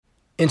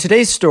In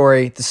today's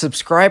story, the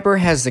subscriber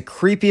has the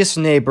creepiest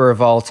neighbor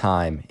of all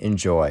time.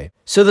 Enjoy.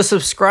 So the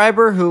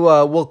subscriber who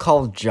we'll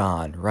call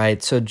John,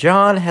 right? So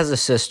John has a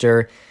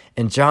sister,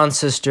 and John's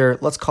sister,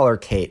 let's call her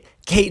Kate.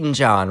 Kate and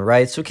John,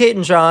 right? So Kate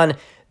and John,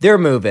 they're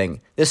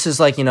moving. This is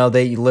like,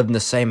 they lived in the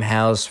same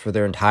house for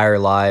their entire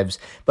lives.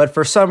 But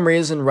for some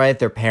reason, right,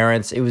 their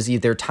parents, it was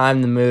either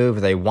time to move or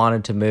they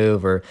wanted to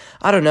move, or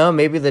I don't know,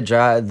 maybe the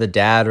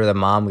dad or the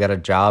mom got a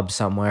job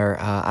somewhere.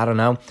 I don't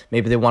know.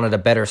 Maybe they wanted a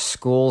better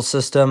school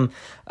system.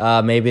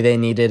 Maybe they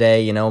needed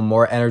a,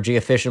 more energy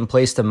efficient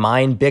place to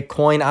mine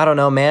Bitcoin. I don't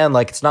know, man.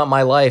 Like, it's not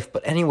my life.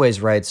 But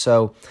anyways, right,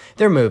 so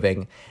they're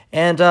moving.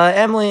 And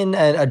Emily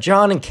and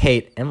John and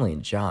Kate, Emily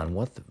and John,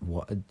 what?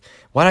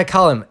 Why'd I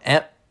call him?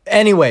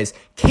 Anyways,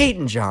 Kate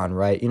and John,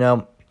 right?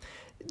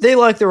 They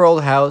like their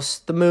old house.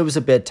 The move's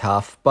a bit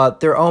tough, but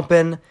they're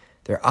open.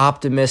 They're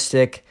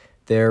optimistic.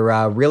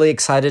 They're really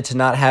excited to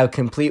not have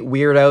complete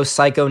weirdo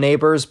psycho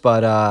neighbors,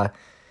 but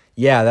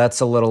yeah, that's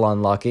a little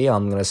unlucky.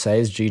 I'm going to say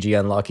is GG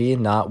unlucky,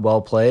 not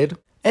well played.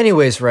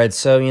 Anyways, right,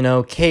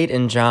 so, Kate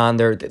and John,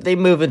 they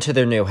move into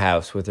their new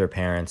house with their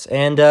parents,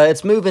 and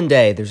it's move-in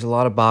day. There's a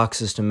lot of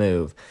boxes to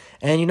move.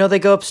 And, they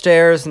go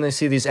upstairs, and they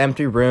see these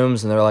empty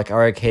rooms, and they're like, all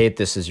right, Kate,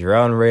 this is your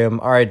own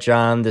room. All right,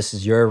 John, this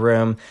is your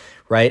room,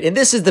 right? And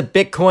this is the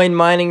Bitcoin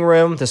mining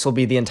room. This will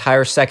be the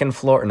entire second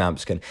floor. No, I'm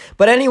just kidding.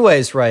 But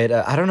anyways, right,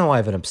 I don't know why I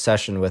have an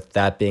obsession with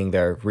that being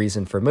their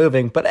reason for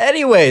moving. But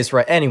anyways,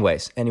 right,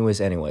 anyways.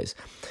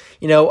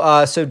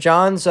 So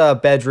John's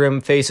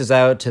bedroom faces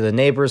out to the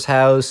neighbor's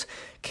house.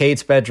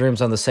 Kate's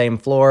bedroom's on the same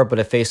floor, but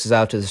it faces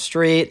out to the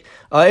street.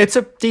 It's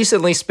a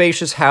decently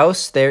spacious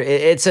house.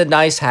 It's a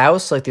nice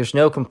house. Like, there's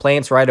no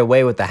complaints right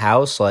away with the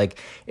house. Like,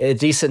 a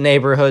decent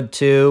neighborhood,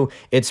 too.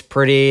 It's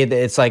pretty.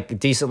 It's,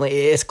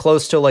 it's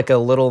close to, a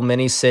little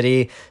mini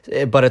city,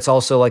 but it's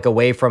also,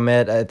 away from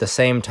it at the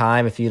same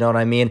time, if you know what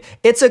I mean.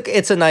 It's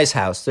a nice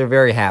house. They're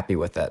very happy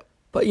with it.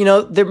 But,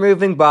 they're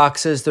moving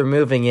boxes, they're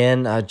moving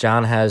in.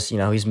 John has,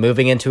 he's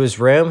moving into his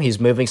room. He's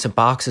moving some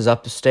boxes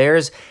up the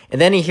stairs. And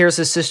then he hears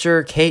his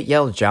sister, Kate,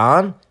 yell,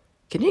 John,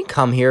 can you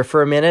come here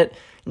for a minute?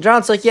 And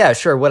John's like, yeah,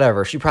 sure,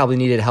 whatever. She probably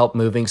needed help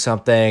moving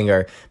something,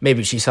 or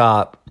maybe she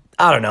saw,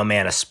 I don't know,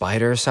 man, a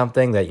spider or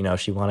something that,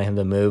 she wanted him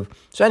to move.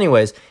 So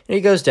anyways,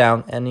 he goes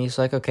down and he's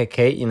like, okay,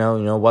 Kate,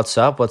 what's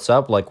up?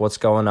 Like, what's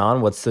going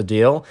on? What's the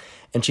deal?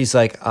 And she's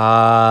like,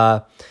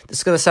 this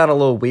is going to sound a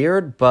little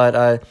weird,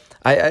 but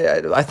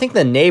I think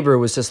the neighbor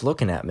was just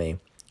looking at me.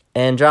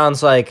 And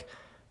John's like,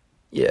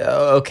 yeah,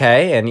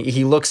 okay. And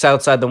he looks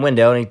outside the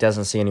window and he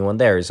doesn't see anyone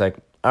there. He's like,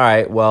 all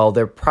right, well,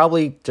 they're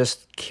probably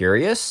just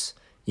curious.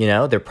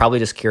 They're probably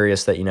just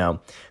curious that,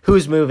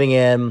 who's moving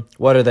in,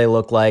 what do they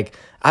look like.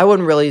 I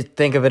wouldn't really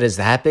think of it as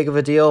that big of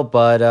a deal,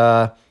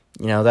 but,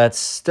 that's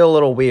still a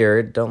little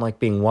weird. Don't like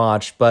being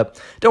watched, but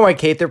don't worry,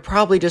 Kate. They're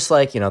probably just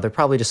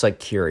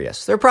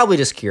curious. They're probably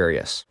just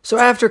curious. So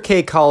after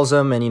Kate calls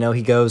him and,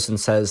 he goes and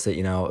says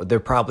that, they're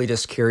probably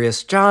just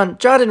curious, John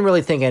didn't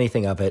really think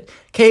anything of it.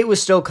 Kate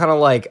was still kind of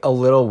a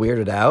little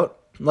weirded out.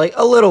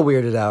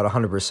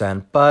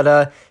 100%.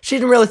 But she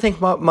didn't really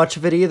think much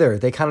of it either.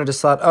 They kind of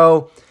just thought,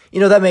 oh,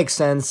 that makes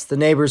sense. The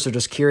neighbors are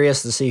just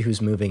curious to see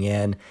who's moving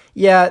in.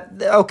 Yeah,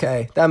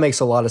 okay, that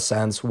makes a lot of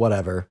sense,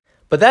 whatever.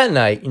 But that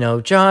night,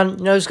 John,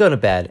 he's going to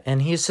bed,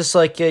 and he's just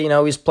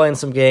he's playing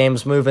some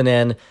games, moving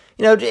in.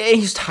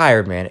 He's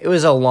tired, man. It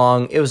was a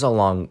long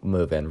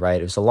move-in, right?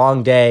 It was a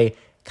long day,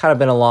 kind of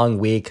been a long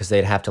week, because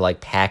they'd have to,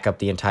 pack up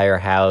the entire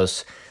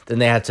house. Then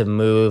they had to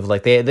move.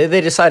 They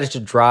decided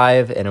to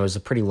drive, and it was a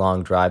pretty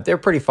long drive. They're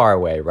pretty far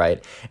away,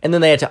 right? And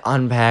then they had to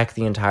unpack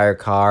the entire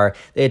car.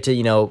 They had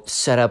to,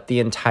 set up the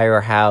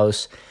entire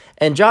house.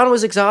 And John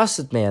was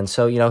exhausted, man.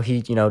 So,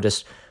 he,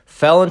 just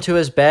fell into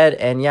his bed,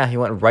 and yeah, he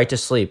went right to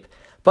sleep.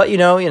 But, he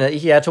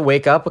had to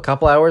wake up a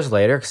couple hours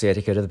later because he had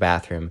to go to the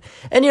bathroom.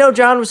 And,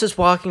 John was just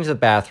walking to the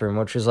bathroom,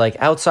 which was,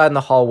 outside in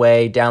the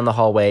hallway, down the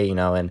hallway,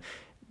 and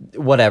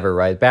whatever,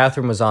 right?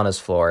 Bathroom was on his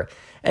floor.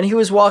 And he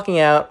was walking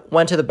out,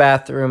 went to the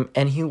bathroom,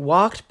 and he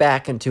walked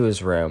back into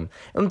his room.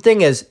 And the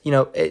thing is,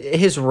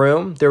 his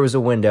room, there was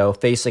a window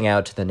facing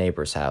out to the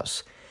neighbor's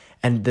house.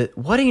 And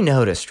what he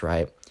noticed,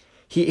 right?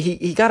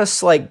 He got a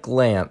slight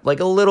glance,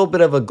 a little bit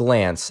of a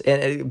glance,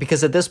 and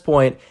because at this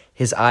point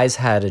his eyes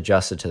had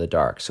adjusted to the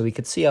dark, so he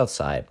could see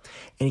outside.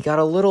 And he got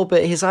a little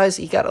bit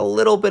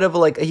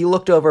of he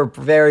looked over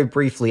very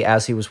briefly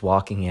as he was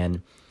walking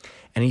in,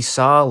 and he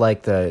saw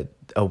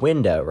a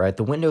window, right?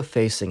 The window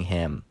facing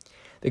him.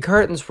 The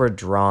curtains were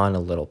drawn a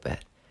little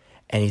bit,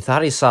 and he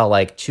thought he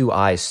saw two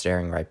eyes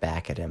staring right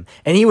back at him.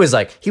 And he was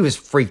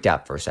freaked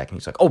out for a second.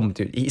 He's like, oh,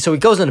 dude. So he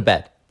goes into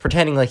bed,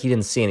 pretending like he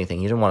didn't see anything.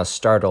 He didn't want to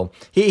startle.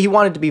 He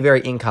wanted to be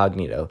very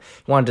incognito.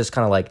 He wanted to just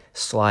kind of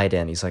slide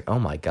in. He's like, oh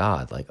my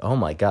God,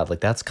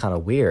 that's kind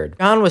of weird.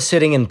 John was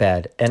sitting in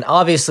bed, and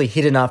obviously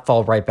he did not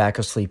fall right back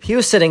asleep. He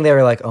was sitting there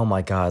oh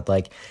my God,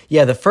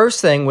 yeah, the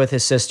first thing with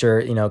his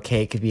sister,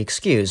 Kate, could be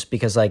excused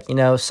because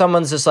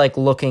someone's just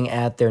looking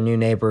at their new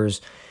neighbors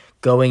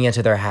going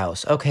into their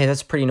house. Okay,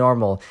 that's pretty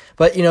normal.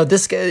 But,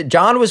 this guy,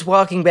 John was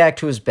walking back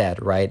to his bed,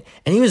 right?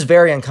 And he was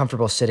very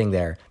uncomfortable sitting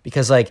there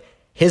because,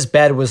 his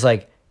bed was,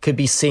 could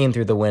be seen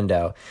through the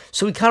window.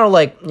 So he kind of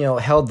like,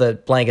 held the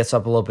blankets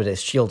up a little bit to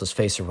shield his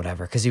face or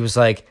whatever, because he was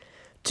like,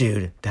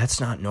 dude, that's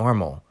not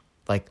normal.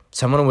 Like,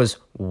 someone was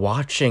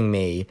watching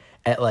me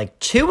at like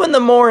 2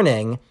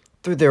 a.m.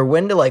 through their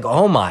window, like,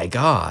 oh my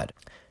God.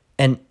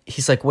 And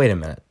he's like, wait a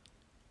minute.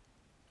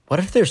 What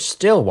if they're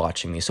still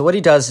watching me? So what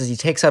he does is he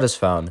takes out his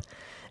phone,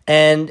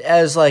 and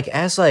as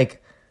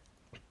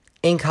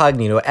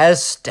incognito,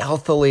 as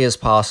stealthily as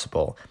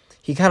possible,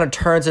 he kind of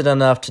turns it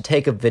enough to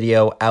take a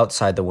video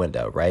outside the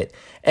window, right?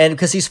 And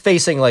because he's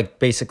facing like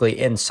basically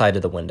inside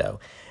of the window.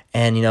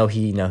 And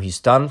he's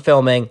done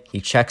filming, he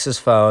checks his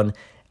phone,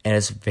 and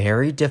it's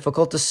very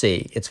difficult to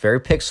see. It's very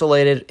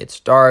pixelated, it's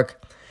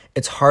dark,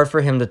 it's hard for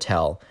him to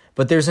tell.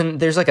 But there's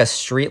like a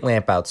street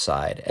lamp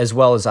outside, as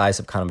well as eyes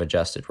have kind of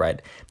adjusted,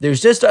 right? There's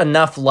just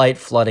enough light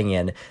flooding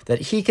in that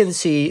he can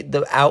see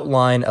the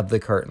outline of the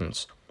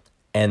curtains.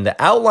 And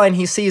the outline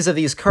he sees of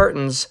these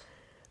curtains,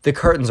 the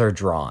curtains are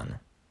drawn.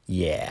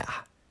 Yeah.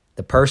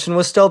 The person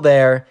was still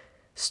there,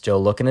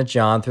 still looking at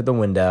John through the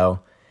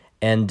window.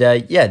 And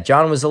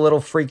John was a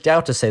little freaked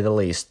out, to say the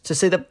least. To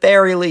say the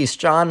very least,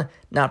 John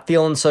not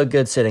feeling so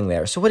good sitting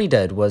there. So what he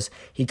did was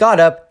he got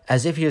up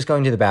as if he was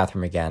going to the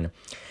bathroom again.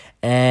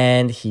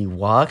 And he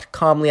walked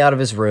calmly out of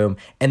his room,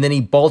 and then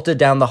he bolted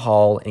down the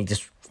hall, and he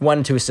just went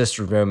into his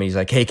sister's room, and he's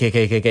like, hey,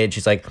 and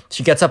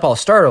she gets up all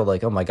startled,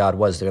 like, oh my God,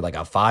 was there like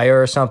a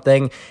fire or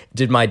something?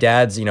 Did my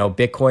dad's,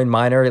 Bitcoin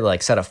miner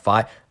like set a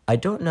fire? I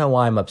don't know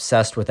why I'm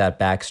obsessed with that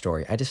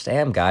backstory. I just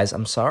am, guys.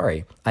 I'm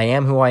sorry. I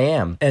am who I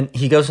am. And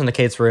he goes into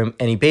Kate's room,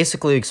 and he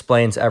basically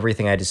explains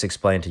everything I just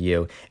explained to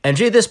you.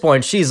 And at this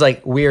point, she's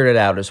like weirded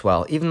out as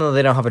well. Even though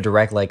they don't have a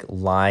direct like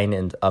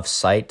line of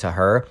sight to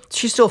her,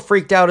 she's still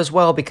freaked out as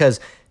well because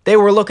they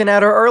were looking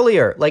at her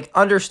earlier. Like,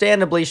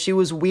 understandably, she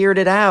was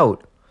weirded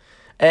out.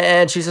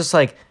 And she's just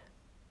like,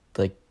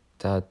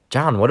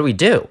 John, what do we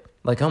do?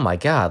 Like, oh my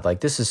God,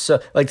 this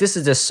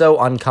is just so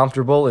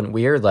uncomfortable and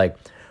weird. Like,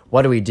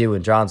 what do we do?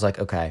 And John's like,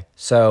 okay,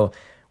 so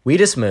we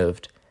just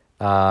moved.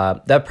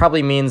 That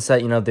probably means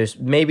that, there's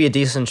maybe a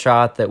decent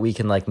shot that we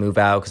can like move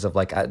out because of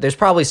there's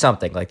probably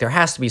something, like there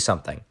has to be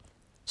something.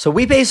 So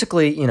we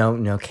basically,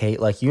 Kate,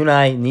 like you and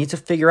I need to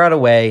figure out a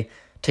way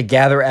to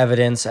gather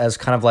evidence as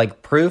kind of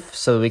like proof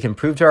so we can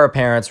prove to our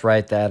parents,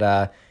 right,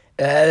 that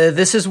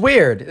this is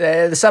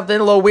weird.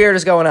 Something a little weird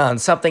is going on.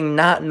 Something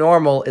not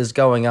normal is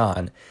going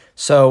on.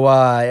 So,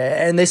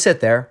 and they sit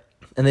there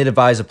and they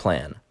devise a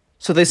plan.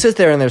 So they sit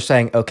there and they're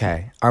saying,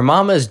 okay, our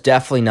mama is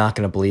definitely not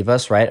going to believe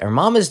us, right? Our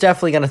mom is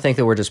definitely going to think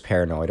that we're just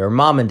paranoid, or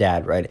mom and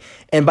dad, right?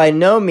 And by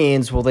no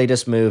means will they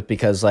just move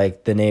because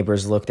like the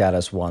neighbors looked at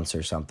us once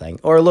or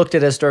something, or looked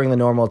at us during the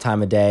normal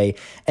time of day.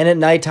 And at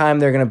nighttime,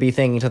 they're going to be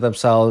thinking to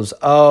themselves,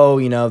 oh,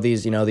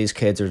 these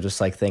kids are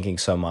just like thinking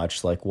so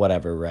much, like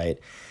whatever, right?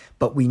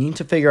 But we need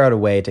to figure out a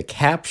way to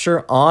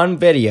capture on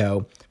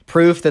video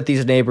proof that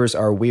these neighbors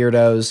are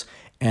weirdos,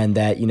 and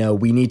that,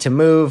 we need to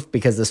move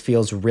because this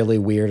feels really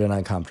weird and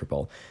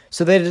uncomfortable.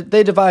 So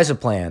they devise a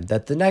plan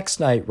that the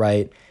next night,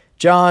 right,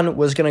 John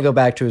was going to go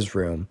back to his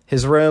room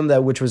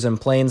which was in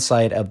plain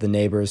sight of the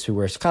neighbors who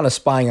were kind of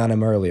spying on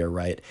him earlier,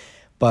 right?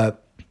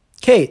 But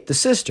Kate, the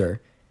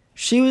sister,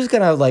 she was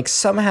going to like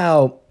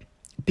somehow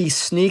be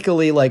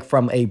sneakily like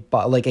from a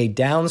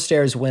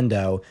downstairs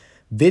window,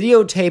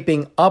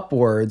 videotaping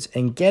upwards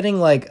and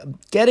getting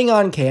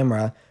on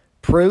camera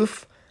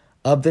proof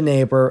of the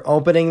neighbor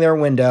opening their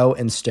window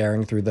and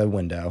staring through the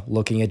window,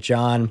 looking at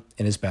John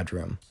in his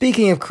bedroom.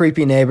 Speaking of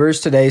creepy neighbors,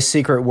 today's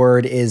secret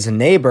word is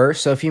neighbor.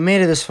 So if you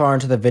made it this far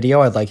into the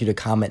video, I'd like you to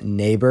comment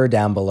neighbor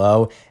down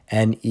below,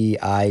 N-E-I-G-H-B-O-R.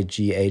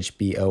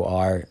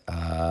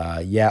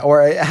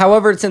 Or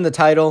however it's in the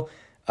title.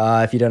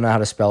 If you don't know how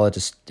to spell it,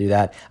 just do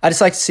that. I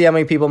just like to see how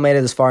many people made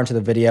it this far into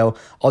the video.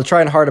 I'll try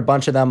and heart a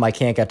bunch of them. I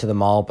can't get to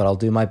them all, but I'll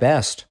do my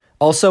best.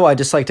 Also, I'd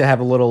just like to have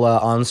a little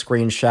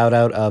on-screen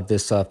shout-out of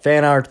this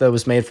fan art that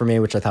was made for me,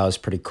 which I thought was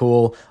pretty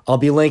cool. I'll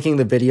be linking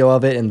the video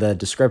of it in the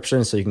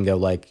description, so you can go,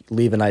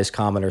 leave a nice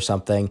comment or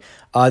something.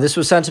 This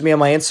was sent to me on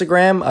my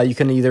Instagram. You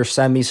can either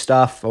send me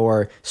stuff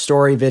or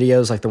story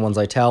videos like the ones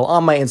I tell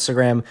on my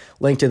Instagram,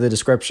 link to the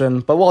description.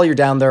 But while you're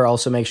down there,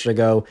 also make sure to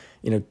go,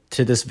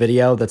 to this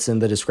video that's in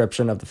the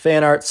description of the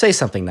fan art. Say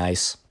something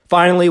nice.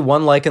 Finally,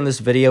 1 like in this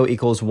video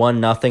equals 1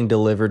 nothing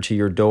delivered to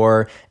your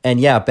door. And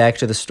yeah, back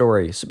to the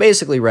story. So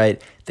basically,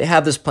 right, they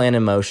have this plan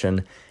in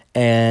motion.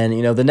 And,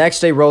 the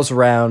next day rolls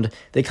around.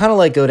 They kind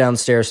of go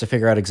downstairs to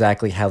figure out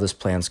exactly how this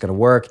plan's going to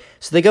work.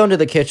 So they go into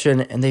the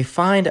kitchen and they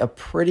find a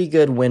pretty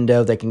good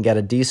window that can get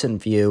a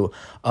decent view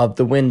of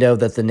the window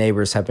that the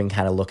neighbors have been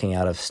kind of looking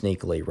out of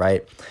sneakily,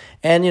 right?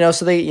 And,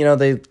 so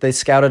they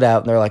scout it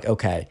out and they're like,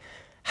 okay,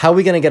 how are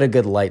we going to get a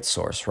good light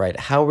source, right?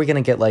 How are we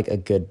going to get a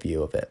good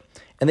view of it?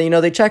 And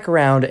then, they check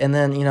around, and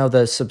then,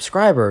 the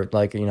subscriber,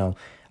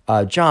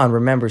 John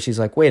remembers, he's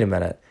like, wait a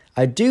minute.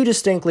 I do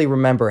distinctly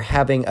remember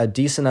having a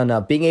decent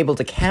enough, being able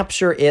to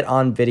capture it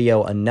on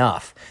video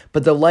enough,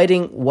 but the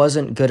lighting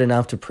wasn't good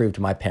enough to prove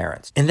to my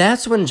parents. And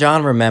that's when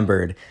John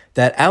remembered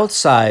that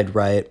outside,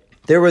 right,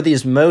 there were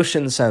these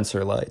motion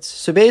sensor lights.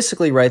 So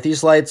basically, right,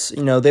 these lights,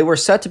 they were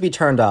set to be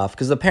turned off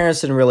because the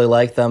parents didn't really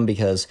like them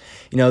because,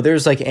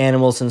 there's like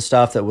animals and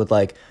stuff that would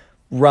like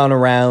run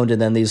around,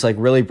 and then these like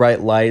really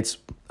bright lights,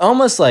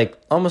 almost like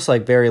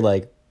very,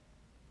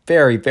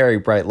 very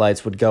bright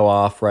lights would go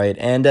off, right?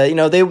 And,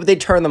 they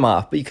turn them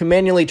off, but you can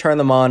manually turn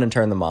them on and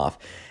turn them off.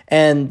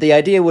 And the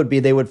idea would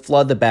be they would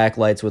flood the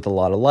backlights with a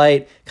lot of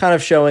light, kind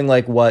of showing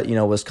like what,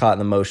 was caught in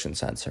the motion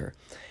sensor.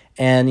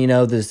 And,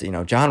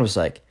 John was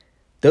like,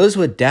 those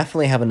would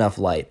definitely have enough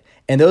light.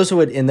 And those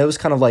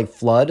kind of like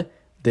flood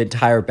the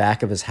entire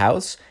back of his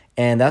house.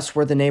 And that's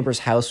where the neighbor's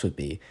house would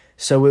be.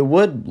 So it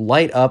would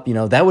light up,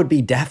 that would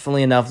be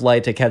definitely enough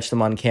light to catch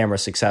them on camera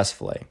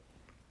successfully.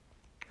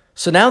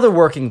 So now the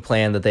working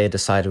plan that they had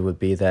decided would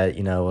be that,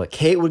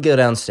 Kate would go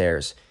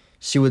downstairs.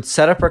 She would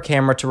set up her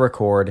camera to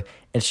record,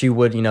 and she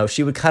would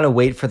kind of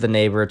wait for the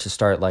neighbor to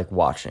start like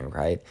watching,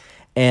 right?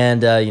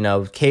 And,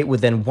 Kate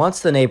would then,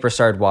 once the neighbor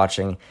started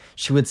watching,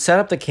 she would set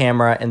up the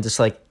camera and just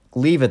like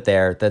leave it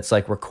there. That's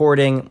like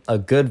recording a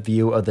good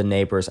view of the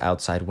neighbor's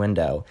outside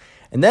window.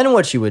 And then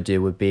what she would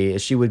do would be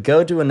is she would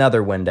go to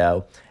another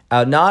window,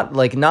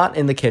 not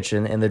in the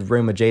kitchen, in the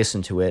room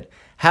adjacent to it,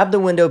 have the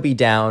window be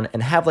down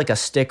and have like a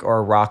stick or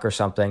a rock or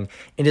something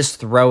and just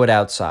throw it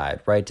outside,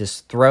 right?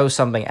 Just throw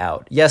something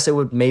out. Yes,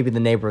 maybe the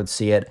neighbor would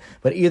see it,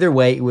 but either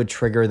way, it would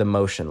trigger the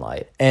motion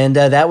light. And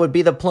that would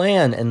be the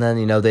plan. And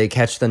then, they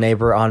catch the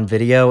neighbor on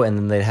video, and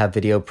then they'd have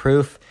video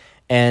proof.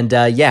 And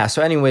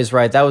so anyways,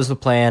 right, that was the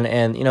plan.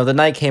 And, the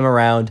night came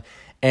around.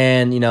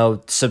 And,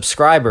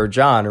 subscriber,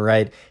 John,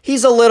 right,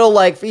 he's a little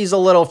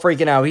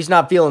freaking out. He's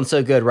not feeling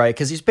so good, right?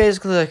 Because he's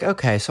basically like,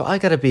 okay, so I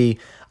gotta be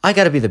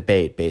the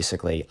bait,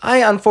 basically.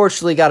 I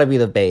unfortunately gotta be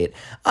the bait.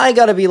 I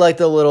gotta be like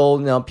the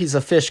little, piece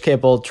of fish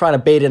kibble trying to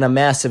bait in a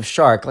massive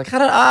shark. Like,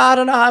 I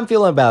don't know how I'm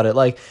feeling about it.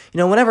 Like,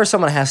 whenever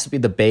someone has to be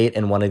the bait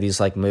in one of these,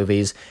 like,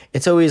 movies,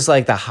 it's always,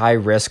 like, the high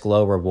risk,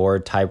 low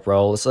reward type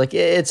role. It's like,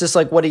 it's just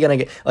like, what are you gonna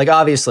get? Like,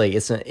 obviously,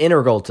 it's an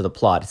integral to the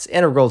plot. It's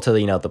integral to,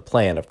 the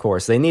plan, of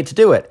course. They need to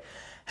do it.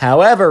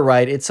 However,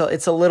 right, it's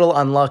a little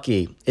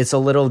unlucky. It's a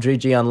little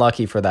GG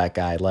unlucky for that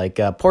guy. Like,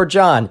 poor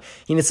John,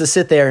 he needs to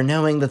sit there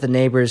knowing that the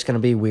neighbor is going to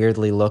be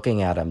weirdly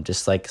looking at him,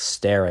 just like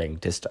staring,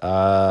 just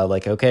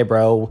like, okay,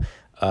 bro,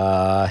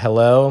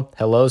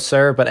 hello,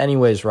 sir. But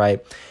anyways,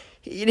 right,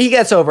 he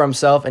gets over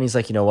himself and he's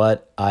like, you know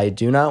what? I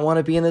do not want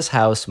to be in this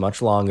house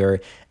much longer.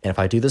 And if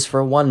I do this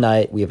for one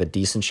night, we have a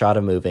decent shot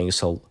of moving.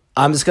 So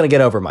I'm just going to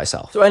get over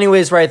myself. So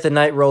anyways, right, the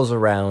night rolls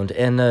around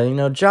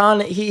and, John,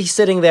 he's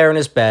sitting there in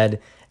his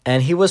bed.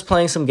 And he was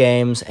playing some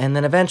games, and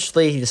then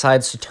eventually he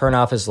decides to turn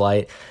off his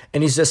light,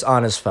 and he's just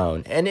on his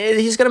phone. And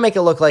he's going to make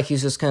it look like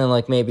he's just kind of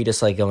like maybe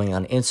just like going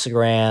on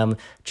Instagram,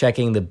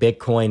 checking the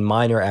Bitcoin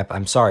miner app.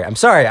 I'm sorry. I'm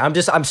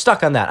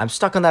stuck on that. I'm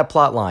stuck on that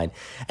plot line.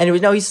 Anyway,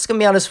 no, he's just going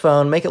to be on his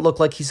phone, make it look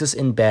like he's just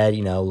in bed,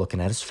 looking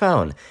at his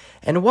phone.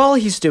 And while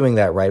he's doing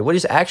that, right, what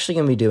he's actually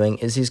going to be doing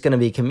is he's going to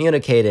be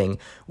communicating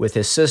with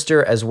his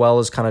sister, as well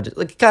as kind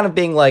of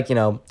being like,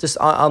 just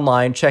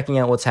online, checking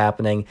out what's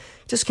happening,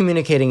 just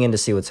communicating in to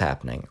see what's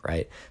happening,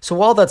 right? So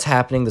while that's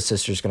happening, the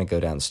sister's going to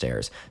go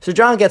downstairs. So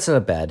John gets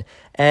into bed,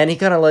 and he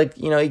kind of like,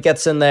 he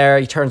gets in there,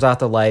 he turns off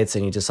the lights,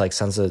 and he just like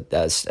sends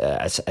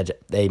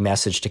a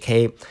message to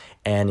Kate.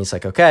 And he's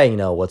like, okay,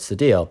 what's the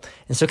deal?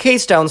 And so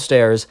Kate's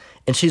downstairs,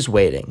 and she's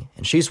waiting,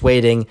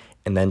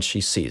 and then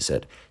she sees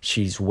it.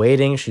 She's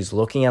waiting, she's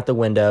looking out the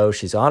window,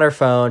 she's on her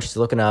phone, she's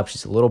looking up,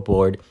 she's a little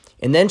bored,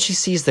 and then she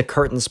sees the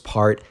curtains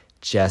part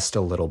just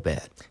a little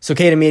bit. So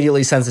Kate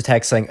immediately sends a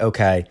text saying,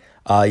 okay,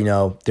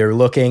 they're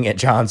looking, and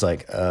John's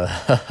like,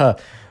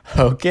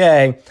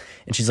 okay.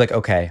 And she's like,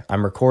 okay,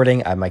 I'm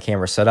recording. I have my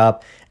camera set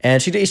up.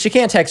 And she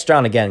can't text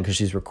John again because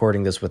she's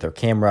recording this with her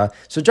camera.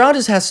 So John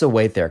just has to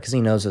wait there because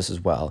he knows this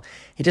as well.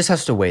 He just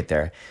has to wait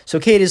there. So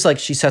Kate is like,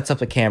 she sets up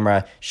the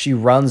camera. She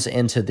runs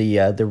into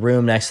the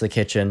room next to the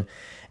kitchen.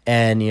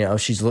 And,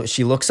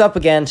 she looks up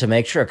again to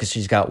make sure, because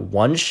she's got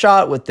one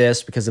shot with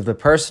this, because if the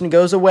person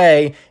goes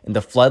away and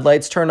the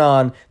floodlights turn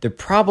on, they're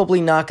probably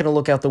not going to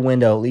look out the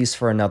window, at least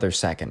for another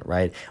second,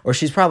 right? Or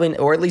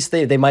or at least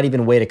they might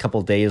even wait a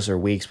couple days or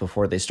weeks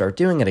before they start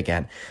doing it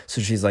again. So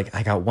she's like,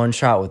 I got one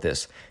shot with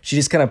this. She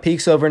just kind of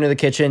peeks over into the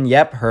kitchen.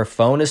 Yep, her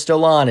phone is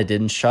still on. It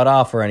didn't shut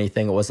off or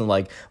anything. It wasn't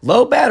like,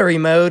 low battery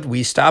mode,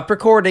 we stopped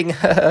recording.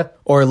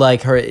 Or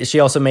like she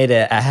also made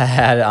a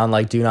ad on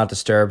like do not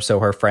disturb,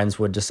 so her friends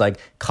would just like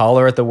call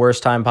her at the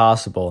worst time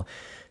possible.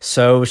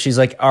 So she's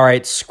like, all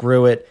right,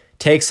 screw it.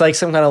 Takes like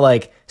some kind of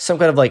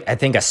I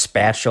think a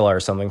spatula or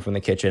something from the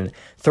kitchen,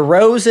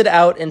 throws it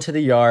out into the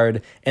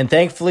yard, and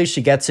thankfully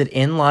she gets it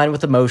in line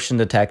with the motion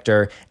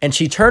detector, and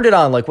she turned it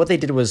on. Like what they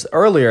did was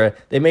earlier,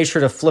 they made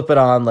sure to flip it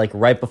on like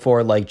right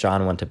before like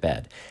John went to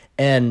bed.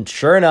 And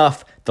sure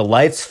enough, the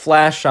lights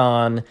flash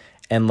on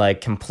and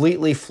like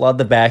completely flood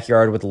the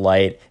backyard with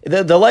light.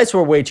 The lights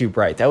were way too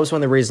bright. That was one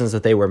of the reasons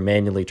that they were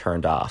manually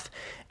turned off.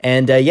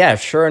 And yeah,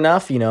 sure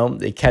enough,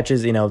 it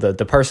catches,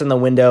 the person in the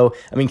window.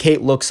 I mean,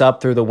 Kate looks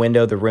up through the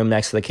window, the room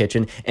next to the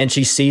kitchen, and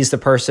she sees the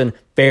person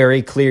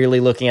very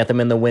clearly looking at them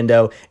in the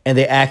window, and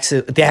they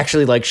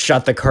actually like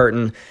shut the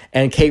curtain.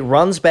 And Kate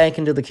runs back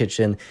into the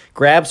kitchen,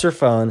 grabs her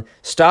phone,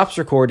 stops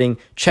recording,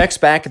 checks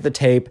back at the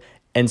tape,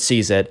 and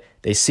sees it.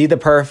 They see the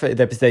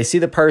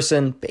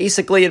person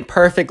basically in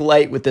perfect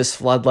light with this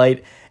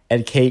floodlight,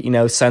 and Kate,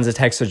 sends a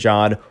text to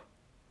John.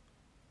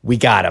 We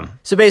got him.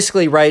 So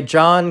basically, right,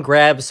 John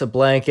grabs a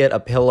blanket, a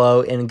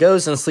pillow, and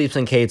goes and sleeps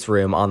in Kate's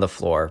room on the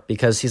floor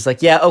because he's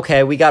like, yeah,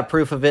 okay, we got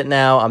proof of it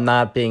now. I'm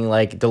not being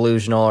like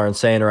delusional or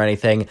insane or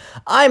anything.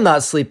 I'm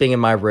not sleeping in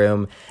my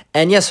room.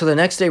 And yes, so the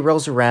next day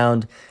rolls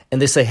around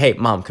and they say, hey,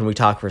 Mom, can we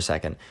talk for a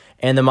second?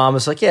 And the mom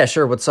is like, yeah,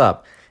 sure, what's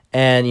up?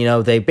 And,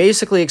 they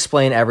basically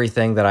explain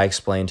everything that I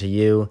explained to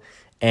you.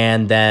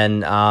 And then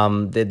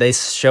they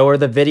show her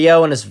the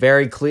video and it's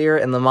very clear.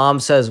 And the mom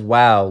says,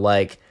 wow,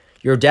 like,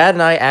 your dad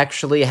and I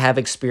actually have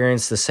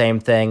experienced the same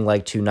thing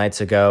like 2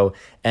 nights ago.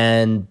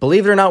 And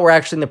believe it or not, we're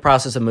actually in the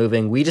process of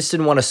moving. We just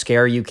didn't want to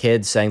scare you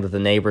kids saying that the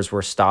neighbors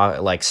were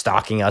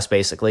stalking us,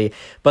 basically.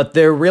 But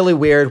they're really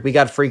weird. We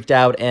got freaked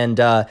out. And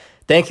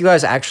thank you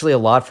guys actually a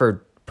lot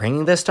for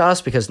bringing this to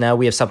us because now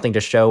we have something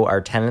to show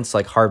our tenants,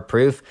 like hard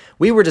proof.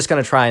 We were just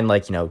going to try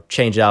and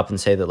change it up and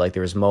say that like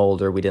there was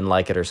mold or we didn't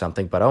like it or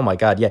something. But oh my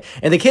God, yeah.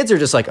 And the kids are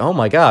just like, oh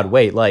my God,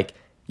 wait, like,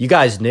 you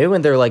guys knew?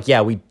 And they're like,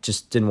 yeah, we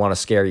just didn't want to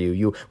scare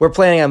you. We're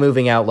planning on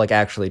moving out like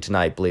actually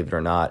tonight, believe it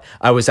or not.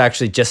 I was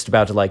actually just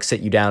about to like sit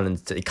you down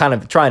and kind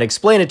of try and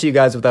explain it to you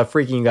guys without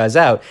freaking you guys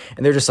out.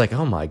 And they're just like,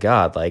 oh my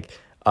God, like,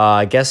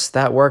 I guess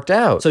that worked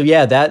out. So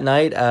yeah, that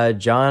night,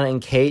 John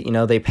and Kate,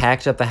 they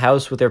packed up the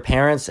house with their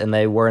parents and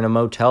they were in a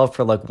motel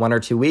for like 1 or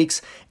 2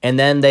 weeks. And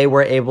then they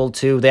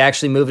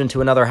actually moved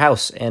into another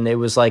house. And it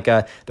was like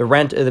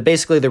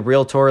basically the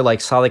realtor like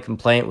saw the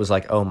complaint, was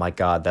like, oh my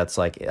God, that's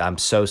like, I'm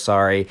so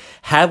sorry.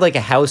 Had like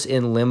a house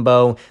in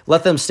limbo,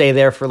 let them stay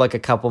there for like a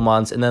couple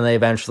months. And then they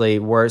eventually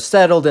were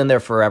settled in their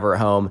forever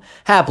home,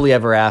 happily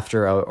ever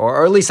after,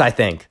 or at least I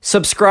think.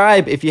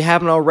 Subscribe if you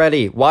haven't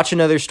already. Watch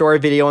another story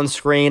video on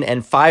screen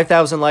and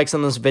 5,000 likes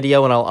on this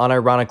video and I'll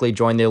unironically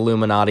join the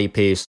Illuminati.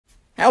 Peace.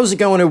 How's it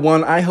going,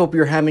 everyone? I hope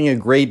you're having a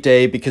great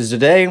day because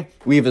today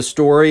we have a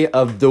story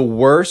of the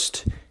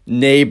worst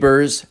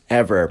neighbors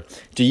ever.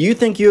 Do you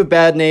think you have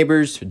bad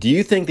neighbors? Do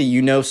you think that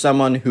you know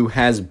someone who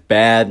has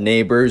bad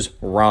neighbors?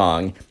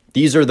 Wrong.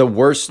 These are the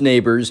worst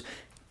neighbors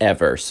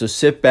ever. So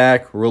sit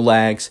back,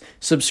 relax,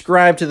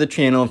 subscribe to the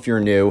channel if you're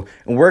new,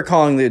 and we're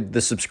calling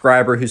the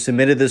subscriber who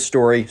submitted this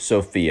story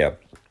Sophia.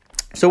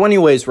 So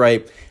anyways,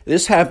 right,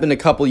 this happened a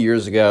couple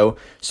years ago.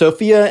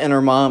 Sophia and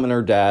her mom and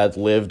her dad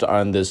lived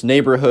on this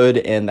neighborhood,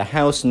 and the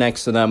house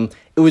next to them,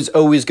 it was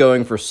always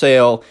going for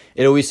sale.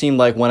 It always seemed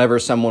like whenever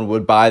someone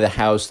would buy the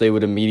house, they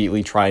would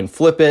immediately try and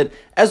flip it,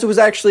 as it was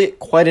actually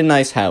quite a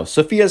nice house.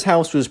 Sophia's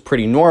house was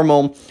pretty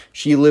normal.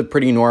 She lived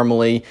pretty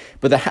normally,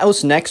 but the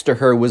house next to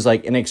her was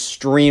like an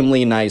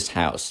extremely nice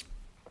house.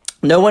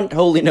 No one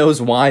totally knows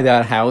why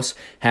that house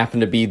happened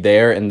to be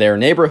there in their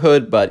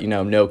neighborhood, but,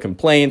 no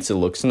complaints, it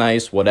looks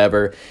nice,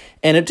 whatever.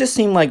 And it just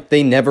seemed like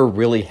they never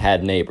really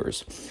had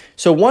neighbors.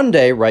 So one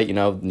day, right,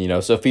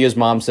 Sophia's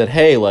mom said,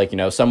 hey,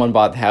 someone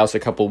bought the house a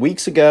couple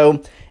weeks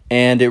ago,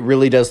 and it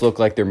really does look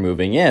like they're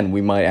moving in.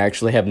 We might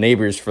actually have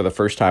neighbors for the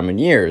first time in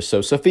years.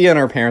 So Sophia and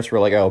her parents were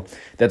like, oh,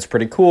 that's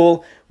pretty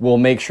cool. We'll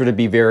make sure to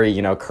be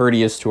very,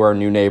 courteous to our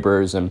new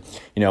neighbors and,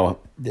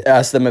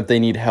 ask them if they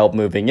need help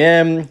moving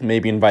in,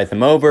 maybe invite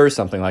them over,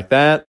 something like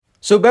that.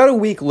 So about a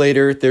week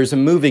later, there's a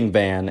moving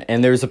van,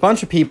 and there's a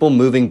bunch of people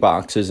moving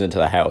boxes into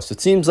the house. It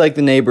seems like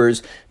the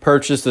neighbors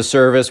purchased the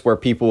service where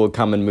people would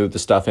come and move the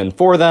stuff in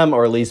for them,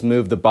 or at least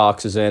move the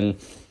boxes in.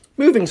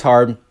 Moving's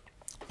hard,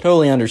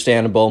 totally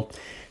understandable.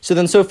 So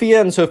then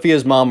Sophia and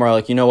Sophia's mom are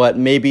like, you know what,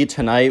 maybe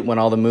tonight when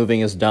all the moving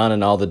is done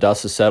and all the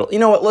dust is settled, you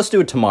know what, let's do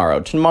it tomorrow.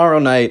 Tomorrow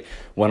night,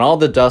 when all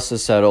the dust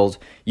is settled,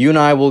 you and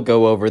I will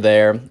go over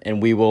there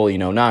and we will,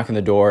 knock on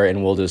the door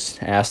and we'll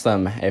just ask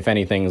them if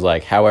anything's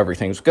like how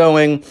everything's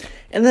going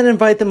and then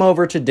invite them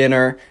over to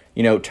dinner,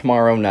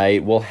 tomorrow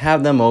night. We'll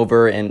have them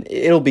over and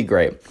it'll be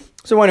great.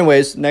 So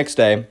anyways, next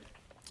day,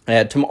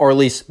 or at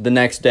least the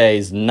next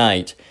day's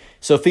night,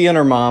 Sophia and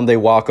her mom, they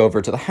walk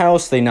over to the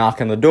house, they knock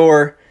on the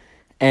door,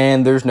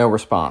 and there's no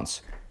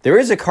response. There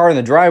is a car in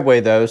the driveway,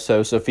 though,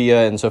 so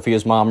Sophia and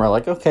Sophia's mom are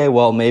like, okay,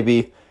 well,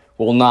 maybe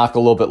we'll knock a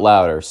little bit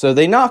louder. So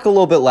they knock a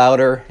little bit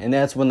louder, and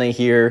that's when they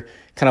hear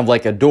kind of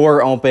like a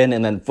door open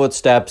and then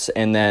footsteps,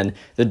 and then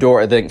the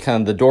door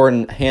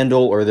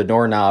handle or the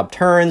doorknob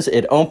turns,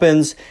 it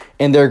opens,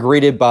 and they're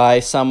greeted by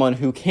someone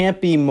who can't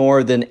be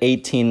more than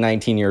 18,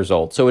 19 years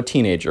old, so a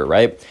teenager,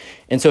 right?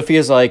 And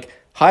Sophia's like,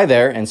 hi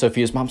there, and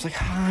Sophia's mom's like,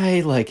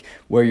 hi,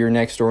 we're your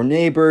next door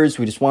neighbors,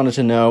 we just wanted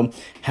to know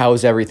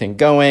how's everything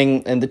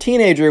going, and the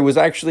teenager was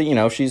actually,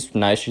 she's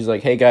nice, she's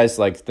like, hey guys,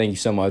 thank you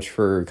so much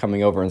for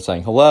coming over and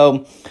saying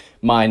hello,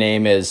 my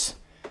name is,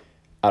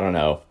 I don't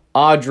know,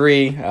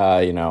 Audrey,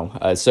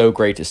 so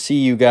great to see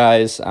you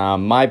guys.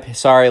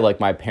 Sorry, like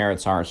my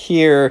parents aren't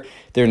here.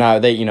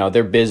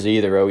 They're busy.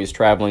 They're always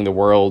traveling the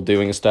world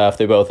doing stuff.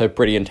 They both have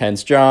pretty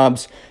intense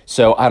jobs.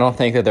 So I don't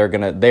think that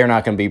they're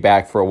not gonna be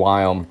back for a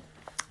while.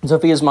 And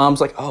Sophia's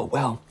mom's like, oh,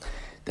 well,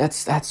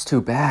 that's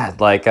too bad.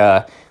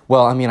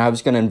 Well, I mean, I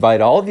was going to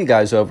invite all of you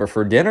guys over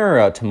for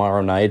dinner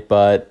tomorrow night,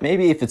 but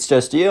maybe if it's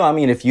just you, I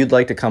mean, if you'd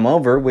like to come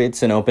over,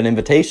 it's an open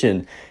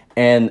invitation.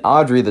 And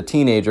Audrey, the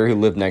teenager who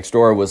lived next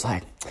door, was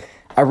like,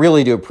 I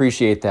really do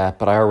appreciate that,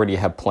 but I already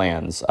have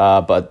plans.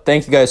 But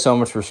thank you guys so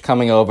much for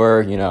coming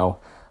over.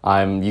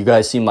 You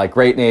guys seem like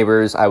great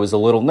neighbors. I was a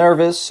little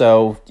nervous,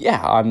 so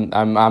yeah,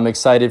 I'm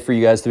excited for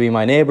you guys to be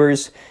my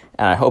neighbors,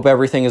 and I hope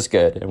everything is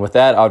good. And with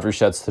that, Audrey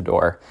shuts the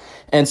door.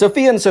 And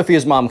Sophia and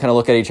Sophia's mom kind of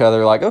look at each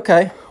other like,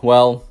 okay,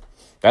 well,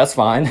 that's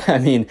fine. I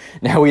mean,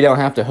 now we don't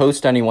have to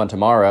host anyone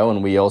tomorrow,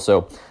 and we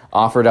also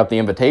offered up the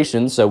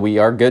invitation, so we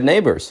are good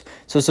neighbors.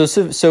 So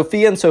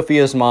Sophia and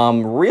Sophia's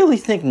mom really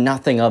think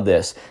nothing of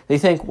this. They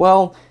think,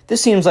 well,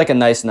 this seems like a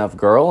nice enough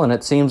girl, and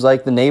it seems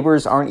like the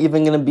neighbors aren't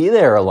even going to be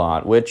there a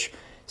lot, which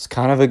is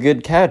kind of a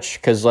good catch,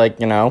 because,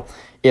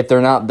 if they're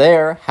not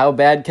there, how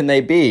bad can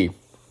they be?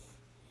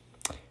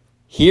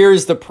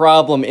 Here's the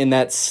problem in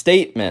that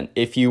statement,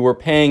 if you were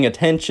paying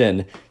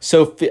attention.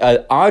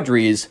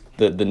 Audrey's,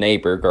 the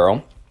neighbor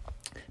girl,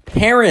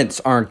 parents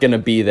aren't going to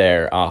be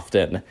there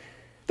often.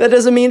 That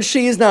doesn't mean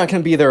she's not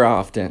going to be there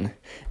often.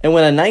 And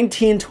when a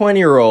 19,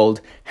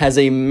 20-year-old has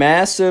a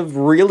massive,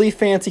 really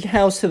fancy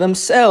house to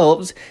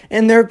themselves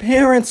and their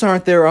parents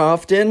aren't there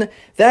often,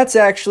 that's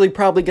actually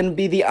probably going to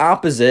be the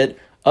opposite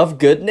of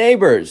good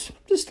neighbors.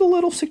 Just a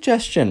little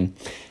suggestion.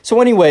 So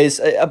anyways,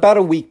 about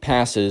a week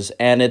passes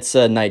and it's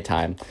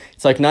nighttime.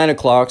 It's like 9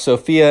 o'clock.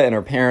 Sophia and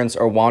her parents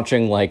are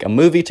watching like a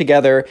movie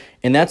together,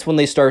 and that's when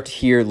they start to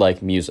hear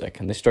like music.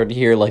 And they start to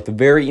hear like the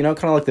very, kind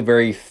of like the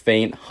very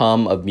faint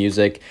hum of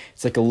music.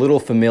 It's like a little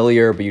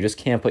familiar, but you just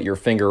can't put your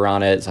finger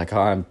on it. It's like,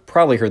 oh, I've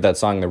probably heard that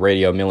song on the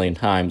radio a million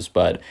times,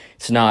 but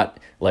it's not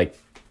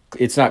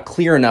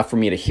clear enough for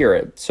me to hear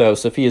it. So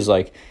Sophia's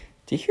like,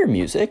 do you hear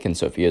music? And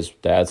Sophia's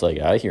dad's like,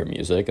 I hear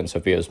music. And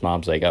Sophia's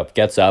mom's like,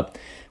 gets up,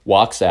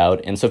 walks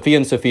out. And Sophia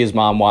and Sophia's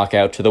mom walk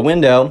out to the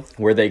window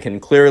where they can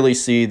clearly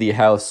see the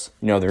house,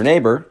 their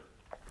neighbor.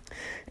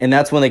 And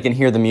that's when they can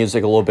hear the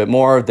music a little bit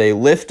more. They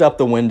lift up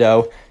the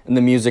window and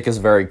the music is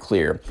very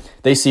clear.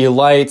 They see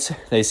lights.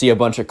 They see a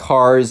bunch of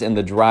cars in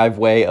the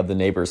driveway of the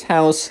neighbor's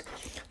house.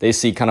 They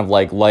see kind of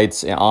like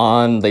lights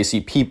on. They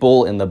see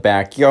people in the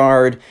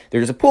backyard.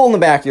 There's a pool in the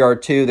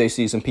backyard too. They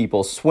see some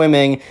people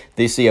swimming.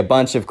 They see a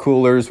bunch of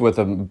coolers with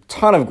a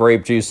ton of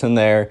grape juice in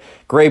there.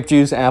 Grape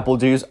juice, apple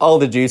juice, all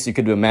the juice you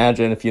could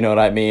imagine, if you know what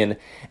I mean.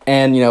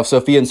 And,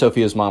 Sophia and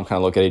Sophia's mom kind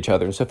of look at each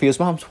other. And Sophia's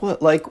mom's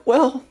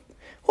well,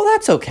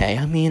 that's okay.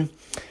 I mean,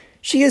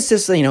 she is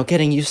just,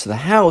 getting used to the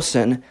house.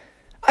 And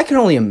I can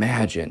only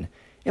imagine.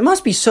 It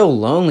must be so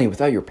lonely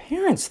without your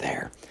parents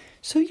there.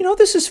 So,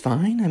 this is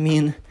fine. I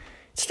mean,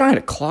 it's 9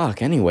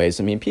 o'clock anyways.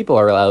 I mean, people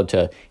are allowed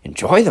to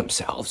enjoy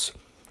themselves.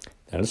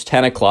 Then it's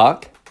 10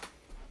 o'clock.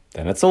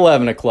 Then it's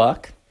 11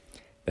 o'clock.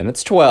 Then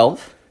it's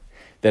 12.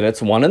 Then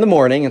it's 1 in the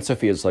morning. And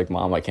Sophia's like,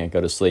 Mom, I can't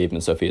go to sleep.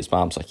 And Sophia's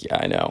mom's like, yeah,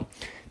 I know.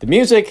 The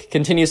music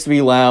continues to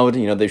be loud.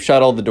 They've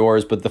shut all the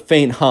doors, but the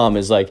faint hum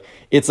is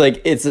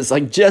it's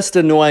just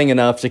annoying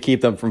enough to keep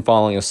them from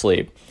falling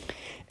asleep.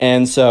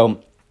 And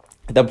so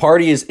the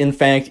party is, in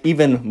fact,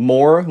 even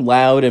more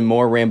loud and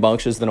more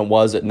rambunctious than it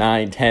was at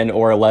 9, 10,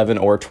 or 11,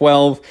 or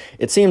 12.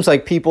 It seems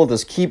like people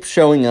just keep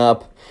showing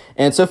up.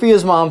 And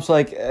Sophia's mom's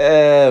like,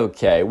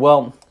 okay,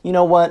 well, you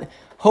know what?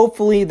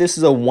 Hopefully this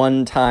is a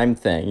one-time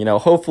thing.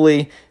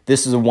 Hopefully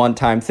this is a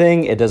one-time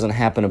thing. It doesn't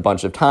happen a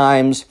bunch of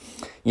times.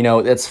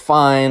 It's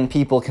fine.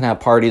 People can have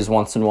parties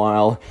once in a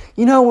while.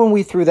 When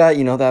we threw that,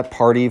 that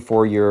party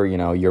for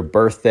your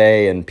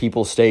birthday and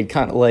people stayed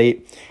kind of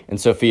late. And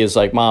Sophia's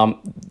like, Mom,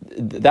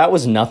 that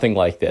was nothing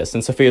like this.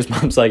 And Sophia's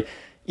mom's like,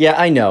 yeah,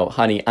 I know,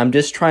 honey. I'm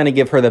just trying to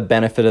give her the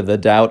benefit of the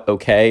doubt,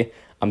 okay?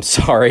 I'm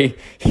sorry.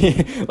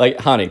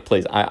 Honey,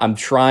 please. I'm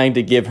trying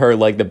to give her,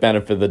 the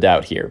benefit of the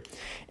doubt here.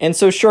 And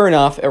so sure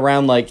enough,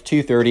 around,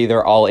 2:30,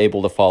 they're all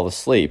able to fall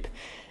asleep.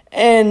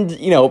 And,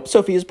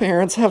 Sophia's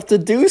parents have to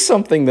do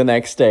something the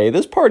next day.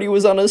 This party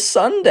was on a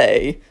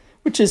Sunday,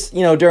 which is,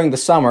 during the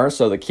summer,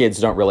 so the kids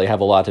don't really have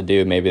a lot to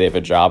do. Maybe they have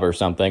a job or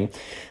something.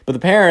 But the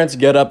parents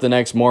get up the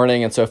next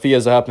morning, and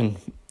Sophia's up, and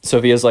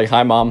Sophia's like,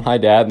 hi, Mom, hi,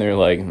 Dad. And they're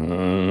like,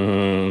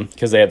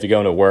 because they have to go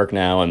into work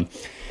now. And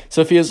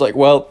Sophia's like,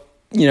 well,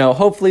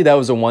 hopefully that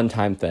was a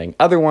one-time thing.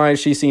 Otherwise,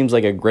 she seems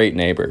like a great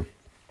neighbor.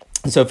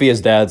 And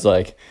Sophia's dad's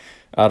like,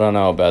 I don't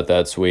know about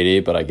that,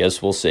 sweetie, but I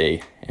guess we'll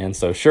see. And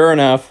so sure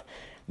enough,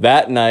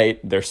 that night,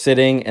 they're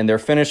sitting and they're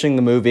finishing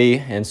the movie.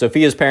 And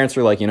Sophia's parents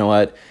are like, you know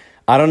what?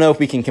 I don't know if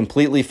we can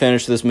completely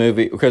finish this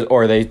movie,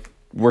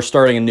 we're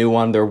starting a new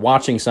one. They're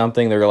watching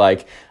something. They're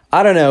like,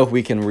 I don't know if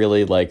we can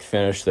really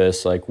finish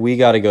this. We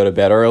got to go to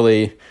bed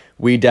early.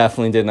 We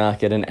definitely did not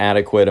get an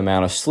adequate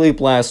amount of sleep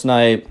last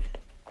night.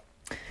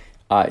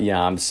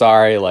 I'm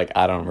sorry.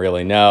 I don't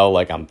really know.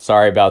 I'm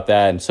sorry about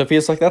that. And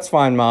Sophia's like, that's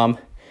fine, Mom.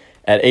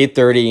 At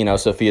 8:30,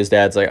 Sophia's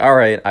dad's like, all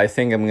right, I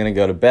think I'm going to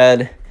go to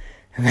bed.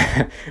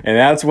 And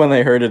that's when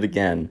they heard it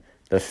again,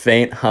 the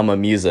faint hum of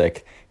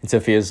music. And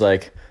Sophia's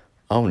like,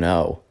 oh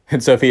no.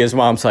 And Sophia's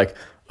mom's like,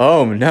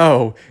 oh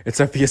no. And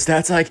Sophia's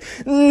dad's like,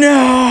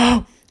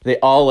 no. They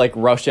all like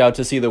rush out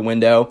to see the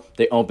window.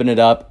 They open it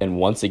up, and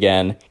once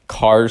again,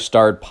 cars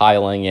start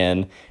piling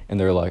in, and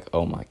they're like,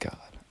 oh my God.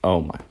 Oh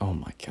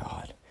my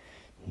God.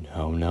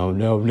 No, no,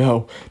 no,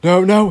 no,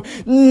 no, no,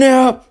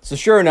 no. So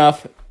sure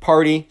enough,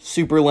 party,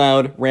 super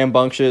loud,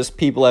 rambunctious,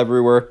 people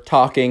everywhere,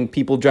 talking,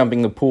 people jumping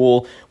in the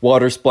pool,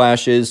 water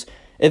splashes.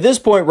 At this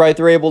point, right,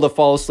 they're able to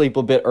fall asleep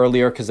a bit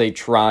earlier because they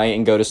try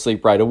and go to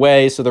sleep right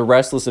away. So they're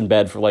restless in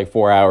bed for like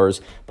 4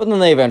 hours, but then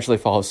they eventually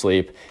fall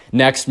asleep.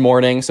 Next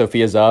morning,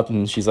 Sophia's up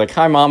and she's like,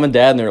 hi, Mom and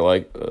Dad. And they're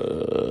like,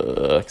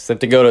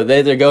 except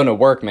they're going to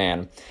work,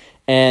 man.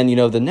 And,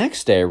 the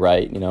next day,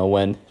 right,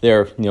 when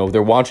they're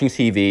watching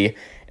TV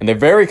and they're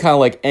very kind of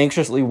like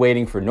anxiously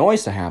waiting for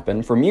noise to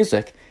happen, for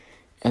music,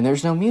 and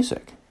there's no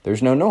music.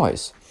 There's no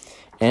noise.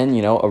 And,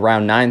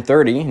 around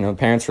 9:30, the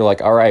parents are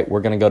like, all right,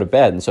 we're going to go to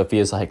bed. And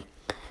Sophia's like,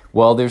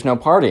 well, there's no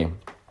party.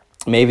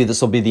 Maybe this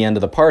will be the end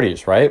of the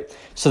parties, right?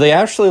 So they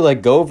actually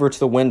like go over to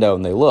the window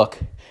and they look,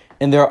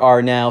 and there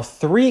are now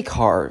three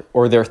cars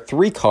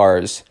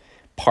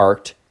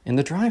parked in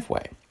the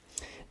driveway.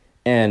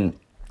 And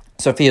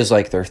Sophia's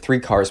like, there are three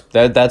cars.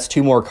 That's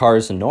two more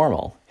cars than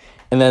normal.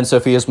 And then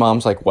Sophia's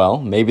mom's like, well,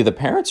 maybe the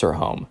parents are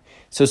home.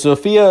 So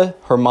Sophia,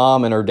 her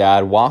mom, and her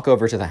dad walk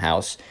over to the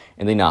house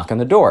and they knock on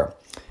the door.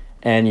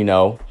 And,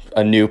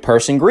 a new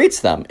person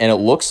greets them. And it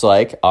looks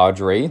like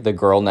Audrey, the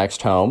girl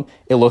next home.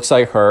 It looks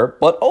like her,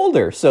 but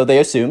older. So they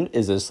assumed,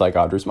 is this like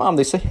Audrey's mom?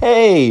 They say,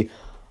 hey,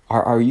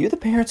 are you the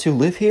parents who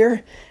live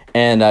here?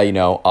 And,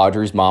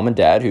 Audrey's mom and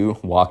dad, who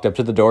walked up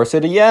to the door,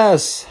 said,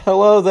 yes,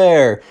 hello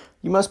there.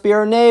 You must be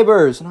our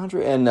neighbors.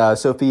 And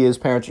Sophia's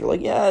parents are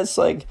like, yes,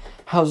 like,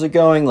 how's it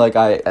going? Like,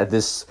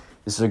 this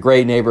is a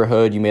great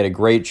neighborhood. You made a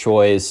great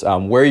choice.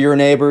 We're your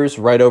neighbors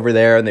right over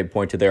there. And they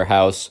point to their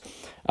house.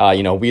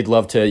 We'd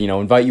love to,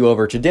 invite you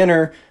over to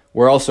dinner.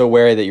 We're also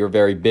aware that you're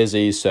very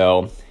busy,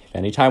 so if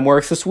any time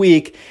works this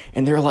week.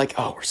 And they're like,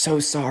 oh, we're so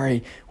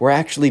sorry. We're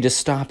actually just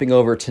stopping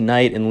over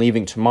tonight and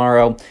leaving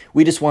tomorrow.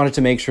 We just wanted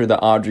to make sure that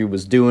Audrey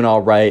was doing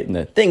all right and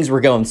that things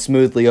were going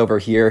smoothly over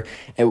here.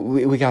 And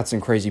we got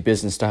some crazy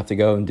business stuff to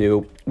go and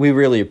do. We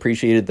really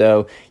appreciate it,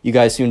 though. You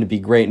guys seem to be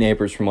great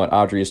neighbors from what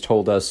Audrey has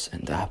told us.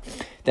 And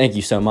thank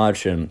you so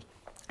much. And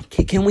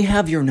can we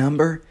have your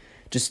number?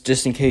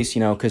 Just in case,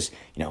 because,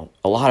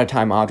 a lot of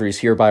time Audrey's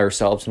here by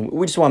herself, and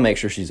we just want to make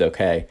sure she's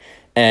okay.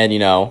 And,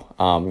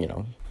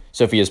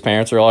 Sophia's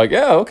parents are like,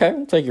 yeah, okay,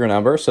 we'll take your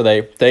number. So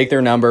they take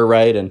their number,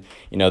 right? And,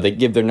 they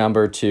give their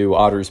number to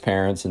Audrey's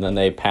parents, and then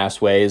they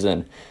pass ways.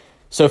 And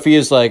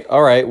Sophia's like,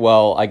 all right,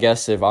 well, I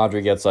guess if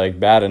Audrey gets, like,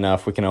 bad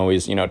enough, we can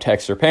always,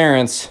 text her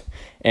parents.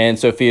 And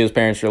Sophia's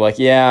parents are like,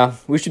 yeah,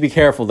 we should be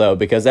careful, though,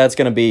 because that's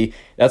gonna be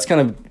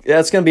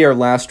our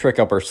last trick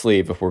up our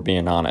sleeve, if we're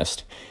being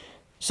honest.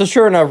 So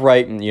sure enough,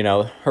 right,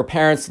 her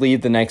parents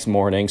leave the next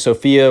morning.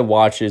 Sophia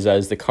watches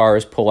as the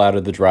cars pull out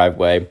of the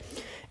driveway.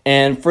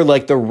 And for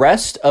like the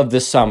rest of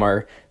the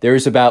summer,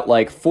 there's about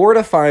like 4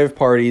 to 5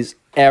 parties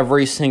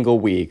every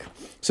single week.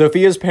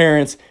 Sophia's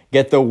parents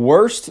get the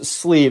worst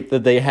sleep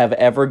that they have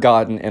ever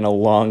gotten in a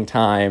long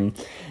time.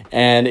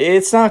 And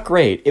it's not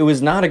great. It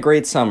was not a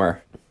great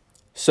summer.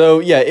 So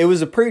yeah, it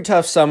was a pretty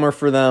tough summer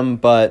for them,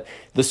 but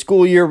the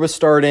school year was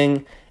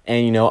starting.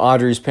 And,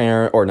 Sophia's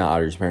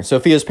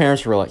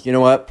parents were like, you know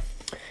what,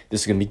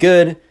 this is going to be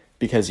good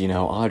because,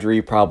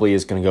 Audrey probably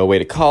is going to go away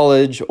to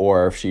college,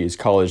 or if she's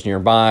college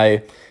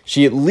nearby,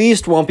 she at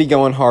least won't be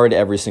going hard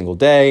every single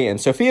day. And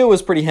Sophia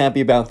was pretty happy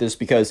about this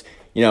because,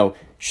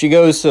 she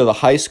goes to the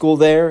high school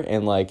there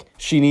and, like,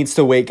 she needs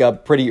to wake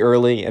up pretty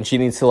early and she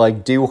needs to,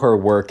 like, do her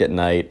work at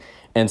night.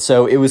 And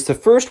so it was the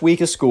first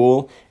week of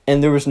school,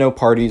 and there was no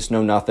parties,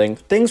 no nothing.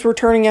 Things were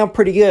turning out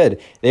pretty good.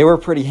 They were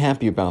pretty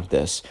happy about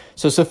this.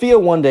 So Sophia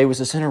one day was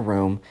just in her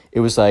room.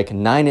 It was like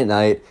 9 at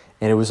night,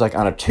 and it was like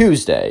on a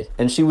Tuesday.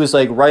 And she was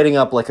like writing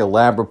up like a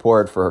lab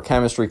report for her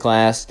chemistry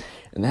class.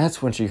 And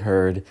that's when she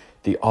heard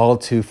the all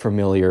too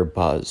familiar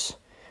buzz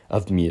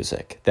of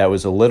music. That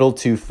was a little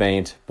too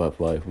faint, but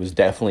it was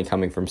definitely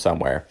coming from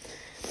somewhere.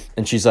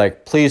 And she's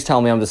like, please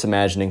tell me I'm just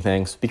imagining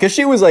things. Because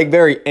she was like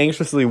very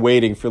anxiously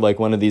waiting for like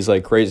one of these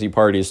like crazy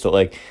parties to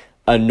like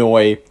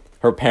annoy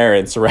her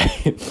parents,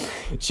 right?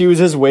 She was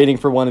just waiting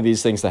for one of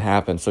these things to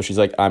happen. So she's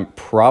like, I'm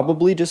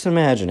probably just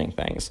imagining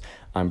things.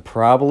 I'm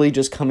probably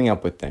just coming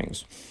up with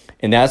things.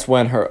 And that's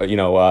when her,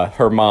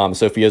 her mom,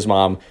 Sophia's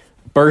mom,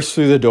 bursts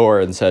through the door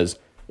and says,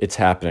 it's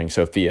happening,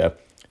 Sophia.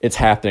 It's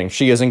happening.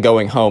 She isn't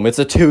going home. It's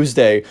a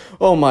Tuesday.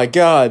 Oh my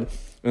God.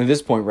 And at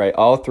this point, right,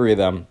 all three of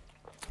them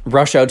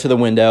rush out to the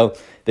window.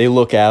 They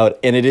look out,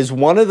 and it is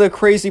one of the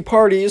crazy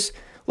parties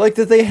like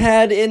that they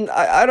had in,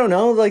 I don't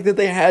know, like that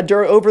they had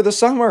over the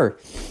summer.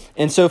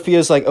 And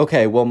Sophia's like,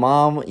 okay, well,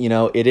 Mom,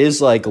 it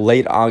is like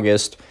late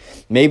August.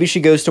 Maybe she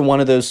goes to one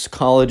of those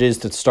colleges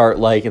that start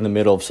like in the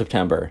middle of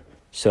September.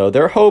 So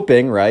they're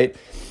hoping, right?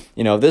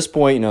 at this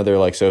point, they're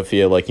like,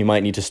 Sophia, like, you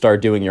might need to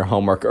start doing your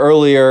homework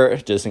earlier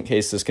just in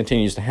case this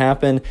continues to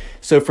happen.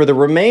 So for the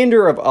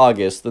remainder of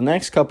August, the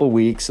next couple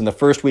weeks and the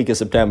first week of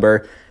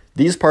September,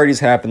 these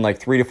parties happen like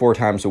 3 to 4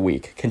 times a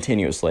week,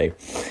 continuously.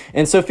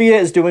 And Sophia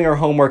is doing her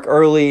homework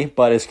early,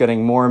 but it's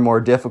getting more and more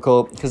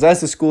difficult because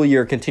as the school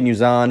year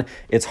continues on,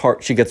 it's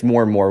hard. She gets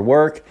more and more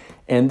work.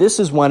 And this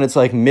is when it's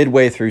like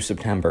midway through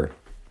September.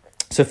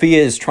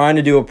 Sophia is trying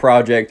to do a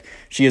project.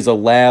 She has a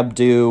lab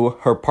due.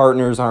 Her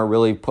partners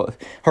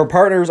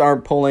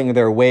aren't pulling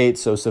their weight,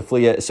 so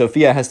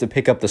Sophia has to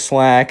pick up the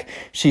slack.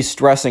 She's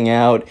stressing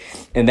out,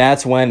 and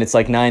that's when it's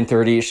like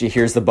 9:30. She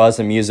hears the buzz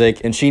of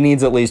music, and she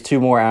needs at least 2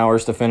 more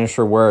hours to finish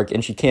her work,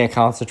 and she can't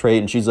concentrate.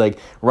 And she's like,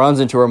 runs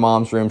into her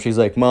mom's room. She's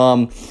like,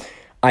 Mom,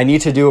 I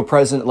need to do a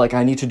project,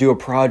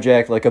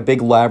 like a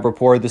big lab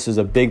report. This is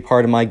a big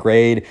part of my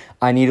grade.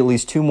 I need at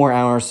least 2 more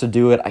hours to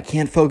do it. I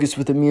can't focus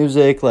with the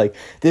music. Like,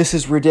 this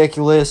is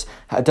ridiculous.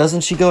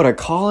 Doesn't she go to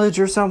college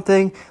or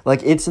something?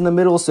 Like, it's in the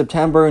middle of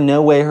September.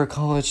 No way her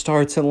college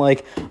starts in,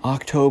 like,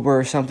 October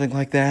or something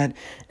like that.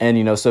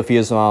 And,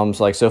 Sophia's mom's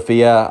like,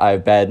 Sophia, I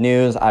have bad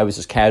news. I was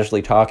just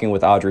casually talking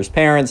with Audrey's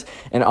parents,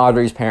 and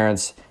Audrey's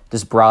parents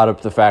just brought up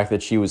the fact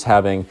that she was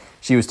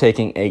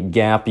taking a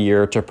gap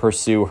year to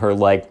pursue her,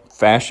 like,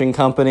 fashion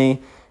company,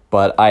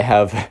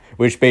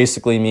 which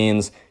basically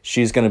means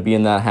she's going to be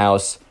in that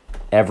house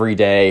every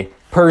day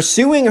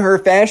pursuing her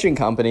fashion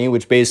company,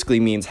 which basically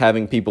means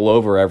having people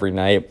over every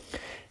night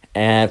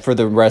and for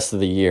the rest of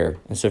the year.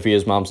 And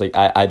Sophia's mom's like,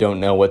 I don't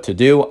know what to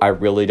do. I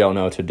really don't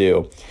know what to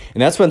do.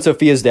 And that's when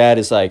Sophia's dad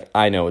is like,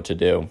 I know what to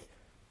do.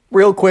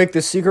 Real quick,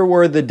 the secret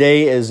word of the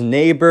day is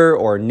neighbor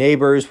or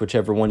neighbors,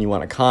 whichever one you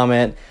want to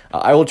comment.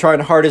 I will try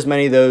to heart as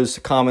many of those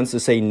comments to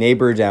say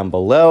neighbor down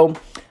below.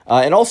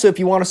 And also, if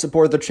you want to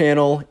support the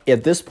channel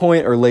at this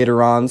point or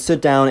later on,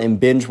 sit down and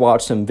binge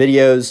watch some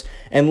videos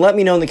and let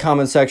me know in the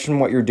comment section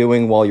what you're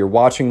doing while you're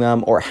watching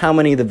them or how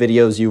many of the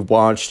videos you've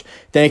watched.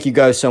 Thank you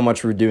guys so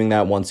much for doing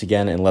that once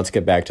again, and let's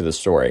get back to the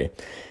story.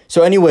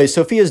 So anyway,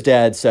 Sophia's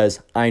dad says,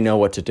 I know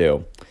what to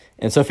do.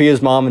 And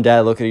Sophia's mom and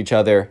dad look at each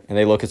other and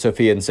they look at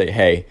Sophia and say,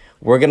 hey,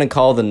 we're going to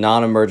call the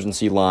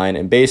non-emergency line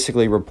and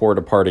basically report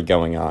a party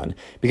going on.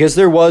 Because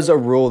there was a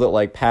rule that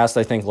like passed,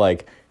 I think,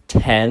 like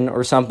 10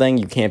 or something.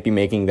 You can't be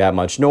making that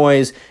much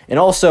noise. And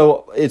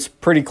also, it's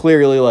pretty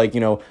clearly like,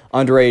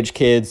 underage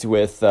kids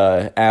with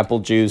apple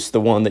juice, the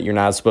one that you're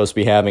not supposed to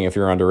be having if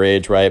you're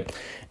underage, right?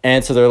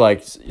 And so they're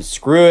like,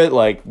 screw it.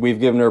 Like,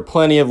 we've given her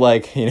plenty of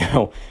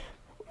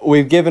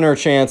we've given her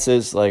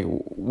chances. Like,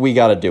 we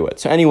got to do it.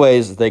 So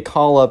anyways, they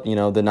call up,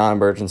 the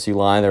non-emergency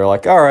line. They're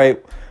like, all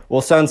right,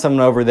 we'll send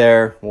someone over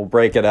there. We'll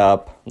break it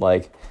up.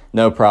 Like,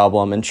 no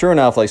problem. And sure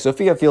enough, like,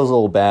 Sophia feels a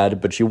little bad,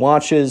 but she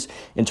watches,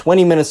 and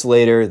 20 minutes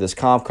later, this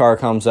cop car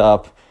comes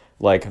up,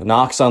 like,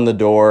 knocks on the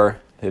door.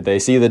 They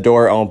see the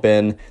door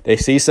open. They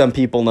see some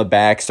people in the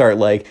back start,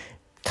 like,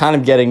 kind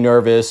of getting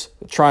nervous,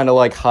 trying to,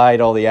 like, hide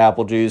all the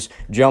apple juice,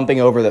 jumping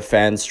over the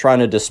fence, trying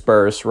to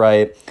disperse,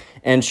 right?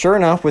 And sure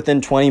enough,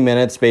 within 20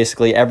 minutes,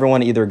 basically,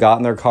 everyone either got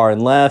in their car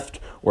and left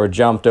or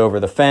jumped over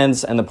the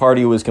fence, and the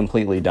party was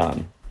completely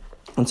done.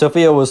 And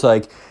Sophia was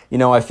like,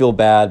 I feel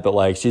bad, but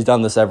like she's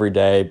done this every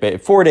day,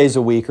 4 days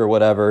a week or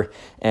whatever.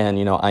 And,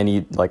 I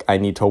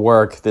need to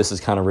work. This is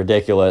kind of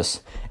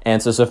ridiculous.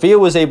 And so Sophia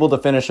was able to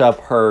finish up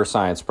her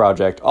science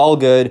project. All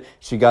good.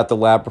 She got the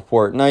lab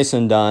report nice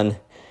and done.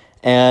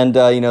 And,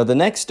 the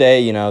next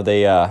day,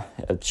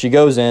 she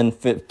goes in,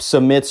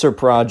 submits her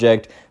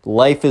project.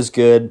 Life is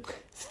good.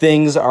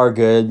 Things are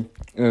good.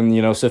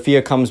 And,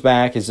 Sophia comes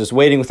back, is just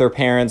waiting with her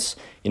parents.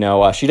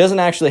 She doesn't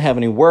actually have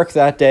any work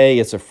that day.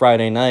 It's a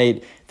Friday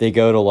night. They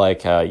go to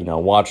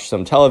watch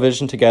some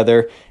television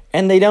together,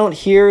 and they don't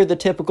hear the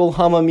typical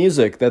hum of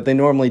music that they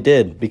normally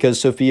did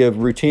because Sophia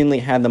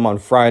routinely had them on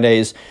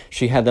Fridays.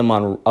 She had them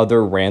on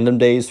other random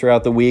days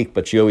throughout the week,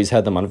 but she always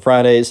had them on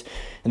Fridays.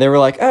 And they were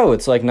like, oh,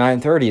 it's like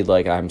 9:30.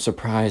 Like, I'm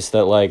surprised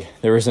that like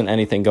there isn't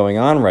anything going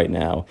on right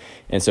now.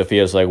 And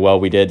Sophia's like, well,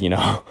 we did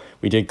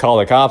call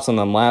the cops on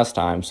them last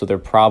time. So they're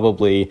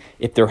probably,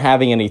 if they're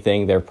having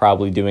anything, they're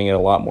probably doing it a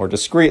lot more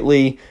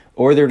discreetly,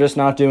 or they're just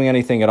not doing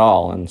anything at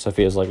all. And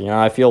Sophia's like,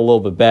 I feel a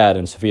little bit bad.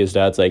 And Sophia's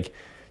dad's like,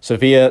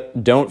 Sophia,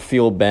 don't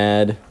feel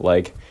bad.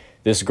 Like,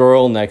 this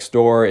girl next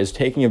door is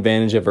taking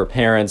advantage of her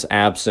parents'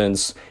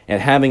 absence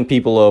and having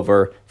people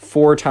over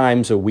 4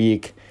 times a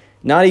week,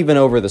 not even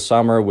over the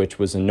summer, which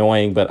was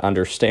annoying but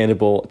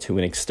understandable to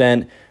an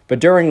extent. But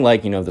during,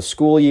 the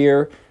school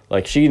year,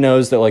 she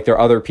knows that, there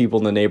are other people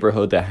in the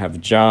neighborhood that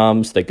have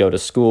jobs, that go to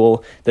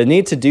school, that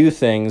need to do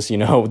things,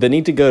 that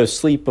need to go to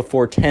sleep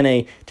before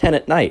 10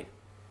 at night,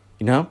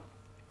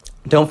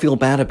 Don't feel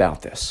bad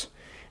about this.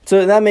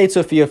 So that made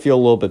Sophia feel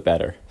a little bit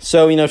better.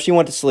 So, she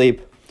went to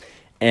sleep,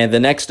 and the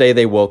next day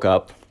they woke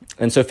up,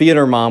 and Sophia and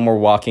her mom were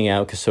walking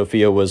out because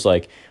Sophia was,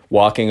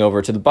 walking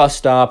over to the bus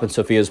stop, and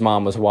Sophia's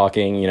mom was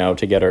walking,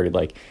 to get her,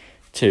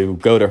 to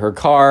go to her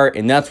car,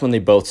 and that's when they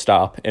both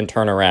stop and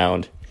turn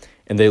around,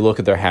 and they look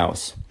at their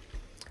house,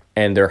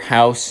 and their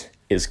house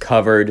is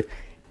covered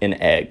in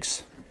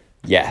eggs.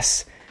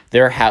 Yes,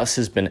 their house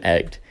has been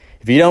egged.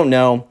 If you don't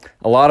know,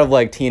 a lot of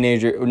like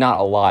teenager, not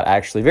a lot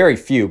actually, very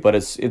few, but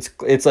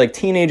it's like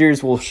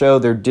teenagers will show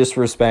their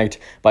disrespect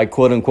by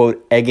quote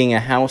unquote egging a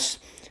house,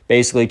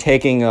 basically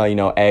taking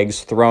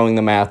eggs, throwing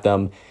them at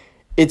them.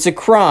 It's a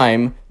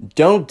crime.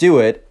 Don't do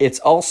it. It's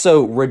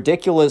also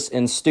ridiculous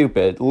and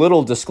stupid.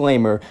 Little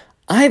disclaimer,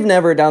 I've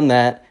never done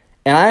that,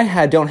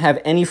 and don't have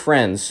any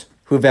friends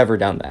who've ever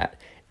done that.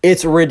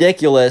 It's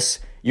ridiculous.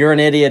 You're an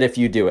idiot if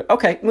you do it.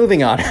 Okay,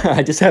 moving on.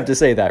 I just have to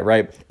say that,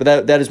 right?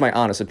 But that is my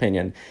honest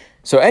opinion.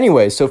 So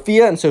anyway,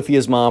 Sophia and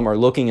Sophia's mom are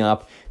looking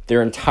up.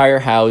 Their entire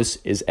house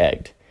is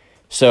egged.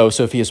 So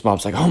Sophia's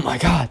mom's like, oh my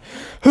God,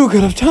 who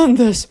could have done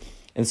this?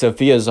 And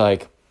Sophia's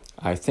like,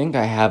 I think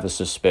I have a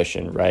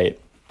suspicion, right?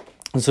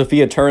 And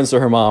Sophia turns to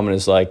her mom and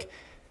is like,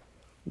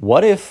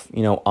 what if,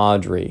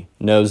 Audrey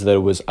knows that it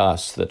was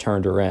us that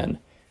turned her in?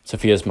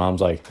 Sophia's mom's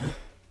like,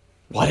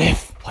 what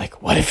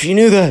if she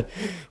knew that?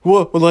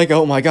 What, like,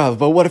 oh my God,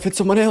 but what if it's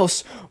someone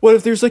else? What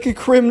if there's like a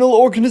criminal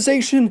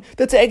organization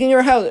that's egging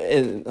our house?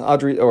 And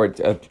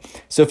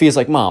Sophia's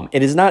like, Mom,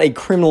 it is not a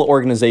criminal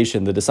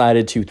organization that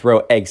decided to throw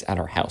eggs at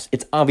our house.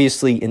 It's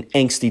obviously an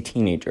angsty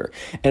teenager.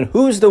 And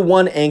who's the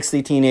one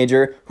angsty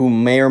teenager who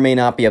may or may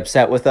not be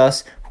upset with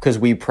us? Because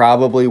we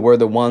probably were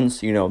the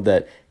ones,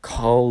 that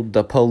called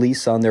the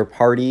police on their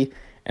party.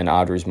 And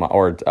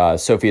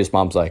Sophia's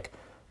mom's like,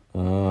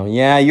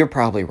 yeah, you're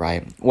probably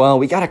right. Well,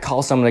 we got to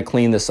call someone to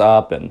clean this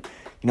up. And,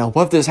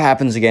 what if this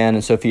happens again?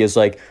 And Sophia's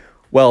like,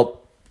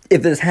 well,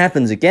 if this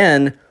happens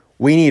again,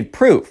 we need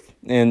proof.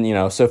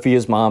 And,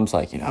 Sophia's mom's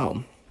like,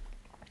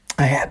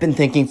 I have been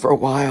thinking for a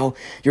while.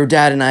 Your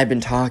dad and I have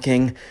been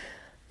talking.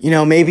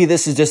 Maybe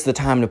this is just the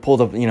time to pull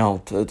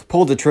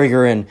the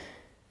trigger and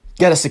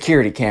get a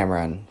security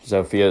camera. And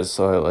Sophia's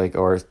like,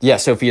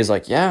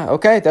 yeah,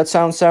 okay, that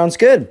sounds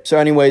good. So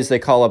anyways, they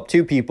call up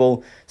two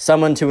people,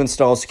 someone to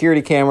install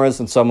security cameras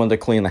and someone to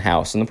clean the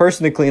house. And the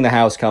person to clean the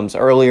house comes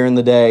earlier in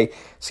the day.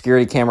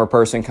 Security camera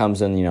person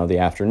comes in, the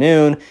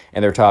afternoon,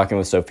 and they're talking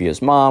with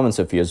Sophia's mom, and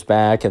Sophia's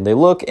back, and they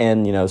look,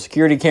 and,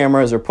 security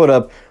cameras are put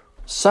up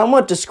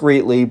somewhat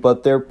discreetly,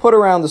 but they're put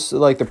around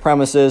the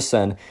premises,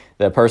 and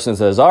the person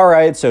says, all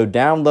right, so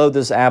download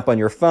this app on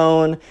your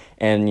phone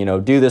and,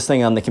 do this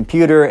thing on the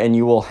computer, and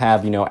you will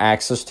have,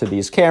 access to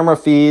these camera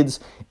feeds.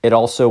 It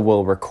also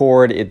will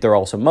record. There are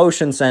also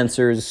motion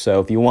sensors, so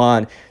if you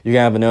want, you can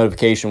have a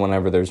notification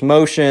whenever there's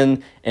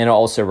motion, and it'll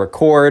also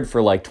record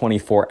for like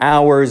 24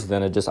 hours,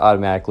 then it just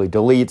automatically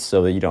deletes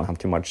so that you don't have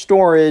too much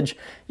storage.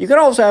 You can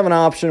also have an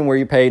option where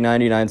you pay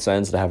 99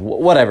 cents to have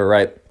whatever,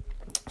 right?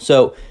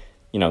 So,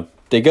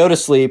 they go to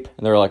sleep,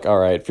 and they're like, all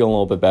right, feeling a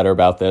little bit better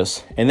about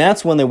this. And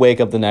that's when they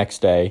wake up the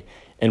next day,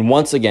 and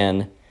once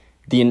again,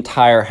 the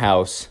entire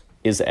house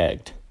is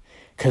egged.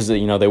 Because,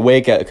 they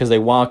wake up, because they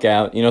walk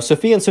out.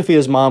 Sophia and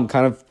Sophia's mom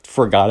kind of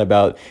forgot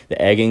about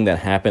the egging that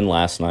happened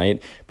last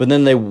night. But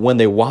then when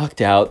they walked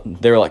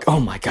out, they were like,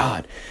 oh my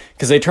God.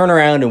 Because they turn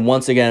around, and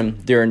once again,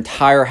 their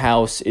entire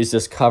house is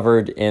just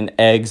covered in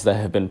eggs that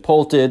have been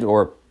pelted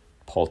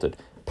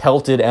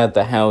at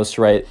the house,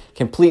 right?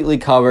 Completely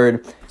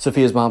covered.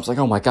 Sophia's mom's like,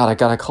 oh my God, I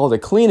gotta call the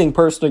cleaning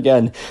person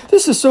again.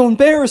 This is so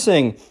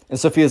embarrassing. And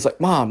Sophia's like,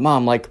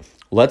 Mom, like,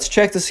 let's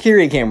check the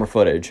security camera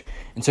footage.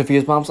 And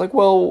Sophia's mom's like,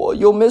 well,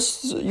 you'll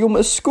miss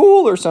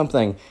school or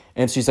something.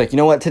 And she's like, you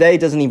know what? Today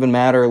doesn't even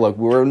matter. Like,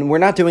 we're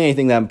not doing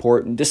anything that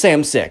important. Just say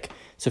I'm sick.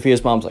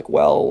 Sophia's mom's like,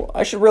 well,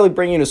 I should really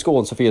bring you to school.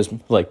 And Sophia's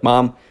like,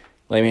 Mom,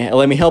 let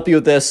me help you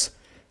with this.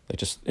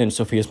 And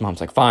Sophia's mom's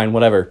like, fine,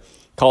 whatever.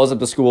 Calls up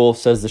the school,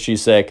 says that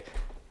she's sick.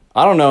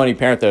 I don't know any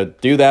parent that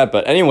would do that,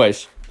 but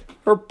anyways,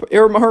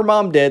 her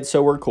mom did,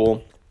 so we're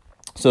cool.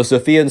 So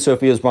Sophia and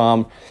Sophia's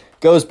mom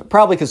goes,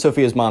 probably because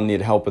Sophia's mom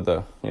needed help with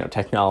the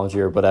technology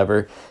or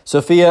whatever.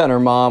 Sophia and her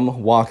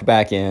mom walk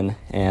back in,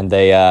 and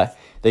they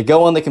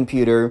go on the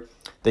computer.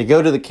 They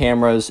go to the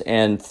cameras,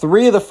 and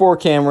 3 of the 4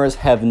 cameras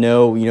have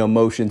no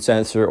motion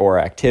sensor or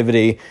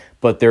activity,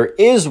 but there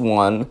is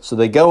one. So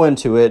they go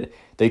into it.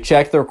 They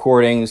check the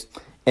recordings.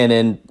 And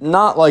it's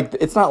not like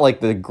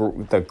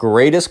the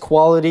greatest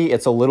quality.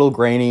 It's a little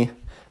grainy,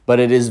 but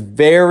it is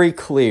very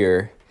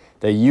clear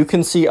that you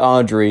can see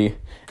Audrey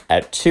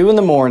at 2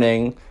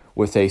 a.m.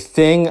 with a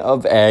thing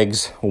of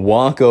eggs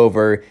walk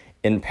over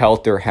and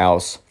pelt their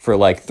house for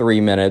like 3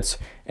 minutes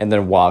and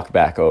then walk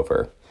back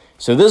over.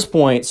 So at this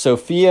point,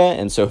 Sophia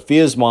and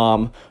Sophia's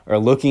mom are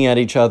looking at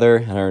each other,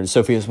 and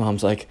Sophia's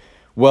mom's like,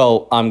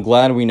 well, I'm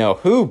glad we know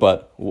who,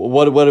 but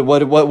what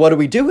do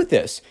we do with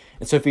this?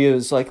 And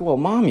Sophia's like, well,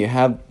 Mom, you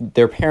have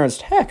their parents'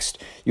 text.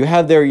 You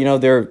have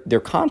their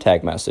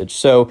contact message.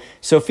 So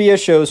Sophia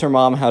shows her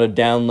mom how to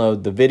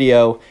download the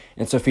video,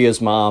 and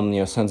Sophia's mom,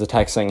 sends a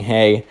text saying,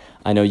 hey,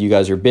 I know you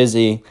guys are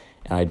busy,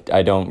 and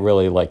I don't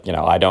really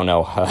I don't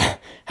know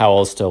how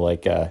else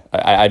to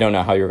I don't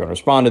know how you're going to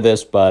respond to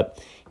this, but,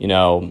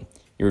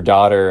 your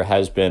daughter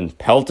has been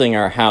pelting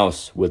our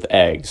house with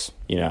eggs,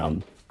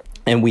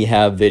 and we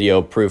have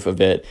video proof of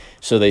it.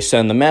 So they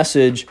send the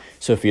message.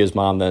 Sophia's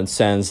mom then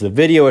sends the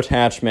video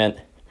attachment,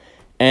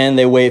 and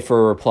they wait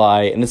for a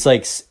reply. And it's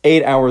like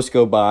 8 hours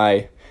go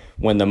by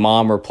when the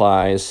mom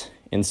replies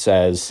and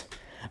says,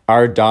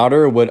 our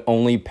daughter would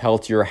only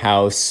pelt your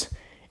house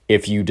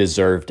if you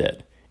deserved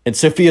it. And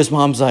Sophia's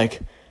mom's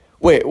like,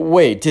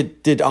 wait,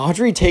 did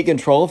Audrey take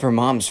control of her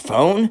mom's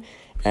phone?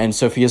 And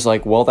Sophia's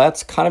like, well,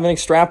 that's kind of an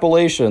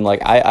extrapolation.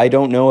 Like, I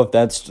don't know if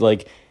that's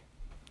like,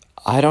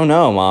 I don't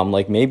know, Mom.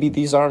 Like, maybe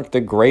these aren't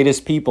the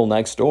greatest people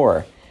next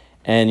door.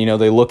 And,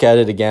 they look at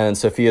it again, and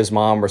Sophia's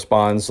mom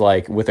responds,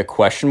 like, with a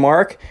question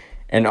mark.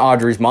 And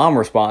Audrey's mom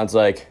responds,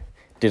 like,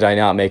 did I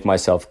not make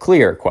myself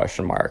clear,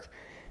 question mark.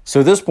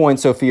 So at this point,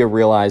 Sophia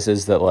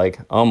realizes that, like,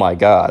 oh, my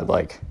God,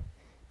 like,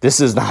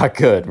 this is not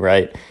good,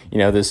 right?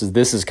 This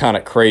is kind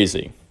of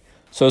crazy.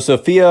 So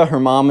Sophia, her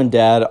mom, and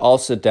dad all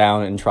sit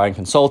down and try and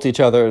consult each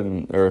other,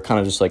 and they're kind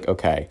of just like,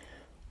 okay,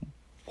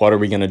 what are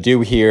we going to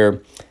do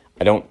here?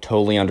 I don't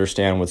totally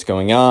understand what's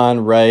going on,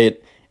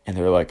 right? And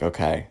they're like,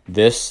 okay,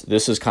 this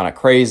is kind of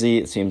crazy.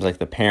 It seems like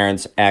the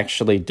parents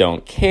actually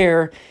don't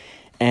care.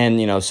 And,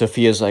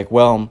 Sophia's like,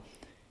 well,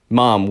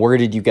 Mom, where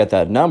did you get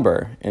that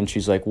number? And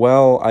she's like,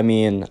 well, I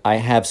mean, I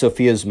have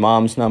Sophia's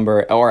mom's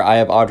number, or I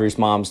have Audrey's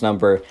mom's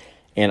number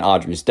and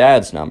Audrey's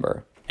dad's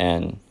number.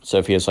 And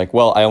Sophia's like,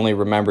 well, I only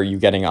remember you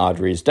getting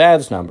Audrey's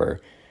dad's number.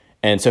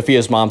 And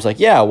Sophia's mom's like,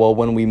 yeah, well,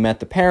 when we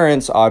met the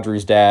parents,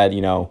 Audrey's dad,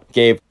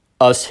 gave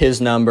us his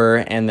number,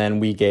 and then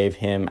we gave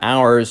him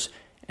ours.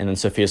 And then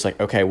Sophia's like,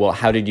 okay, well,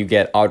 how did you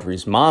get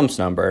Audrey's mom's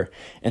number?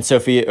 And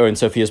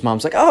Sophia's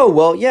mom's like, oh,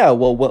 well, yeah,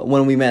 well,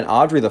 when we met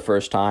Audrey the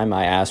first time,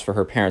 I asked for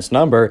her parents'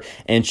 number,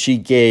 and she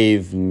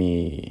gave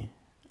me,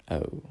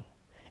 oh.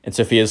 And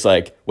Sophia's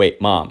like, wait,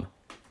 Mom,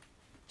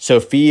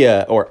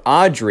 Sophia or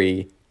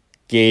Audrey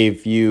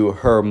gave you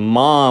her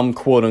mom,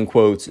 quote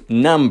unquote,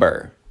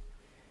 number.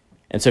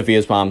 And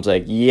Sophia's mom's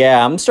like,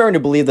 yeah, I'm starting to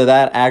believe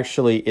that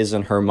actually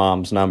isn't her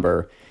mom's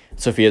number.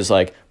 Sophia's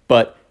like,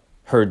 but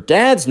her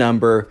dad's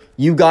number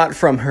you got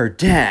from her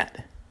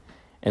dad.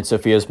 And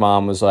Sophia's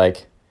mom was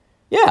like,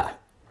 yeah.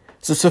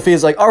 So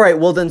Sophia's like, all right,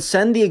 well then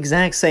send the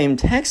exact same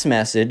text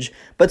message,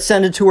 but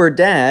send it to her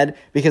dad,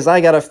 because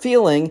I got a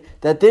feeling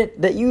that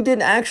you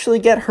didn't actually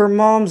get her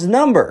mom's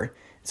number.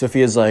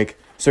 Sophia's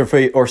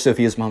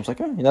mom's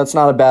like, oh, that's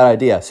not a bad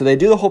idea. So they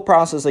do the whole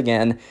process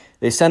again.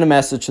 They send a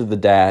message to the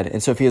dad,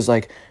 and Sophia's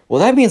like, well,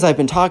 that means I've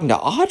been talking to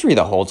Audrey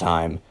the whole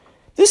time.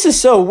 This is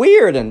so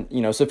weird. And,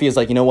 Sophia's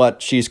like, you know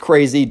what? She's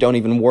crazy. Don't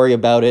even worry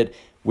about it.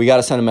 We got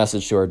to send a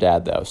message to her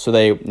dad, though. So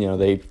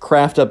they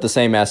craft up the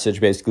same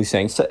message, basically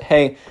saying,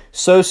 hey,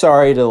 so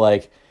sorry to,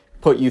 like,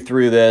 put you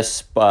through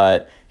this,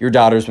 but your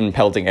daughter's been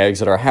pelting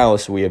eggs at our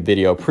house. We have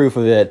video proof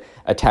of it.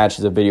 Attached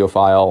to the video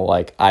file.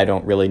 Like, I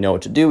don't really know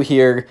what to do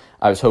here.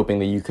 I was hoping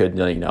that you could,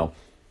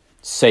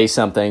 say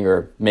something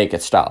or make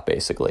it stop,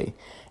 basically.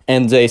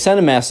 And they send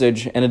a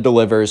message, and it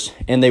delivers,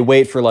 and they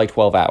wait for, like,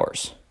 12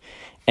 hours.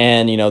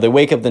 And, they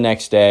wake up the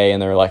next day,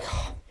 and they're like,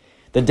 oh,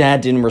 the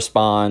dad didn't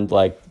respond,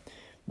 like,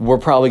 we're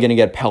probably going to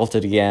get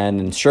pelted again.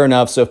 And sure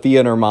enough, Sophia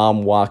and her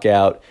mom walk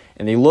out,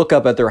 and they look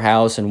up at their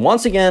house, and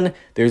once again,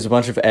 there's a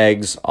bunch of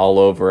eggs all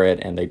over it,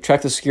 and they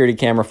check the security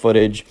camera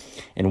footage,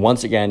 and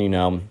once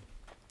again,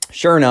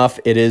 sure enough,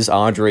 it is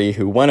Audrey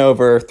who went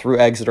over, threw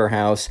eggs at her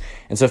house,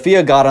 and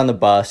Sophia got on the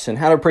bus and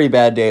had a pretty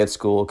bad day at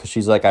school because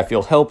she's like, I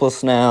feel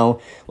helpless now,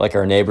 like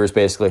our neighbor's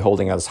basically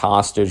holding us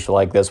hostage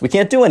like this. We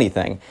can't do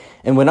anything.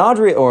 And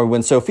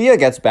when Sophia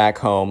gets back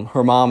home,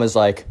 her mom was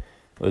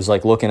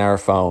looking at her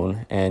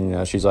phone,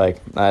 and she's like,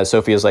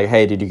 Sophia's like,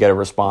 hey, did you get a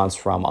response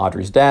from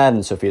Audrey's dad?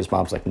 And Sophia's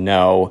mom's like,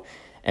 no.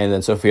 And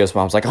then Sophia's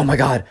mom's like, oh my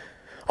God,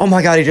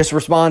 he just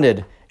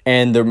responded.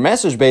 And the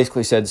message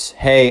basically says,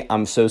 hey,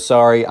 I'm so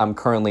sorry. I'm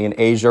currently in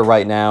Asia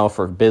right now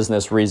for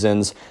business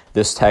reasons.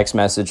 This text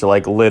message,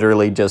 like,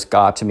 literally just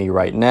got to me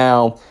right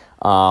now.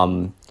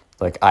 I'm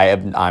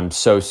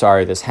so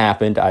sorry this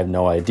happened. I have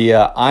no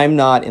idea. I'm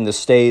not in the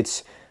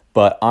States,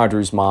 but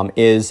Audrey's mom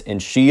is,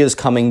 and she is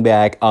coming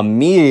back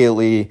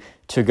immediately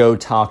to go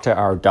talk to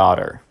our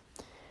daughter.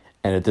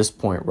 And at this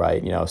point,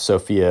 right,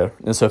 Sophia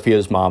and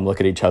Sophia's mom look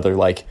at each other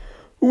like,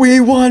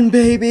 we won,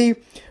 baby.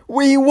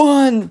 We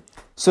won.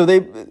 So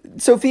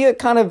Sophia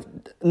kind of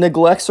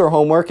neglects her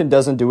homework and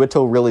doesn't do it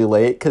till really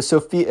late, because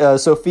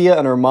Sophia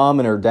and her mom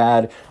and her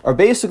dad are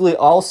basically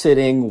all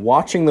sitting,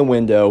 watching the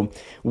window,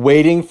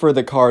 waiting for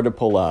the car to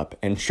pull up.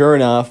 And sure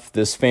enough,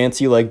 this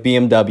fancy, like,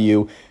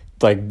 BMW,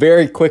 like,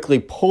 very quickly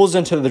pulls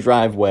into the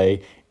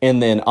driveway, and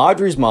then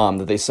Audrey's mom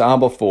that they saw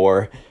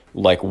before,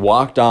 like,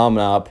 walked on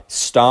up,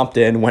 stomped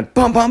in, went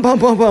bum, bum, bum,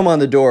 bum, bum on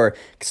the door,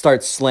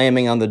 starts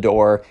slamming on the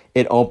door.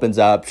 It opens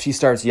up. She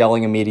starts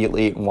yelling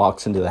immediately and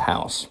walks into the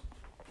house.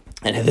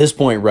 And at this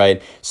point, right,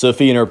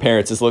 Sophia and her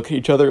parents just look at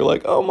each other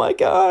like, oh my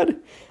God.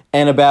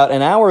 And about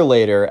an hour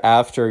later,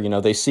 after,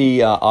 they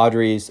see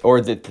Audrey's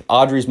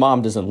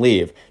mom doesn't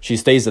leave. She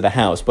stays at the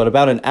house. But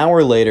about an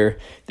hour later,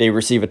 they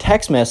receive a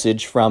text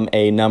message from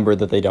a number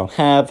that they don't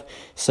have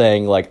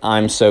saying, like,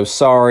 I'm so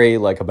sorry,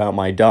 like, about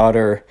my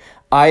daughter.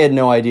 I had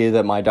no idea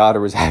that my daughter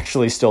was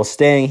actually still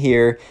staying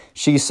here.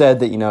 She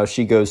said that,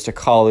 she goes to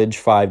college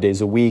 5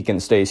 days a week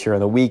and stays here on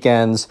the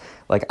weekends.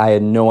 Like, I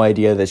had no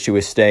idea that she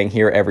was staying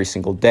here every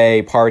single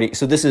day, party.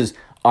 So this is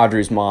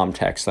Audrey's mom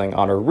texting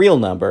on her real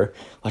number,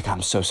 like,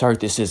 I'm so sorry,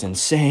 this is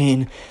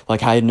insane.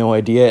 Like, I had no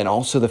idea. And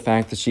also the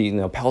fact that she,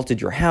 pelted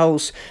your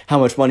house. How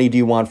much money do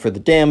you want for the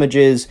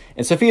damages?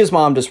 And Sophia's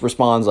mom just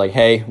responds like,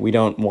 hey, we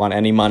don't want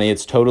any money.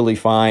 It's totally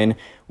fine.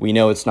 We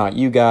know it's not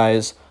you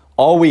guys.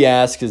 All we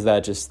ask is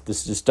that this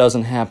just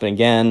doesn't happen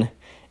again.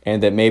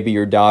 And that maybe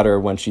your daughter,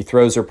 when she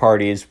throws her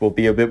parties, will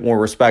be a bit more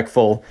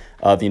respectful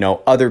of,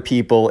 other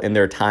people and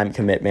their time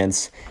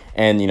commitments.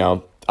 And,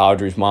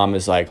 Audrey's mom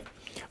is like,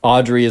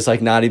 Audrey is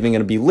like not even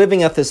going to be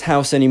living at this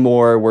house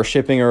anymore. We're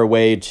shipping her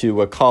away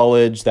to a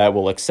college that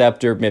will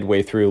accept her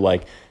midway through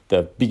like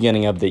the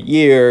beginning of the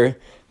year.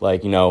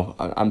 Like,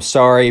 I'm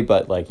sorry,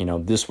 but like,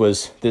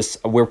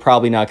 we're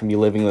probably not going to be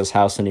living in this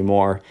house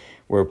anymore.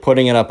 We're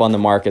putting it up on the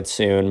market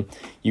soon.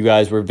 You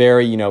guys were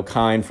very,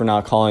 kind for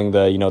not calling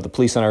the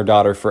police on our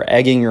daughter for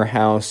egging your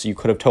house. You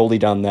could have totally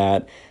done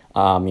that.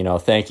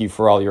 Thank you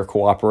for all your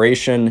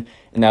cooperation.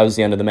 And that was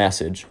the end of the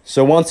message.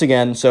 So once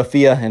again,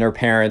 Sophia and her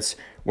parents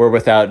were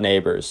without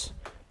neighbors.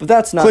 But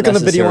that's not Click on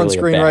the video on necessarily a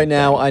screen bad right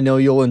now. thing. I know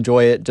you'll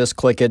enjoy it. Just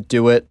click it.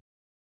 Do it.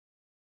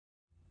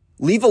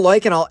 Leave a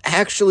like and I'll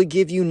actually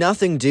give you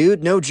nothing,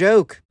 dude. No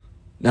joke.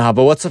 Nah,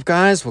 but what's up,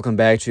 guys? Welcome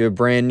back to a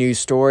brand new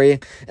story.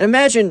 And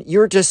imagine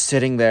you're just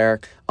sitting there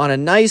on a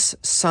nice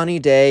sunny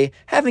day,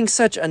 having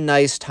such a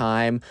nice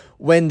time,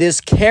 when this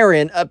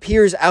Karen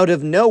appears out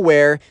of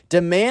nowhere,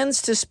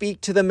 demands to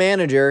speak to the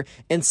manager,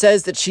 and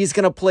says that she's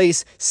going to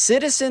place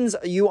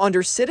you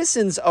under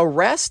citizen's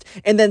arrest,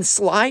 and then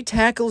slide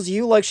tackles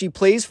you like she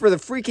plays for the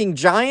freaking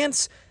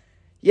Giants.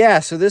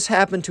 Yeah, so this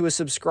happened to a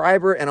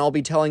subscriber, and I'll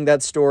be telling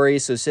that story,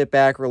 so sit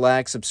back,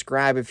 relax,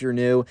 subscribe if you're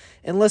new,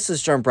 and let's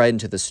just jump right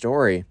into the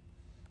story.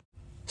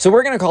 So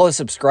we're going to call the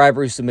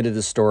subscriber who submitted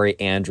the story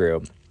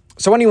Andrew.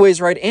 So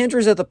anyways, right,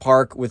 Andrew's at the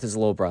park with his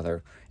little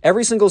brother.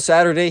 Every single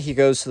Saturday, he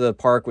goes to the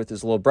park with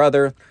his little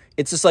brother.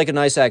 It's just like a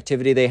nice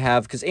activity they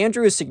have, because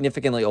Andrew is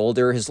significantly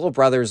older. His little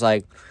brother's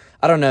like,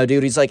 I don't know,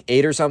 dude, he's like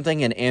 8 or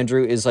something, and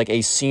Andrew is like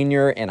a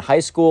senior in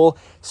high school.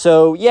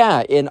 So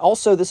yeah, and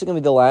also this is going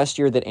to be the last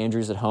year that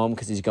Andrew's at home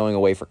because he's going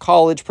away for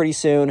college pretty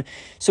soon.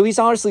 So he's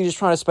honestly just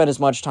trying to spend as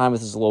much time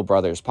with his little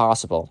brother as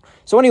possible.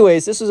 So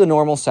anyways, this is a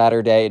normal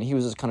Saturday, and he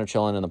was just kind of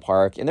chilling in the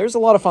park. And there's a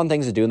lot of fun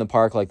things to do in the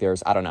park, like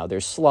there's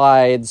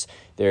slides,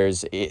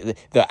 there's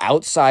the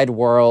outside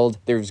world,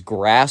 there's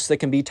grass that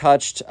can be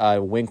touched,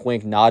 wink,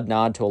 wink, nod,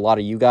 nod to a lot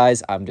of you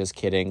guys. I'm just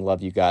kidding,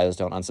 love you guys,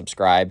 don't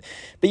unsubscribe.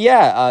 But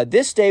yeah,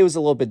 this day was a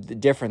little bit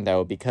different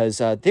though, because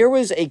there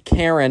was a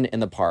Karen in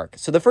the park.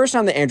 So the first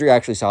time that Andrew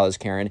actually saw this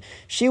Karen,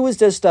 she was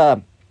just,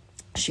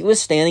 she was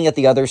standing at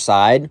the other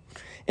side,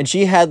 and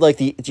she had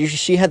like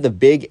she had the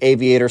big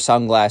aviator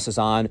sunglasses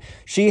on.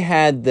 She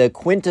had the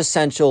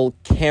quintessential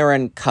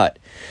Karen cut.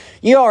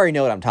 You already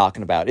know what I'm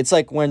talking about. It's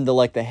like when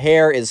the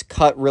hair is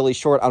cut really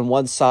short on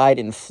one side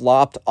and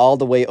flopped all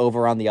the way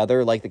over on the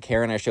other, like the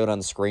Karen I showed on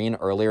the screen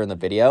earlier in the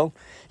video.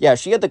 Yeah,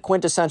 she had the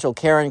quintessential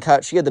Karen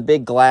cut. She had the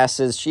big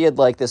glasses. She had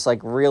like this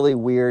really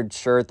weird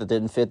shirt that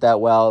didn't fit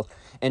that well.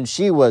 And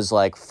she was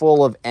like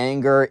full of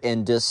anger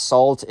and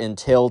assault and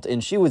tilt,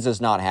 and she was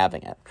just not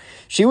having it.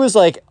 She was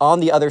like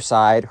on the other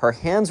side, her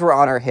hands were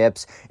on her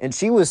hips, and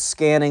she was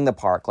scanning the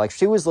park. Like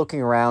she was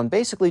looking around.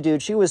 Basically,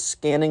 dude, she was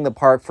scanning the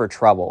park for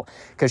trouble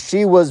because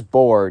she was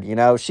bored,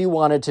 She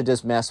wanted to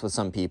just mess with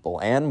some people,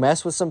 and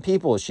mess with some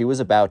people she was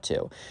about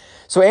to.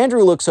 So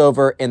Andrew looks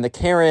over, and the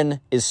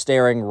Karen is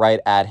staring right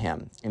at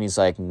him. And he's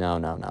like, no,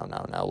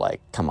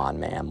 like, come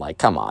on, ma'am, like,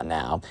 come on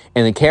now.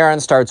 And the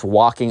Karen starts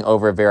walking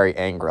over very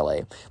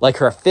angrily. Like,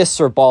 her fists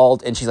are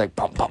balled, and she's like,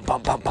 bum, bum,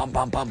 bum, bum, bum,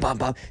 bum, bum, bum,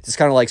 bum. Just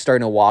kind of like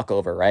starting to walk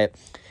over, right?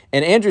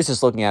 And Andrew's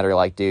just looking at her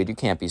like, dude, you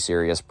can't be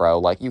serious, bro.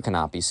 Like, you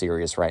cannot be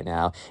serious right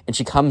now. And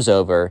she comes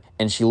over,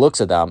 and she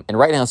looks at them. And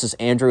right now, it's just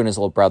Andrew and his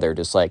little brother,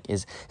 just like,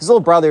 his little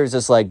brother is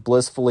just like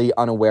blissfully,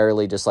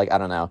 unawarely, just like, I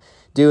don't know,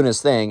 doing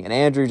his thing. And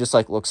Andrew just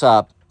like looks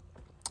up,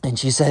 and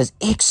she says,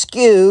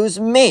 excuse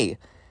me.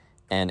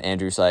 And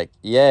Andrew's like,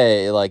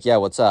 yeah,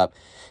 what's up?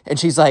 And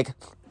she's like,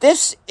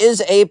 this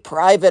is a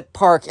private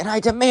park, and I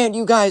demand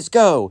you guys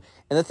go.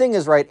 And the thing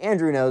is, right,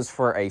 Andrew knows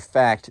for a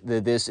fact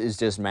that this is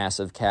just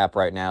massive cap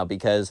right now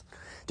because,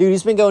 dude,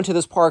 he's been going to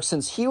this park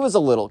since he was a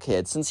little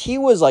kid, since he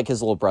was like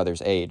his little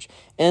brother's age.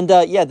 And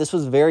yeah, this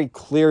was very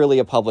clearly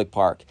a public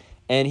park.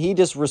 And he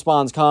just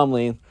responds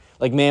calmly,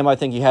 like, ma'am, I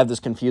think you have this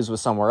confused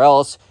with somewhere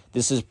else.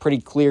 This is pretty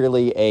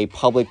clearly a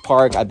public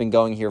park. I've been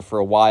going here for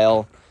a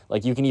while.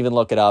 Like, you can even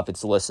look it up.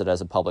 It's listed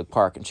as a public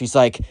park. And she's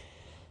like,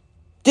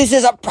 this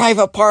is a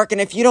private park, and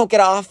if you don't get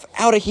out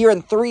of here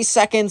in 3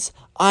 seconds,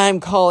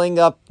 I'm calling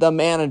up the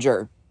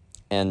manager.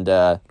 And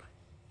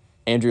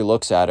Andrew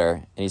looks at her,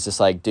 and he's just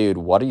like, dude,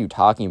 what are you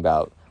talking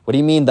about? What do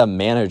you mean the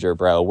manager,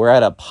 bro? We're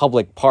at a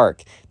public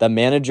park. The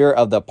manager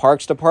of the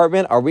parks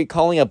department? Are we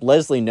calling up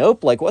Leslie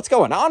Knope? Like, what's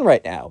going on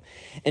right now?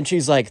 And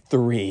she's like,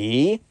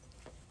 3,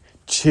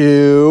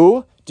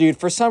 2... Dude,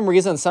 for some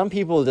reason, some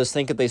people just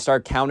think if they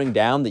start counting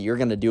down that you're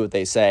going to do what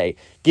they say.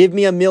 Give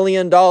me $1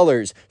 million.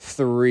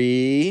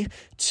 3,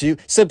 2.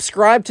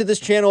 Subscribe to this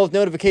channel with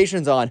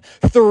notifications on.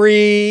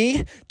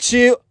 3,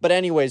 2. But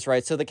anyways,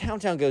 right, so the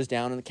countdown goes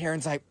down, and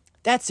Karen's like,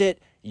 that's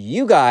it.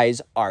 you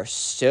guys are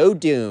so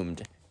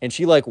doomed. And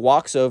she like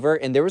walks over,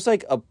 and there was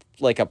like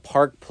a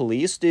park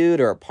police dude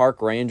or a park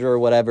ranger or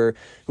whatever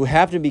who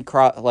happened to be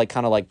kind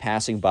of like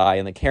passing by,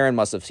 and the Karen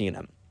must have seen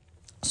him.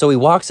 So he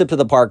walks up to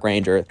the park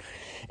ranger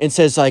and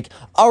says like,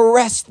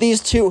 arrest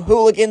these two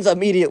hooligans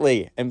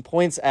immediately, and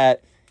points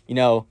at,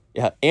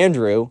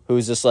 Andrew,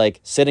 who's just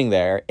like sitting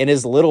there, and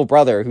his little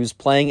brother who's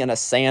playing in a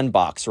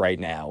sandbox right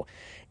now.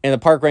 And the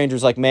park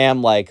ranger's like,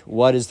 ma'am, like,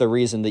 what is the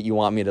reason that you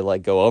want me to,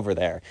 like, go over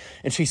there?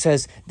 And she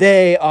says,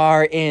 they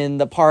are in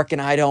the park,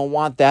 and I don't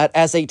want that.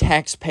 As a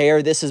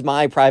taxpayer, this is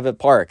my private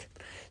park.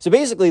 So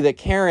basically, the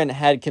Karen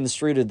had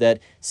construed that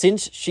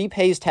since she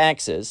pays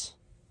taxes,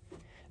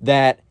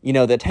 that,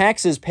 the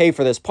taxes pay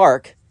for this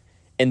park,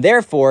 and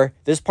therefore,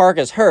 this park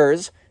is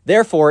hers.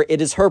 Therefore,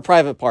 it is her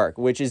private park,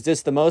 which is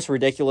just the most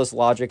ridiculous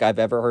logic I've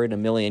ever heard in a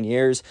million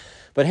years.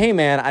 But hey,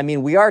 man, I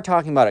mean, we are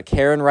talking about a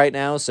Karen right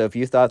now, so if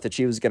you thought that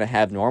she was going to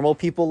have normal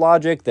people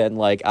logic, then,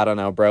 like, I don't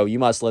know, bro, you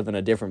must live in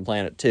a different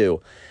planet,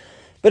 too.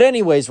 But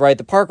anyways, right,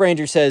 the park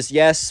ranger says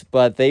yes,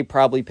 but they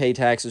probably pay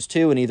taxes,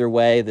 too, and either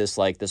way, this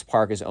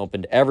park is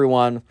open to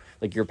everyone.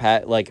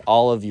 Like,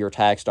 all of your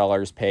tax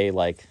dollars pay,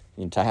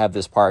 to have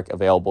this park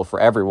available for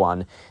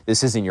everyone.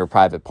 This isn't your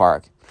private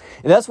park.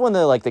 And that's when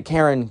the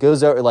Karen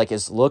goes over,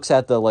 looks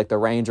at the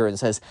ranger and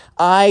says,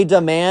 I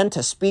demand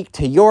to speak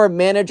to your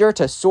manager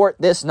to sort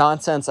this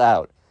nonsense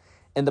out.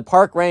 And the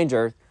park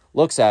ranger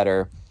looks at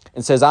her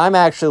and says, I'm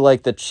actually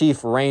the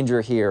chief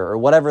ranger here, or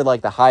whatever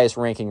the highest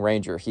ranking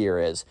ranger here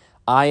is.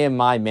 I am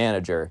my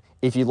manager.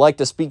 If you'd like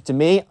to speak to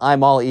me,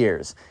 I'm all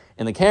ears.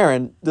 And the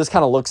Karen just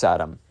kind of looks at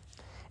him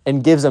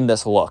and gives him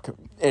this look.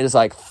 It is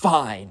like,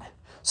 fine.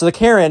 So the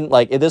Karen,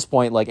 at this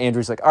point,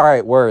 Andrew's like, all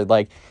right, word,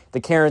 the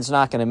Karen's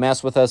not going to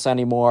mess with us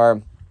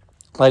anymore.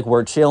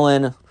 We're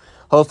chilling.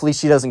 Hopefully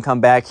she doesn't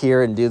come back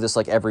here and do this,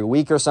 every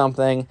week or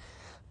something.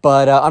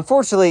 But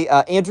unfortunately,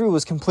 Andrew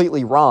was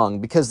completely wrong,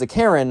 because the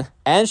Karen,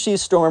 as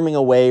she's storming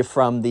away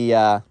from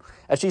the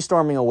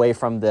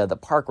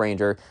park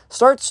ranger,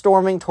 starts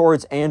storming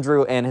towards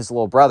Andrew and his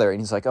little brother.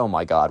 And he's like, oh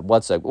my God,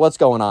 what's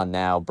going on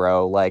now,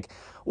 bro?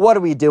 What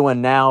are we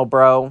doing now,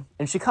 bro?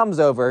 And she comes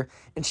over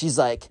and she's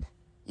like,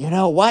 you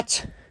know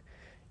what?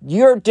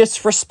 You're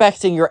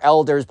disrespecting your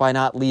elders by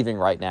not leaving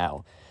right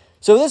now.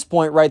 So at this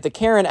point, right, the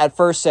Karen at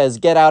first says,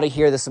 get out of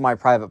here. This is my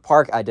private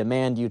park. I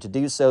demand you to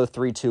do so.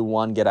 3, 2,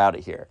 1, get out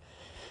of here.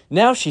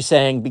 Now she's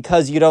saying,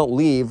 because you don't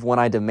leave when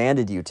I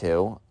demanded you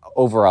to,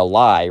 over a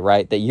lie,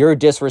 right, that you're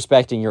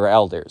disrespecting your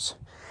elders.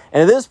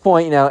 And at this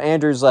point,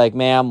 Andrew's like,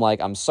 ma'am,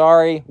 I'm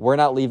sorry, we're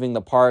not leaving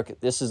the park.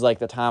 This is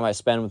the time I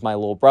spend with my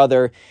little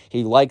brother.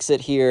 He likes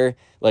it here.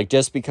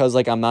 Just because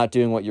I'm not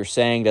doing what you're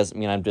saying doesn't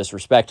mean I'm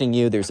disrespecting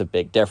you. There's a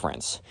big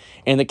difference.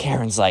 And the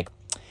Karen's like,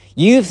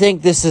 you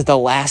think this is the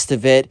last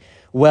of it?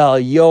 Well,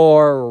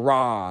 you're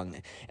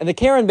wrong. And the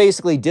Karen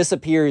basically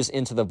disappears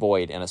into the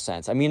void, in a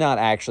sense. I mean, not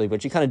actually,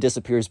 but she kind of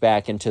disappears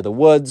back into the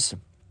woods,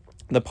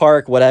 the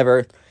park,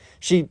 whatever.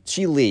 She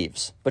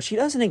leaves, but she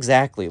doesn't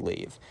exactly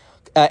leave.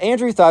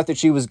 Andrew thought that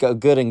she was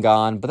good and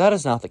gone, but that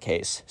is not the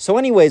case. So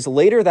anyways,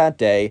 later that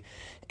day,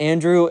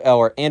 Andrew's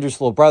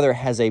little brother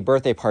has a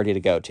birthday party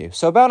to go to.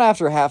 So about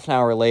after half an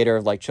hour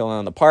later, chilling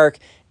in the park,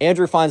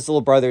 Andrew finds the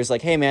little brother. He's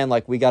like, hey man,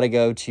 we got to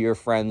go to your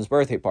friend's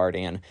birthday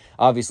party. And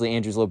obviously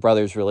Andrew's little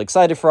brother is really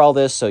excited for all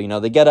this. So,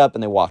 they get up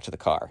and they walk to the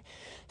car.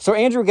 So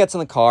Andrew gets in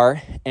the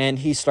car and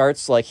he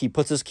starts, he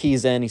puts his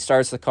keys in, he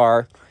starts the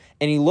car.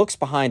 And he looks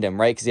behind him,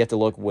 right? Because you have to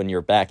look when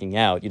you're backing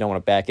out. You don't want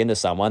to back into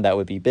someone. That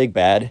would be big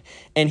bad.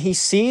 And he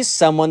sees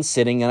someone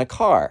sitting in a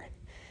car.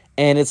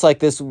 And it's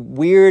this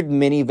weird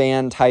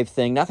minivan type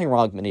thing. Nothing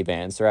wrong with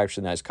minivans. They're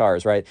actually nice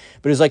cars, right?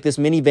 But it's this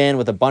minivan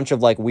with a bunch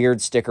of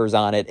weird stickers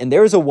on it. And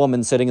there's a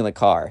woman sitting in the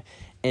car.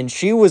 And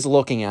she was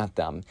looking at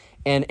them.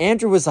 And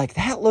Andrew was like,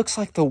 that looks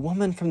like the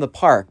woman from the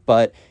park.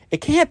 But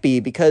it can't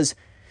be, because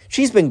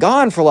she's been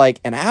gone for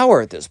an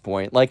hour at this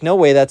point. No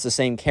way that's the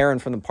same Karen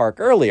from the park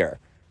earlier.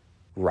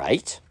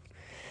 Right?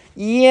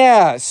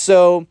 Yeah,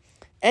 so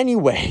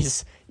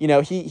anyways,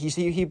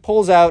 he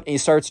pulls out and he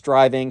starts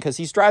driving, because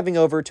he's driving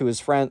over to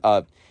his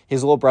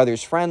little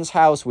brother's friend's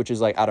house, which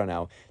is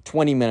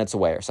 20 minutes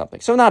away or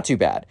something. So not too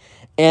bad.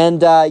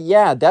 And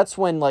that's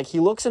when he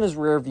looks in his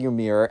rearview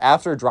mirror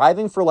after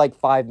driving for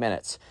 5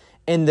 minutes,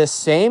 and the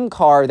same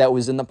car that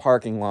was in the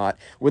parking lot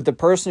with the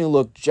person who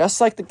looked just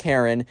like the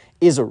Karen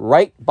is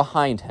right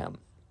behind him.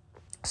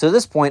 So at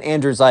this point,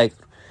 Andrew's like,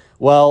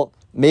 well,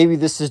 maybe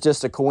this is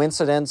just a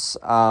coincidence.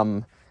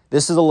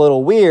 This is a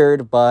little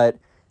weird, but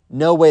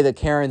no way the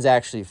Karen's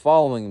actually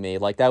following me.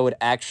 That would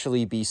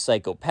actually be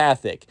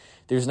psychopathic.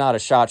 There's not a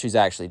shot she's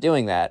actually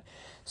doing that.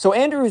 So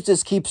Andrew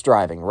just keeps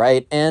driving,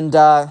 right? And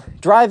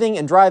driving,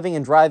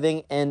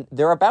 and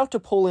they're about to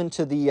pull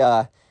into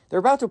the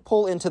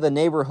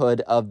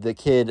neighborhood of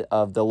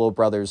the little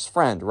brother's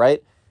friend,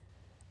 right?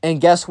 And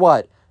guess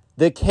what?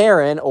 The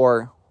Karen,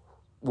 or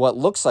what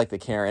looks like the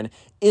Karen,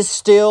 is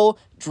still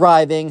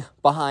driving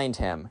behind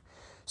him.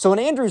 So in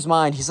Andrew's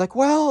mind, he's like,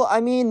 well,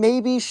 I mean,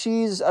 maybe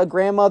she's a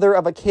grandmother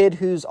of a kid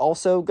who's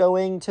also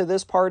going to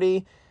this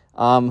party.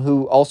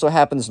 who also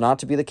happens not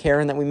to be the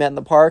Karen that we met in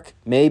the park,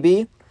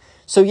 maybe.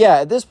 So yeah,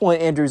 at this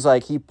point, Andrew's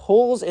like, he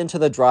pulls into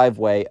the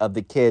driveway of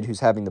the kid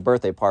who's having the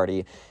birthday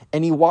party,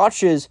 and he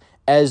watches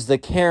as the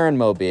Karen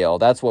mobile,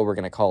 that's what we're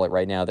going to call it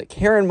right now, the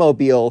Karen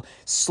mobile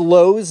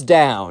slows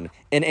down.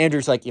 And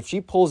Andrew's like, if she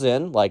pulls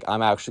in, like,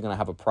 I'm actually going to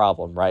have a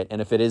problem, right? And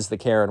if it is the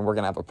Karen, we're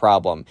going to have a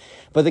problem.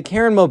 But the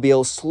Karen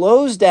mobile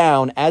slows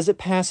down as it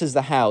passes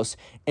the house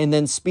and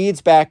then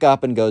speeds back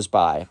up and goes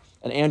by.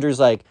 And Andrew's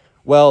like,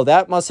 well,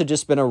 that must have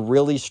just been a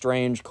really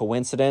strange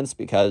coincidence,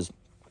 because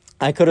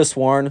I could have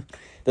sworn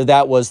that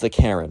that was the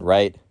Karen,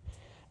 right?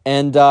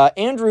 And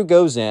Andrew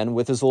goes in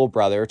with his little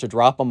brother to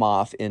drop him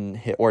off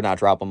or not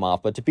drop him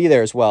off, but to be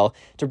there as well,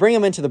 to bring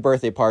him into the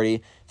birthday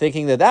party,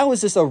 thinking that that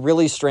was just a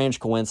really strange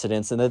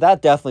coincidence and that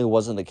that definitely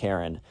wasn't the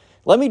Karen.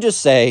 Let me just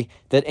say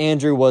that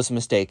Andrew was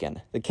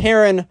mistaken. The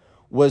Karen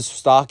was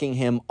stalking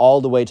him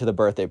all the way to the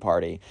birthday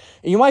party.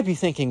 And you might be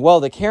thinking, well,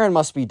 the Karen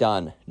must be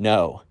done.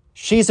 No,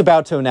 she's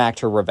about to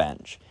enact her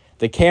revenge.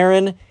 The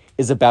Karen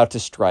is about to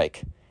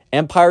strike.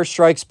 Empire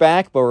strikes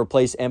back, but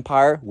replace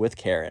Empire with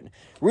Karen.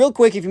 Real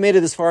quick, if you made it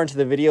this far into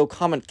the video,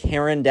 comment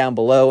Karen down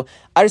below.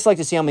 I just like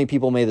to see how many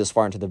people made this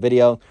far into the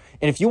video.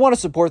 And if you want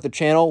to support the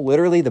channel,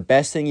 literally the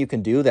best thing you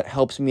can do that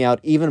helps me out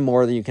even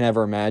more than you can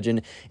ever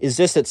imagine is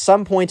just at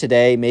some point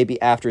today,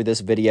 maybe after this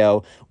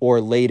video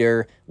or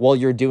later, while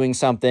you're doing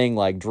something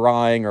like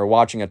drawing or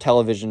watching a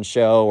television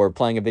show or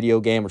playing a video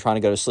game or trying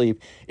to go to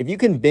sleep, if you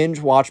can binge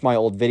watch my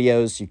old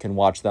videos, you can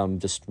watch them,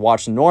 just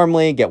watch them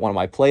normally, get one of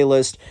my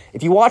playlists.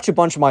 If you watch a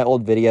bunch of my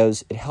old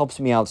videos, it helps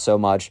me out so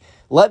much.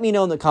 Let me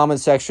know in the comment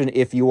section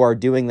if you are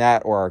doing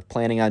that or are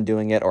planning on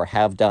doing it or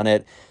have done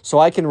it, so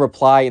I can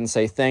reply and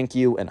say thank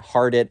you and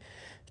heart it.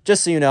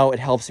 Just so you know, it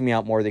helps me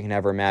out more than you can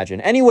ever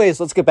imagine. Anyways,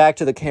 let's get back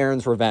to the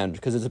Karen's revenge,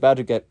 because it's about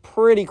to get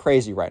pretty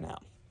crazy right now.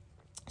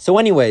 So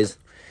anyways,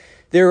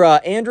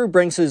 Andrew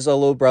brings his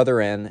little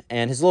brother in,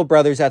 and his little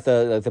brother's at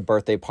the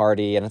birthday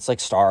party, and it's like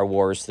Star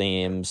Wars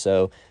theme.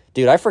 So,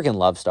 dude, I freaking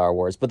love Star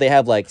Wars, but they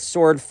have like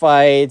sword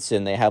fights,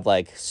 and they have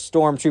like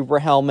stormtrooper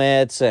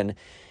helmets, and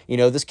you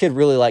know, this kid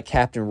really liked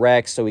Captain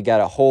Rex, so we got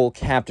a whole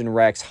Captain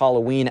Rex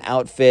Halloween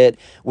outfit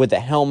with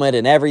the helmet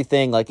and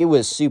everything. Like, it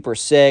was super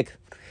sick.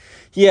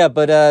 Yeah,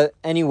 but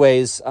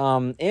anyways,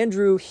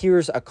 Andrew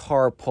hears a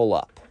car pull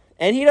up,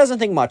 and he doesn't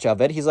think much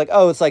of it. He's like,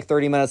 oh, it's like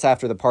 30 minutes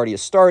after the party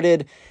has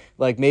started.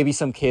 Like, maybe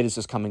some kid is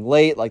just coming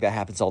late. Like, that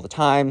happens all the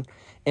time.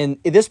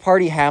 And this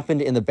party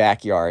happened in the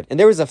backyard, and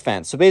there was a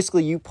fence. So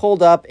basically, you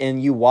pulled up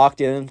and you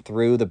walked in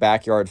through the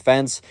backyard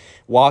fence,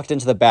 walked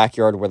into the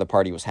backyard where the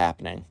party was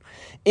happening.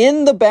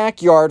 In the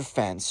backyard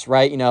fence,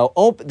 right, you know,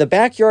 the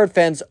backyard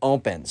fence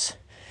opens,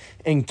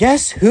 and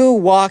guess who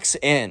walks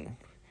in?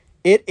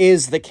 It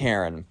is the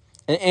Karen.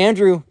 And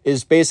Andrew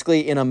is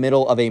basically in the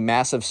middle of a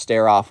massive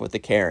stare-off with the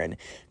Karen,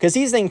 because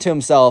he's thinking to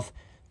himself,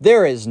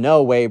 there is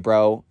no way,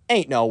 bro.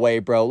 Ain't no way,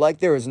 bro. Like,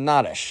 there is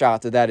not a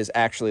shot that that is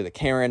actually the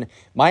Karen.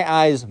 My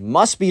eyes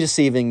must be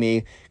deceiving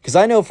me, because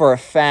I know for a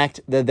fact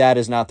that that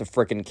is not the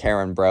frickin'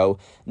 Karen, bro.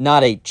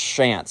 Not a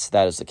chance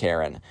that is the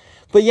Karen.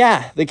 But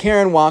yeah, the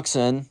Karen walks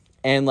in,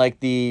 and like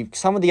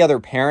some of the other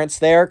parents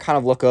there kind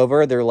of look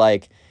over. They're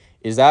like,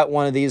 is that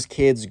one of these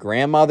kids'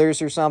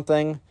 grandmothers or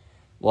something?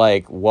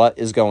 Like, what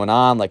is going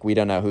on? Like, we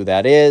don't know who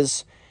that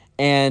is.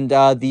 And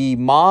the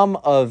mom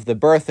of the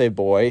birthday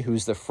boy,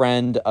 who's the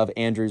friend of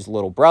Andrew's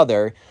little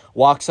brother,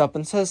 walks up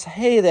and says,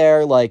 hey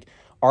there, like,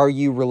 are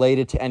you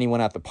related to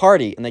anyone at the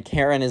party? And the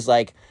Karen is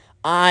like,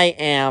 I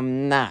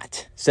am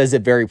not, says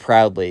it very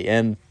proudly.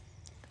 And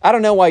I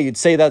don't know why you'd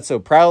say that so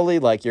proudly,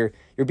 like you're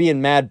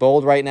being mad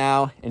bold right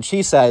now. And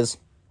she says,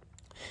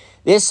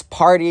 this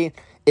party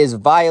is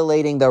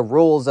violating the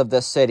rules of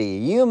the city.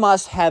 You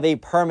must have a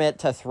permit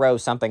to throw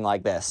something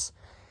like this,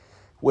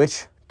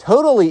 which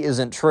totally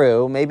isn't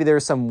true. Maybe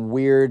there's some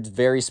weird,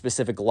 very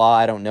specific law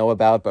I don't know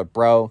about, but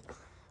bro,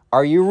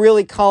 are you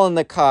really calling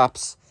the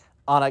cops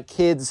on a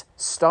kid's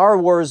Star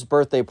Wars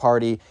birthday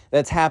party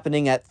that's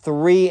happening at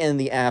 3 in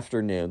the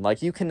afternoon?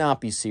 Like, you cannot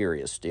be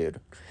serious, dude.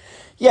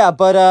 Yeah,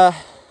 but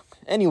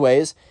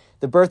anyways,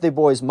 the birthday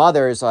boy's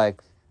mother is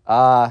like,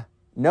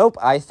 nope,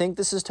 I think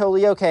this is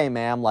totally okay,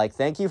 ma'am. Like,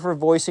 thank you for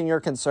voicing your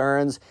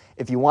concerns.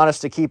 If you want us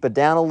to keep it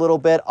down a little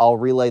bit, I'll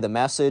relay the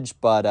message,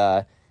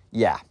 but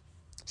yeah.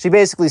 She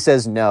basically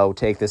says, no,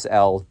 take this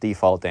L,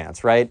 default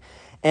dance, right?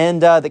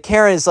 And the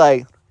Karen is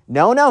like,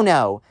 no, no,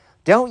 no.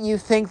 Don't you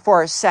think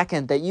for a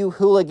second that you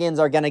hooligans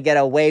are going to get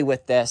away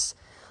with this.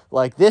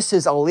 Like, this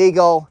is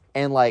illegal.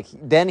 And, like,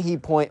 then she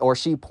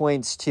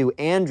points to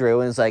Andrew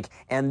and is like,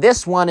 and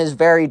this one is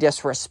very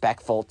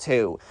disrespectful,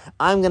 too.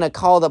 I'm going to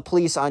call the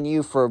police on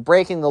you for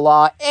breaking the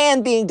law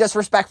and being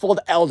disrespectful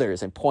to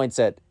elders, and points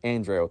at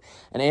Andrew.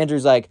 And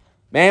Andrew's like,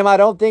 ma'am, I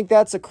don't think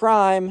that's a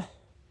crime.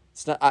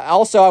 It's not,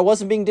 I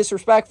wasn't being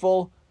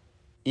disrespectful.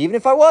 Even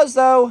if I was,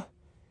 though,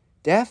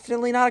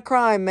 definitely not a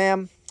crime,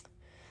 ma'am.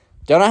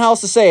 Don't know how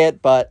else to say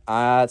it, but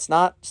it's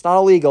not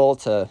illegal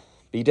to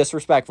be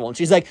disrespectful. And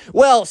she's like,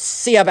 well,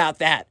 see about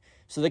that.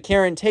 So the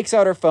Karen takes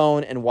out her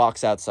phone and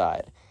walks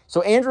outside.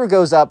 So Andrew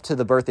goes up to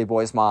the birthday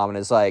boy's mom and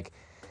is like,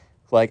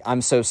 like,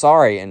 I'm so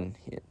sorry. And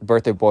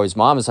birthday boy's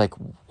mom is like,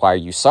 why are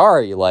you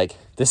sorry? Like,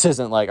 this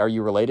isn't like, are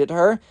you related to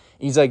her? And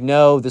he's like,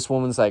 no, this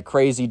woman's like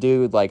crazy,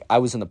 dude. Like, I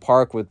was in the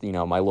park with, you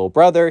know, my little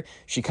brother.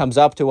 She comes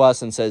up to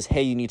us and says,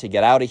 hey, you need to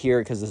get out of here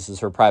because this is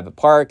her private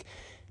park.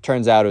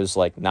 Turns out it was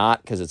like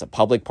not, because it's a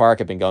public park.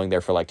 I've been going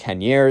there for like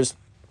 10 years.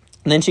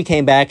 And then she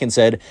came back and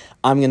said,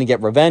 I'm going to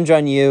get revenge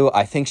on you.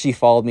 I think she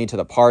followed me to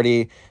the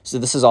party. So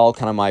this is all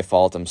kind of my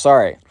fault. I'm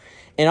sorry.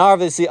 And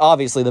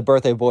obviously the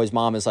birthday boy's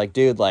mom is like,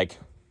 dude, like,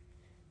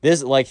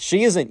 this, like,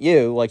 she isn't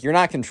you. Like, you're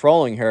not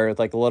controlling her with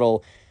like a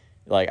little,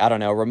 like, I don't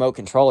know, remote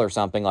control or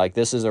something. Like,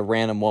 this is a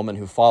random woman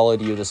who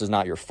followed you. This is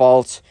not your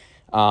fault.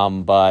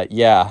 But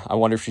yeah, I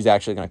wonder if she's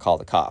actually going to call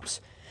the cops.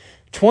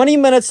 20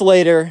 minutes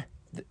later,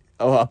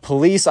 a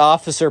police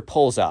officer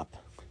pulls up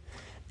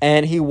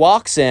and he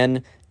walks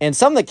in. And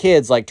some of the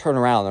kids, like, turn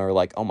around and are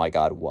like, oh, my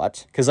God,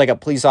 what? Because, like, a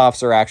police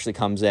officer actually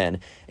comes in.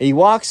 And he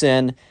walks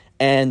in,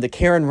 and the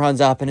Karen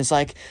runs up and is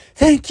like,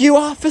 thank you,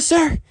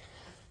 officer.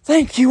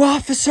 Thank you,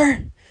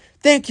 officer.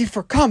 Thank you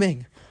for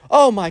coming.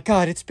 Oh, my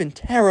God, it's been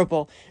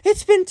terrible.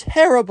 It's been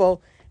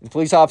terrible. And the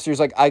police officer's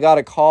like, I got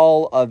a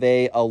call of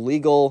a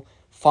illegal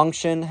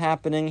function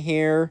happening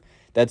here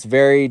that's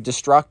very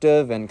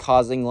destructive and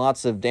causing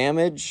lots of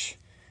damage,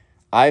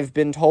 I've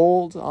been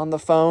told on the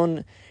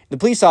phone. The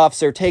police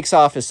officer takes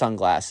off his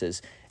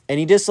sunglasses and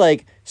he just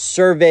like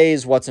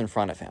surveys what's in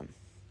front of him.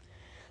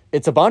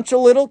 It's a bunch of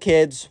little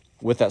kids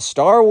with a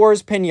Star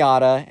Wars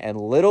piñata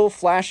and little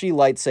flashy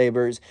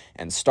lightsabers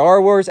and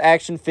Star Wars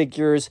action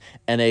figures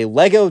and a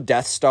Lego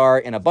Death Star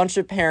and a bunch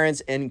of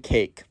parents and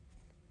cake.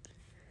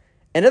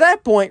 And at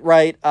that point,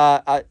 right,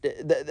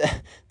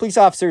 the police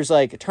officer's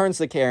like, turns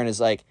to Karen and is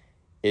like,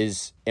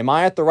 am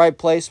I at the right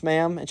place,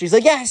 ma'am? And she's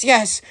like,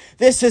 yes,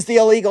 this is the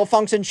illegal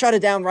function. Shut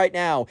it down right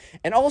now.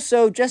 And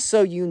also, just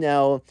so you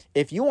know,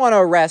 if you want to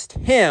arrest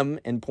him,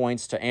 and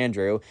points to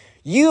Andrew,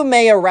 you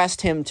may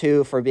arrest him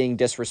too for being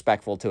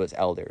disrespectful to his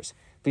elders.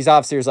 Police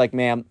officer's like,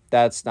 ma'am,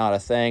 that's not a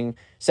thing.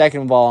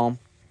 Second of all,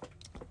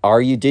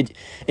 and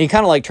he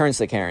kind of like turns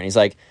to Karen. He's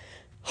like,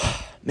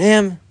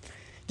 ma'am,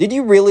 did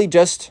you really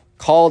just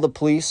call the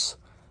police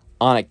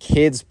on a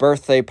kid's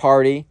birthday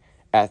party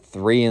at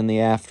 3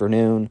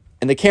 p.m?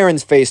 And the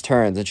Karen's face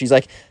turns and she's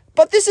like,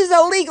 but this is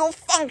a legal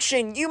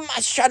function. You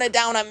must shut it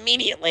down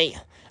immediately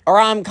or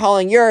I'm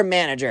calling your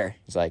manager.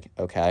 He's like,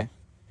 okay.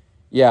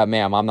 Yeah,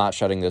 ma'am, I'm not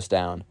shutting this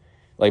down.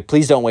 Like,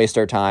 please don't waste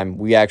our time.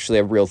 We actually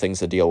have real things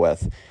to deal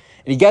with. And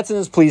he gets in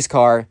his police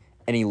car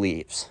and he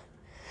leaves.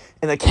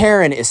 And the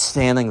Karen is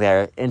standing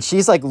there and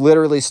she's like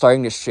literally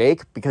starting to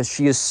shake because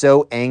she is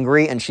so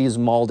angry and she's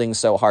mauling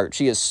so hard.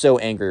 She is so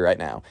angry right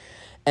now.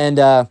 And,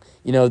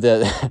 you know,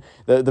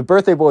 the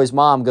birthday boy's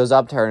mom goes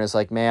up to her and is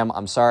like, ma'am,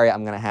 I'm sorry,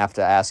 I'm going to have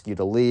to ask you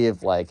to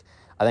leave. Like,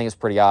 I think it's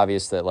pretty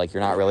obvious that, like,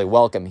 you're not really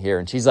welcome here.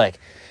 And she's like,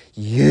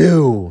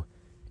 you.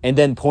 And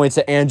then points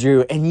to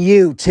Andrew, and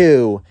you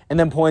too. And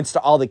then points to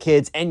all the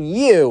kids, and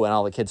you. And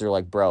all the kids are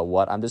like, bro,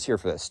 what? I'm just here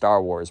for the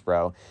Star Wars,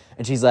 bro.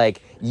 And she's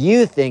like,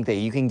 you think that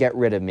you can get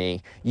rid of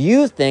me.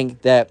 You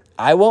think that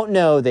I won't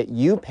know that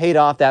you paid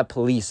off that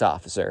police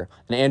officer.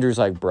 And Andrew's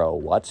like, bro,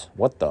 what?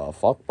 What the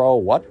fuck, bro?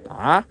 What?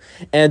 Huh?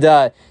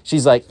 And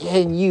she's like,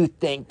 and you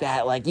think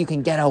that, like, you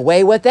can get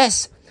away with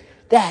this?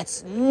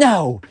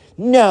 No,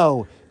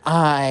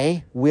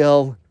 I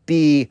will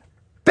be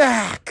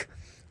back.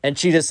 And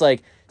she just,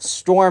 like,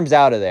 storms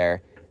out of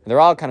there. And they're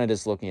all kind of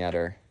just looking at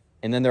her.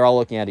 And then they're all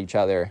looking at each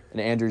other. And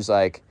Andrew's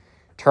like,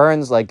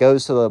 turns, like,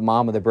 goes to the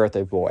mom of the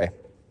birthday boy.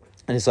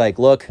 And it's like,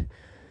 look,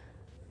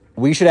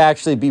 we should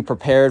actually be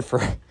prepared for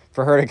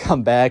her to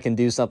come back and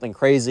do something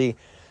crazy.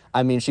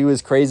 I mean, she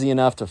was crazy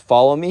enough to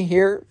follow me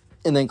here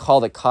and then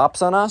call the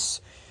cops on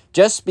us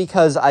just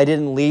because I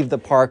didn't leave the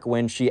park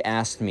when she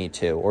asked me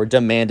to or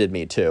demanded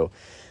me to.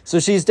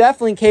 So she's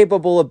definitely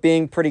capable of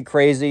being pretty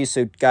crazy.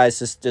 So guys,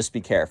 just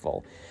be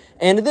careful.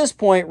 And at this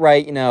point,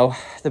 right, you know,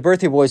 the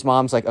birthday boy's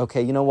mom's like,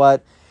 okay, you know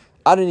what?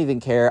 I don't even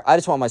care. I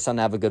just want my son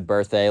to have a good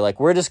birthday. Like,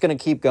 we're just going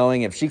to keep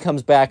going. If she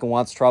comes back and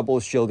wants trouble,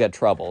 she'll get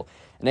trouble.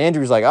 And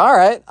Andrew's like, all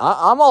right,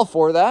 I'm all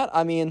for that.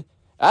 I mean,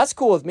 that's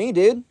cool with me,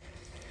 dude.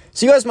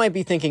 So you guys might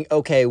be thinking,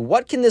 okay,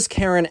 what can this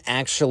Karen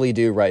actually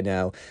do right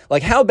now?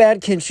 Like, how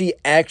bad can she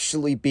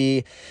actually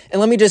be?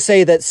 And let me just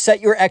say that set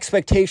your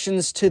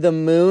expectations to the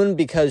moon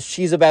because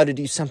she's about to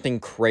do something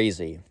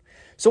crazy.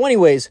 So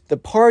anyways, the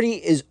party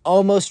is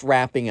almost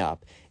wrapping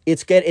up.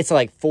 It's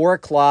like 4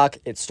 o'clock.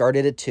 It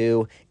started at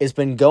 2. It's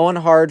been going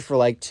hard for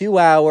like 2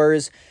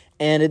 hours.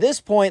 And at this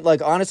point,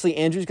 like, honestly,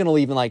 Andrew's going to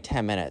leave in like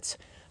 10 minutes.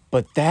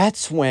 But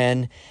that's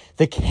when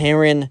the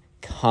Karen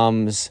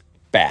comes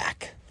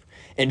back.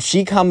 And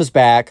she comes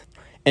back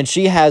and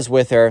she has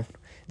with her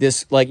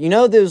this, like, you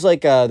know, there's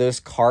like those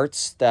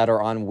carts that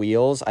are on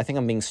wheels. I think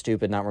I'm being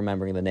stupid not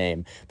remembering the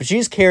name. But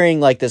she's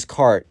carrying like this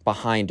cart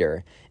behind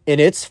her.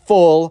 And it's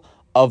full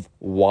of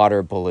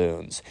water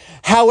balloons.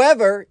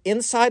 However,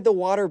 inside the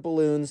water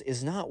balloons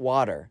is not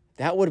water.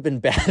 That would have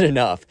been bad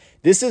enough.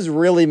 This is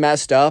really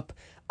messed up.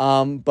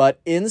 But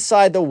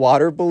inside the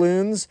water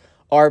balloons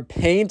are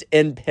paint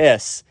and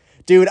piss.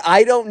 Dude,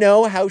 I don't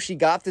know how she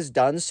got this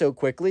done so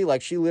quickly.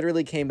 Like, she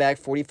literally came back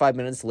 45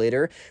 minutes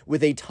later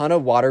with a ton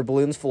of water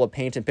balloons full of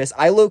paint and piss.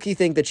 I low-key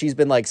think that she's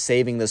been, like,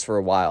 saving this for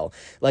a while.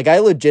 Like, I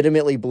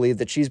legitimately believe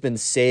that she's been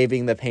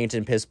saving the paint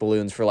and piss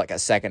balloons for, like, a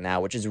second now,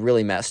 which is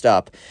really messed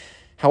up.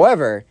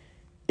 However,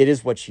 it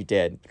is what she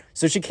did.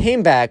 So she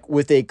came back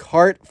with a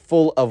cart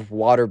full of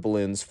water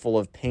balloons full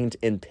of paint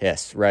and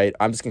piss, right?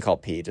 I'm just going to call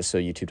it pee just so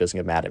YouTube doesn't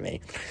get mad at me.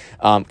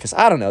 Because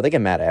I don't know, they get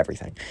mad at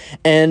everything.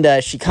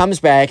 And she comes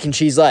back and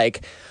she's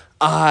like,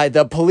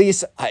 the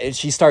police,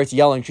 she starts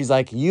yelling. She's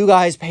like, you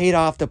guys paid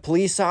off the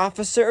police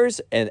officers?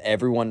 And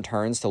everyone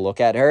turns to look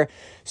at her.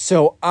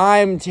 So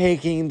I'm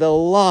taking the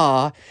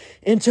law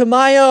into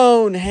my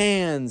own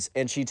hands.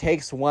 And she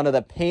takes one of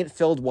the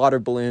paint-filled water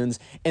balloons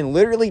and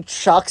literally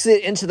chucks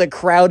it into the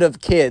crowd of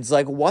kids.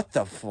 Like, what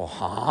the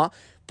fuck,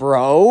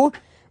 bro?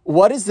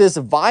 What is this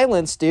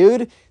violence,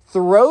 dude?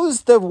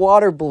 Throws the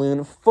water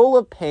balloon full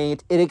of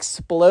paint. It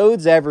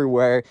explodes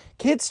everywhere.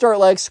 Kids start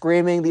like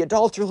screaming. The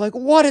adults are like,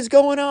 what is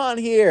going on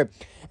here?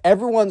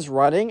 Everyone's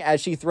running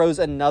as she throws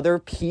another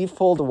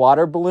pea-filled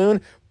water balloon.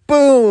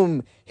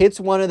 Boom! Hits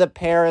one of the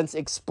parents,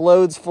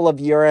 explodes full of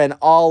urine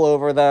all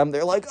over them.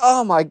 They're like,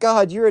 oh my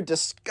God, you're a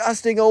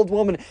disgusting old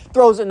woman.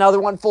 Throws another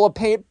one full of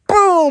paint.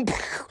 Boom!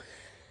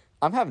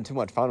 I'm having too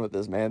much fun with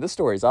this, man. This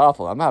story's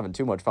awful. I'm having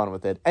too much fun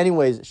with it.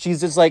 Anyways,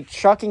 she's just like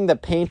chucking the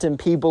paint and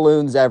pee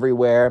balloons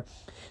everywhere.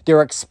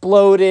 They're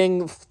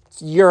exploding.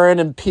 Urine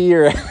and pee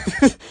or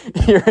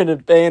urine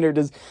and paint are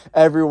just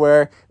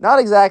everywhere. Not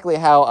exactly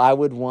how I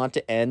would want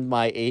to end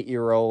my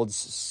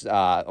 8-year-old's,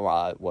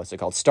 what's it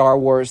called? Star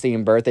Wars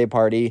themed birthday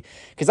party.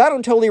 Because I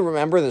don't totally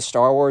remember the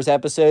Star Wars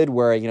episode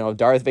where, you know,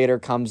 Darth Vader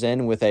comes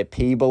in with a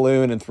pee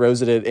balloon and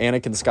throws it at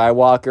Anakin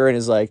Skywalker and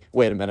is like,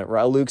 wait a minute,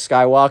 Luke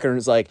Skywalker, and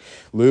is like,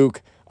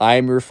 Luke, I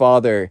am your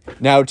father.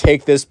 Now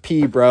take this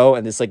pee, bro.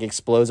 And this like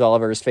explodes all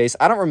over his face.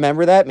 I don't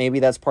remember that. Maybe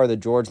that's part of the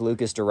George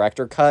Lucas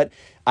director cut.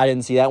 I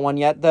didn't see that one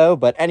yet, though.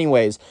 But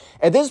anyways,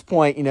 at this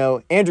point, you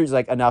know, Andrew's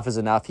like, enough is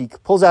enough. He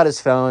pulls out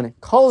his phone,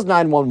 calls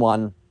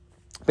 911,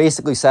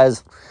 basically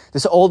says,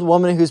 this old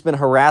woman who's been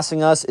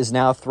harassing us is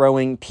now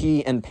throwing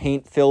pee and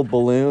paint-filled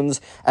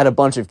balloons at a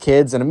bunch of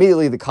kids. And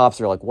immediately the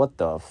cops are like, what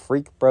the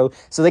freak, bro?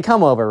 So they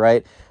come over,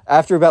 right?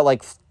 After about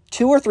like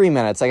 2 or 3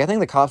 minutes, like I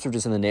think the cops are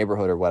just in the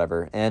neighborhood or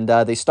whatever, and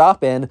they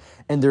stop in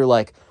and they're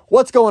like,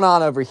 what's going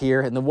on over here?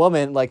 And the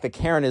woman, like the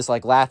Karen, is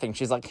like laughing.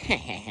 She's like,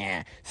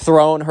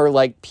 throwing her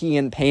like pee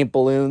and paint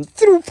balloons.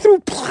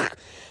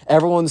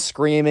 Everyone's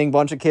screaming,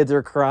 bunch of kids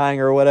are crying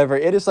or whatever.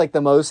 It is like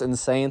the most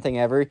insane thing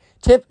ever.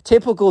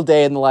 Typical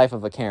day in the life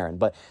of a Karen,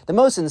 but the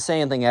most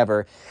insane thing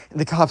ever. And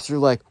the cops are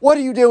like, what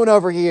are you doing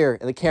over here?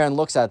 And the Karen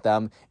looks at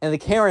them, and the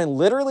Karen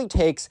literally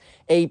takes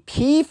a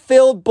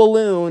pee-filled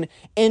balloon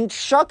and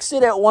chucks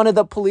it at one of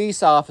the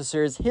police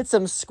officers, hits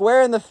him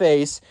square in the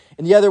face,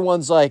 and the other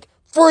one's like,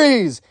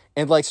 freeze!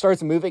 And like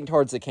starts moving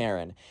towards the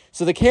Karen.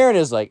 So the Karen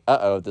is like,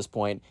 uh-oh, at this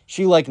point.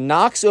 She like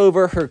knocks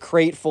over her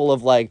crate full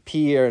of like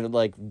pee or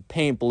like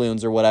paint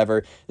balloons or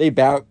whatever. They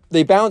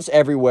bounce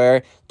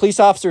everywhere.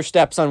 Police officer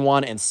steps on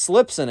one and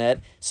slips in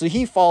it. So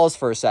he falls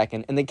for a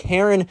second. And the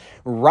Karen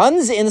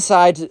runs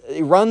inside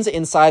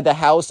the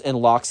house and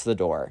locks the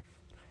door.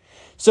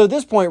 So at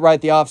this point,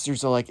 right, the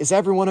officers are like, is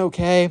everyone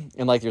okay?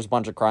 And, like, there's a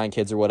bunch of crying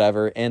kids or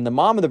whatever. And the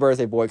mom of the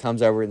birthday boy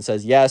comes over and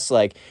says, yes,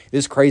 like,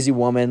 this crazy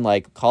woman,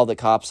 like, called the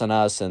cops on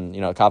us. And,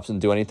 you know, cops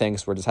didn't do anything,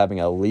 so we're just having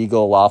a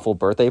legal, lawful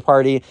birthday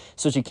party.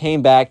 So she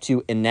came back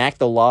to enact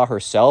the law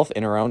herself,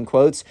 in her own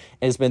quotes,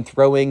 and has been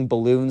throwing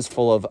balloons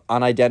full of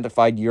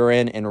unidentified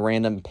urine and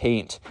random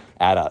paint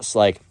at us.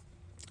 Like,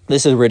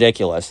 this is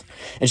ridiculous.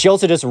 And she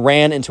also just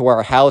ran into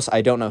our house.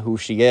 I don't know who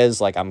she is.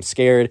 Like, I'm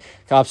scared.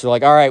 Cops are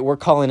like, all right, we're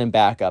calling in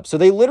backup. So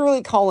they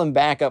literally call in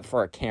backup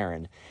for a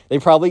Karen. They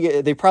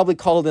probably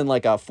called in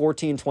like a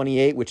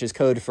 1428, which is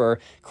code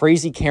for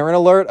crazy Karen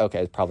alert.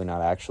 Okay, probably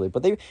not actually,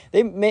 but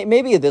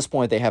maybe at this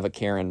point they have a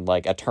Karen,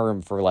 like a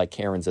term for like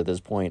Karens at this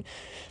point.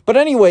 But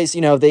anyways,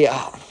 you know,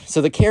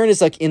 so the Karen is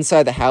like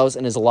inside the house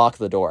and has locked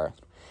the door.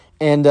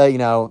 And,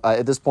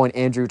 at this point,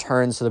 Andrew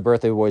turns to the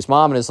birthday boy's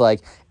mom and is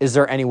like, is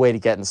there any way to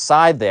get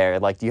inside there?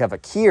 Like, do you have a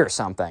key or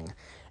something?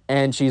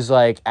 And she's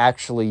like,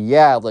 actually,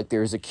 yeah, like,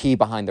 there's a key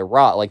behind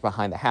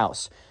behind the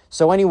house.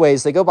 So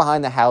anyways, they go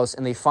behind the house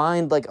and they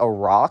find, like, a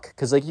rock.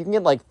 Because, like, you can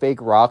get, like,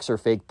 fake rocks or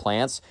fake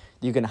plants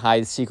you can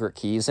hide secret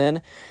keys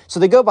in.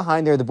 So they go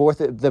behind there.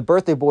 The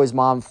birthday boy's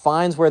mom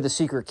finds where the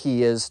secret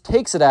key is,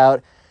 takes it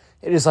out.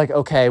 It is like,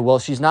 okay, well,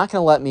 she's not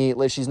going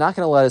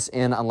to let us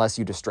in unless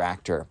you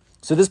distract her.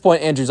 So at this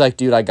point, Andrew's like,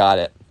 dude, I got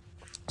it.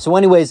 So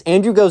anyways,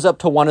 Andrew goes up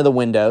to one of the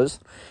windows,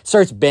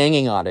 starts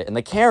banging on it, and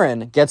the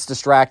Karen gets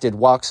distracted,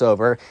 walks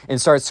over, and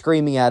starts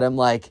screaming at him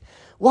like,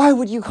 why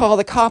would you call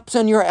the cops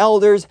on your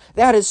elders?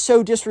 That is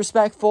so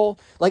disrespectful.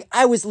 Like,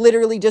 I was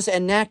literally just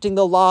enacting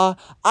the law.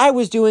 I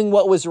was doing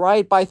what was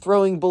right by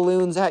throwing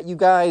balloons at you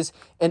guys.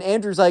 And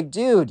Andrew's like,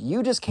 dude,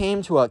 you just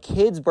came to a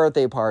kid's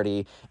birthday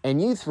party,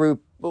 and you threw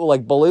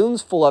like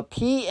balloons full of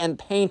pee and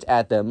paint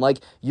at them. Like,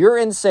 you're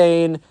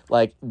insane.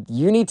 Like,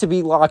 you need to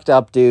be locked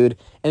up, dude.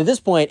 And at this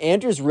point,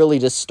 Andrew's really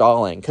just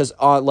stalling because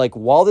like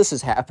while this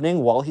is happening,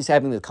 while he's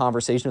having the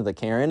conversation with the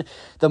Karen,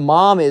 the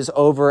mom is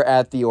over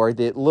at the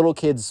little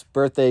kid's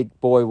birthday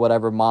boy,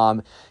 whatever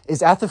mom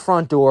is at the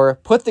front door,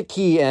 put the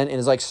key in and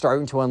is like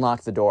starting to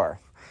unlock the door.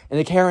 And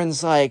the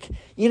Karen's like,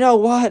 you know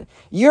what?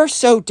 You're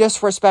so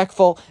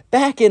disrespectful.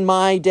 Back in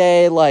my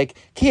day, like,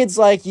 kids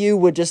like you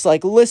would just,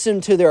 like,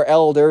 listen to their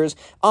elders.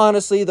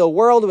 Honestly, the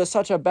world was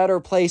such a better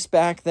place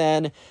back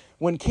then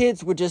when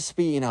kids would just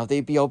be,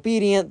 they'd be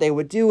obedient. They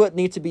would do what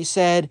needs to be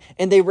said.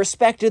 And they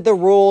respected the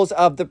rules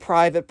of the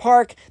private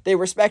park. They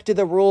respected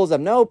the rules of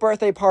no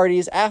birthday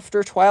parties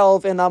after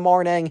 12 in the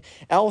morning.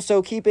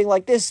 Also keeping,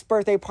 like, this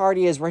birthday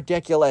party is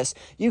ridiculous.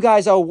 You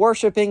guys are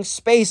worshiping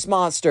space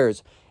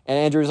monsters. And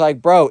Andrew's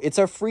like, bro, it's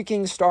a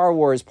freaking Star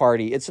Wars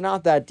party. It's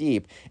not that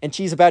deep. And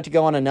she's about to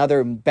go on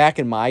another back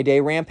in my day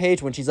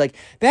rampage when she's like,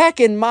 back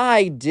in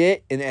my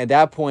day. And at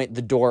that point,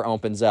 the door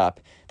opens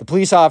up. The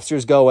police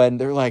officers go in.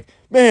 They're like,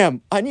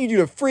 ma'am, I need you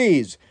to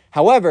freeze.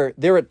 However,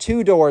 there are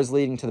 2 doors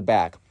leading to the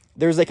back.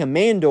 There's like a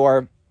main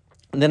door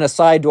and then a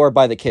side door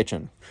by the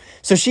kitchen.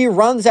 So she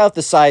runs out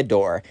the side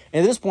door.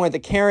 And at this point, the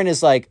Karen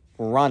is like,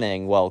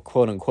 running, well,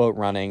 quote unquote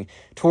running,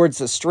 towards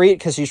the street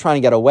because she's trying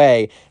to get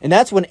away, and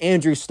that's when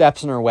Andrew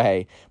steps in her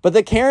way. But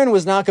the Karen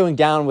was not going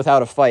down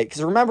without a fight,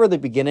 because remember the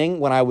beginning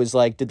when I was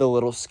like, did the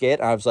little skit,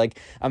 I was like,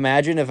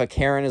 imagine if a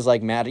Karen is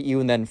like mad at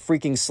you and then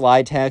freaking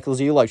slide tackles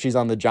you like she's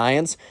on the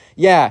Giants.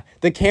 Yeah,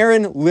 the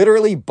Karen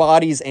literally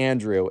bodies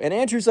Andrew, and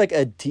Andrew's like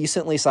a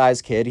decently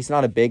sized kid. He's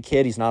not a big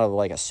kid, he's not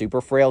like a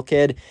super frail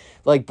kid.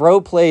 Like, bro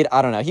played,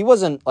 I don't know, he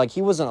wasn't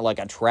like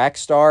a track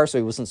star, so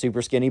he wasn't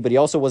super skinny, but he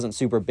also wasn't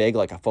super big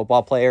like a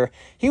football player.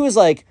 He was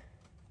like,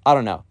 I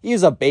don't know, he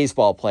was a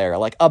baseball player,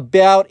 like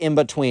about in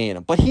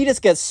between. But he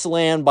just gets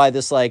slammed by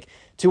this like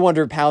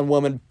 200-pound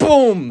woman.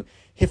 Boom!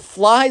 He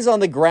flies on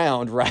the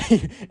ground,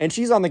 right? And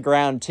she's on the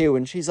ground too,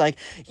 and she's like,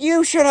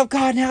 you should have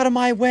gotten out of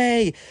my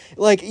way.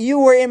 Like, you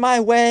were in my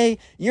way.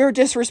 You're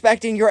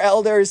disrespecting your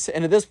elders.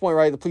 And at this point,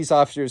 right, the police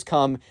officers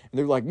come, and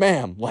they're like,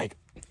 ma'am, like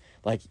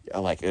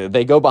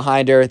they go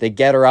behind her, they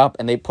get her up,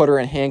 and they put her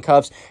in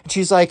handcuffs. And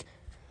she's like,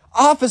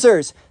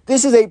 officers,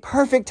 this is a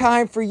perfect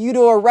time for you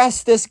to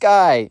arrest this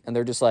guy. And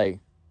they're just like,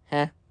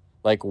 huh?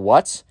 Like,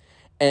 what?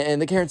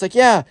 And the Karen's like,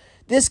 yeah,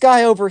 this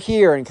guy over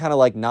here, and kind of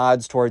like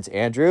nods towards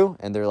Andrew.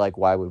 And they're like,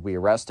 why would we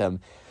arrest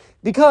him?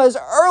 Because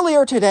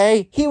earlier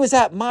today, he was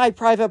at my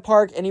private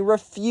park and he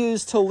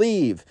refused to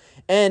leave.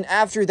 And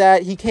after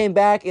that, he came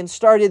back and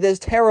started this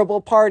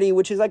terrible party,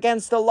 which is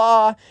against the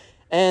law.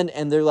 And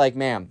they're like,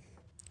 ma'am,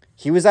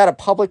 he was at a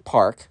public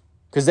park,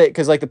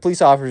 because like the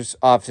police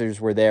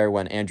officers were there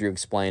when Andrew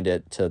explained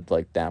it to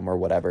like them or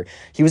whatever.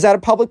 He was at a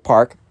public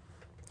park,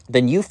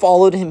 then you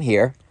followed him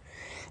here,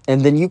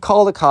 and then you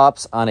called the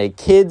cops on a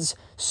kid's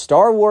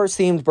Star Wars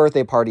themed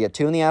birthday party at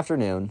 2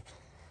 p.m.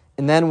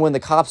 And then when the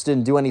cops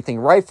didn't do anything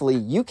rightfully,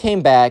 you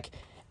came back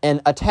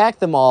and attacked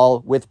them all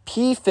with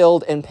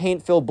pee-filled and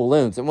paint-filled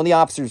balloons. And when the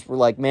officers were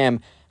like,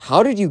 ma'am,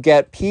 how did you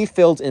get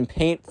pee-filled and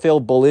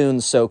paint-filled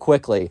balloons so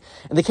quickly?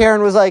 And the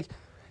Karen was like,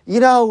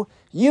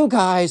 you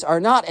guys are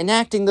not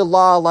enacting the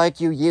law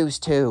like you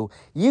used to.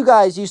 You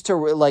guys used to,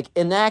 like,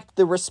 enact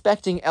the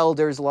respecting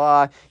elders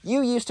law.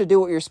 You used to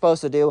do what you're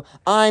supposed to do.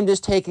 I'm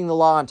just taking the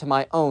law into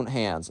my own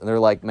hands. And they're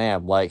like,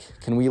 ma'am, like,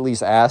 can we at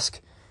least ask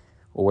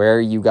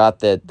where you got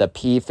the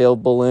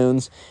pee-filled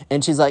balloons?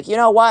 And she's like, you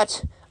know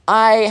what?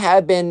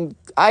 I've been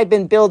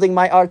building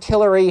my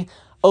artillery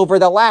over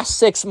the last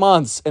 6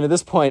 months. And at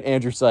this point,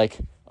 Andrew's like,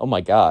 oh my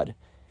God.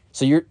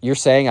 So you're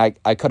saying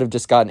I could have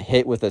just gotten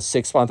hit with a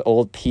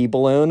 6-month-old pee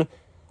balloon?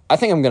 I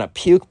think I'm going to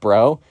puke,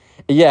 bro.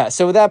 Yeah,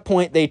 so at that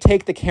point, they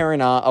take the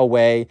Karen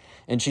away,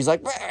 and she's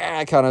like,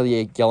 kind of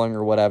yelling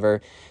or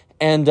whatever.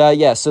 And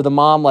so the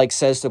mom like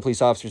says to the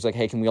police officers, like,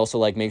 hey, can we also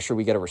like make sure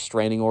we get a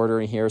restraining order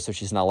in here so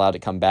she's not allowed to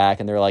come back?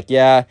 And they're like,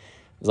 yeah.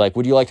 He's like,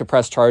 would you like to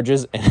press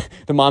charges? And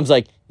the mom's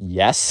like,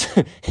 yes.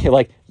 You're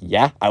like,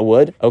 yeah, I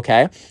would.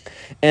 Okay.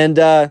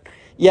 And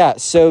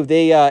so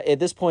they, at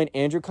this point,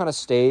 Andrew kind of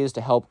stays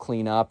to help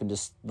clean up and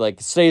just like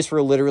stays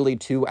for literally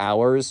 2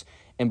 hours.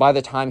 And by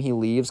the time he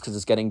leaves, because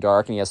it's getting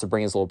dark and he has to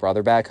bring his little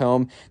brother back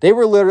home, they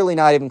were literally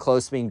not even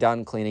close to being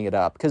done cleaning it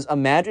up. Because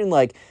imagine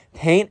like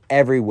paint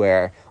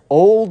everywhere.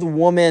 Old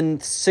woman,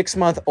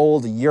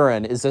 6-month-old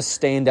urine is just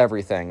stained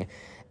everything.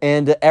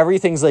 And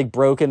everything's like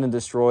broken and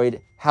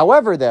destroyed.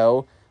 However,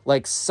 though,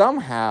 like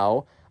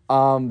somehow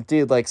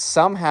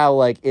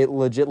it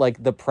legit,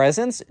 like the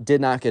presents did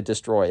not get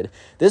destroyed.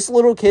 This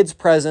little kid's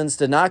presents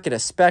did not get a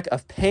speck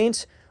of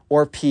paint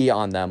or pee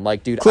on them.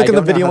 Like, dude, click on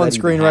the video on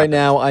screen right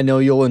now. I know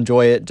you'll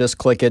enjoy it. Just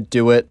click it.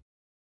 Do it.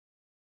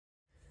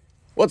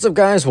 What's up,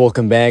 guys?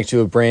 Welcome back to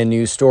a brand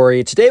new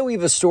story. Today we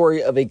have a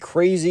story of a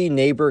crazy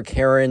neighbor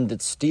Karen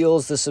that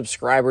steals the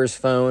subscriber's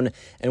phone,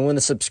 and when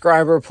the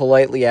subscriber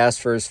politely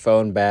asks for his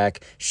phone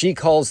back, she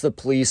calls the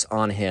police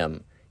on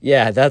him.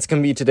 Yeah, that's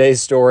going to be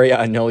today's story.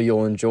 I know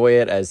you'll enjoy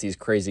it as these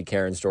crazy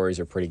Karen stories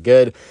are pretty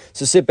good.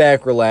 So sit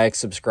back, relax,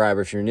 subscribe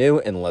if you're new,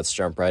 and let's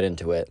jump right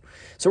into it.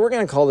 So we're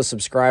going to call the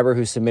subscriber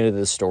who submitted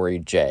this story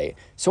Jay.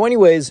 So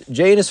anyways,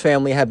 Jay and his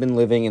family have been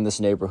living in this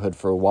neighborhood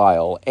for a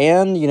while.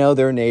 And,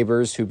 their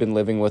neighbors who've been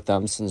living with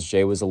them since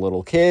Jay was a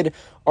little kid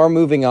are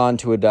moving on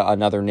to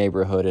another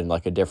neighborhood in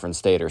like a different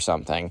state or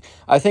something.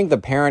 I think the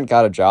parent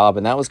got a job,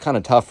 and that was kind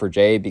of tough for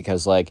Jay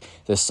because like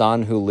the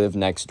son who lived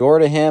next door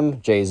to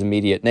him, Jay's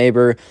immediate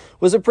neighbor,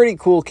 was a pretty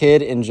cool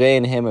kid, and Jay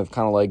and him have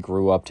kind of like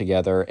grew up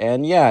together.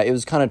 And yeah, it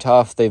was kind of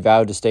tough. They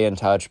vowed to stay in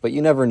touch, but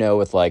you never know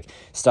with like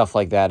stuff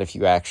like that if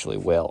you actually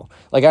will.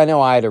 Like I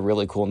know I had a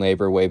really cool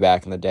neighbor way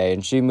back in the day,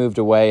 and she moved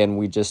away, and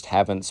we just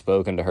haven't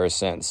spoken to her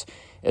since,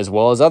 as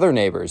well as other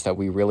neighbors that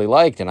we really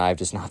liked, and I've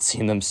just not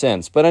seen them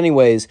since. But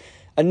anyways,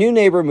 a new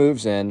neighbor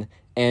moves in,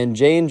 and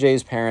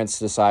Jay's parents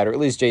decide, or at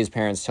least Jay's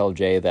parents tell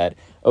Jay that,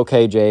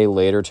 okay, Jay,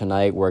 later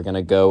tonight we're going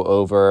to go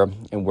over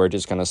and we're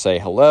just going to say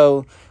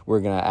hello.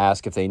 We're going to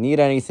ask if they need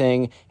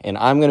anything, and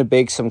I'm going to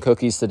bake some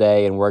cookies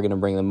today, and we're going to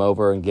bring them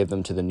over and give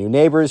them to the new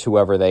neighbors,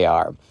 whoever they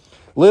are.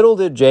 Little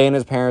did Jay and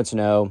his parents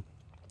know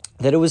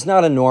that it was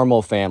not a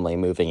normal family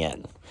moving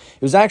in.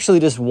 It was actually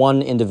just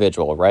one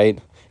individual, right?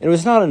 And it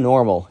was not a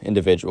normal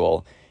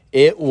individual.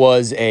 It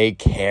was a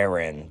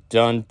Karen.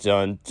 Dun,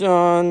 dun,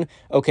 dun.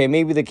 Okay,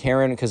 maybe the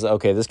Karen, because,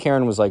 this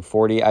Karen was like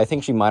 40. I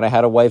think she might have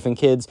had a wife and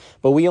kids,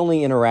 but we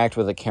only interact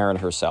with the Karen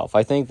herself.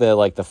 I think that,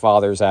 like, the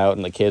father's out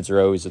and the kids are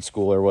always at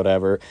school or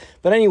whatever.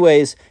 But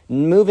anyways,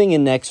 moving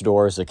in next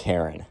door is a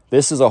Karen.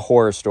 This is a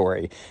horror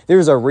story.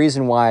 There's a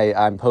reason why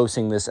I'm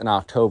posting this in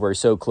October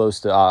so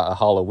close to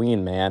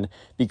Halloween, man.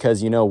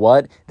 Because you know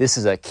what? This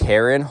is a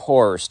Karen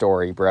horror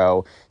story,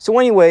 bro. So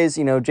anyways,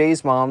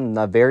 Jay's mom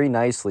very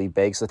nicely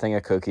bakes a thing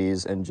of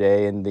cookies, and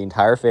Jay and the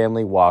entire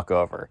family walk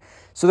over.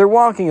 So they're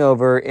walking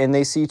over, and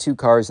they see two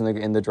cars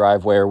in the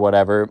driveway or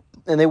whatever,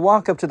 and they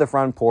walk up to the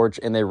front porch,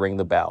 and they ring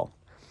the bell.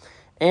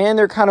 And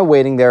they're kind of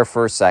waiting there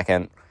for a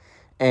second.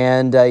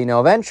 And,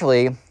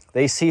 eventually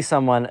they see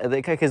someone,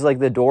 because like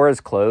the door is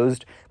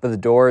closed, but the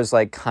door is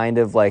like kind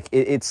of like,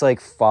 it's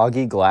like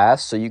foggy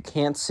glass, so you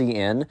can't see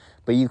in,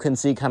 but you can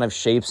see kind of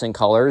shapes and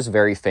colors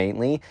very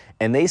faintly.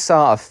 And they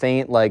saw a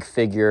faint like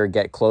figure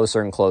get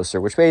closer and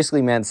closer, which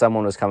basically meant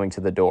someone was coming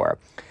to the door.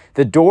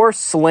 The door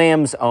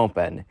slams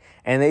open,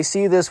 and they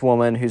see this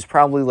woman who's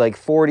probably like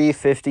 40,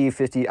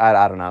 50,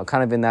 I don't know,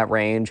 kind of in that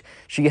range.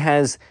 She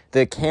has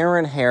the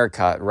Karen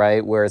haircut,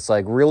 right, where it's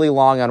like really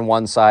long on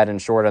one side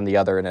and short on the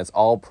other, and it's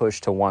all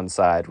pushed to one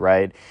side,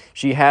 right?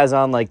 She has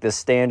on like the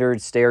standard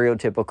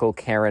stereotypical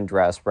Karen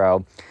dress,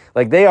 bro.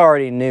 Like they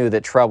already knew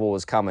that trouble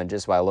was coming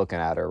just by looking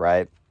at her,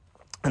 right?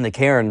 And the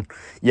Karen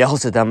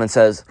yells at them and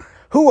says,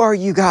 "Who are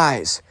you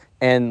guys?"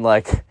 And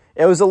like,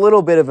 it was a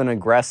little bit of an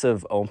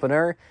aggressive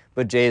opener,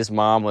 but Jay's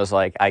mom was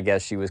like, I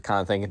guess she was kind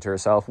of thinking to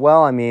herself,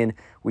 well, I mean,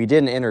 we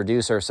didn't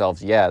introduce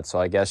ourselves yet, so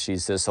I guess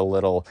she's just a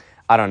little,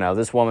 I don't know,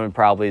 this woman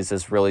probably is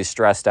just really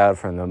stressed out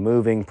from the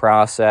moving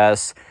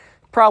process,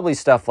 probably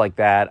stuff like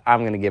that.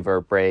 I'm going to give her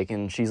a break.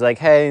 And she's like,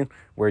 hey,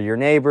 we're your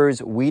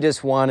neighbors. We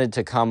just wanted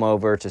to come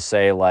over to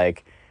say,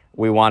 like,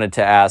 we wanted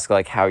to ask,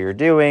 like, how you're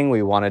doing.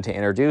 We wanted to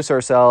introduce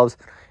ourselves.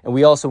 And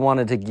we also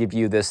wanted to give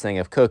you this thing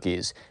of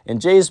cookies.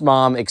 And Jay's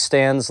mom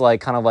extends like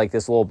kind of like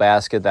this little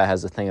basket that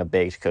has a thing of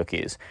baked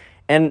cookies.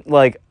 And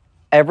like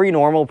every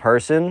normal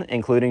person,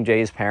 including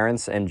Jay's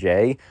parents and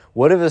Jay,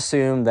 would have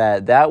assumed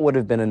that that would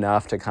have been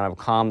enough to kind of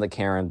calm the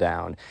Karen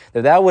down.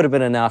 That would have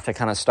been enough to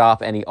kind of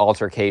stop any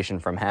altercation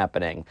from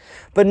happening.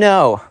 But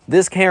no,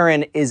 this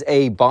Karen is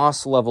a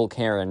boss level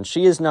Karen.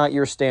 She is not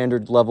your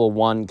standard level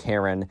 1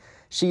 Karen.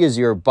 She is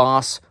your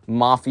boss,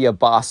 mafia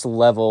boss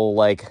level,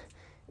 like...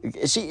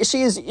 She's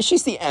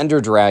the Ender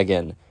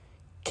Dragon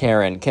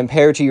Karen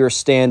compared to your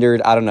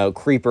standard, I don't know,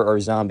 creeper or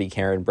zombie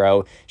Karen,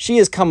 bro. She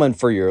is coming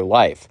for your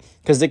life.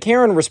 Because the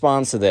Karen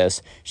responds to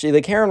this.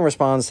 The Karen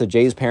responds to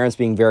Jay's parents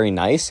being very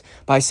nice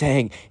by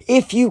saying,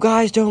 if you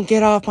guys don't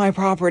get off my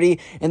property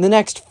in the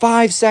next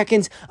 5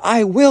 seconds,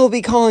 I will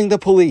be calling the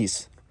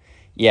police.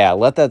 Yeah,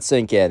 let that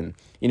sink in.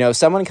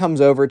 Someone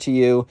comes over to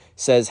you,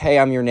 says, hey,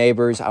 I'm your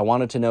neighbors. I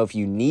wanted to know if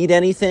you need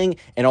anything.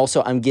 And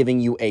also, I'm giving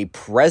you a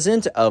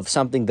present of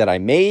something that I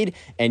made.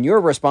 And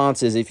your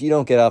response is, if you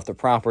don't get off the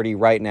property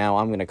right now,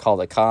 I'm going to call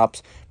the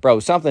cops. Bro,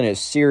 something is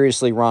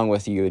seriously wrong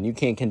with you, and you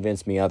can't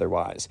convince me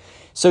otherwise.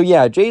 So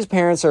yeah, Jay's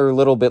parents are a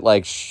little bit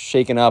like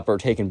shaken up or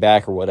taken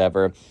back or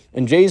whatever.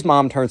 And Jay's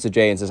mom turns to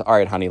Jay and says, all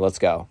right, honey, let's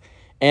go.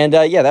 And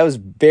yeah, that was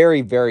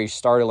very, very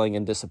startling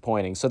and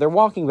disappointing. So they're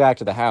walking back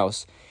to the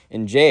house.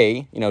 And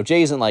Jay,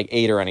 Jay isn't like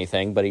 8 or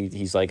anything, but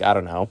he's like, I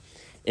don't know,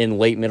 in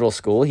late middle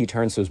school. He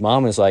turns to his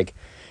mom and is like,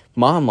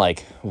 Mom,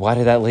 like, why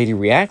did that lady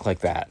react like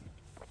that?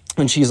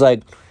 And she's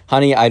like,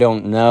 honey, I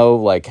don't know.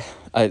 Like,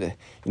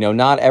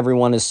 not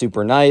everyone is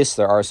super nice.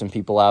 There are some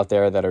people out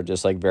there that are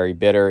just like very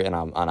bitter and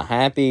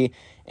unhappy.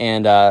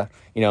 And,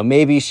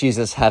 maybe she's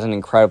just had an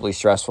incredibly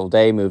stressful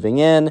day moving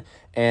in.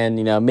 And,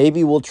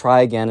 maybe we'll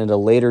try again at a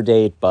later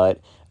date,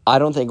 but I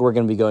don't think we're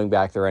going to be going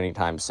back there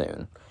anytime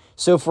soon.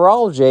 So for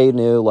all Jay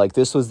knew, like,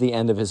 this was the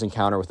end of his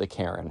encounter with the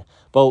Karen.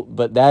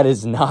 But that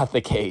is not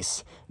the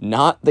case.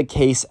 Not the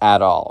case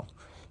at all.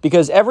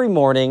 Because every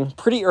morning,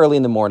 pretty early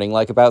in the morning,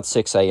 like about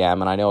 6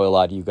 a.m., and I know a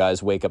lot of you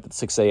guys wake up at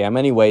 6 a.m.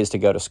 anyways to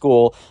go to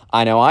school.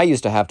 I know I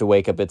used to have to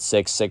wake up at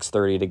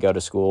 6:30 to go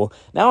to school.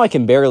 Now I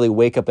can barely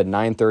wake up at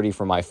 9:30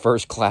 for my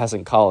first class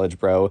in college,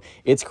 bro.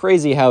 It's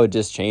crazy how it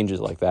just changes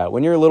like that.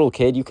 When you're a little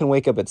kid, you can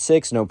wake up at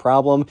 6, no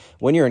problem.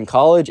 When you're in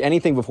college,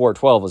 anything before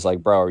 12 is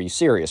like, bro, are you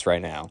serious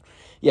right now?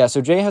 Yeah,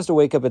 so Jay has to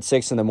wake up at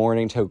 6 in the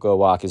morning to go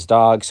walk his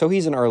dog, so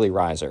he's an early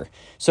riser.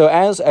 So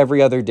as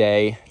every other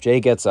day,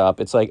 Jay gets up.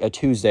 It's like a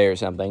Tuesday or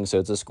something, so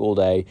it's a school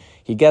day.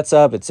 He gets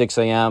up at 6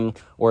 a.m.,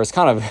 or is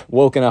kind of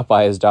woken up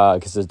by his dog,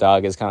 because his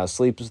dog is kind of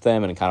sleeps with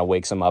him and kind of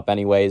wakes him up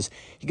anyways.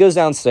 He goes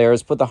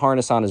downstairs, put the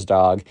harness on his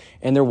dog,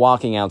 and they're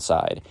walking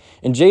outside.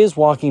 And Jay is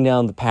walking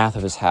down the path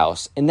of his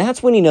house, and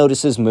that's when he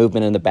notices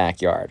movement in the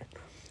backyard.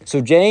 So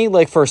Jay,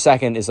 like, for a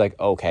second is like,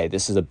 okay,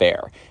 this is a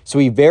bear. So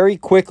he very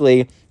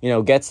quickly,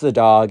 gets the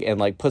dog and,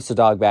 like, puts the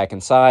dog back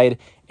inside.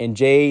 And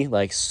Jay,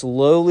 like,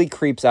 slowly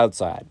creeps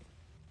outside.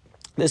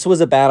 This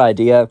was a bad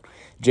idea.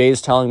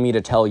 Jay's telling me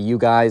to tell you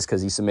guys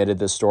because he submitted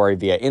this story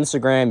via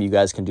Instagram. You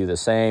guys can do the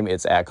same.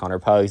 It's at Connor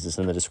Pugs. It's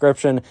in the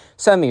description.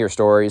 Send me your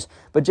stories.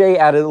 But Jay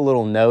added a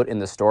little note in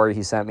the story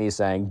he sent me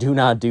saying, do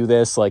not do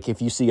this. Like,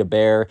 if you see a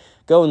bear,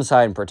 go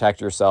inside and protect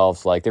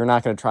yourself. Like, they're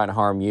not going to try and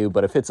harm you.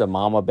 But if it's a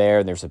mama bear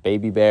and there's a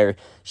baby bear,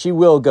 she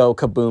will go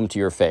kaboom to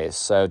your face.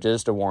 So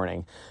just a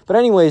warning. But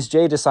anyways,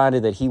 Jay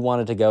decided that he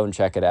wanted to go and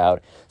check it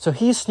out. So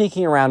he's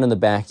sneaking around in the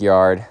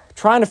backyard,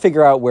 trying to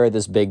figure out where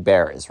this big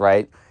bear is,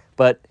 right?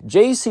 But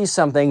Jay sees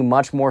something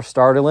much more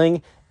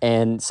startling,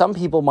 and some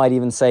people might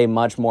even say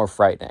much more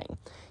frightening.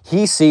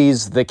 He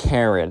sees the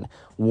Karen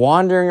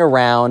wandering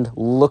around,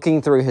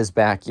 looking through his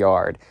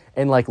backyard,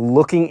 and, like,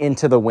 looking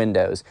into the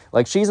windows.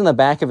 Like, she's in the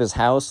back of his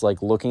house,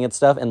 like, looking at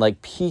stuff, and,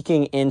 like,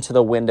 peeking into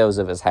the windows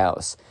of his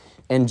house.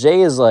 And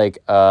Jay is like,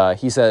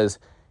 he says,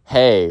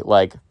 hey,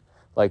 like,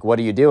 what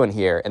are you doing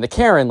here? And the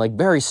Karen, like,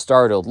 very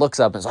startled, looks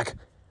up and is like,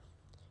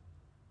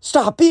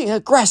 stop being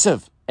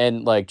aggressive.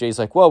 And, like, Jay's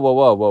like,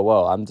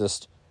 whoa. I'm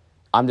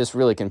just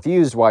really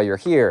confused why you're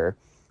here.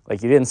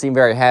 Like, you didn't seem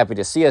very happy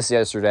to see us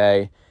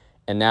yesterday,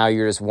 and now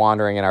you're just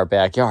wandering in our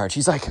backyard.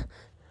 She's like,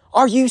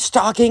 are you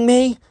stalking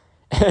me?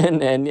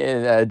 And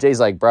Jay's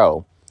like,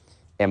 bro,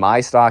 am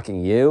I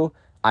stalking you?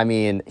 I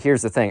mean,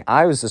 here's the thing.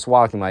 I was just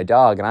walking my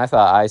dog, and I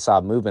thought I saw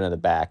movement in the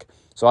back.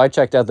 So I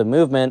checked out the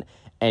movement,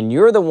 and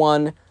you're the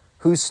one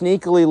who's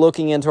sneakily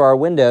looking into our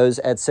windows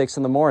at 6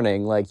 in the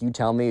morning. Like, you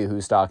tell me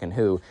who's stalking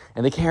who.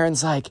 And the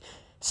Karen's like,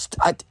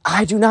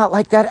 I do not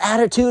like that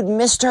attitude,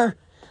 mister.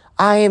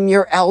 I am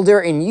your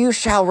elder, and you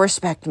shall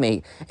respect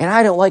me. And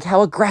I don't like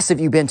how aggressive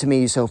you've been to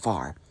me so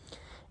far.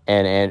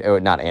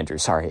 Not Andrew,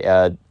 sorry.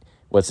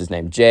 What's his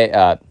name? Jay?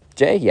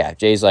 Yeah,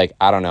 Jay's like,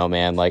 I don't know,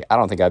 man. Like, I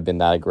don't think I've been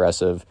that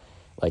aggressive.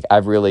 Like,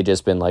 I've really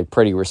just been, like,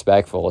 pretty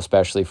respectful,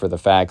 especially for the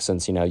fact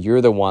since,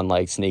 you're the one,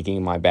 like, sneaking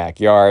in my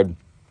backyard.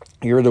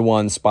 You're the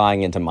one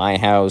spying into my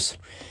house.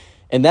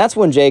 And that's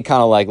when Jay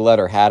kind of, like, let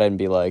her hat it and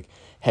be like,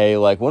 hey,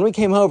 like, when we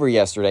came over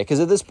yesterday, because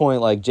at this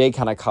point, like, Jay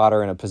kind of caught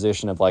her in a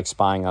position of, like,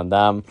 spying on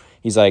them.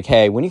 He's like,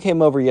 hey, when you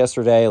came over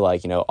yesterday,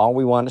 like, all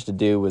we wanted to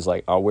do was,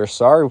 like, oh, we're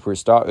sorry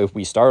if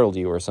we startled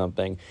you or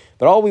something,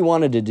 but all we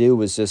wanted to do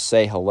was just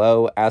say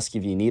hello, ask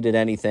if you needed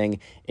anything,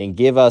 and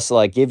give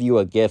you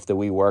a gift that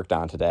we worked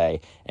on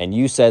today, and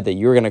you said that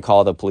you were going to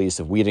call the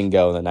police if we didn't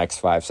go in the next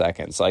 5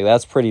 seconds. Like,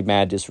 that's pretty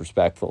mad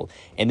disrespectful.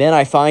 And then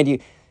I find you...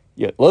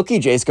 Yeah, low-key,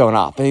 Jay's going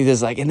off, and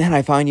he's like, and then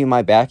I find you in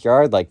my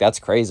backyard? Like, that's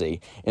crazy.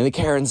 And the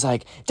Karen's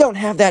like, don't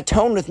have that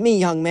tone with me,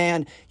 young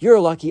man. You're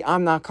lucky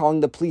I'm not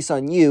calling the police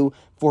on you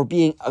for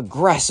being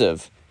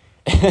aggressive.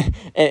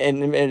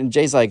 and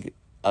Jay's like,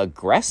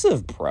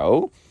 aggressive,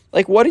 bro?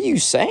 Like, what are you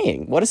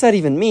saying? What does that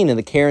even mean? And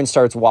the Karen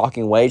starts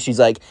walking away. She's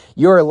like,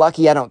 you're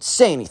lucky I don't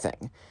say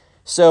anything.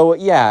 So,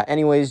 yeah,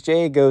 anyways,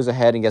 Jay goes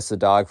ahead and gets the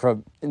dog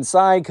from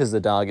inside because the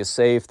dog is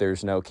safe.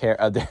 There's no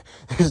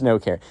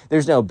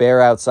There's no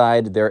bear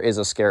outside. There is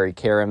a scary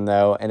Karen,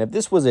 though. And if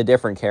this was a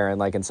different Karen,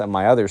 like in some of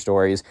my other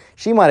stories,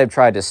 she might have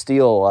tried to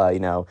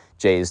steal,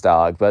 Jay's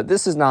dog. But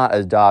this is not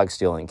a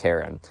dog-stealing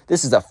Karen.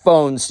 This is a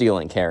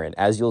phone-stealing Karen,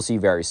 as you'll see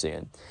very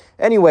soon.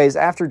 Anyways,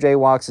 after Jay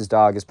walks his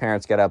dog, his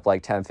parents get up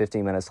like 10,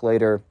 15 minutes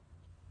later,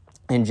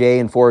 and Jay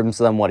informs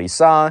them what he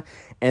saw.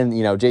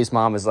 And, Jay's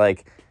mom is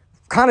like,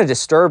 kind of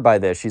disturbed by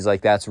this. She's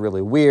like, that's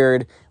really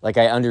weird. Like,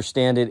 I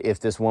understand it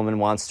if this woman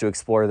wants to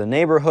explore the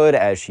neighborhood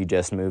as she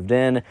just moved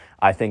in.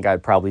 I think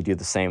I'd probably do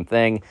the same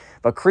thing.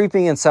 But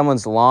creeping in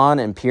someone's lawn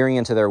and peering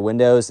into their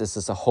windows is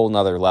just a whole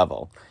nother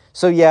level.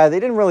 So yeah, they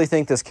didn't really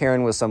think this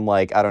Karen was some,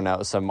 like, I don't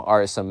know,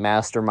 some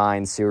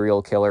mastermind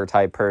serial killer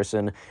type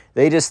person.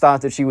 They just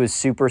thought that she was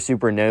super,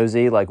 super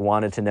nosy, like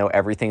wanted to know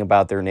everything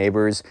about their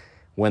neighbors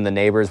when the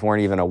neighbors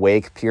weren't even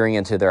awake, peering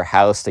into their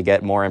house to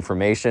get more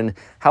information.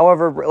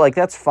 However, like,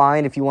 that's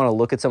fine if you want to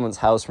look at someone's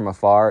house from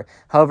afar.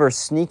 However,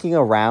 sneaking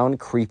around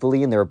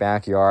creepily in their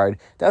backyard,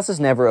 that's just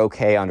never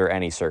okay under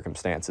any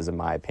circumstances, in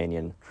my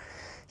opinion.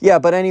 Yeah,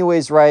 but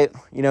anyways, right,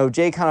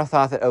 Jay kind of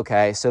thought that,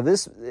 okay, so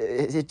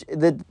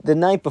the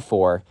night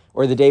before,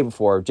 or the day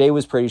before, Jay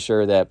was pretty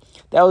sure that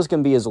was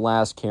going to be his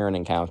last Karen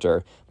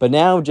encounter. But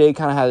now Jay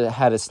kind of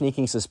had a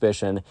sneaking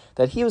suspicion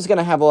that he was going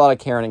to have a lot of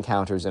Karen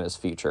encounters in his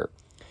future.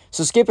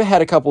 So skip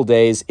ahead a couple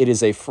days. It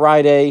is a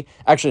Friday.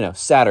 Actually, no,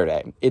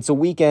 Saturday. It's a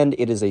weekend.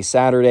 It is a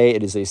Saturday.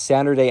 It is a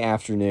Saturday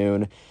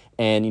afternoon.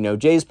 And,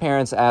 Jay's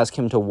parents ask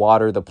him to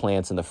water the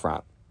plants in the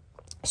front.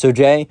 So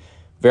Jay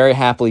very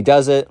happily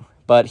does it.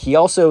 But he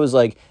also is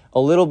like a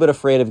little bit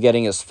afraid of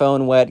getting his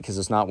phone wet because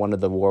it's not one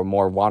of the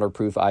more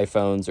waterproof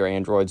iPhones or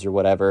Androids or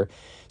whatever.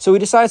 So he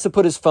decides to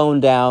put his phone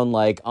down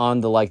like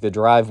on the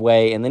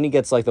driveway, and then he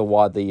gets like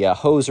the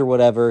hose or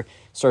whatever,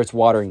 starts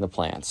watering the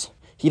plants.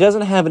 He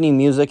doesn't have any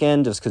music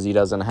in just because he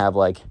doesn't have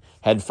like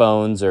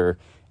headphones or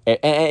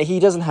he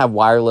doesn't have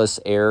wireless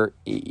earbuds,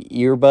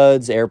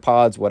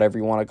 AirPods, whatever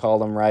you want to call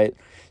them, right?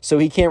 So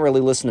he can't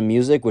really listen to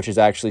music, which is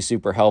actually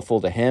super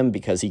helpful to him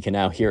because he can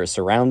now hear his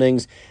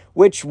surroundings,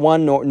 which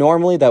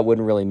normally that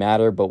wouldn't really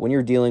matter, but when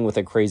you're dealing with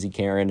a crazy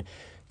Karen,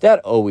 that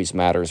always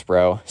matters,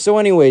 bro. So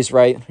anyways,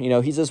 right,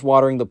 he's just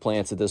watering the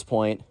plants at this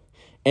point,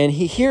 and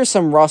he hears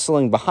some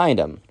rustling behind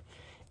him,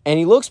 and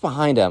he looks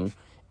behind him,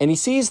 and he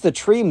sees the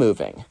tree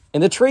moving,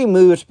 and the tree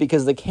moved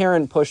because the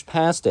Karen pushed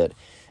past it.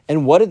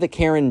 And what did the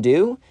Karen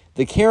do?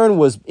 The Karen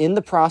was in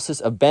the process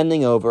of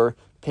bending over,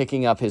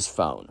 picking up his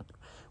phone.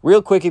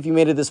 Real quick, if you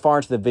made it this far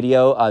into the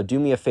video, do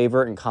me a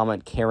favor and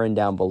comment Karen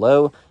down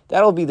below.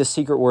 That'll be the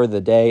secret word of the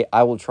day.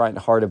 I will try and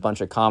heart a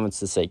bunch of comments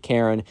to say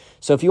Karen.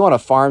 So if you want to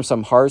farm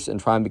some hearts and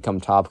try and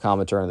become top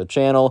commenter on the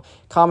channel,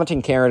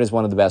 commenting Karen is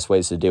one of the best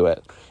ways to do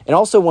it. And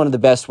also one of the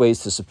best ways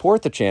to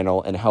support the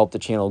channel and help the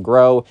channel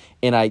grow,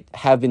 and I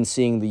have been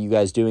seeing that you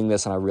guys doing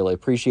this and I really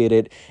appreciate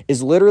it,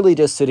 is literally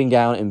just sitting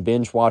down and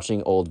binge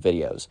watching old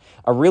videos.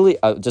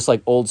 Just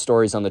like old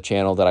stories on the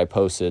channel that I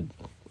posted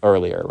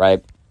earlier,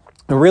 right?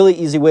 A really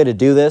easy way to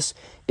do this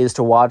is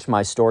to watch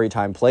my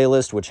Storytime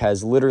playlist, which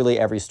has literally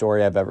every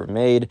story I've ever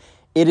made.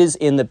 It is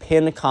in the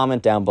pinned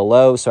comment down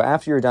below, so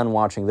after you're done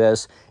watching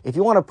this, if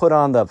you want to put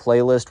on the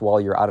playlist while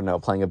you're,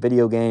 playing a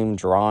video game,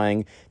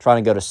 drawing,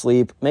 trying to go to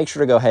sleep, make sure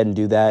to go ahead and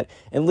do that,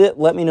 and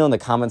let me know in the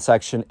comment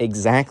section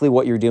exactly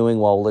what you're doing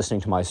while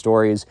listening to my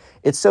stories.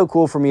 It's so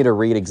cool for me to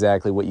read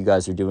exactly what you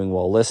guys are doing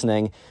while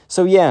listening.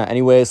 So yeah,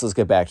 anyways, let's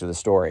get back to the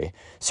story.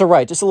 So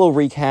right, just a little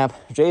recap.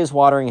 Jay is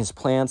watering his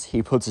plants.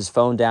 He puts his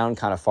phone down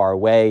kind of far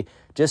away,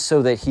 just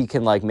so that he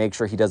can make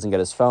sure he doesn't get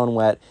his phone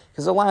wet,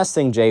 because the last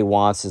thing Jay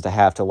wants is to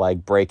have to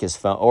break his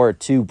phone, or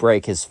to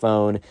break his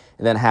phone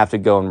and then have to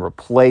go and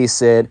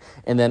replace it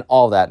and then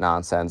all that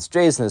nonsense.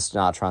 Jay's just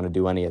not trying to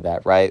do any of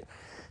that, right?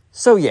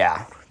 So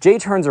yeah, Jay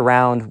turns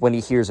around when he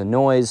hears a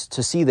noise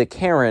to see that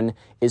Karen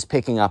is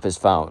picking up his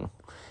phone.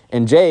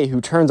 And Jay,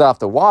 who turns off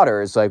the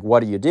water, is like,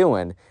 "What are you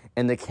doing?"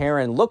 And the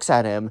Karen looks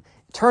at him,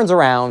 turns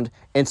around,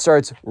 and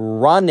starts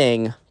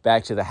running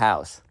back to the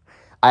house.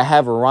 I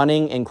have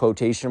running in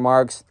quotation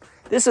marks.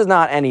 This is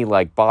not any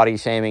body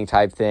shaming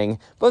type thing,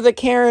 but the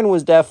Karen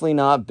was definitely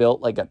not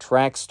built like a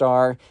track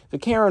star. The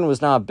Karen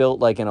was not built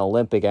like an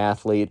Olympic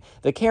athlete.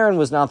 The Karen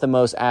was not the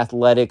most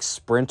athletic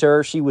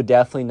sprinter. She would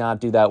definitely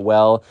not do that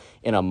well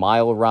in a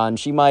mile run.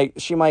 She might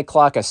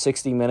clock a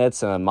 60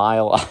 minutes in a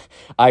mile.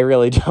 I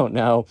really don't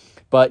know.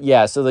 But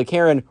yeah, so the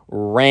Karen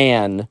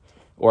ran,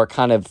 or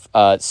kind of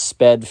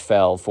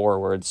fell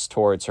forwards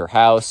towards her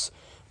house.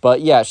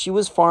 But yeah, she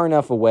was far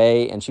enough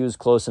away and she was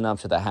close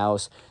enough to the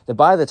house that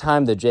by the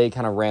time that Jay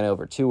kind of ran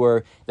over to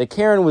her, that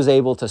Karen was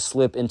able to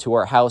slip into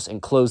her house and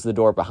close the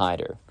door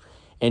behind her.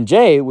 And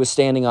Jay was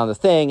standing on the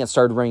thing and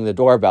started ringing the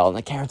doorbell. And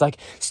the Karen's like,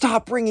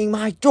 "Stop ringing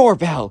my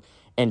doorbell."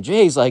 And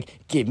Jay's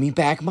like, "Give me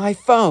back my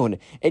phone."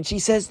 And she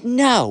says,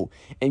 "No."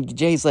 And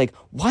Jay's like,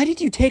 "Why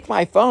did you take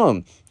my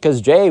phone?"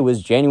 Because Jay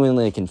was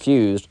genuinely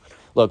confused.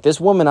 Look,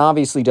 this woman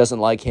obviously doesn't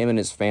like him and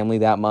his family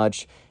that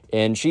much.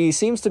 And she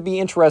seems to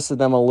be interested in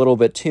them a little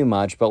bit too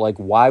much, but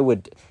why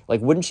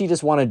wouldn't she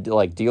just want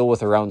to deal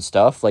with her own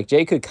stuff?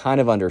 Jay could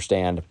kind of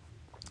understand,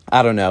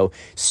 I don't know,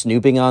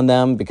 snooping on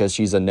them because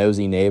she's a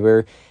nosy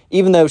neighbor,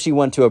 even though she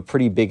went to a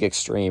pretty big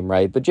extreme,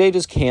 right? But Jay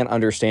just can't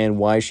understand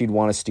why she'd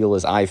want to steal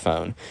his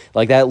iPhone.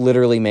 That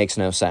literally makes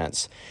no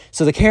sense.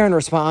 So the Karen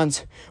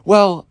responds,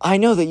 "Well, I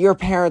know that your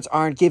parents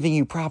aren't giving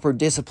you proper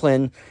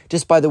discipline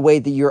just by the way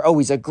that you're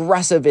always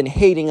aggressive and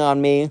hating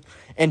on me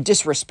and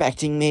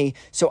disrespecting me.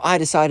 So I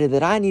decided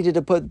that I needed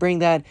to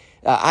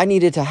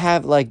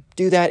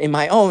do that in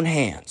my own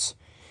hands."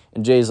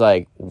 And Jay's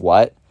like,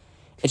 "What?"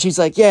 And she's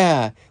like,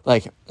 "Yeah,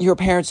 your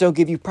parents don't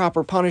give you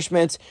proper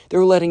punishments.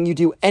 They're letting you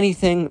do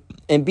anything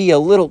and be a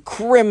little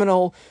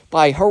criminal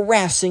by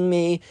harassing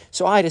me.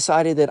 So I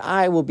decided that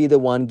I will be the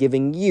one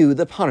giving you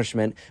the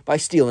punishment by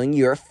stealing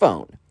your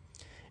phone."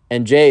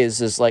 And Jay is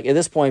just at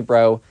this point,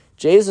 bro,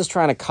 Jay is just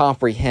trying to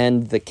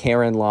comprehend the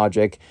Karen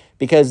logic,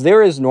 because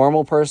there is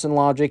normal person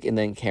logic and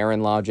then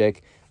Karen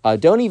logic.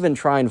 Don't even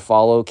try and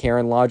follow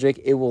Karen logic.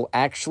 It will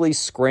actually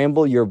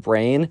scramble your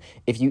brain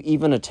if you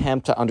even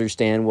attempt to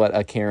understand what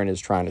a Karen is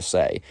trying to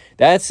say.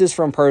 That's just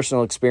from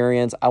personal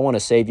experience. I want to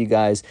save you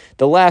guys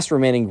the last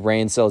remaining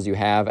brain cells you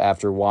have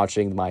after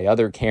watching my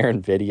other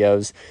Karen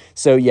videos.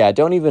 So yeah,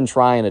 don't even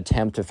try and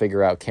attempt to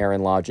figure out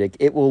Karen logic.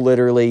 It will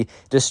literally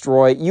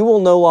destroy. You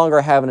will no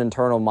longer have an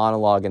internal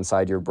monologue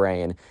inside your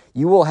brain.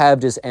 You will have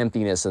just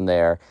emptiness in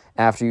there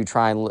after you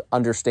try and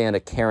understand a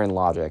Karen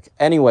logic.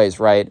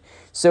 Anyways, right?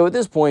 So at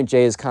this point,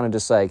 Jay is kind of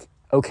just like,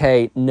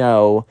 okay,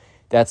 no,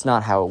 that's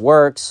not how it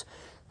works.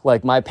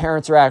 Like, my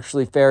parents are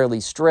actually fairly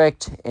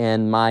strict,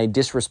 and my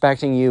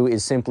disrespecting you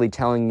is simply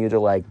telling you to,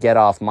 like, get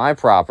off my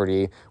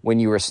property when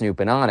you were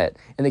snooping on it.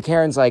 And the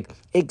Karen's like,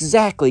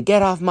 exactly,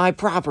 get off my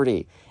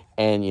property.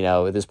 And, you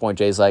know, at this point,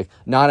 Jay's like,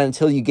 not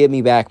until you give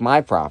me back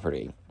my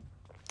property.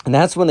 And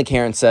that's when the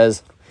Karen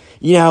says,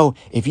 you know,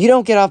 if you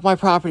don't get off my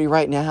property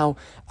right now,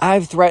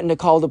 I've threatened to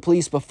call the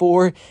police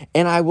before,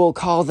 and I will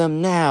call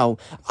them now.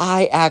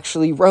 I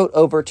actually wrote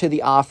over to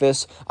the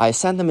office. I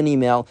sent them an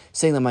email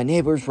saying that my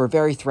neighbors were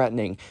very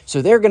threatening.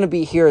 So they're going to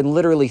be here in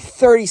literally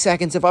 30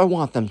 seconds if I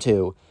want them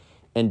to.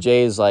 And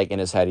Jay's like, in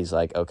his head, he's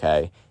like,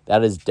 okay,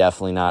 that is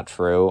definitely not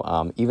true.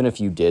 Even if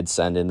you did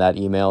send in that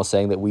email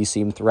saying that we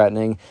seem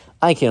threatening,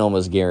 I can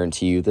almost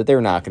guarantee you that they're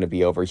not going to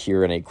be over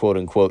here in a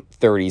quote-unquote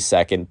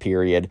 30-second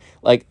period.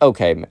 Like,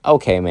 okay,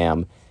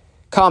 ma'am,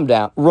 calm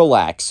down,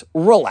 relax.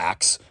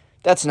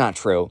 That's not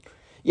true.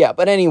 Yeah,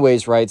 but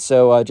anyways, right,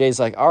 so Jay's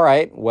like, all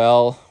right,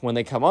 well, when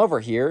they come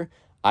over here,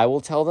 I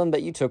will tell them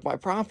that you took my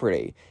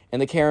property.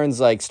 And the Karen's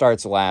like,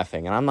 starts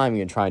laughing, and I'm not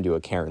even trying to do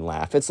a Karen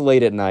laugh. It's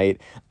late at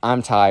night,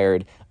 I'm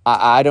tired,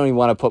 I don't even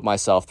want to put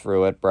myself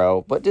through it,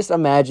 bro. But just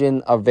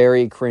imagine a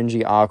very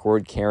cringy,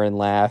 awkward Karen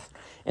laugh.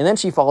 And then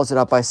she follows it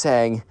up by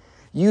saying,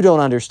 you don't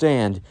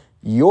understand.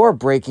 You're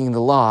breaking the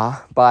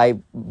law by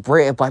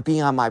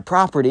being on my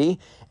property,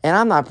 and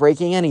I'm not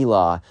breaking any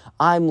law.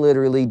 I'm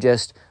literally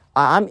just,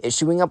 I'm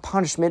issuing a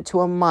punishment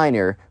to a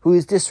minor who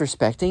is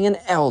disrespecting an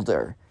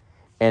elder.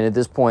 And at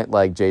this point,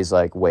 like, Jay's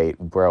like, wait,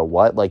 bro,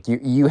 what? Like,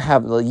 you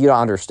don't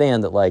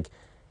understand that, like,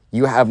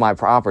 you have my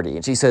property.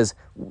 And she says,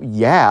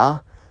 yeah,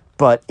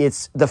 but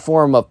it's the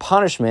form of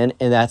punishment,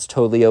 and that's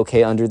totally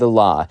okay under the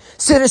law.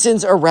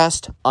 Citizen's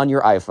arrest on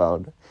your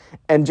iPhone.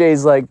 And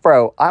Jay's like,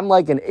 bro, I'm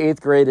like in 8th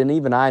grade, and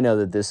even I know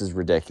that this is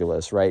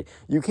ridiculous, right?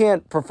 You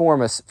can't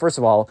perform first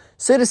of all,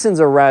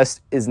 citizen's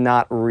arrest is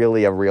not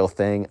really a real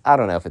thing. I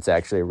don't know if it's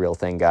actually a real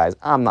thing, guys.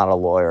 I'm not a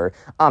lawyer.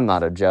 I'm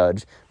not a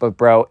judge. But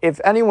bro, if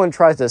anyone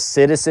tries to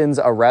citizen's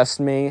arrest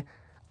me,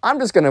 I'm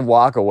just going to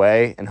walk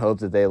away and hope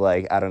that they,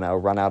 like, I don't know,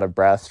 run out of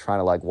breath trying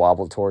to, like,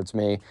 wobble towards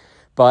me.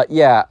 But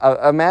yeah,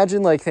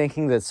 imagine like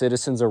thinking that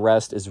citizen's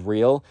arrest is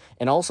real,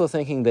 and also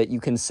thinking that you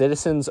can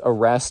citizen's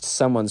arrest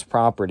someone's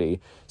property.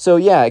 So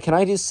yeah, can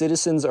I just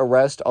citizen's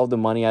arrest all the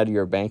money out of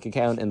your bank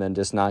account and then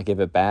just not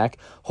give it back?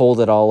 Hold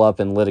it all up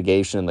in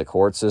litigation in the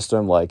court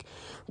system? Like,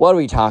 what are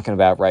we talking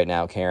about right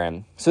now,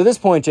 Karen? So at this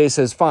point, Jay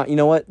says, fine, you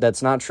know what?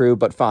 That's not true,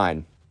 but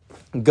fine.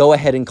 Go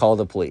ahead and call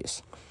the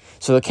police.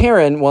 So the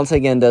Karen, once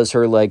again, does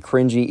her, like,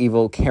 cringy,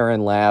 evil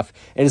Karen laugh,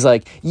 and is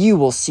like, you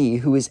will see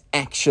who is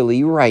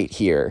actually right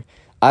here.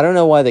 I don't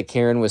know why the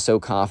Karen was so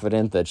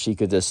confident that she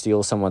could just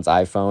steal someone's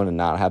iPhone and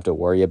not have to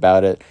worry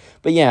about it.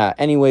 But yeah,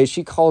 anyway,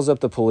 she calls up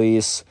the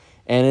police,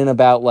 and in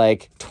about,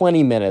 like,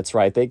 20 minutes,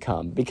 right, they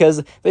come.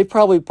 Because they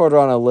probably put her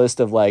on a list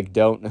of, like,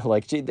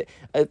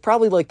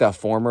 probably, like, the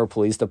former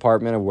police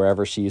department of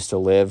wherever she used to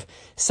live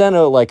sent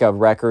a, like, a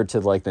record to,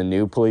 like, the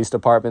new police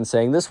department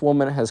saying this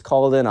woman has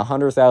called in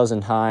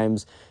 100,000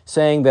 times,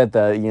 saying that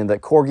the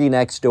corgi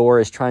next door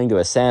is trying to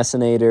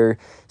assassinate her,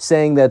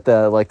 saying that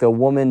the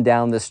woman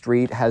down the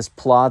street has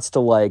plots to,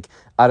 like,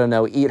 I don't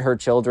know, eat her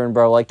children,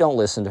 bro. Like, don't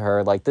listen to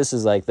her. Like, this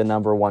is, like, the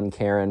number one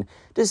Karen.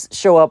 Just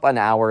show up an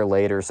hour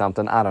late or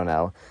something. I don't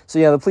know. So,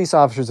 yeah, the police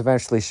officers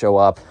eventually show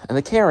up, and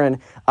the Karen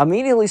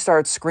immediately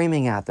starts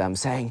screaming at them,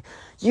 saying,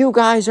 you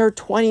guys are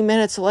 20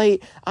 minutes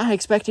late. I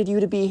expected you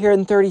to be here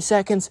in 30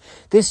 seconds.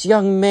 This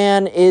young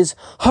man is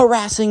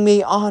harassing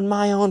me on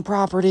my own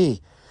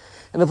property.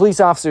 And the police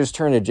officers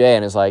turn to Jay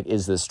and is like,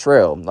 is this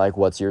true? Like,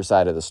 what's your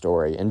side of the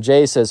story? And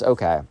Jay says,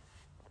 okay,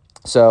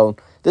 so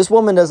this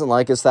woman doesn't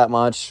like us that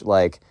much.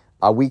 Like,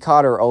 we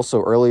caught her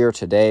also earlier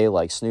today,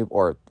 like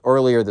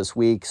earlier this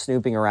week,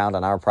 snooping around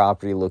on our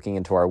property, looking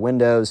into our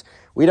windows.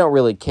 We don't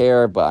really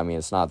care, but I mean,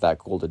 it's not that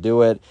cool to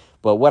do it.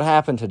 But what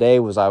happened today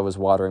was I was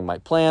watering my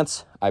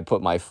plants. I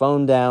put my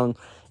phone down,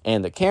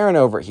 and the Karen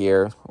over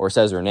here, or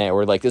says her name,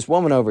 or like this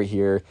woman over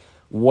here,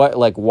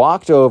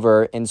 walked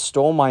over and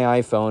stole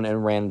my iPhone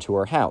and ran into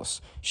her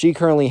house. She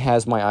currently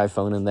has my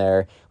iPhone in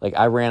there. Like,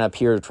 I ran up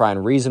here to try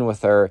and reason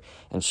with her,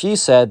 and she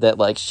said that,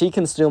 like, she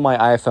can steal my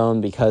iPhone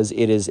because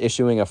it is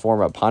issuing a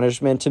form of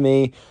punishment to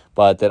me,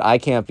 but that I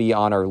can't be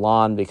on her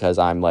lawn because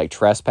I'm, like,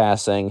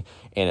 trespassing,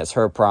 and it's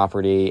her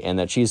property, and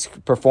that she's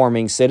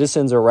performing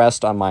citizen's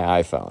arrest on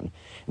my iPhone.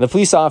 And the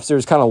police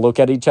officers kind of look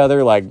at each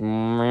other like,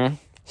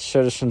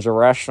 citizen's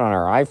arrest on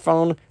our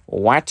iPhone?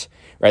 What?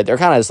 Right, they're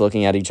kind of just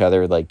looking at each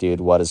other like, dude,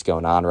 what is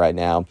going on right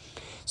now?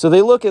 So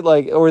they look at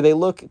they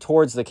look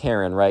towards the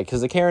Karen, right?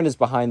 Because the Karen is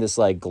behind this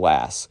like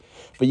glass,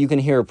 but you can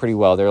hear her pretty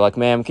well. They're like,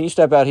 ma'am, can you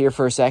step out here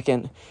for a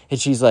second? And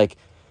she's like,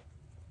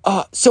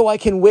 so I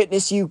can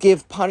witness you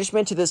give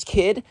punishment to this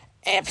kid?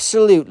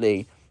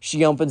 Absolutely.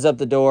 She opens up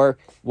the door,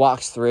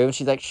 walks through, and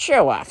she's like,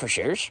 "Show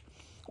officers.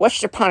 What's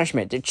the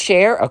punishment? The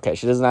chair?" Okay,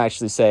 she doesn't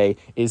actually say,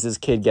 "Is this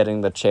kid getting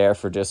the chair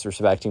for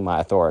disrespecting my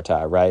authority,"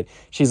 right?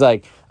 She's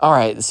like, all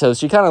right. So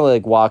she kind of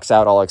like walks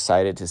out all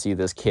excited to see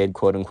this kid,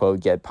 quote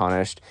unquote, get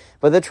punished.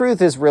 But the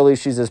truth is really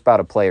she's just about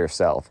to play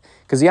herself.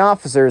 Because the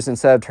officers,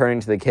 instead of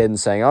turning to the kid and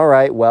saying, all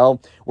right, well,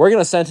 we're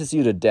going to sentence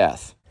you to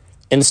death.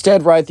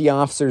 Instead, right, the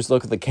officers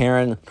look at the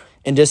Karen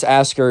and just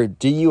ask her,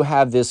 do you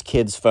have this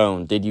kid's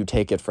phone? Did you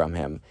take it from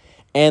him?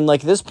 And like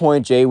at this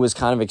point, Jay was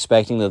kind of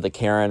expecting that the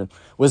Karen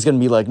was going to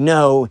be like,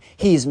 no,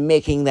 he's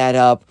making that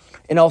up.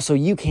 And also,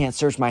 you can't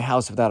search my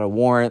house without a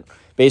warrant.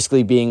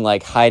 Basically being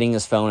like hiding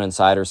his phone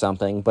inside or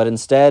something. But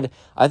instead,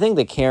 I think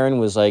the Karen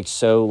was like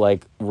so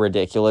like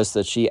ridiculous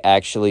that she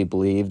actually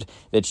believed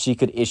that she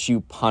could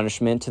issue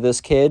punishment to this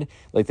kid.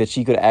 Like that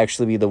she could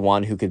actually be the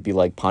one who could be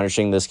like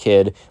punishing this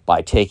kid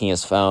by taking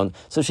his phone.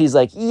 So she's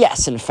like,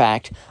 yes, in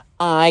fact,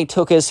 I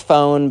took his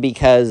phone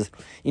because,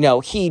 you know,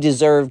 he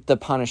deserved the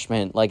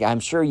punishment. Like, I'm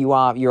sure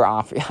you're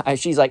off.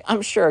 She's like,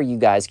 I'm sure you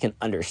guys can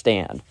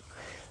understand.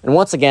 And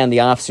once again,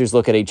 the officers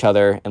look at each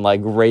other and,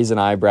 like, raise an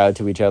eyebrow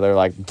to each other,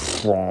 like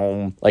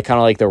kind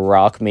of like the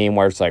Rock meme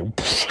where it's like,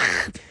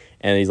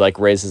 and he's, like,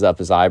 raises up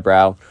his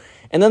eyebrow.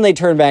 And then they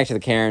turn back to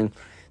the Karen.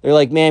 They're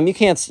like, ma'am, you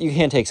can't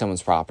take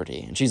someone's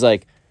property. And she's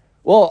like,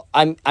 well,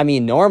 I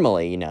mean,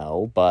 normally, you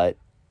know, but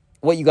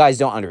what you guys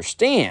don't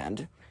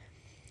understand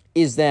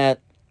is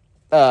that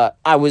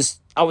I was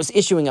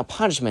issuing a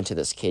punishment to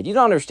this kid. You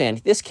don't understand.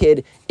 This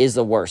kid is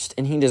the worst,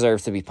 and he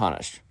deserves to be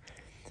punished.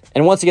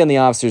 And once again, the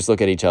officers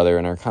look at each other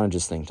and are kind of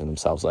just thinking to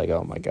themselves, like,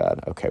 oh my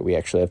God, okay, we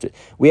actually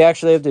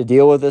have to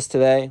deal with this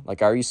today.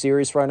 Like, are you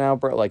serious right now,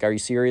 bro? Like, are you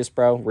serious,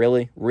 bro?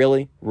 Really?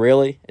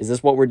 Is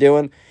this what we're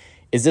doing?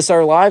 Is this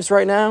our lives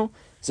right now?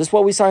 Is this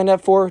what we signed up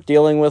for?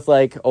 Dealing with,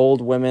 like,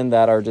 old women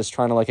that are just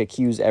trying to, like,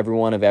 accuse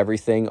everyone of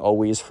everything,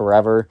 always,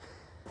 forever.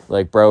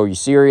 Like, bro, are you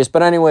serious?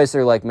 But anyways,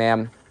 they're like,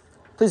 ma'am,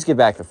 please give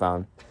back the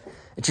phone.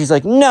 And she's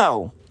like,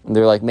 no. And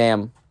they're like,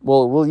 ma'am,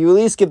 well, will you at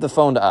least give the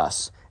phone to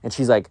us? And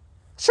she's like,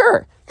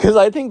 sure. Because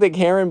I think that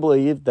Karen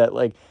believed that,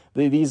 like,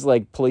 these,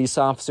 like, police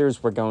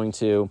officers were going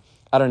to,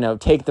 I don't know,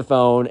 take the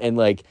phone and,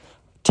 like,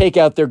 take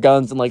out their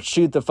guns and, like,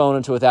 shoot the phone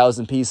into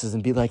 1,000 pieces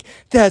and be like,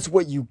 that's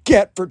what you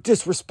get for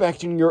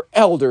disrespecting your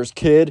elders,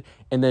 kid.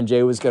 And then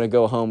Jay was going to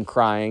go home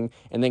crying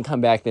and then come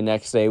back the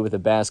next day with a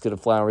basket of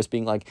flowers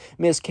being like,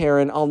 Miss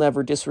Karen, I'll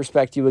never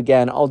disrespect you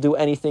again. I'll do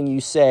anything you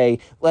say.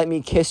 Let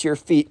me kiss your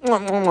feet.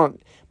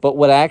 But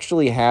what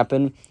actually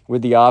happened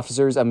with the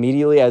officers,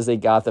 immediately as they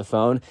got the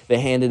phone, they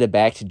handed it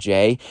back to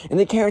Jay. And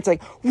the Karen's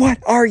like, what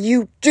are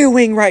you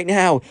doing right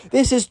now?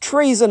 This is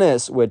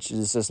treasonous, which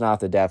is just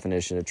not the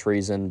definition of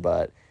treason,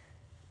 but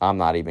I'm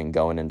not even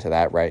going into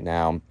that right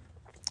now.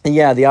 And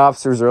yeah, the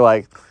officers are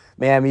like,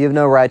 ma'am, you have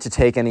no right to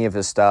take any of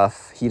his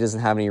stuff. He doesn't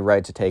have any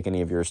right to take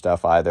any of your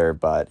stuff either.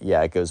 But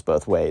yeah, it goes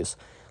both ways.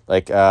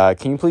 Like,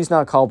 can you please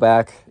not call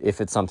back if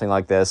it's something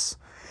like this?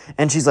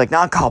 And she's like,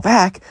 not call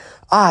back?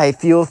 I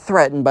feel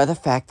threatened by the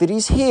fact that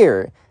he's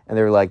here. And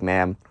they're like,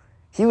 ma'am,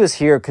 he was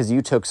here because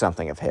you took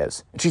something of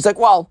his. And she's like,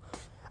 well,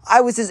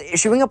 I was just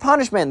issuing a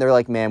punishment. And they're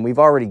like, ma'am, we've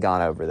already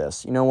gone over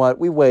this. You know what?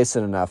 We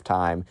wasted enough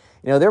time.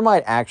 You know, there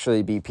might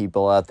actually be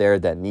people out there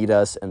that need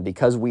us. And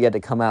because we had to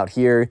come out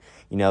here,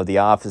 you know, the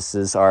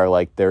offices are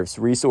like, their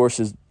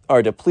resources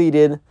are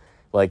depleted.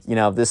 Like, you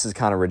know, this is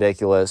kind of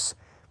ridiculous.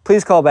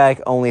 Please call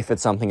back only if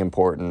it's something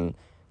important.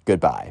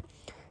 Goodbye.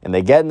 And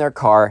they get in their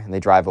car and they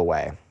drive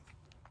away.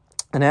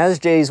 And as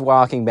Jay's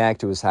walking back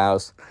to his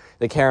house,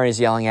 the Karen is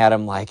yelling at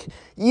him like,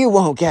 you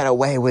won't get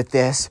away with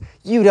this.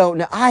 You don't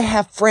know. I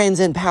have friends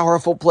in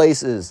powerful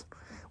places.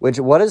 Which,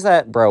 what is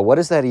that, bro? What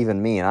does that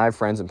even mean? I have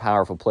friends in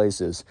powerful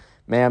places.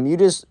 Ma'am, you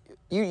just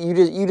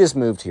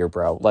moved here,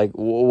 bro. Like,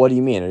 what do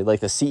you mean? Are you like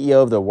the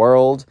CEO of the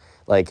world?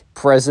 Like,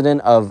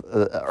 president of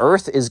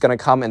Earth is going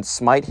to come and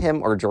smite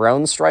him or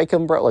drone strike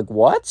him, bro? Like,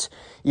 what?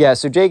 Yeah,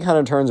 so Jay kind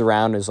of turns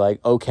around and is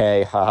like,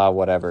 okay, haha,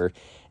 whatever.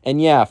 And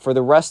yeah, for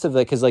the rest of it,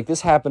 because like this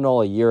happened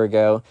all a year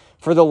ago,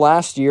 for the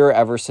last year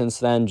ever since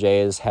then, Jay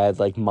has had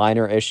like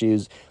minor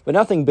issues, but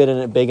nothing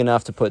big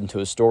enough to put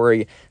into a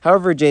story.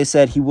 However, Jay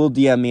said he will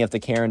DM me if the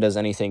Karen does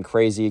anything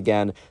crazy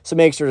again, so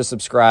make sure to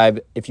subscribe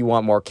if you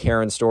want more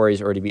Karen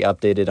stories or to be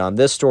updated on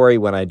this story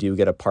when I do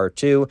get a part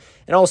 2.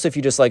 And also if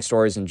you just like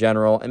stories in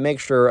general, and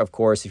make sure, of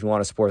course, if you want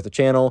to support the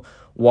channel,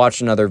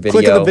 watch another video.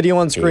 Click on the video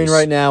on screen Peace.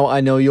 right now.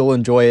 I know you'll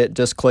enjoy it.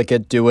 Just click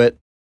it. Do it.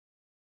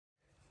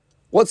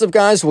 What's up,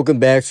 guys? Welcome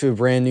back to a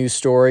brand new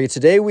story.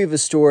 Today we have a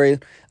story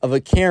of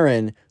a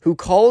Karen who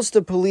calls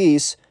the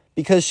police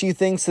because she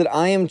thinks that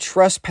I am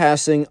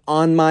trespassing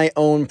on my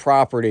own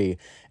property.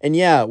 And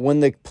yeah,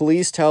 when the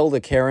police tell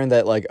the Karen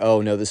that like,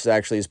 oh no, this is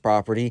actually his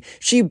property,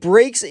 she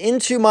breaks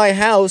into my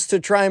house to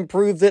try and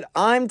prove that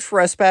I'm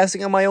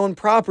trespassing on my own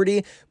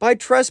property by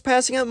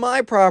trespassing on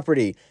my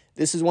property.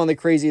 This is one of the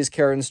craziest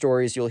Karen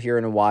stories you'll hear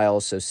in a while,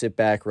 so sit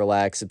back,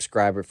 relax,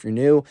 subscribe if you're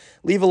new,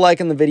 leave a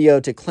like on the video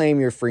to claim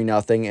your free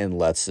nothing, and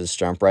let's just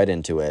jump right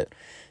into it.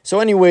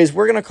 So anyways,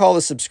 we're going to call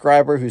the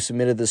subscriber who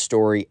submitted this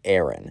story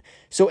Aaron.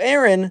 So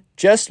Aaron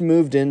just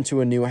moved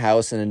into a new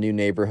house in a new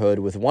neighborhood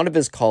with one of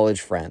his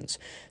college friends.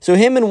 So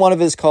him and one of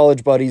his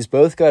college buddies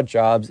both got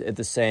jobs at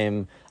the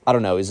same, I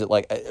don't know, is it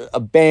like a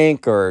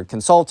bank or a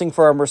consulting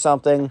firm or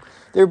something?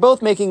 They're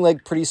both making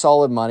like pretty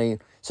solid money.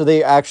 So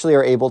they actually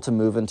are able to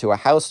move into a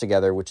house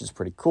together, which is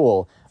pretty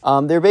cool.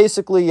 They're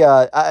basically,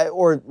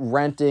 or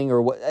renting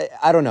or what,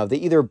 I don't know. They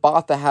either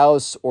bought the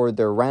house or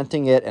they're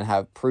renting it and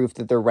have proof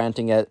that they're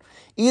renting it.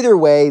 Either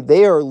way,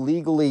 they are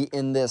legally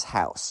in this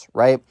house,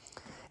 right?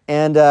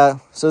 And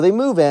so they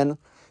move in,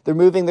 they're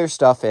moving their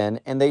stuff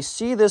in, and they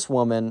see this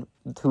woman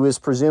who is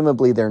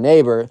presumably their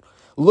neighbor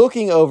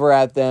looking over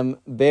at them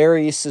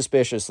very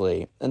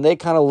suspiciously. And they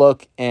kind of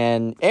look,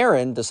 and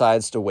Aaron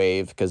decides to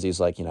wave because he's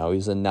like,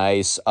 he's a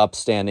nice,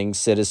 upstanding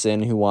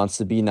citizen who wants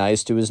to be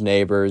nice to his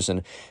neighbors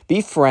and be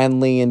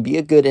friendly and be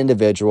a good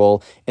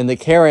individual. And the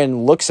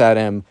Karen looks at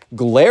him,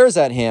 glares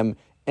at him,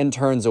 and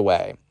turns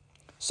away.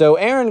 So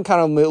Aaron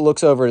kind of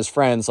looks over at his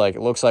friends,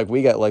 looks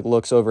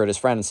over at his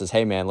friend and says,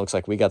 hey man, looks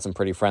like we got some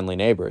pretty friendly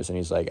neighbors. And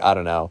he's like, I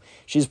don't know.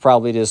 She's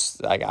probably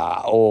just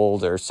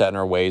old or set in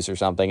her ways or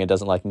something and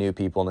doesn't like new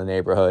people in the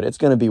neighborhood. It's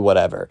going to be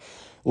whatever.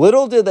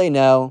 Little did they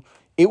know,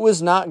 it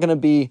was not going to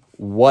be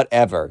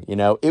whatever,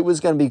 it was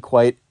going to be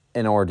quite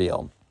an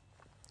ordeal.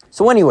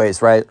 So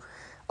anyways, right,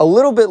 a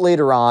little bit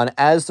later on,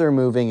 as they're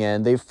moving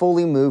in, they've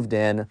fully moved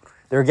in.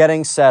 They're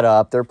getting set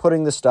up. They're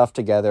putting the stuff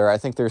together. I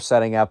think they're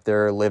setting up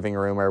their living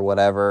room or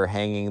whatever,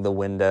 hanging the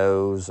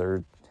windows,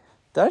 or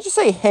did I just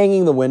say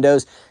hanging the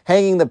windows?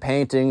 Hanging the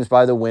paintings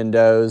by the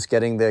windows,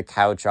 getting the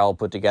couch all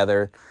put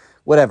together,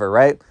 whatever,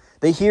 right?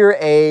 They hear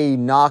a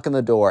knock on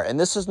the door, and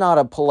this is not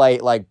a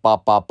polite,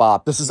 bop, bop,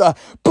 bop. This is a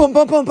boom,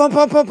 boom, boom, boom,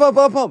 boom, boom, boom,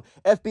 boom, boom.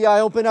 FBI,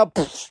 open up.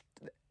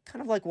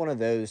 Kind of like one of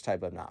those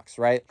type of knocks,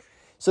 right?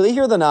 So they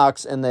hear the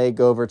knocks, and they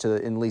go over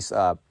to, at least,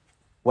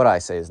 what I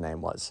say his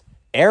name was.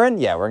 Aaron?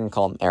 Yeah, we're going to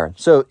call him Aaron.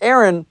 So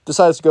Aaron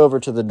decides to go over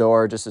to the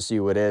door just to see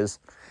who it is,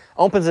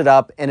 opens it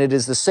up, and it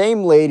is the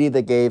same lady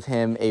that gave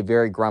him a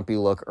very grumpy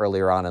look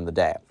earlier on in the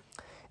day.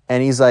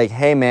 And he's like,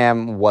 hey,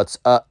 ma'am, what's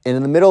up? And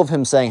in the middle of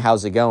him saying,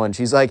 how's it going?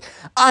 She's like,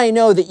 I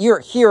know that you're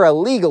here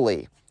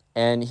illegally.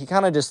 And he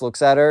kind of just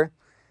looks at her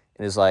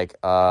and is like,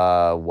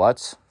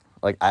 what?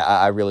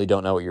 I really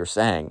don't know what you're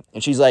saying.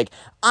 And she's like,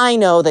 I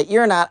know that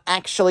you're not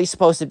actually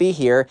supposed to be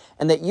here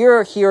and that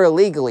you're here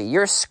illegally.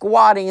 You're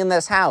squatting in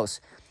this house.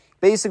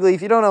 Basically,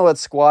 if you don't know what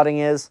squatting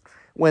is,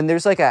 when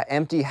there's an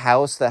empty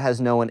house that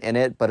has no one in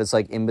it, but it's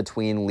in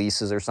between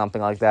leases or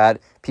something like that,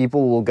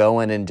 people will go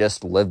in and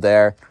just live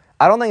there.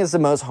 I don't think it's the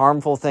most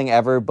harmful thing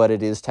ever, but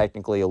it is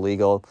technically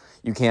illegal.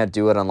 You can't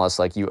do it unless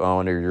you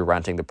own or you're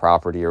renting the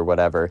property or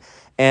whatever.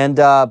 And,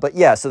 but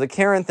yeah, so the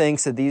Karen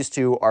thinks that these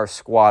two are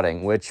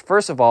squatting, which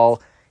first of all,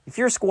 if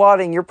you're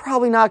squatting, you're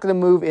probably not going to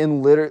move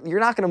in you're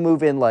not going to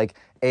move in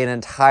an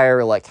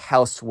entire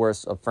house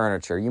worth of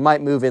furniture. You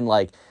might move in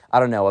I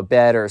don't know, a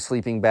bed or a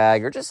sleeping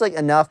bag or just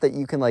enough that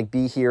you can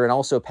be here and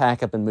also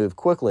pack up and move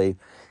quickly.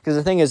 Because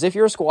the thing is, if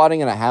you're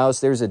squatting in a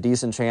house, there's a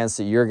decent chance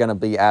that you're going to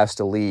be asked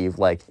to leave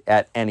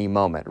at any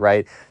moment,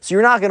 right? So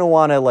you're not going to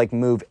want to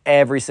move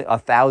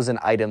 1,000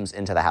 items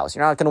into the house.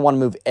 You're not going to want to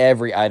move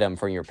every item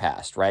from your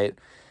past, right?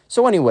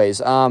 So anyways,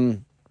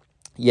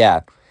 yeah,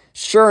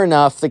 sure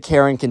enough, the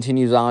Karen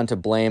continues on to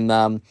blame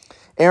them.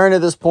 Aaron at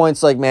this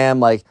point's like,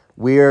 ma'am,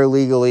 we're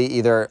legally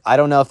either, I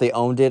don't know if they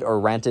owned it or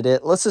rented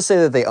it. Let's just say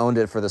that they owned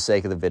it for the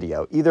sake of the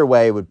video. Either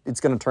way, it's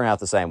going to turn out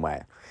the same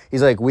way.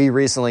 He's like, we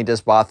recently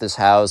just bought this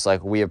house.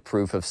 We have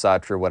proof of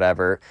such or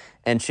whatever.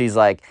 And she's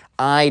like,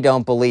 I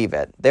don't believe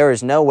it. There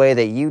is no way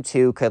that you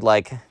two could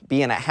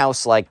be in a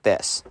house like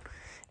this.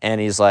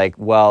 And he's like,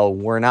 well,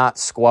 we're not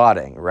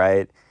squatting,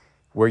 right?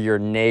 We're your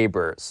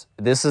neighbors.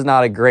 This is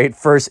not a great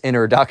first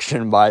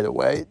introduction, by the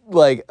way.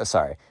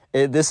 Sorry.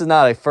 This is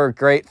not a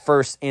great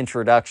first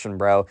introduction,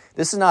 bro.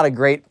 This is not a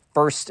great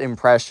first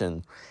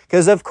impression.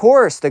 Because, of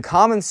course, the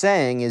common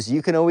saying is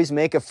you can always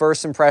make a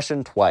first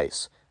impression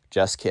twice.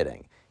 Just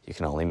kidding. You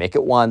can only make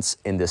it once,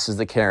 and this is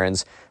the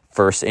Karen's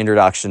first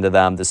introduction to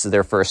them. This is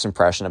their first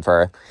impression of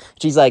her.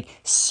 She's like,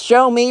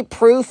 show me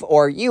proof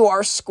or you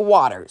are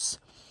squatters.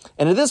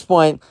 And at this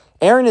point,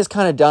 Aaron is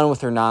kind of done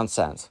with her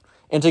nonsense.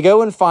 And to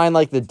go and find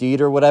the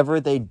deed or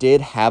whatever, they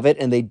did have it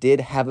and they did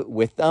have it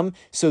with them.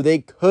 So they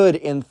could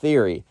in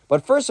theory.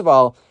 But first of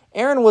all,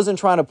 Aaron wasn't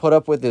trying to put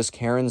up with this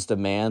Karen's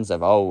demands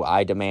of, oh,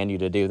 I demand you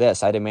to do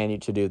this. I demand you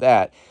to do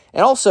that.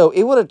 And also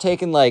it would have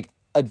taken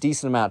a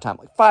decent amount of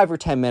time, 5 or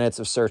 10 minutes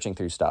of searching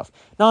through stuff,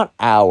 not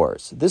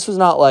hours. This was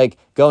not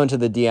going to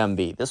the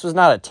DMV. This was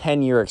not a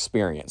 10-year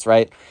experience,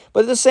 right?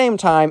 But at the same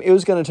time, it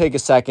was going to take a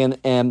second,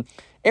 and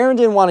Aaron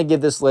didn't want to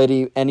give this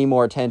lady any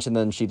more attention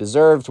than she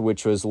deserved,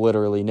 which was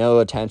literally no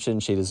attention.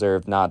 She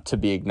deserved not to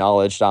be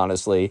acknowledged,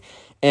 honestly.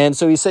 And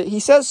so he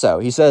says so.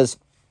 He says,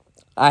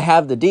 I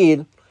have the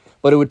deed,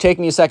 but it would take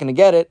me a second to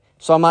get it,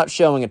 so I'm not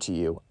showing it to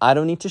you. I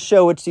don't need to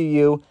show it to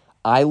you.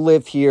 I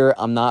live here.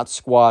 I'm not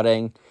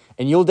squatting.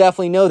 And you'll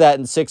definitely know that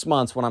in 6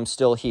 months when I'm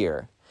still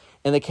here.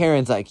 And the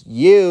Karen's like,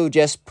 you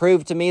just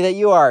proved to me that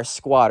you are a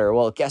squatter.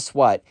 Well, guess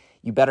what?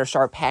 You better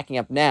start packing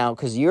up now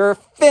because you're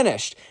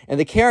finished. And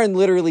the Karen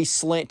literally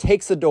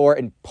takes the door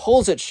and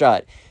pulls it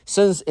shut.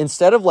 Since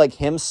instead of like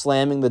him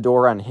slamming the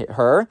door on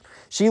her,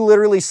 she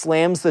literally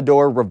slams the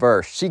door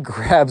reverse. She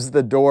grabs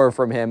the door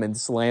from him and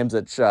slams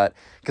it shut.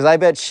 Because I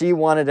bet she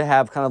wanted to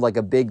have kind of like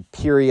a big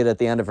period at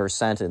the end of her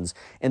sentence.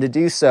 And to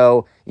do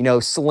so,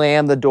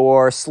 slam the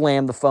door,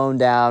 slam the phone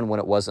down when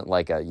it wasn't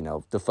like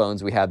the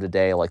phones we have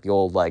today, like the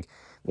old like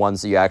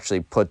ones that you actually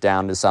put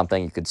down to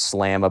something. You could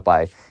slam it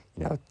by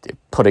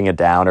putting it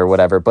down or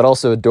whatever, but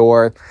also a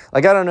door.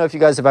 Like, I don't know if you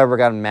guys have ever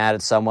gotten mad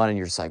at someone and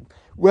you're just like,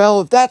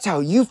 well, if that's how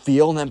you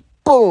feel, and then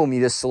boom,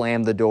 you just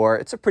slam the door.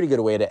 It's a pretty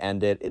good way to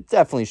end it. It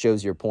definitely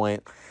shows your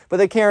point. But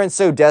the Karen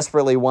so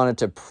desperately wanted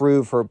to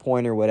prove her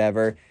point or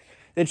whatever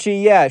that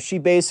she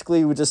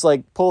basically would just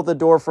like pull the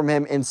door from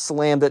him and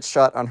slammed it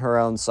shut on her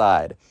own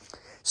side.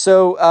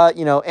 So,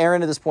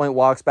 Aaron at this point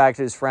walks back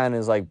to his friend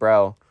and is like,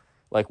 bro,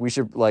 like we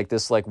should, like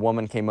this like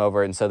woman came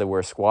over and said that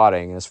we're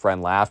squatting, and his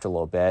friend laughed a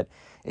little bit.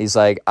 He's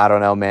like, I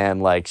don't know, man.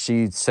 Like,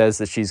 she says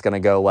that she's going to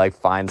go, like,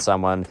 find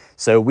someone.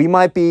 So we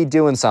might be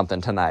doing something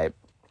tonight.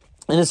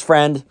 And his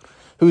friend,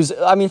 first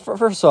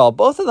of all,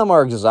 both of them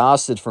are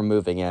exhausted from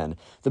moving in.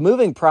 The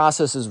moving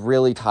process is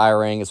really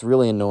tiring. It's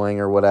really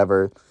annoying or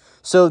whatever.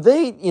 So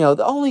they,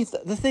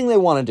 the thing they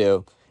want to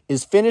do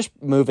is finish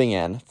moving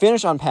in,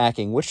 finish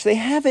unpacking, which they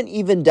haven't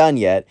even done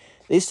yet.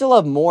 They still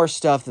have more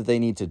stuff that they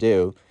need to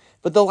do.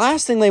 But the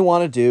last thing they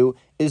want to do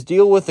is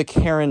deal with the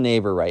Karen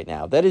neighbor right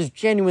now. That is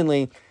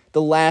genuinely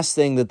the last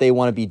thing that they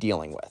want to be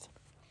dealing with.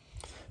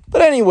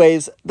 But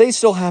anyways, they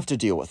still have to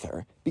deal with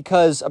her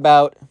because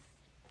about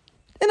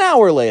an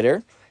hour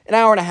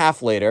and a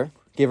half later,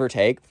 give or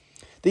take,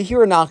 they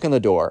hear a knock on the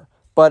door.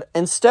 But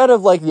instead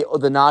of like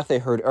the knock they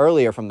heard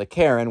earlier from the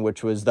Karen,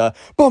 which was the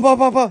bum, bum,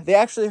 bum, bum, they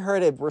actually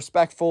heard a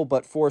respectful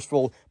but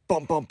forceful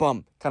bum, bum,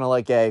 bum, kind of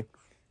like a,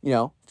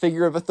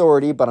 figure of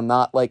authority, but I'm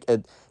not like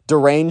a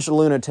deranged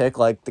lunatic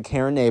like the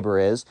Karen neighbor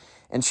is.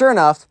 And sure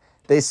enough,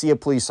 they see a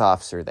police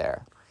officer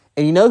there.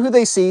 And you know who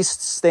they see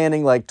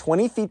standing like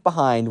 20 feet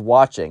behind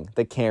watching?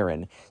 The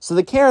Karen. So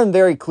the Karen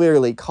very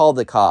clearly called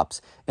the cops,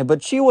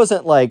 but she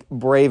wasn't like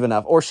brave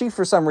enough, or she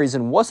for some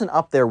reason wasn't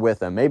up there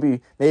with him.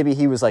 Maybe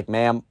he was like,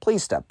 ma'am,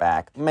 please step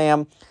back.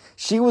 Ma'am,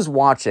 she was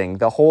watching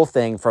the whole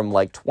thing from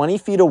like 20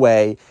 feet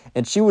away,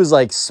 and she was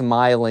like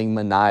smiling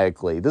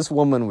maniacally. This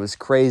woman was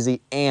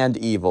crazy and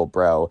evil,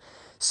 bro.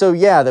 So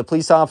yeah, the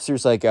police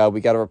officer's like,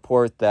 we got a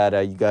report that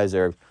you guys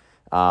are...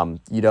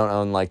 you don't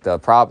own like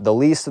the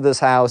lease to this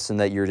house and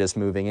that you're just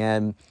moving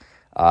in.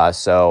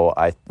 So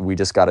we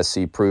just got to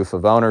see proof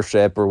of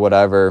ownership or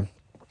whatever.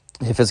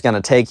 If it's going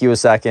to take you a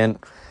second,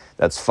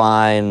 that's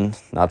fine.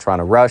 Not trying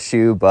to rush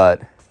you,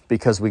 but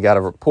because we got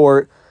a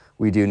report,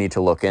 we do need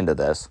to look into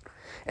this.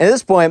 And at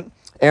this point,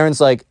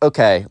 Aaron's like,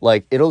 okay,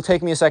 like it'll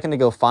take me a second to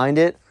go find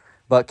it,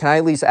 but can I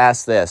at least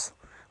ask this?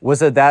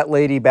 Was it that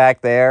lady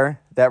back there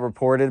that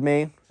reported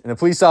me? And the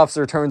police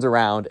officer turns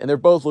around, and they're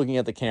both looking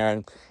at the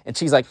Karen, and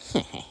she's like,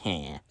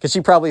 because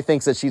she probably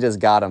thinks that she just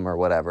got him or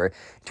whatever.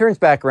 He turns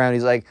back around,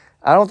 he's like,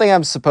 I don't think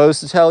I'm supposed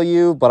to tell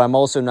you, but I'm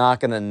also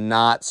not going to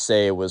not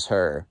say it was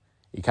her.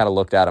 He kind of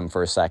looked at him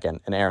for a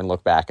second, and Aaron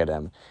looked back at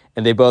him,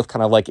 and they both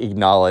kind of like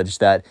acknowledged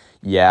that,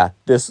 yeah,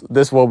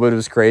 this woman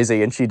was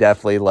crazy, and she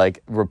definitely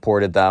like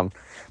reported them.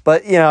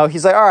 But,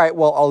 he's like, all right,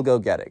 well, I'll go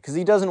get it. Because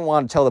he doesn't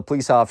want to tell the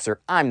police officer,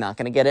 I'm not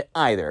going to get it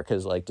either.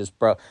 Because, like, just,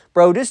 bro,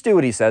 just do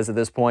what he says at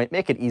this point.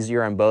 Make it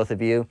easier on both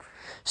of you.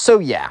 So,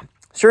 yeah.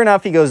 Sure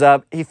enough, he goes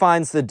up. He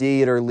finds the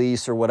deed or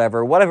lease or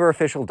whatever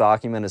official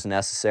document is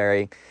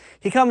necessary.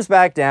 He comes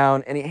back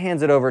down, and he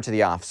hands it over to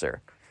the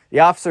officer. The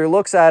officer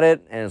looks at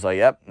it, and is like,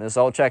 yep, this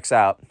all checks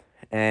out.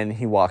 And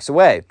he walks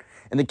away.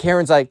 And the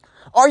Karen's like,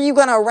 are you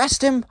going to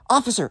arrest him?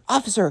 Officer,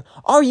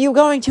 are you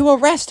going to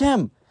arrest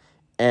him?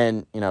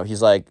 And,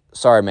 he's like,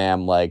 sorry,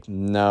 ma'am, like,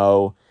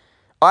 no.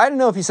 I don't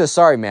know if he says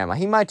sorry, ma'am.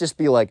 He might just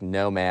be like,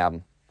 no,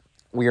 ma'am,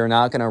 we are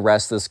not going to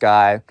arrest this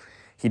guy.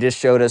 He just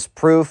showed us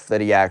proof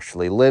that he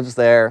actually lives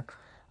there.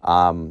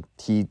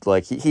 He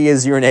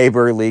is your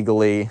neighbor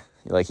legally.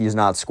 Like, he's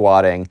not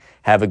squatting.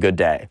 Have a good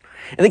day.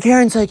 And the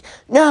Karen's like,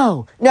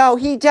 no,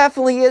 he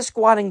definitely is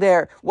squatting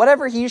there.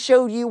 Whatever he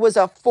showed you was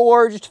a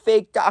forged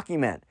fake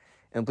document.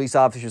 And the police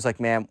officer's like,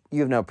 ma'am,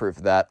 you have no proof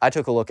of that. I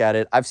took a look at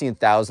it. I've seen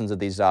thousands of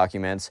these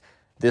documents.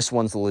 This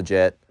one's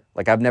legit.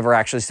 Like,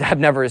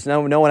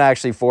 no one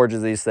actually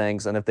forges these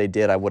things. And if they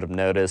did, I would have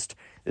noticed.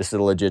 This is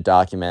a legit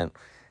document.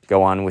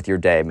 Go on with your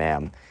day,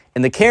 ma'am.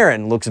 And the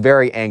Karen looks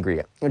very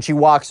angry. And she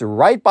walks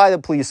right by the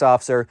police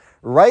officer,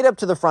 right up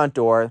to the front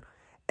door.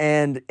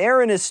 And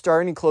Aaron is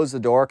starting to close the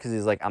door because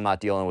he's like, I'm not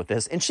dealing with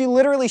this. And she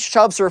literally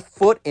shoves her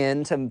foot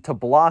in to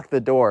block the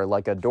door,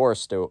 like a door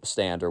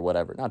stand or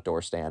whatever. Not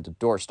door stand, a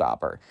door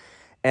stopper.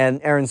 And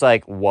Aaron's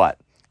like, what?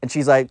 And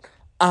she's like,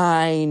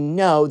 I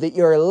know that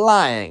you're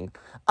lying.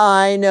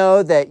 I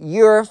know that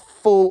you're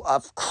full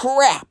of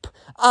crap.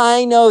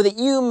 I know that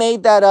you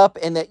made that up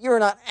and that you're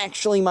not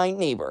actually my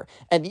neighbor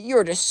and that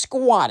you're just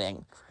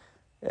squatting.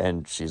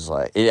 And she's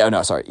like,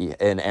 no, sorry.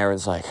 And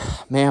Aaron's like,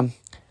 ma'am,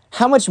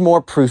 how much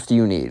more proof do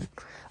you need?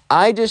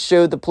 I just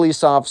showed the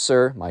police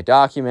officer my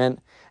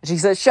document. And she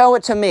said, show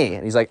it to me.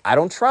 And he's like, I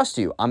don't trust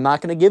you. I'm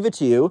not going to give it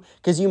to you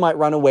because you might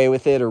run away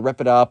with it or rip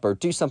it up or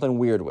do something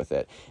weird with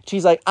it.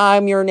 She's like,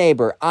 I'm your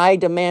neighbor. I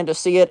demand to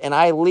see it and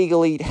I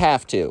legally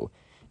have to.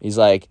 He's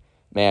like,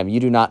 ma'am, you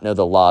do not know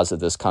the laws of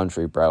this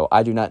country, bro.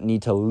 I do not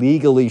need to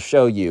legally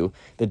show you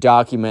the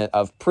document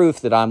of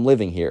proof that I'm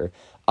living here.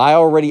 I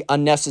already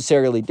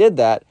unnecessarily did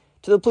that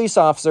to the police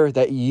officer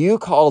that you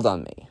called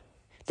on me.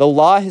 The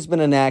law has been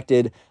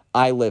enacted.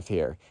 I live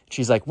here.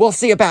 She's like, we'll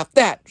see about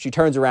that. She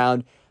turns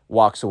around,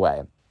 walks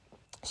away.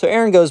 So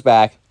Aaron goes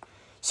back,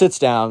 sits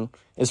down.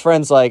 His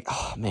friend's like,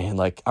 oh man,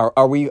 like,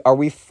 are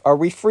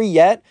we free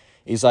yet?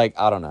 He's like,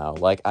 I don't know.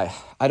 Like,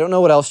 I don't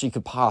know what else she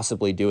could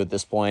possibly do at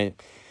this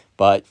point,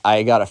 but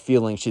I got a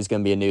feeling she's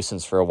going to be a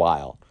nuisance for a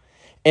while.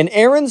 And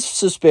Aaron's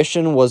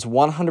suspicion was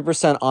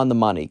 100% on the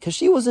money because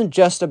she wasn't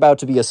just about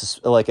to be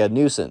a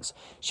nuisance.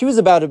 She was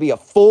about to be a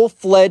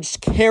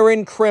full-fledged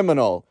Karen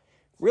criminal.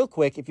 Real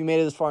quick, if you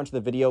made it this far into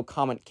the video,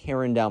 comment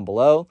Karen down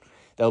below.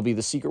 That'll be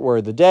the secret word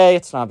of the day.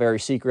 It's not very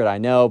secret, I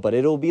know, but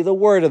it'll be the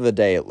word of the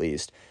day at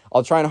least.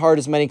 I'll try and heart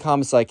as many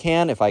comments as I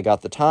can if I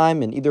got the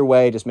time, and either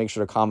way, just make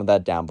sure to comment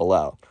that down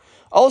below.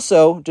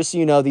 Also, just so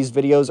you know, these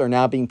videos are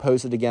now being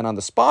posted again on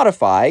the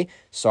Spotify.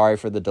 Sorry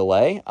for the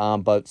delay,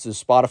 but the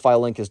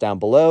Spotify link is down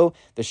below.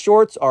 The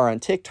shorts are on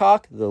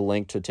TikTok. The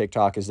link to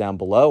TikTok is down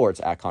below, or it's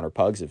at Connor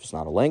Pugs if it's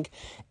not a link.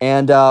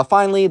 And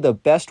finally, the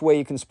best way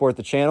you can support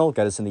the channel,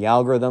 get us in the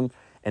algorithm,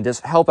 and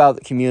just help out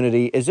the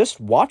community is just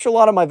watch a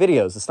lot of my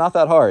videos. It's not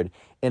that hard,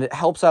 and it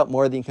helps out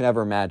more than you can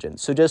ever imagine.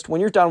 So just when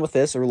you're done with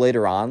this or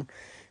later on,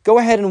 go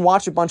ahead and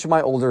watch a bunch of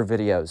my older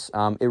videos.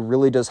 It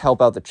really does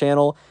help out the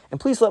channel.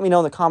 And please let me know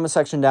in the comment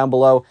section down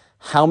below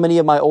how many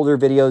of my older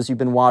videos you've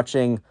been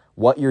watching,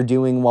 what you're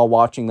doing while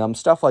watching them,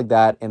 stuff like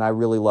that. And I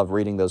really love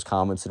reading those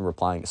comments and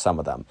replying to some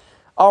of them.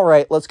 All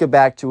right, let's get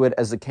back to it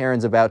as the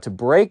Karen's about to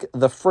break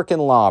the frickin'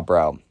 law,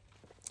 bro.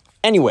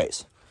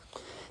 Anyways,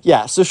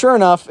 yeah, so sure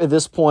enough, at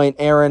this point,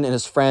 Aaron and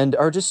his friend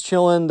are just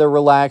chilling. They're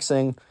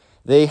relaxing.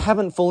 They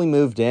haven't fully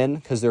moved in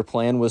because their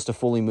plan was to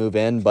fully move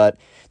in, but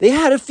they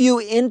had a few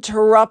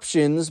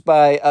interruptions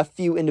by a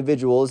few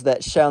individuals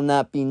that shall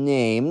not be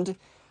named.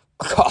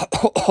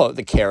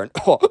 The Karen.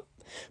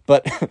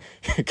 But,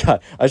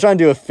 God, I was trying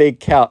to do a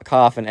fake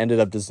cough and ended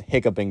up just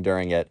hiccuping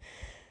during it.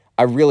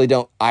 I really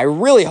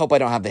hope I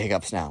don't have the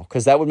hiccups now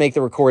because that would make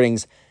the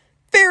recordings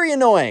very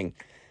annoying.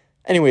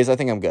 Anyways, I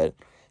think I'm good.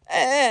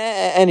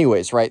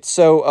 Anyways, right,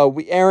 so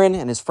Aaron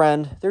and his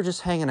friend, they're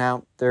just hanging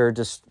out. They're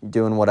just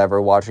doing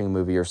whatever, watching a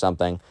movie or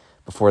something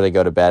before they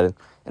go to bed.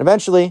 And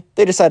eventually,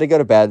 they decide to go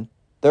to bed.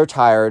 They're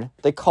tired.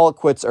 They call it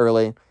quits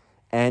early.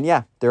 And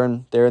yeah, they're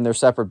in their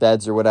separate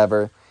beds or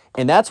whatever.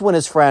 And that's when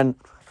his friend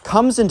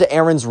comes into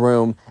Aaron's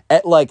room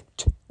at like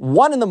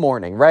 1 in the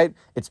morning, right?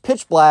 It's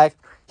pitch black.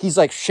 He's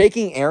like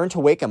shaking Aaron to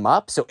wake him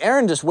up. So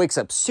Aaron just wakes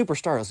up super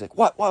startled. He's like,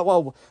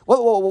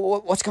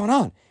 what's going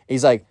on? And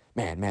he's like,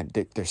 man,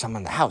 there's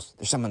someone in the house.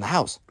 There's someone in the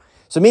house.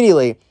 So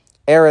immediately,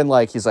 Aaron,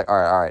 he's like,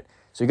 all right.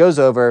 So he goes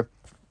over,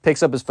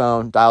 picks up his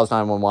phone, dials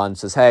 911,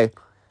 says, hey,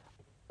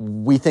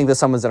 we think that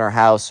someone's in our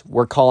house.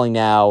 We're calling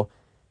now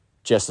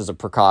just as a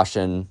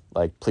precaution.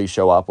 Like, please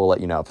show up. We'll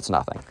let you know if it's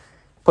nothing.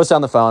 Puts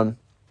down the phone.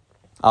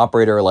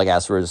 Operator,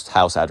 asks for his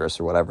house address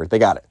or whatever. They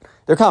got it.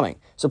 They're coming.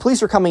 So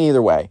police are coming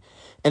either way.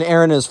 And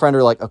Aaron and his friend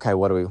are like, okay,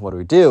 what do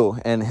we do?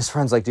 And his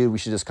friend's like, dude, we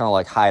should just kind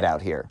of hide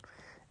out here.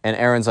 And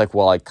Aaron's like,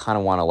 well, I kind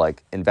of want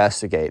to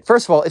investigate.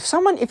 First of all,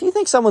 if you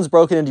think someone's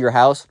broken into your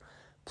house,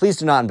 please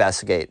do not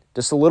investigate.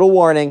 Just a little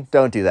warning,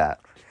 don't do that.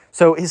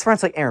 So his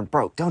friend's like, Aaron,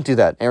 bro, don't do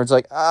that. Aaron's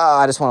like,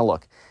 I just want to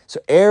look. So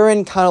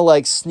Aaron kind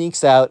of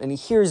sneaks out and he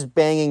hears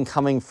banging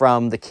coming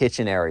from the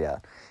kitchen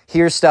area.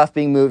 Hears stuff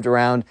being moved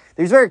around.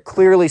 There's very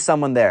clearly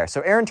someone there.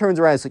 So Aaron turns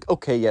around and is like,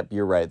 okay, yep,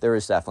 you're right. There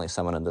is definitely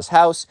someone in this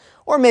house.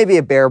 Or maybe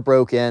a bear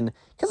broke in,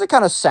 because it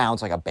kind of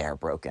sounds like a bear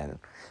broke in.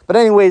 But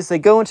anyways, they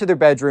go into their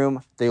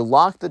bedroom, they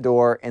lock the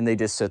door, and they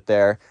just sit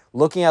there,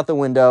 looking out the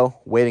window,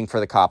 waiting for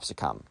the cops to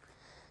come.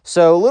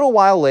 So a little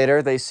while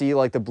later, they see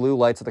the blue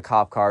lights of the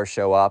cop cars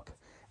show up,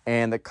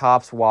 and the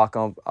cops walk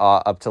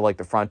up to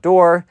the front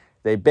door.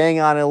 They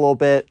bang on it a little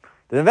bit.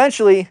 Then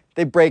eventually,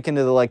 they break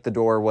into the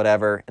door or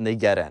whatever, and they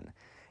get in.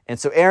 And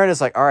so Aaron is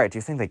like, all right, do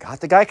you think they got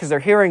the guy? Because they're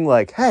hearing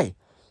hey,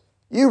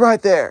 you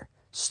right there,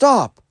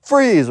 stop,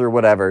 freeze, or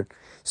whatever.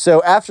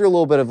 So after a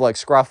little bit of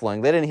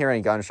scruffling, they didn't hear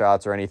any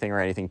gunshots or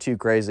anything too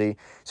crazy.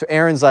 So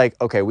Aaron's like,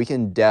 okay, we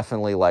can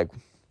definitely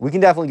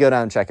go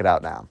down and check it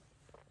out now.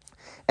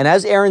 And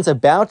as Aaron's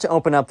about to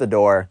open up the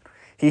door,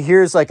 he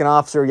hears an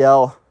officer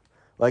yell,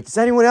 is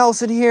anyone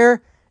else in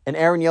here? And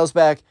Aaron yells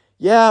back,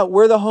 yeah,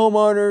 we're the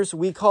homeowners.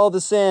 We called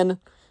this in.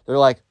 They're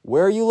like,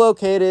 where are you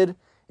located?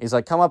 He's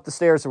like, come up the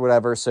stairs or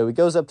whatever. So he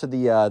goes up to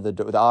the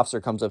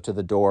officer comes up to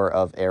the door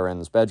of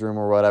Aaron's bedroom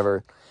or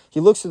whatever. He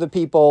looks through the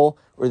peephole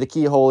or the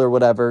keyhole or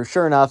whatever.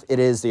 Sure enough, it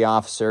is the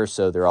officer,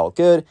 so they're all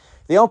good.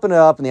 They open it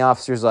up, and the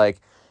officer's like,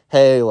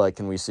 hey, like,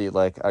 can we see,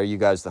 like, are you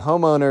guys the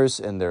homeowners?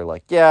 And they're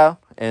like, yeah.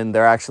 And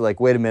they're actually like,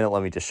 wait a minute,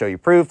 let me just show you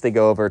proof. They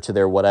go over to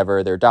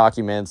their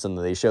documents, and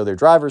they show their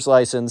driver's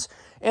license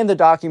and the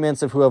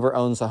documents of whoever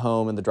owns the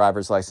home, and the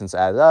driver's license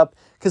added up.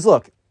 Because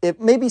look, if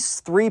maybe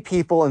 3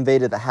 people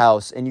invaded the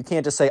house, and you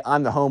can't just say,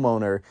 I'm the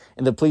homeowner,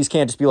 and the police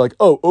can't just be like,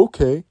 oh,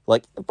 okay.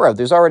 Like, bro,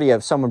 there's already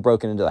someone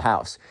broken into the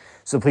house.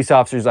 So the police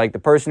officer's like, the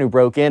person who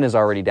broke in is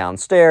already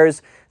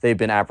downstairs. They've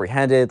been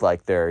apprehended.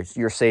 Like,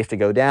 you're safe to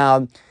go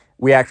down.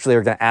 We actually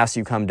are going to ask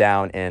you come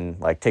down and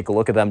like take a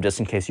look at them just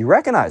in case you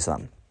recognize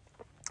them.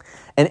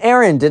 And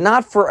Aaron did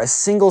not for a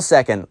single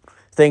second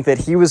think that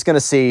he was going to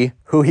see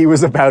who he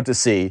was about to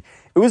see.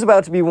 It was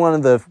about to be one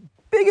of the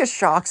biggest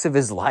shocks of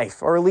his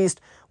life, or at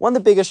least one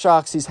of the biggest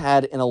shocks he's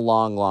had in a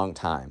long, long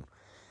time.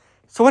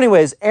 So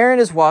anyways, Aaron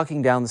is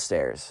walking down the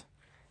stairs,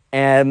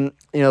 and,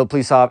 the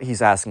police officer,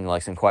 he's asking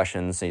like some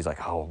questions, and he's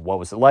like, oh, what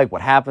was it like?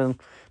 What happened?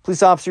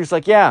 Police officer's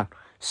like, yeah.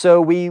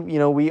 So we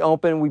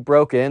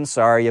broke in.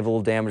 Sorry, you have a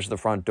little damage to the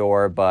front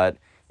door, but,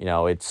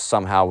 it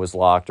somehow was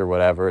locked or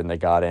whatever, and they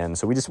got in.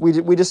 So we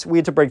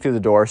had to break through the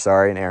door.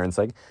 Sorry. And Aaron's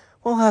like,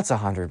 well, that's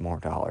 $100 more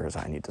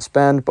I need to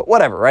spend, but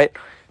whatever, right?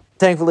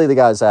 Thankfully, the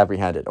guy's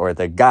apprehended, or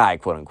the guy,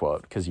 quote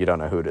unquote, because you don't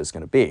know who it is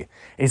going to be. And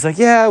he's like,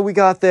 yeah, we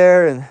got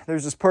there, and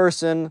there's this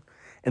person,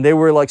 and they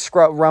were like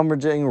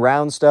rummaging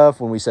around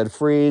stuff when we said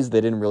freeze. They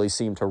didn't really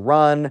seem to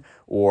run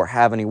or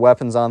have any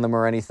weapons on them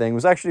or anything. It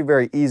was actually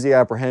very easy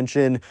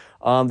apprehension.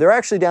 They're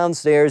actually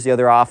downstairs. The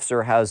other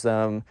officer has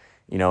them,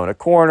 in a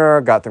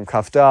corner, got them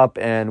cuffed up,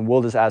 and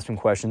we'll just ask them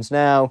questions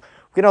now.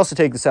 We can also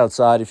take this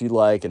outside if you'd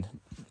like. And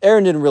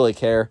Aaron didn't really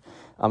care.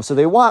 So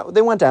they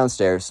went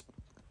downstairs,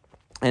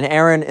 and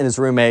Aaron and his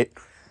roommate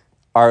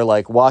are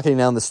like walking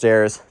down the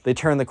stairs. They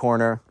turn the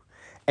corner,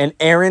 and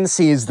Aaron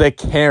sees the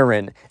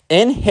Karen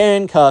in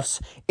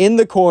handcuffs in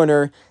the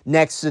corner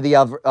next to the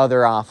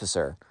other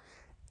officer.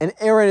 And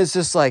Aaron is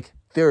just like,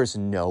 there's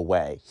no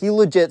way. He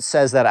legit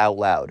says that out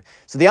loud.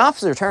 So the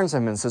officer turns to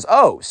him and says,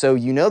 oh, so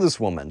you know this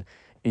woman?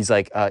 He's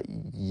like,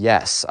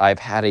 yes, I've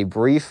had a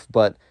brief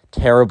but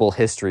terrible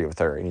history with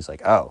her. And he's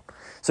like, oh.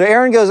 So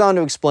Aaron goes on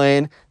to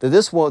explain that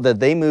that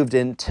they moved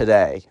in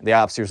today. The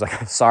officer's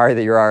like, sorry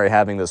that you're already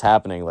having this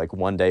happening, like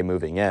one day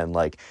moving in.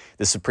 Like,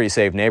 this is a pretty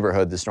safe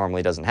neighborhood. This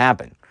normally doesn't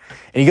happen.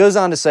 And he goes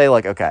on to say,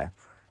 like, okay,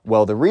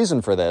 well, the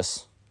reason for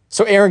this.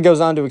 So Aaron goes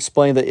on to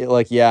explain that,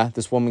 like, yeah,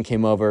 this woman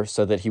came over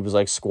so that he was,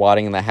 like,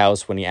 squatting in the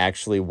house when he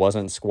actually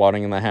wasn't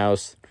squatting in the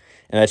house.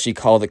 And that she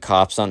called the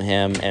cops on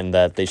him, and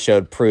that they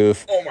showed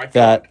proof. Oh my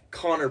God,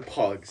 Connor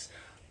Pugs.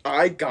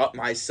 I got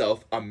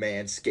myself a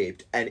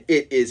Manscaped, and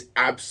it is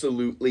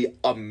absolutely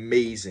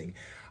amazing.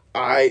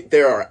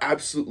 There are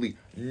absolutely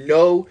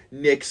no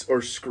nicks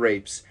or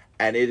scrapes,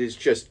 and it is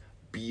just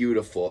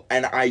beautiful.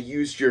 And I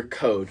used your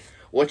code.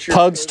 What's your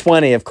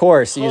Pugs20, of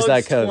course. Use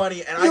that code.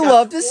 20, and you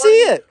love to see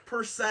it.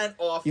 %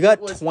 off. You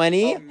got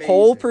 20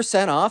 whole %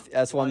 off.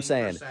 That's what I'm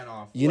saying.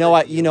 Off. You know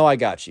what? I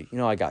got you.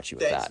 I got you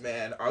with Thanks, that.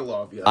 man. I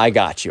love you. I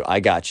got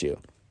you.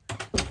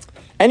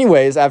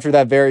 Anyways, after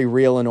that very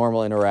real and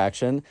normal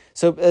interaction,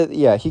 so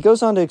he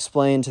goes on to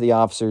explain to the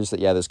officers that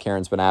this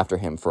Karen's been after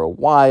him for a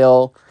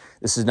while.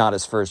 This is not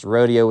his first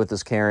rodeo with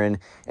this Karen,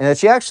 and that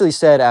she actually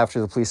said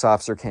after the police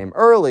officer came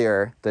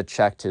earlier that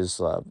checked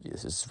his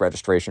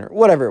registration or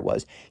whatever it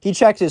was, he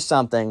checked his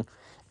something,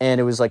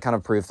 and it was like kind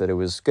of proof that it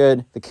was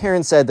good. The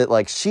Karen said that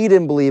like she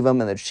didn't believe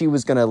him and that she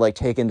was gonna like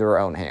take into her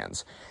own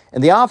hands.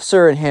 And the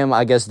officer and him,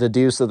 I guess,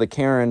 deduced that the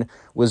Karen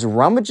was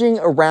rummaging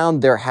around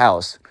their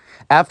house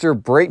after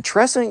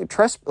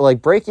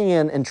breaking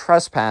in and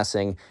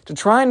trespassing to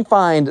try and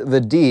find the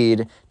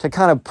deed to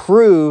kind of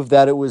prove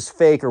that it was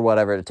fake or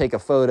whatever, to take a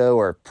photo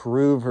or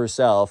prove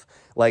herself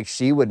like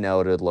she would know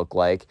what it would look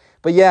like.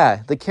 But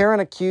yeah, the Karen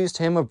accused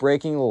him of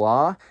breaking the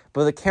law,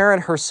 but the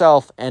Karen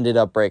herself ended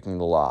up breaking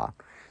the law.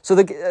 So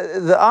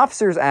the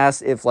officers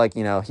asked if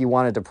he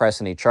wanted to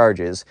press any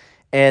charges,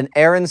 and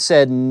Aaron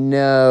said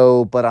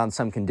no, but on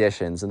some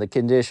conditions. And the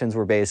conditions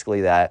were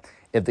basically that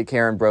if the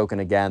Karen broke in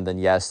again, then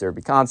yes, there would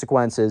be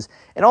consequences.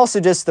 And also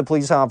just the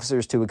police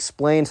officers to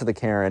explain to the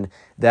Karen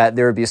that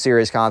there would be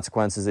serious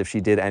consequences if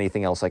she did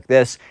anything else like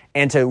this.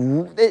 And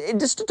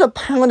to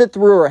pound it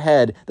through her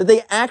head that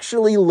they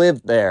actually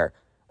lived there,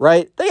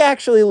 right? They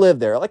actually lived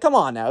there. Like, come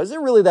on now. Is it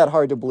really that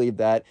hard to believe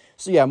that?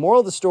 So yeah, moral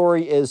of the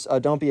story is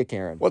don't be a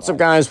Karen. What's up,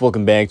 guys?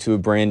 Welcome back to a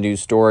brand new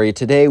story.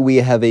 Today we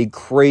have a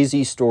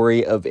crazy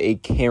story of a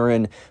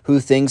Karen who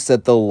thinks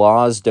that the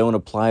laws don't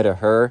apply to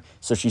her.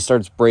 So she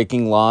starts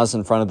breaking laws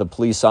in front of the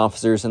police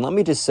officers. And let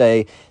me just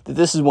say that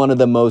this is one of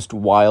the most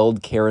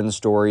wild Karen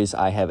stories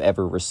I have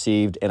ever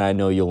received. And I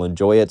know you'll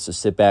enjoy it. So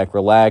sit back,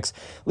 relax,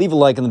 leave a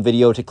like on the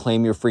video to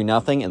claim your free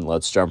nothing, and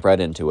let's jump right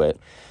into it.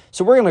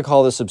 So we're going to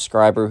call the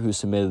subscriber who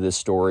submitted this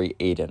story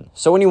Aiden.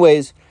 So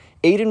anyways,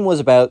 Aiden was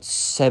about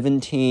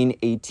 17,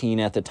 18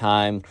 at the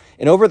time,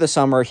 and over the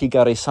summer, he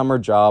got a summer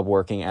job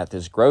working at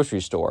this grocery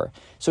store.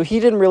 So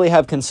he didn't really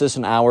have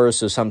consistent hours,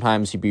 so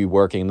sometimes he'd be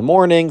working in the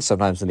morning,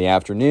 sometimes in the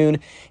afternoon,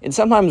 and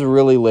sometimes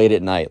really late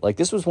at night. Like,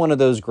 this was one of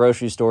those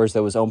grocery stores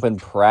that was open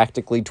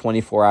practically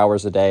 24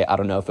 hours a day. I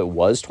don't know if it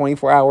was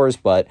 24 hours,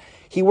 but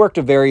he worked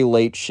a very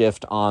late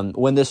shift on,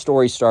 when this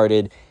story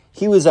started,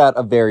 he was at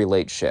a very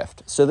late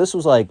shift. So this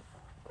was like,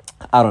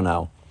 I don't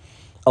know,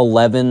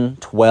 11,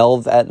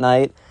 12 at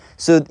night.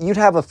 So you'd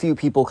have a few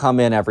people come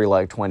in every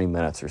like 20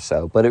 minutes or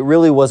so, but it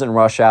really wasn't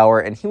rush hour,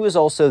 and he was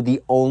also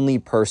the only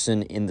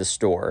person in the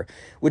store,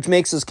 which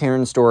makes this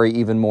Karen story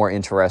even more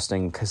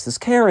interesting because this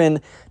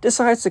Karen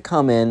decides to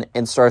come in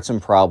and start some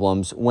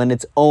problems when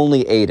it's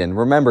only Aiden.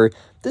 Remember,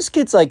 this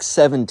kid's like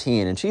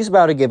 17, and she's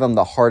about to give him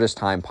the hardest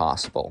time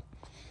possible.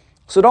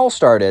 So it all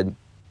started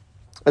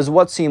as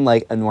what seemed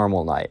like a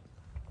normal night.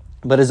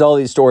 But as all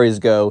these stories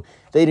go,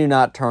 they do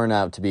not turn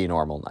out to be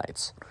normal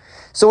nights.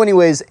 So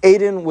anyways,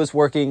 Aiden was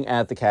working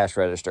at the cash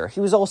register. He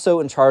was also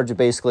in charge of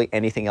basically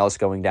anything else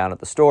going down at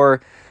the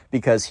store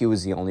because he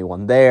was the only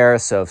one there.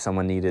 So if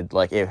someone needed,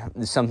 like, if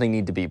something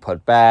needed to be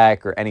put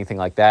back or anything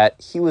like that,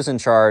 he was in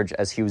charge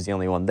as he was the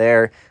only one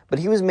there. But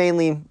he was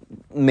mainly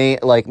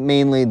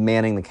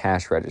manning the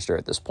cash register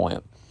at this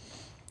point.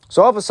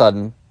 So all of a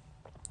sudden,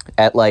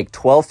 at like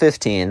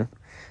 12:15,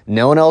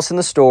 no one else in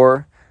the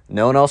store,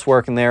 no one else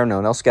working there, no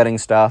one else getting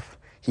stuff.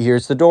 He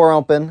hears the door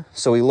open,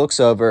 so he looks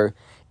over.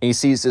 And he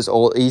sees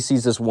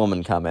this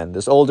woman come in,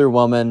 this older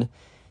woman.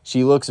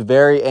 She looks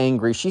very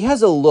angry. She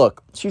has a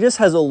look. She just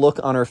has a look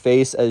on her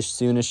face as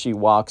soon as she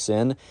walks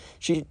in.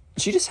 She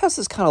just has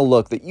this kind of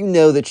look that you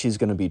know that she's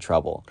going to be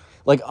trouble.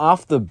 Like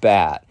off the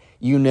bat,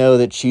 you know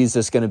that she's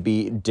just going to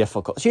be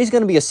difficult. She's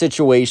going to be a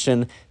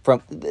situation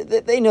from,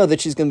 they know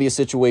that she's going to be a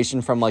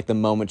situation from like the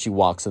moment she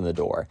walks in the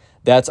door.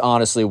 That's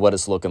honestly what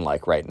it's looking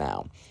like right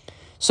now.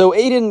 So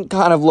Aiden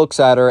kind of looks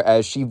at her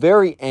as she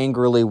very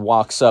angrily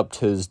walks up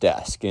to his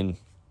desk, and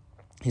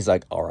he's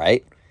like, all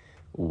right,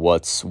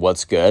 what's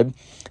good?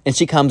 And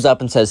she comes up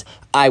and says,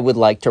 I would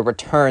like to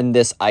return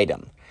this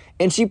item.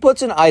 And she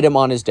puts an item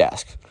on his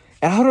desk.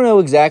 And I don't know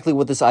exactly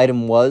what this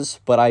item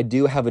was, but I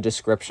do have a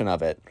description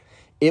of it.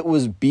 It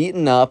was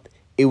beaten up.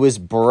 It was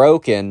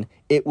broken.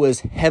 It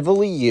was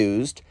heavily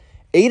used.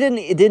 Aiden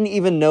didn't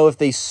even know if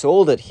they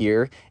sold it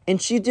here,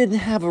 and she didn't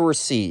have a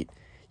receipt.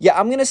 Yeah,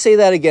 I'm going to say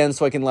that again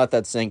so I can let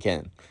that sink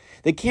in.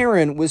 The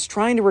Karen was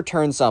trying to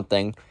return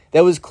something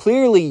that was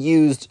clearly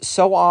used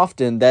so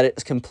often that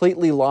it's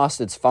completely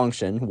lost its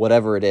function,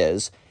 whatever it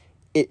is.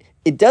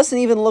 It doesn't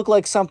even look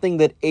like something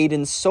that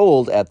Aiden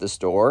sold at the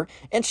store,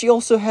 and she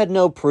also had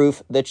no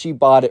proof that she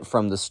bought it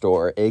from the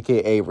store,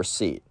 aka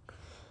receipt.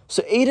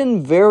 So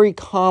Aiden very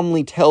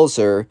calmly tells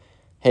her,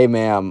 hey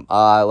ma'am,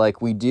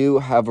 we do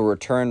have a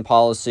return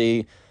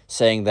policy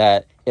saying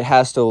that it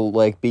has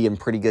to be in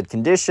pretty good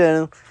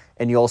condition,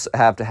 and you also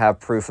have to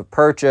have proof of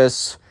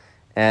purchase,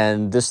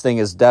 and this thing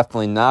is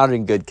definitely not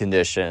in good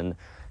condition.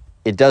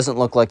 It doesn't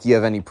look like you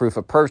have any proof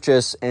of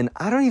purchase, and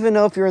I don't even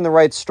know if you're in the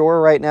right store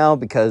right now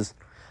because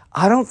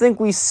I don't think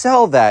we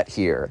sell that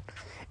here.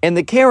 And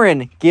the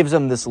Karen gives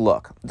him this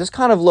look, this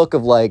kind of look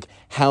of like,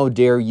 how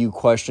dare you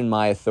question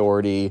my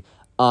authority?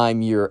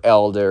 I'm your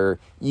elder.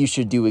 You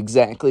should do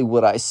exactly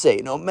what I say,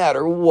 no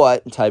matter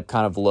what type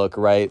kind of look,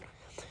 right?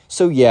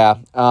 So yeah,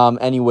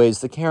 anyways,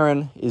 the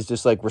Karen is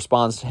just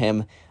responds to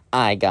him,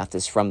 I got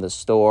this from the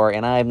store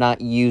and I have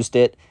not used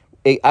it.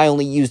 I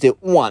only used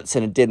it once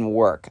and it didn't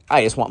work.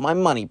 I just want my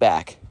money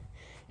back.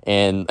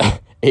 And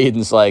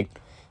Aiden's like,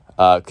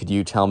 could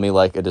you tell me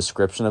a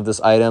description of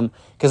this item?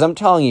 Because I'm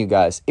telling you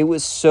guys, it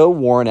was so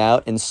worn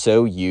out and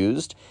so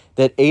used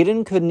that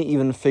Aiden couldn't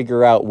even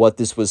figure out what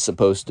this was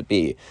supposed to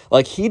be.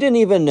 He didn't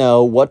even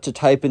know what to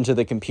type into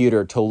the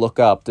computer to look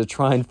up to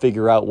try and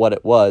figure out what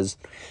it was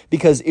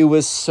because it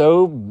was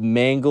so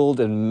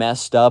mangled and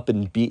messed up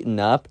and beaten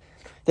up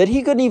that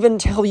he couldn't even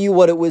tell you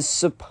what it was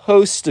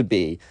supposed to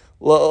be.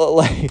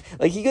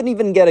 He couldn't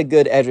even get a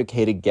good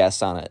educated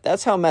guess on it.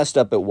 That's how messed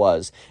up it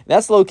was.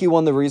 That's low-key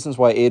one of the reasons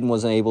why Aiden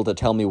wasn't able to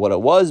tell me what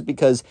it was,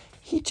 because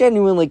he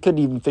genuinely couldn't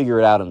even figure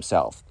it out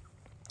himself.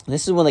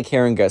 This is when the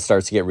Karen guy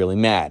starts to get really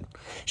mad.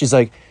 She's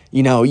like,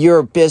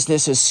 your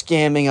business is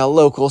scamming a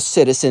local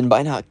citizen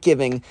by not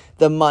giving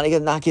the money,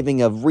 not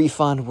giving a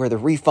refund where the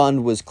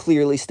refund was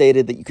clearly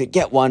stated that you could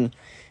get one.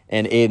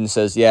 And Aiden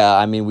says,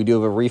 yeah, we do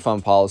have a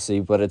refund policy,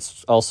 but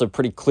it's also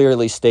pretty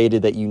clearly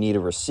stated that you need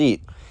a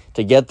receipt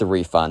to get the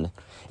refund.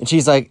 And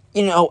she's like,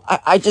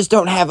 I just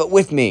don't have it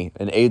with me.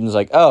 And Aiden's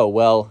like, oh,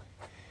 well,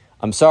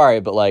 I'm sorry,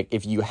 but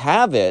if you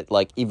have it,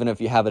 even if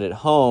you have it at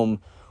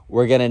home,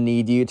 we're going to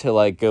need you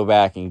to go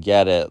back and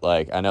get it.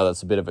 I know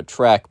that's a bit of a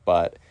trek,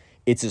 but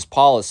it's his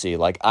policy.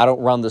 I don't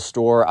run the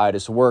store. I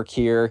just work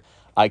here.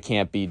 I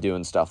can't be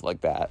doing stuff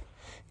like that.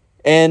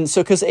 And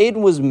so, because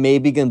Aiden was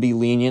maybe going to be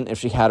lenient if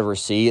she had a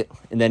receipt,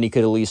 and then he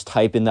could at least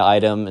type in the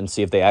item and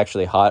see if they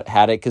actually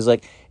had it. Because,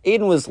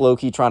 Aiden was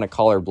low-key trying to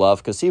call her bluff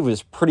because he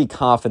was pretty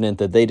confident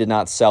that they did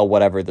not sell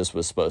whatever this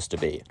was supposed to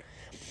be.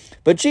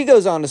 But she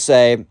goes on to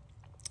say,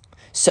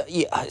 So,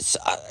 yeah,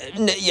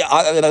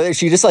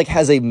 she just, like,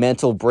 has a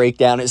mental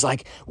breakdown. It's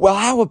like, well,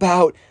 how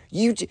about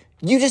you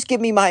just give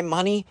me my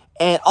money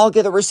and I'll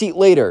get a receipt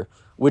later,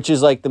 which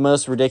is, like, the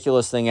most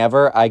ridiculous thing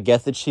ever. I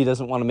get that she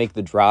doesn't want to make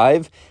the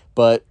drive,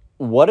 but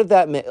what if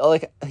that,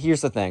 like,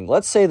 here's the thing.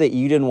 Let's say that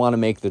you didn't want to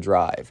make the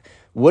drive.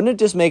 Wouldn't it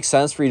just make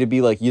sense for you to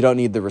be like, you don't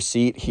need the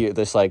receipt here,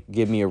 just, like,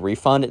 give me a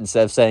refund,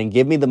 instead of saying,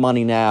 give me the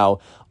money now,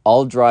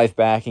 I'll drive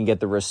back and get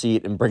the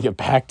receipt and bring it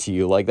back to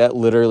you? Like, that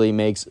literally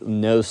makes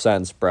no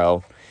sense,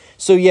 bro.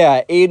 So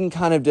yeah, Aiden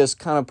kind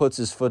of puts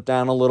his foot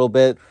down a little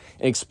bit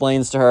and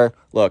explains to her,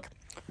 look,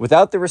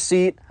 without the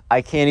receipt,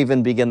 I can't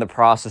even begin the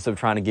process of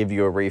trying to give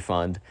you a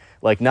refund.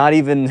 Like, not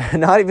even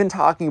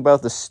talking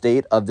about the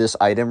state of this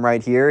item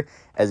right here,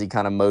 as he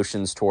kind of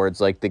motions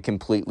towards, like, the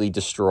completely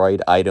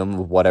destroyed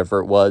item, whatever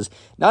it was.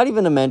 Not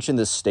even to mention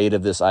the state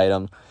of this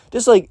item.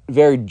 Just, like,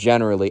 very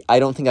generally, I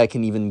don't think I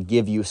can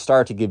even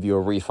start to give you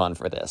a refund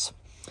for this.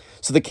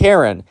 So the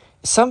Karen,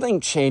 something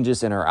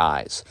changes in her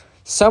eyes.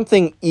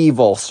 Something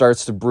evil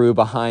starts to brew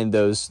behind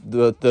those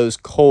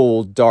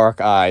cold, dark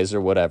eyes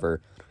or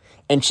whatever.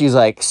 And she's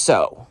like,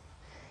 so,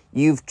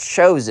 you've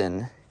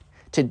chosen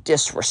to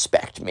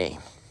disrespect me.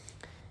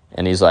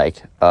 And he's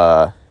like,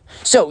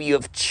 so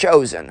you've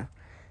chosen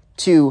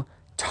to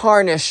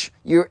tarnish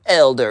your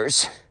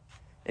elders.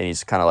 And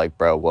he's kind of like,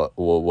 bro,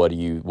 what are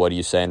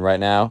you saying right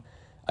now?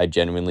 I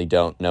genuinely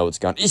don't know what's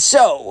going on.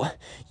 So,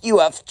 you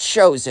have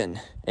chosen.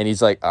 And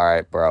he's like, all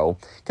right, bro.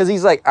 Because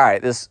he's like, all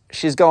right,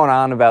 she's going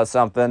on about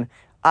something.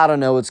 I don't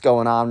know what's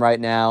going on right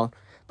now,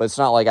 but it's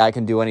not like I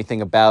can do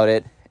anything about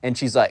it. And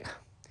she's like,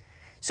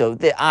 so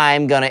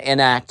I'm going to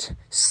enact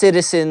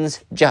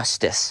citizens'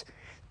 justice.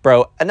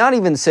 Bro, not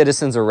even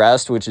citizens'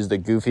 arrest, which is the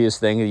goofiest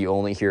thing that you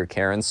only hear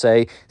Karen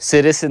say.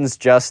 Citizens'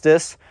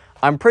 justice.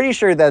 I'm pretty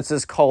sure that's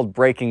just called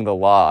breaking the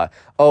law.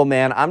 Oh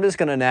man, I'm just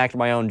going to enact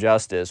my own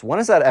justice. When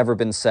has that ever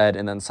been said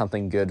and then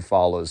something good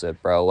follows it,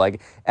 bro?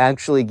 Like,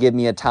 actually give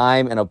me a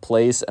time and a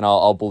place and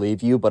I'll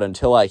believe you, but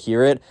until I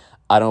hear it,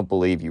 I don't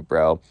believe you,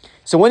 bro.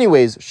 So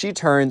anyways, she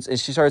turns and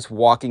she starts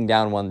walking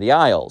down one of the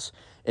aisles.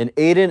 And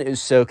Aiden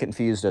is so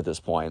confused at this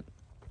point,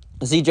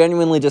 as he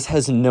genuinely just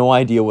has no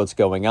idea what's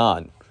going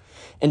on.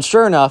 And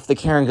sure enough, the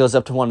Karen goes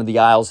up to one of the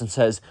aisles and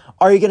says,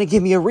 are you going to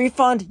give me a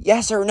refund?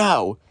 Yes or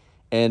no?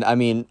 And I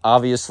mean,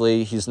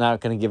 obviously, he's not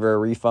going to give her a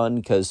refund,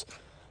 because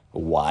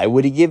why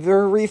would he give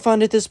her a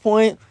refund at this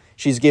point?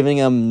 She's giving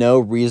him no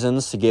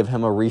reasons to give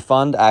him a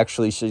refund.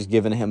 Actually, she's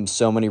given him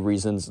so many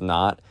reasons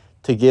not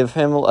to give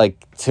her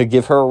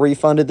a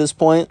refund at this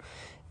point.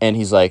 And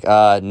he's like,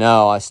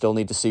 no, I still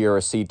need to see your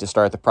receipt to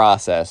start the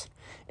process.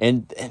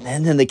 And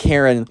then the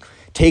Karen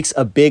takes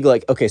a big,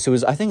 like, okay, so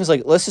I think it was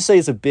like, let's just say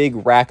it's a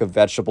big rack of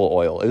vegetable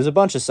oil. It was a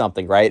bunch of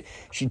something, right?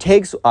 She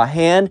takes a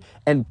hand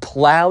and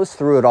plows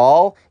through it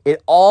all.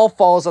 It all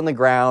falls on the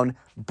ground,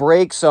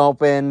 breaks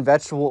open,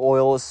 vegetable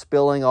oil is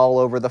spilling all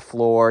over the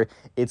floor.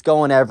 It's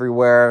going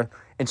everywhere.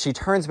 And she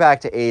turns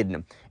back to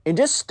Aiden and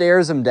just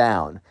stares him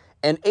down.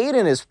 And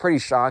Aiden is pretty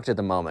shocked at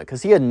the moment,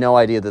 because he had no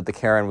idea that the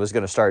Karen was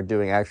going to start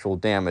doing actual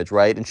damage,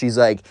 right? And she's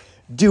like,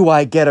 do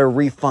I get a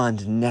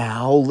refund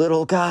now,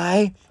 little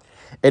guy?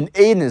 And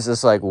Aiden is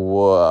just like,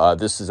 whoa,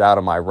 this is out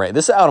of my range.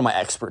 This is out of my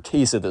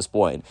expertise at this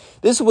point.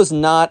 This was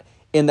not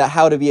in the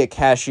how to be a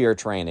cashier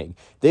training.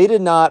 They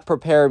did not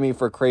prepare me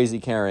for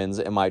crazy Karens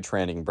in my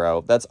training,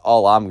 bro. That's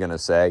all I'm going to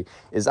say,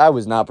 is I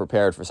was not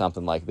prepared for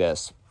something like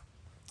this.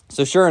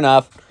 So sure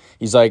enough,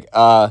 he's like,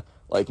 ma'am,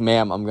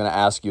 I'm going to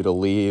ask you to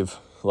leave.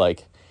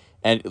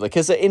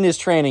 Because in his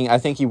training, I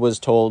think he was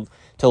told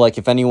to, like,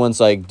 if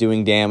anyone's, like,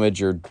 doing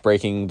damage or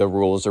breaking the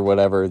rules or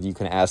whatever, you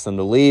can ask them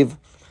to leave.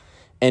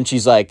 And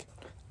she's like,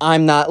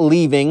 I'm not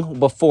leaving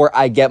before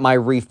I get my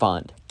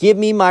refund. Give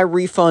me my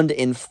refund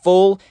in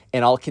full,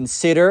 and I'll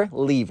consider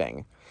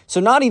leaving. So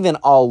not even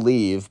I'll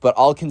leave, but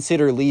I'll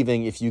consider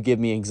leaving if you give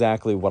me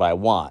exactly what I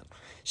want.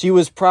 She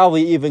was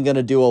probably even going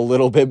to do a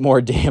little bit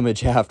more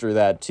damage after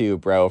that too,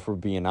 bro, if we're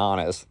being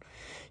honest.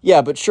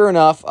 Yeah, but sure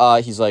enough,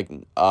 he's like,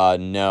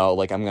 no,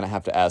 like, I'm going to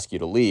have to ask you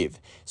to leave.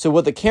 So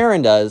what the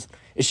Karen does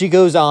is she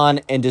goes on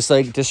and just,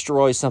 like,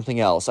 destroys something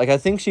else. Like, I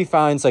think she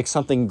finds, like,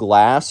 something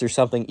glass or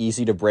something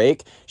easy to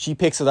break. She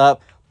picks it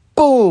up,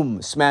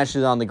 boom,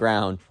 smashes it on the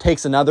ground,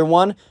 takes another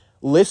one,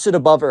 lifts it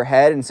above her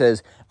head and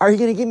says, are you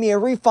going to give me a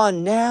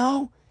refund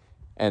now?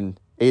 And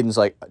Aiden's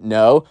like,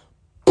 no.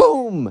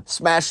 Boom,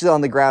 smashes it on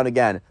the ground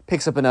again,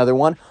 picks up another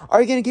one.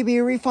 Are you going to give me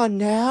a refund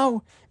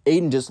now?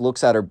 Aiden just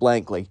looks at her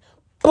blankly.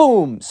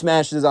 Boom,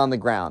 smashes on the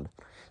ground.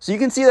 So you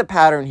can see the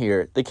pattern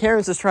here. The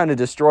Karen's just trying to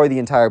destroy the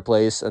entire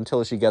place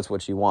until she gets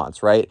what she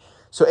wants, right?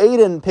 So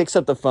Aiden picks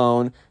up the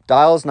phone,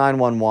 dials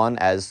 911,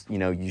 as, you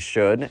know, you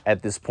should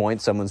at this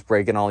point. Someone's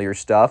breaking all your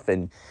stuff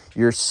and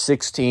you're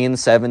 16,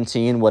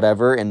 17,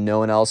 whatever, and no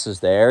one else is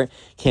there.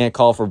 Can't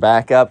call for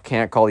backup,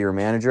 can't call your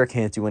manager,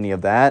 can't do any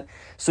of that.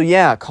 So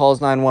yeah,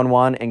 calls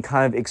 911 and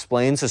kind of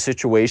explains the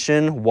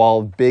situation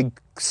while big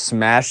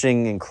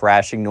smashing and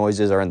crashing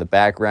noises are in the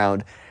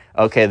background.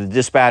 Okay, the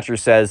dispatcher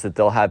says that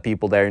they'll have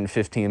people there in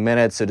 15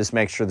 minutes, so just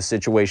make sure the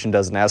situation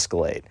doesn't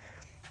escalate.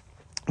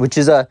 which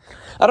is I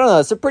don't know,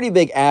 it's a pretty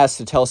big ask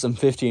to tell some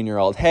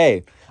 15-year-old,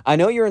 hey, I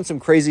know you're in some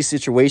crazy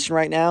situation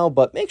right now,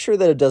 but make sure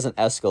that it doesn't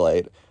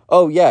escalate.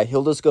 Oh yeah,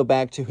 he'll just go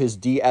back to his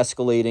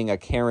de-escalating a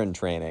Karen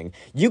training.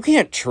 You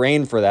can't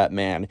train for that,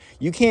 man.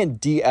 You can't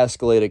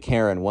de-escalate a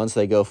Karen once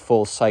they go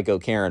full psycho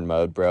Karen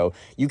mode, bro.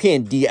 You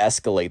can't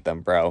de-escalate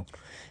them, bro.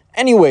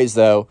 Anyways,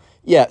 though,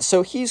 yeah,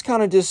 so he's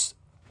kind of just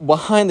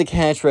behind the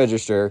cash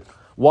register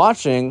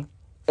watching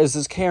as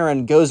this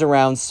Karen goes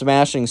around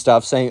smashing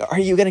stuff saying, are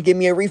you going to give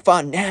me a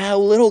refund now,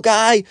 little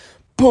guy?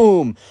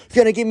 Boom.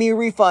 You're going to give me a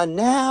refund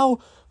now?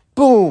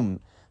 Boom.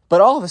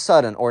 But all of a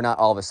sudden, or not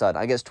all of a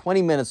sudden, I guess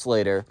 20 minutes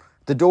later,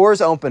 the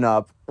doors open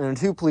up and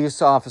 2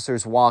 police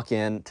officers walk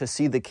in to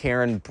see the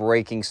Karen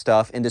breaking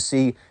stuff and to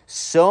see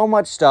so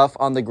much stuff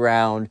on the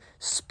ground,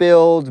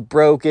 spilled,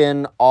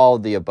 broken, all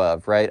of the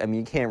above, right? I mean,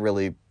 you can't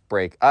really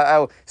break,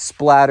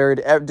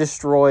 splattered,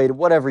 destroyed,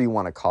 whatever you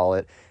want to call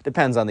it.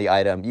 Depends on the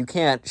item. You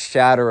can't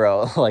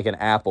shatter like an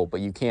apple,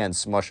 but you can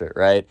smush it,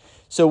 right?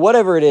 So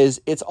whatever it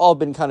is, it's all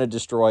been kind of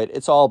destroyed.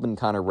 It's all been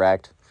kind of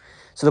wrecked.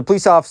 So the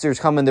police officers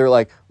come in, they're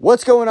like,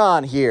 what's going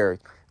on here?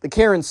 The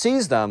Karen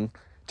sees them,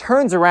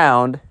 turns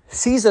around,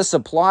 sees a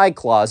supply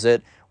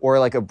closet or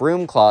like a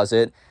broom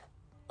closet.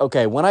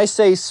 Okay, when I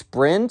say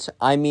sprint,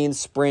 I mean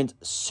sprint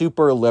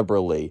super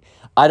liberally.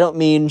 I don't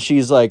mean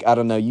she's like, I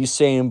don't know,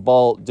 Usain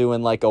Bolt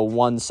doing like a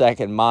 1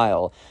 second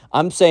mile.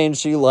 I'm saying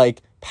she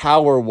like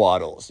power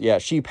waddles. Yeah,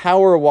 she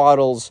power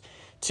waddles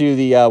to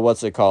the,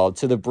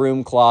 to the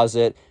broom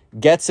closet,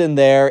 gets in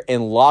there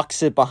and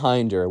locks it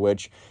behind her,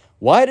 which,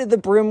 why did the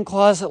broom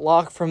closet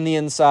lock from the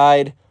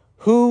inside?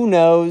 Who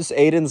knows?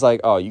 Aiden's like,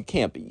 oh, you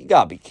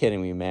gotta be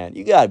kidding me, man.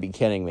 You gotta be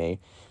kidding me.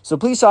 So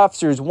police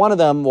officers, one of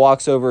them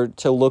walks over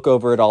to look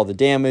over at all the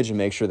damage and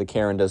make sure the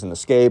Karen doesn't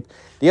escape.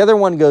 The other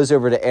one goes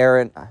over to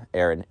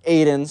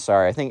Aiden,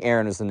 sorry, I think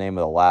Aaron is the name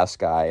of the last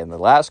guy in the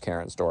last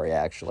Karen story,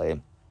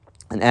 actually,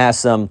 and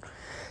asks him,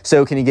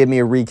 so can you give me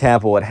a recap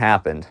of what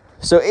happened?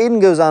 So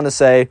Aiden goes on to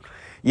say,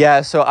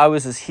 yeah, so I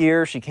was just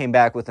here, she came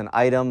back with an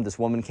item, this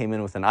woman came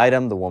in with an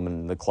item, the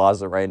woman in the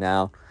closet right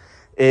now.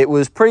 It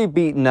was pretty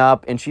beaten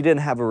up, and she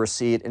didn't have a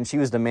receipt, and she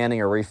was demanding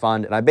a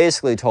refund, and I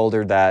basically told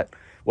her that,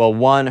 well,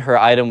 one, her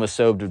item was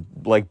so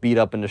like beat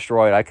up and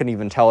destroyed, I couldn't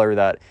even tell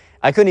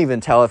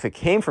if it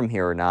came from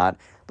here or not.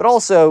 But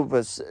also,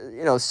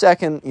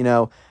 second,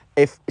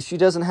 if she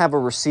doesn't have a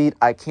receipt,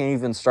 I can't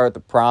even start the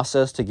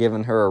process to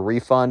giving her a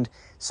refund.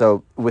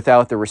 So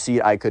without the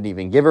receipt, I couldn't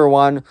even give her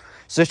one.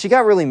 So she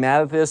got really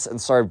mad at this and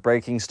started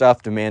breaking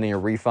stuff, demanding a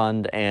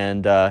refund.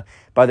 And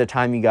by the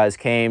time you guys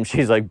came,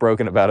 she's like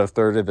broken about a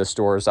third of the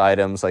store's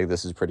items. Like,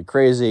 this is pretty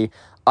crazy.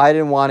 I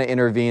didn't want to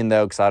intervene,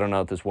 though, because I don't know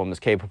what this woman's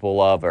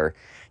capable of or,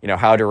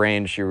 how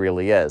deranged she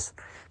really is.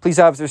 Police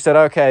officer said,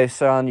 okay,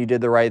 son, you did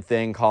the right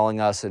thing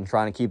calling us and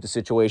trying to keep the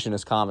situation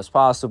as calm as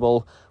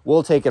possible.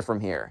 We'll take it from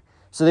here.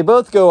 So they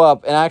both go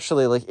up, and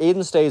actually, like,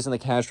 Aiden stays in the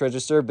cash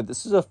register, but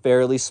this is a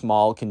fairly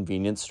small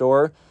convenience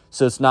store,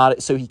 so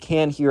he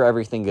can hear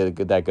everything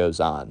that goes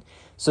on.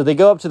 So they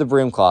go up to the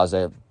broom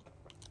closet.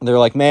 They're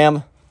like,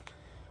 ma'am,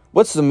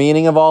 what's the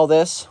meaning of all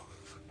this?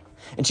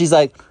 And she's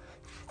like,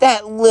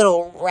 that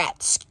little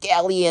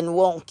rapscallion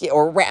won't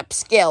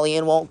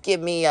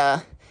give me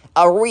a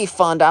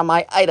refund on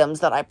my items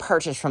that I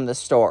purchased from the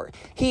store.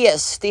 He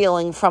is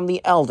stealing from the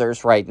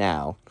elders right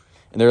now.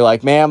 And they're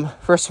like, ma'am,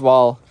 first of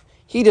all,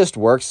 he just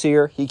works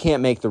here. He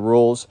can't make the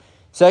rules.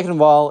 Second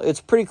of all,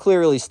 it's pretty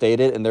clearly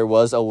stated, and there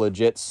was a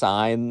legit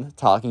sign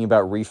talking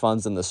about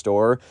refunds in the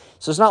store.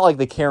 So it's not like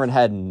the Karen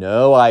had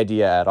no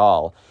idea at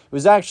all. It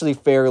was actually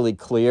fairly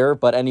clear.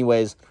 But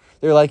anyways,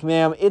 they're like,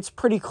 ma'am, it's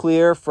pretty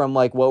clear from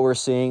like what we're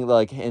seeing,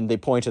 like, and they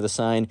point to the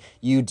sign,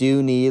 you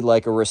do need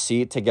like a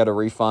receipt to get a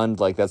refund.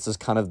 Like, that's just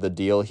kind of the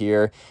deal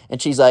here.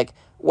 And she's like,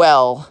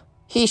 well,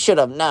 he should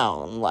have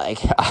known. Like,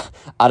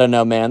 I don't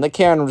know, man. The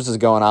Karen was just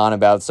going on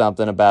about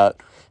something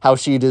about how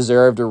she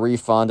deserved a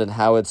refund and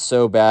how it's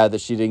so bad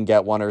that she didn't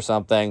get one or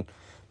something.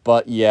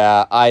 But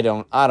yeah, I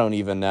don't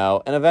even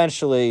know. And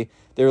eventually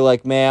they're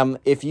like, ma'am,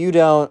 if you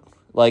don't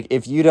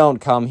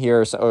come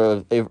here,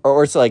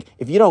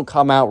 if you don't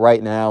come out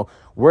right now,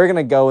 we're going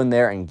to go in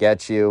there and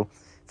get you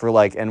for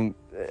like, and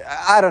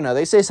I don't know,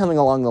 they say something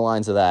along the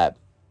lines of that.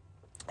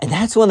 And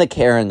that's when the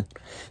Karen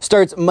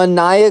starts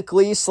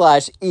maniacally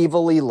 /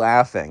 evilly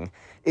laughing.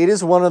 It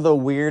is one of the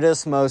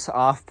weirdest, most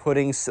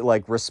off-putting,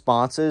 like,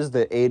 responses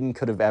that Aiden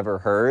could have ever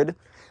heard.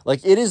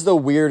 Like, it is the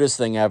weirdest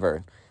thing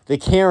ever. The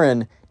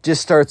Karen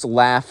just starts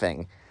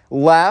laughing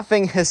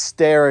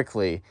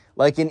hysterically,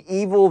 like an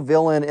evil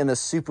villain in a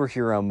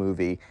superhero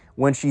movie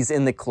when she's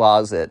in the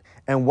closet.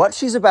 And what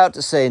she's about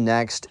to say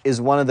next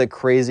is one of the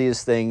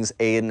craziest things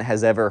Aiden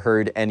has ever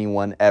heard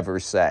anyone ever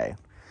say.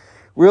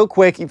 Real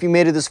quick, if you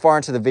made it this far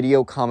into the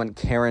video, comment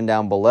Karen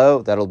down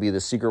below. That'll be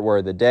the secret word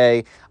of the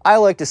day. I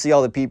like to see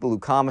all the people who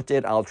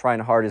commented. I'll try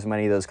and heart as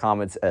many of those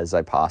comments as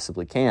I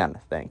possibly can.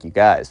 Thank you,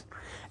 guys.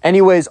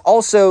 Anyways,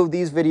 also,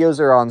 these videos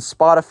are on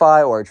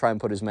Spotify, or I try and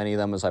put as many of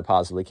them as I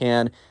possibly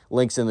can.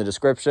 Links in the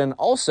description.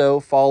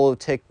 Also, follow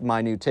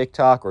my new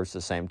TikTok, or it's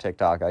the same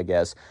TikTok, I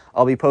guess.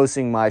 I'll be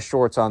posting my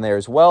shorts on there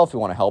as well if you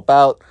want to help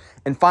out.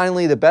 And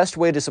finally, the best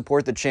way to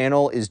support the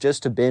channel is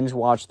just to binge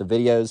watch the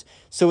videos.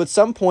 So at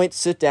some point,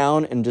 sit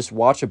down and just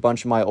watch a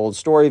bunch of my old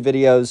story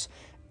videos.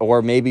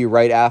 Or maybe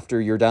right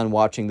after you're done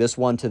watching this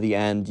one to the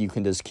end, you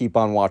can just keep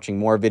on watching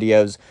more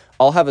videos.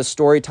 I'll have a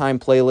Storytime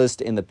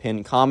playlist in the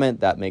pinned comment.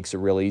 That makes it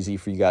real easy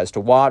for you guys to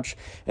watch.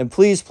 And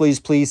please,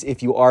 please, please,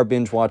 if you are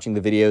binge watching the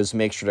videos,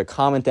 make sure to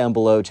comment down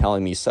below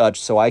telling me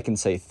such so I can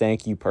say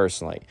thank you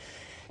personally.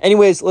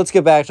 Anyways, let's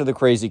get back to the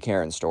crazy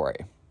Karen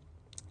story.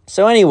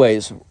 So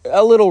anyways,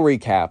 a little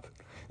recap.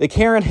 The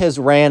Karen has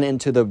ran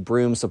into the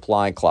broom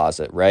supply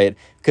closet, right?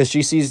 Because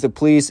she sees the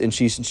police and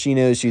she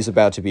knows she's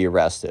about to be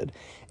arrested.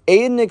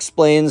 Aiden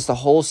explains the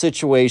whole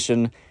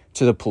situation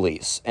to the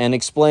police and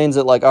explains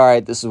it like, all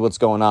right, this is what's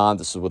going on.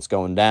 This is what's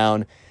going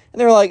down. And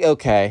they're like,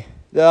 okay.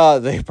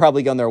 They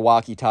probably got on their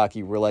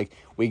walkie-talkie. We're like,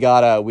 we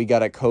got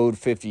a code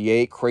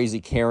 58,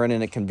 crazy Karen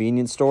in a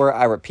convenience store.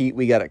 I repeat,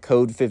 we got a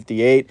code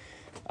 58.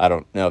 I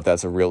don't know if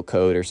that's a real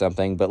code or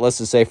something, but let's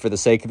just say for the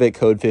sake of it,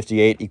 code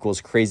 58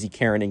 equals crazy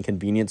Karen in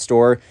convenience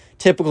store.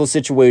 Typical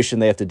situation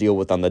they have to deal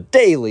with on the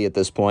daily at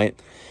this point.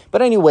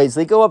 But anyways,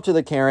 they go up to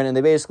the Karen and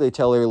they basically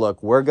tell her, look,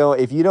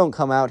 if you don't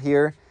come out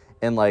here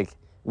and like,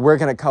 we're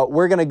going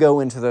to go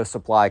into the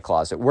supply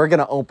closet. We're going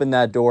to open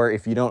that door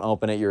if you don't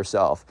open it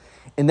yourself.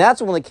 And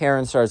that's when the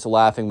Karen starts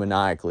laughing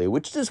maniacally,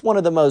 which is one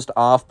of the most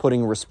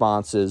off-putting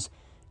responses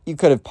you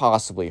could have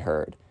possibly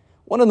heard.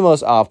 One of the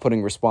most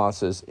off-putting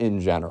responses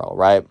in general,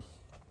 right?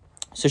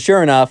 So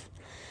sure enough,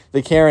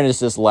 the Karen is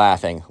just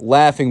laughing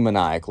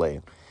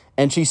maniacally.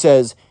 And she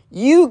says,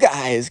 you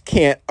guys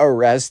can't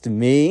arrest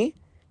me.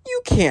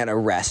 You can't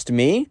arrest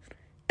me.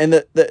 And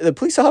the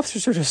police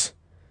officers are just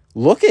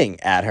looking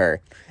at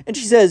her. And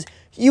she says,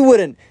 you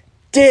wouldn't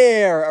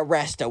dare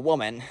arrest a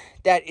woman.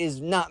 That is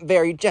not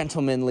very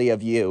gentlemanly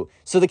of you.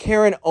 So the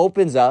Karen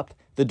opens up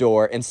the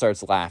door and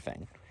starts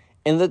laughing.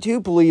 And the two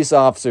police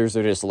officers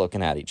are just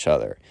looking at each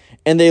other.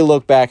 And they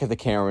look back at the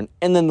Karen,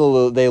 and then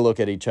they look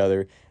at each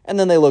other, and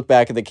then they look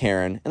back at the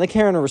Karen, and the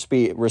Karen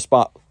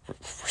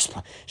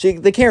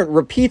the Karen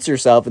repeats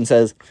herself and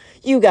says,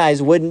 you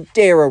guys wouldn't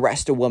dare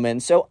arrest a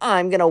woman, so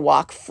I'm gonna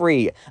walk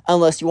free,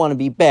 unless you want to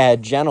be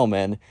bad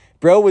gentlemen.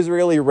 Bro was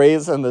really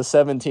raised in the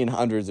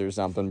 1700s or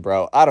something,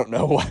 bro. I don't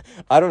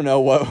know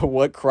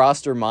what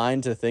crossed her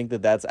mind to think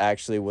that that's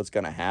actually what's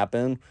gonna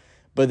happen,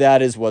 but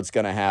that is what's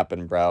gonna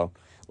happen, bro.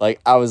 Like,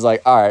 I was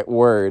like, all right,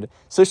 word.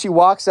 So she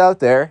walks out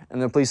there,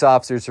 and the police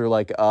officers are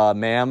like,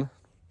 ma'am,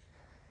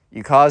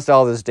 you caused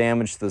all this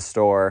damage to the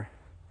store.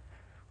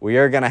 We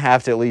are going to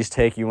have to at least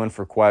take you in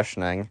for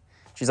questioning.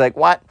 She's like,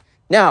 what?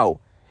 No,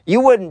 you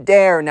wouldn't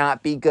dare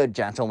not be good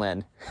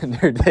gentlemen. And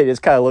they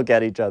just kind of look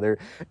at each other.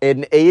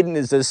 And Aiden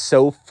is just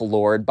so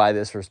floored by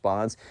this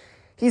response.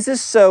 He's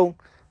just so...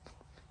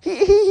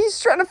 He's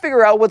trying to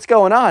figure out what's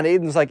going on.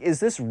 Aiden's like, is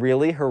this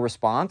really her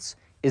response?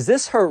 Is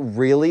this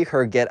really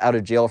her get out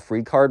of jail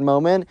free card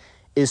moment?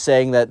 Is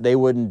saying that they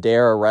wouldn't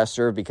dare arrest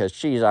her because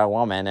she's a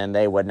woman and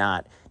they would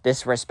not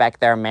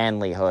disrespect their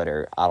manlyhood,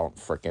 or I don't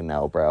freaking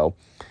know, bro.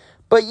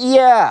 But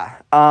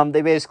yeah,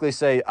 they basically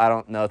say, I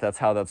don't know if that's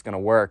how that's going to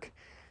work.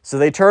 So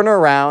they turn her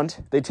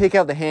around, they take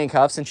out the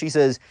handcuffs, and she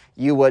says,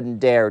 you wouldn't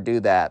dare do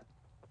that.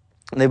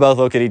 And they both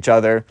look at each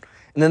other,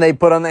 and then they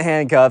put on the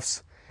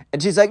handcuffs,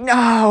 and she's like,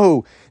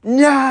 no,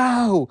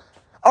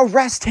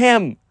 arrest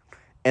him.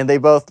 And they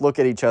both look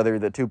at each other,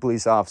 the two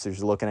police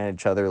officers are looking at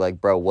each other like,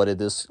 bro, what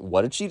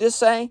did she just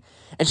say?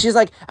 And she's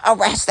like,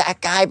 arrest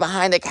that guy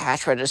behind the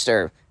cash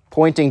register,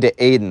 pointing to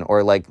Aiden,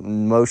 or like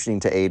motioning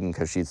to Aiden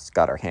because she's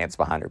got her hands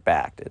behind her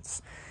back.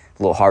 It's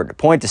a little hard to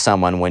point to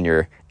someone when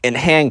you're in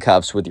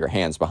handcuffs with your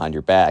hands behind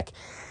your back.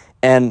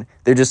 And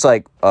they're just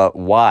like,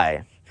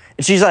 why?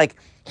 And she's like,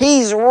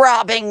 he's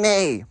robbing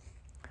me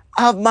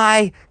of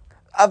my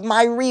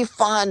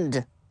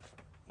refund.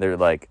 They're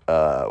like,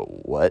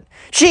 what?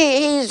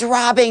 He's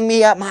robbing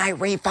me of my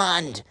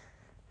refund.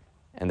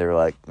 And they're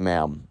like,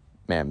 ma'am,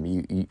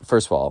 you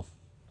first of all,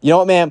 you know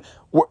what, ma'am?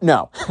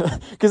 No.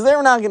 Because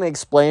they're not going to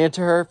explain it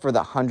to her for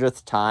the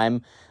 100th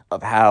time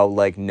of how,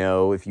 like,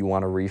 no, if you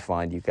want a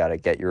refund, you got to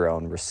get your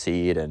own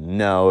receipt. And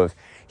no, if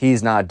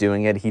he's not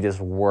doing it, he just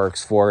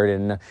works for it.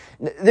 And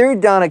they're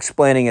done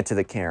explaining it to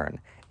the Karen.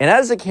 And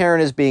as the Karen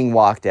is being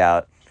walked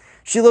out,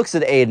 she looks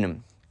at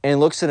Aiden and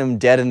looks at him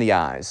dead in the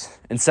eyes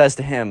and says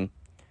to him,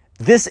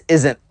 this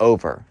isn't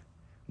over.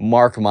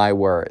 Mark my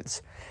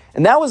words.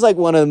 And that was like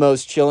one of the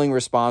most chilling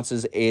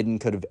responses Aiden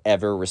could have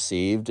ever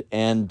received.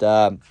 And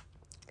let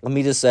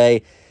me just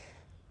say,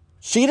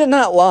 she did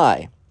not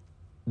lie.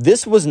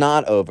 This was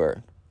not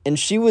over. And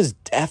she was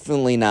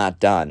definitely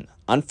not done.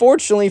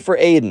 Unfortunately for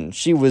Aiden,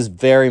 she was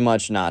very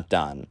much not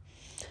done.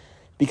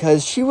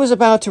 Because she was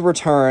about to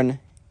return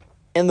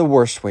in the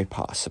worst way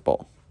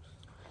possible.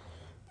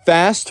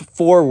 Fast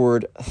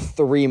forward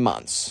 3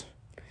 months.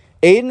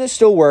 Aiden is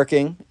still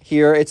working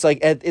here. It's like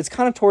it's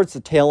kind of towards the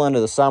tail end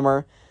of the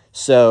summer,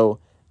 so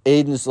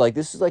Aiden's like,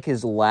 this is like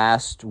his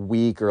last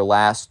week or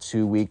last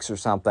 2 weeks or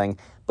something,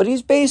 but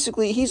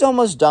he's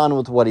almost done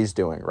with what he's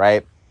doing,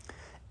 right?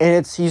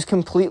 And he's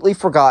completely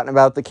forgotten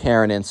about the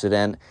Karen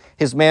incident.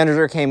 His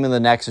manager came in the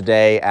next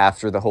day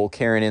after the whole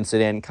Karen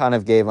incident, kind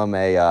of gave him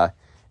a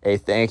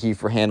thank you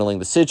for handling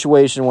the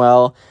situation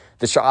well.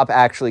 The shop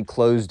actually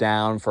closed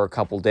down for a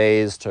couple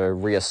days to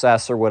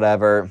reassess or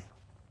whatever.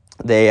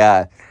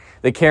 The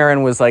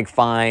Karen was like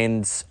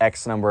fined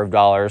X number of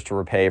dollars to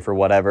repay for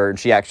whatever, and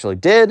she actually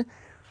did,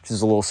 which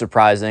is a little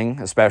surprising,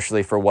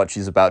 especially for what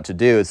she's about to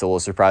do. It's a little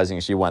surprising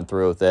she went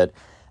through with it.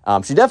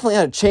 She definitely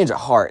had a change of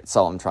heart, that's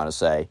all I'm trying to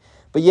say.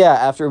 But yeah,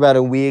 after about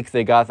a week,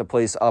 they got the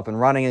place up and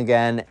running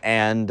again,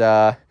 and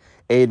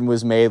Aiden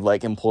was made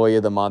like employee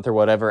of the month or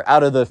whatever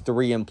out of the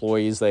 3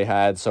 employees they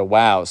had. So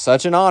wow,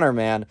 such an honor,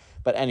 man.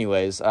 But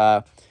anyways,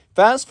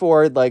 fast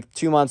forward like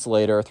 2 months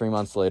later, 3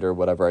 months later,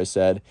 whatever I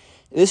said.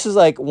 This is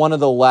like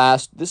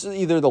this is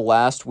either the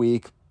last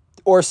week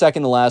or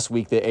second to last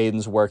week that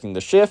Aiden's working the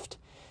shift.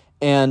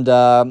 And,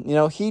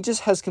 he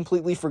just has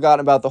completely forgotten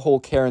about the whole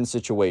Karen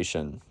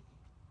situation.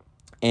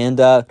 And,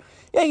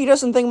 he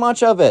doesn't think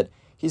much of it.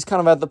 He's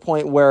kind of at the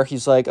point where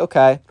he's like,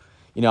 okay,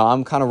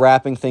 I'm kind of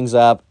wrapping things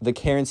up. The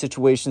Karen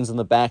situation's in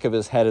the back of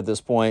his head at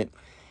this point.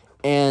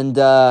 And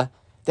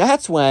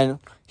that's when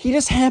he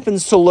just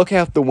happens to look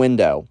out the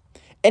window.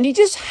 And he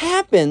just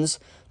happens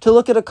to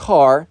look at a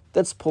car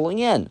that's pulling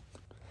in.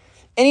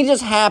 And he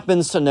just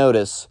happens to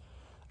notice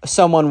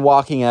someone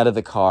walking out of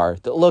the car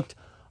that looked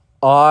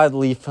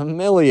oddly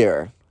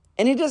familiar.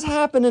 And he just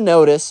happened to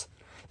notice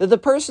that the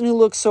person who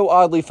looked so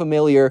oddly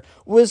familiar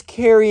was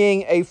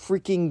carrying a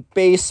freaking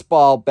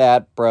baseball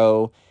bat,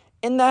 bro.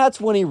 And that's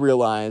when he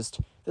realized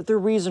that the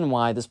reason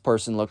why this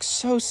person looked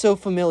so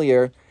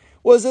familiar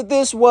was that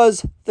this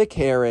was the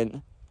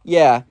Karen.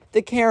 Yeah,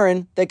 the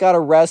Karen that got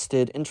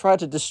arrested and tried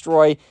to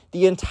destroy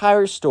the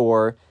entire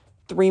store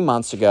 3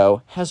 months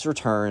ago has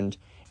returned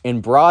in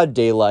broad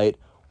daylight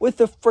with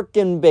a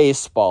freaking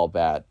baseball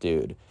bat,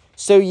 dude.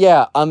 So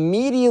yeah,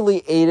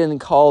 immediately Aiden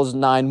calls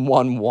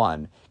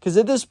 911. Because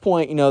at this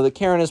point, the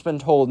Karen has been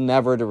told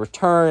never to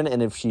return,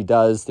 and if she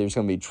does, there's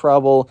going to be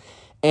trouble.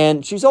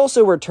 And she's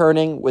also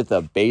returning with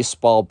a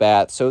baseball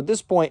bat. So at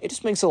this point, it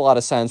just makes a lot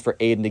of sense for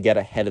Aiden to get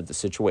ahead of the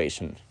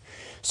situation.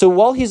 So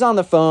while he's on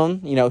the phone,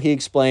 he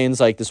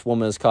explains, like, this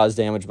woman has caused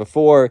damage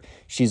before.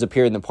 She's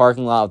appeared in the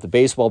parking lot with the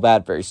baseball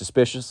bat very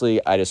suspiciously.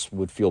 I just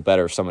would feel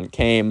better if someone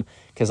came,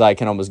 because I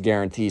can almost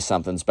guarantee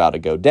something's about to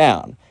go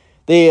down.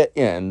 This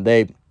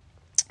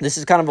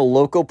is kind of a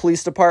local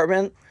police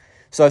department.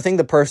 So I think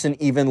the person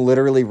even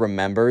literally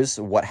remembers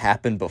what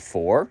happened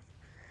before.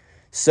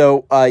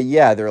 So,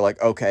 they're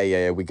like, okay,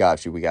 yeah, we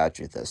got you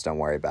with this, don't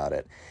worry about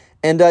it.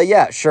 And,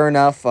 sure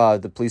enough,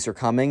 the police are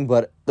coming,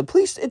 but the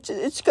police,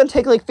 it's going to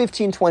take like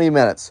 15, 20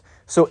 minutes.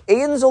 So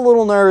Aiden's a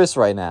little nervous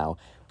right now,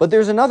 but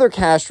there's another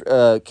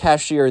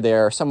cashier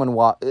there,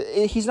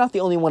 he's not the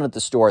only one at the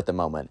store at the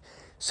moment.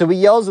 So he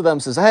yells at them,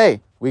 says,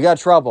 hey, we got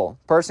trouble.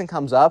 Person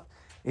comes up,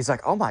 he's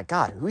like, oh my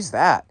God, who's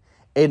that?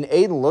 And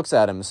Aiden looks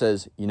at him and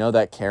says,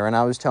 that Karen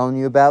I was telling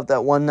you about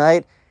that one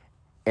night?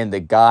 And the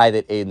guy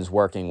that Aiden's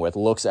working with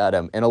looks at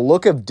him in a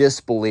look of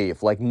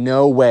disbelief, like,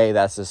 no way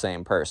that's the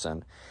same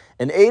person.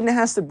 And Aiden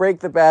has to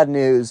break the bad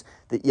news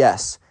that,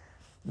 yes,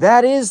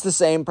 that is the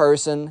same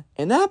person,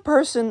 and that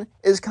person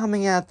is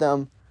coming at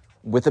them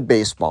with a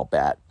baseball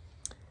bat.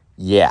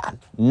 Yeah,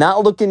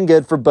 not looking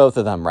good for both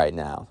of them right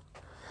now.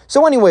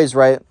 So anyways,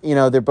 right,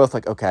 they're both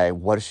like, okay,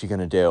 what is she going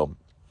to do?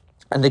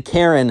 And the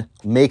Karen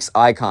makes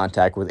eye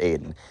contact with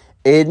Aiden.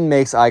 Aiden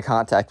makes eye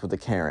contact with the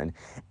Karen.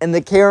 And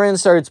the Karen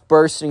starts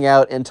bursting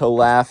out into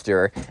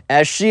laughter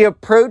as she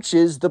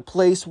approaches the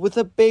place with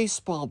a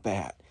baseball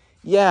bat.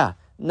 Yeah,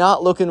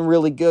 not looking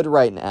really good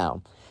right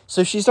now.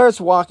 So she starts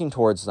walking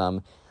towards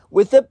them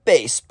with a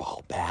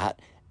baseball bat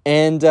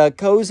and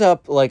goes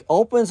up, like,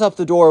 opens up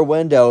the door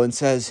window and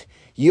says,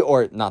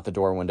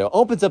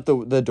 opens up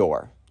the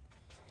door.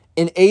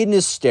 And Aiden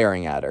is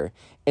staring at her.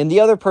 And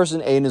the other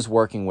person Aiden is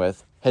working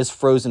with has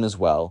frozen as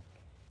well,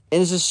 and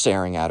is just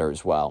staring at her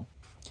as well.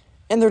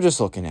 And they're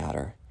just looking at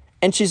her,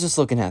 and she's just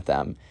looking at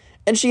them.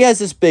 And she has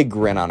this big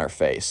grin on her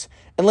face.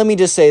 And let me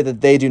just say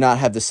that they do not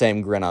have the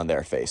same grin on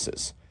their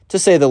faces. To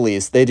say the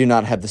least, they do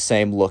not have the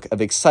same look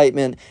of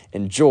excitement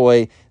and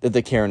joy that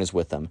the Karen is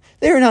with them.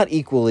 They are not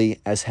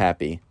equally as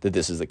happy that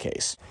this is the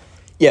case.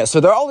 Yeah, so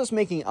they're all just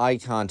making eye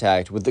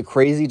contact with the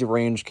crazy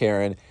deranged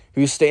Karen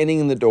who's standing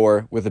in the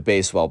door with a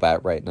baseball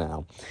bat right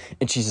now.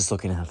 And she's just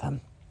looking at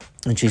them.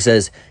 And she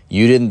says,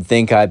 you didn't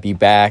think I'd be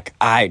back.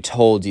 I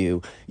told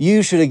you.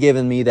 You should have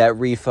given me that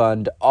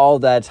refund all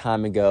that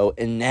time ago.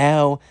 And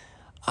now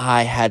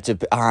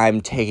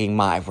I'm taking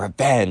my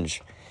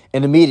revenge.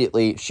 And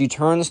immediately she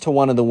turns to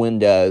one of the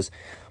windows.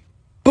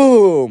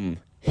 Boom!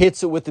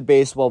 Hits it with the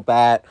baseball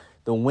bat.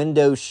 The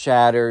window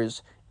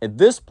shatters. At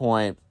this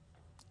point,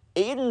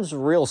 Aiden's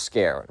real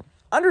scared.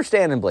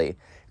 Understandably.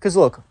 Because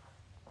look,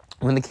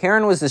 when the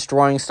Karen was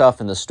destroying stuff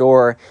in the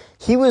store,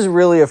 he was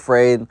really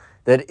afraid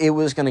that it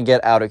was going to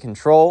get out of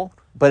control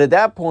But at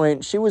that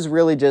point, she was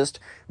really just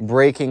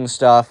breaking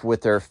stuff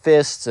with her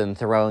fists and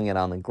throwing it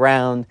on the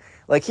ground.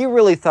 Like, he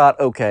really thought,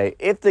 okay,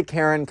 if the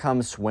Karen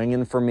comes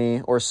swinging for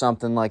me or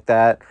something like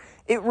that,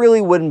 it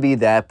really wouldn't be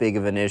that big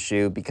of an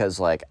issue because,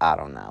 like, I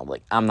don't know,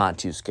 like, I'm not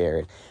too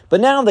scared.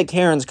 But now the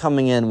Karen's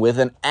coming in with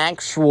an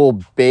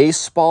actual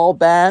baseball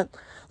bat.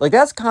 Like,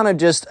 that's kind of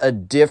just a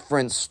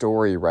different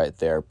story right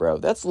there, bro.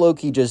 That's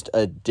low-key just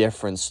a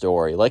different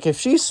story. Like, if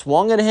she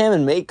swung at him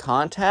and made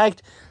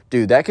contact,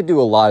 dude, that could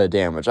do a lot of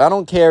damage. I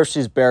don't care if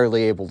she's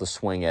barely able to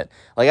swing it.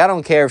 Like, I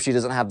don't care if she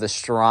doesn't have the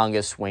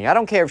strongest swing. I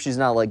don't care if she's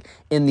not, like,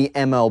 in the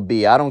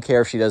MLB. I don't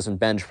care if she doesn't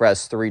bench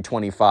press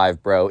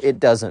 325, bro. It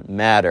doesn't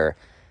matter.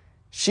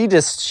 She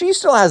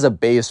still has a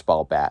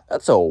baseball bat.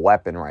 That's a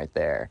weapon right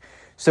there.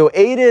 So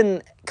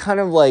Aiden kind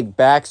of like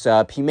backs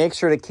up. He makes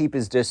sure to keep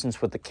his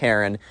distance with the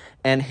Karen,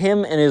 and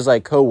him and his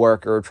like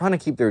coworker are trying to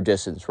keep their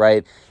distance,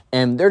 right?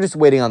 And they're just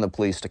waiting on the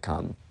police to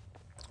come.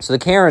 So the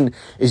Karen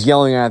is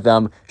yelling at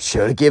them,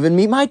 should have given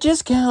me my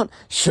discount,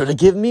 should have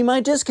given me my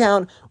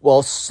discount,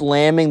 while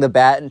slamming the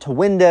bat into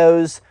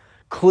windows,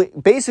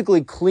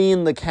 basically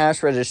clean the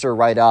cash register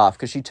right off,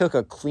 because she took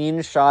a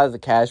clean shot of the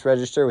cash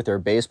register with her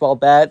baseball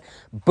bat.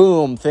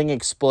 Boom, thing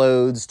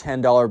explodes,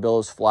 $10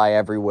 bills fly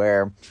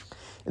everywhere.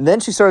 And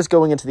then she starts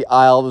going into the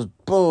aisles,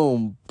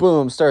 boom,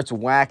 boom, starts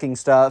whacking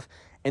stuff.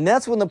 And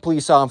that's when the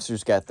police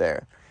officers get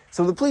there.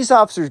 So the police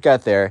officers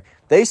get there,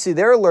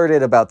 they're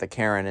alerted about the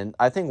Karen, and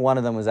I think one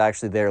of them was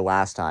actually there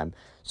last time.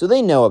 So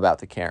they know about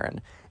the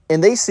Karen.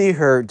 And they see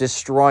her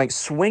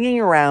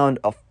swinging around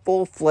a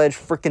full-fledged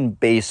freaking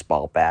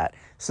baseball bat.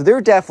 So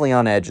they're definitely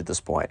on edge at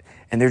this point.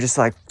 And they're just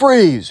like,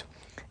 freeze!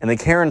 And the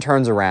Karen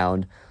turns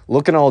around,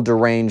 looking all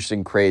deranged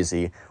and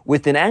crazy,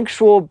 with an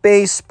actual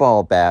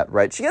baseball bat,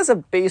 right? She has a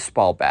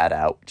baseball bat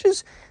out,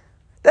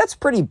 that's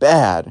pretty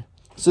bad.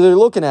 So they're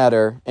looking at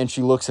her, and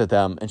she looks at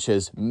them, and she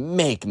says,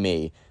 make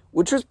me,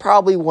 which was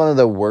probably one of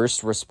the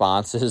worst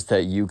responses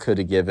that you could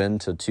have given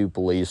to two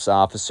police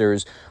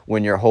officers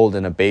when you're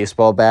holding a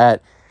baseball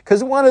bat,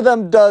 because one of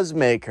them does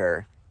make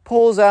her,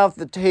 pulls out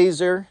the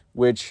taser,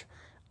 which,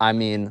 I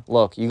mean,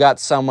 look, you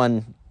got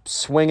someone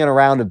swinging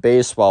around a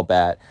baseball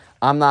bat.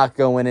 I'm not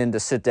going in to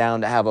sit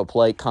down to have a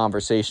polite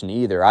conversation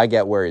either. I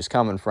get where he's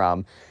coming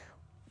from.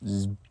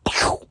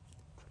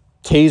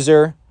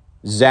 Taser,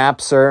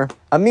 zaps her,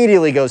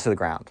 immediately goes to the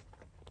ground.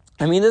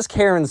 I mean, this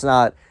Karen isn't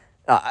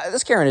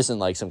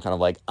like some kind of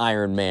like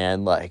Iron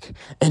Man, like,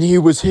 and he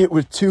was hit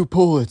with 2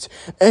 bullets,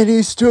 and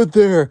he stood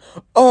there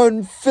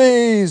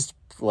unfazed,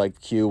 like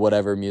cue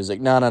whatever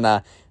music.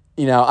 No.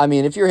 You know, I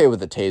mean, if you're hit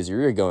with a taser,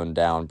 you're going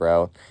down,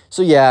 bro.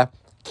 So yeah,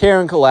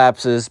 Karen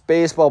collapses,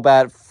 baseball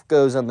bat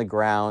goes on the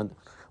ground.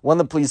 One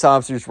of the police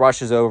officers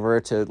rushes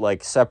over to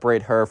like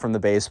separate her from the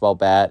baseball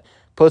bat,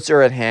 puts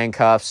her in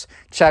handcuffs,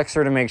 checks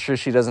her to make sure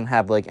she doesn't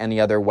have like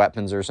any other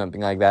weapons or something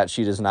like that.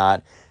 She does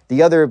not.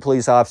 The other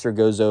police officer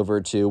goes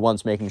over to,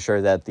 once making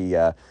sure that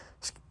the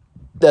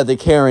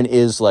Karen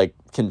is like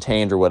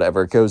contained or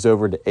whatever, goes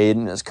over to Aiden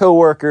and his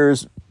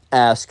coworkers,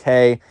 ask,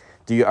 hey,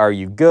 are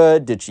you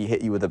good? Did she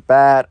hit you with a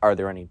bat? Are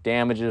there any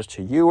damages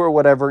to you or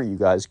whatever? You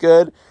guys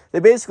good? They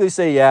basically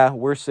say, yeah,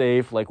 we're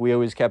safe. Like, we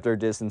always kept our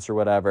distance or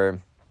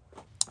whatever.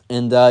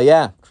 And,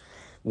 yeah,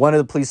 one of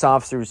the police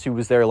officers who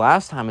was there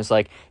last time is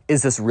like,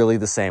 is this really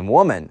the same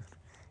woman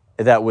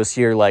that was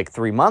here like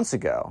 3 months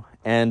ago?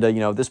 And,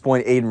 at this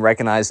point, Aiden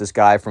recognized this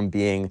guy from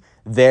being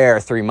there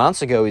 3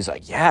 months ago. He's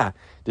like, yeah,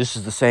 this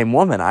is the same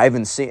woman. I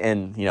haven't seen,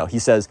 and, he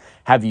says,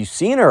 have you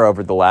seen her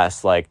over the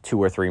last, like, 2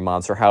 or 3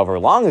 months or however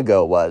long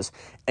ago it was?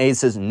 And he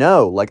says,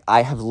 no, like,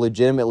 I have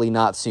legitimately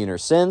not seen her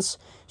since.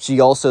 She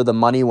also, the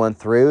money went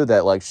through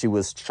that, like, she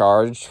was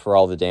charged for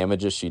all the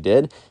damages she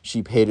did.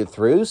 She paid it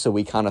through, so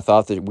we kind of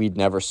thought that we'd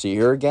never see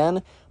her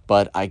again,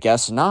 but I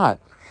guess not.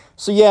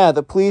 So yeah,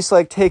 the police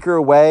like take her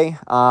away.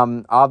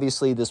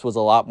 Obviously this was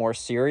a lot more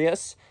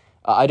serious.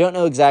 I don't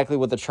know exactly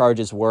what the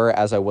charges were,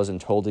 as I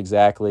wasn't told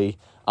exactly.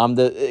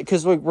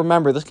 Because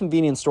remember, this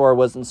convenience store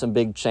wasn't some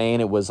big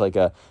chain. It was like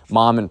a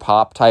mom and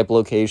pop type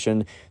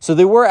location. So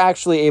they were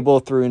actually able,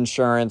 through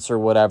insurance or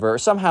whatever,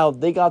 somehow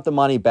they got the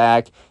money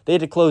back. They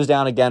had to close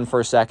down again for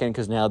a second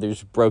because now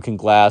there's broken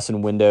glass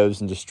and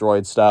windows and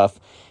destroyed stuff.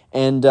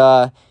 And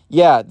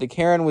yeah, the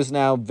Karen was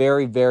now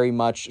very, very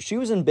much, she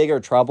was in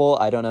bigger trouble.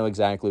 I don't know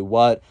exactly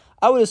what.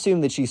 I would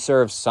assume that she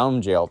served some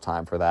jail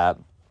time for that.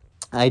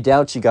 I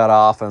doubt she got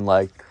off on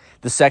like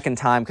the second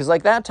time, because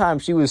like that time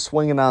she was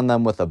swinging on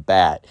them with a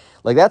bat.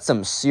 Like, that's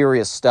some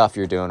serious stuff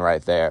you're doing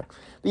right there.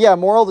 But yeah,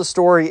 moral of the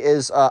story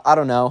is, I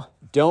don't know,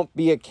 don't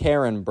be a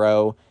Karen,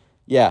 bro.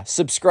 Yeah,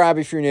 subscribe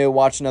if you're new,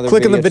 watch another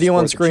Click video. on the video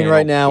on screen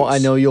right now. I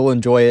know you'll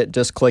enjoy it.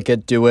 Just click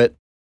it, do it.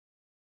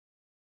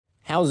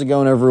 How's it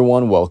going,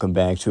 everyone? Welcome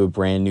back to a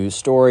brand new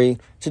story.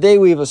 Today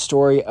we have a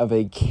story of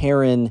a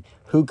Karen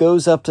who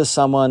goes up to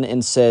someone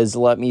and says,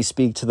 let me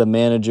speak to the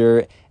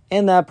manager,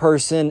 and that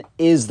person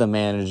is the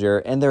manager,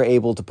 and they're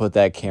able to put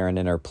that Karen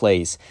in her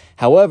place.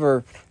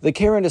 However, the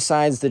Karen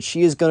decides that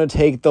she is going to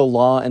take the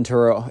law into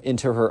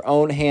her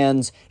own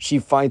hands. She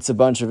fights a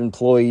bunch of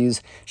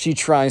employees. She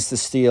tries to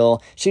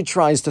steal. She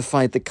tries to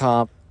fight the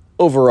cop.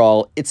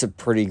 Overall, it's a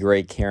pretty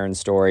great Karen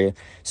story.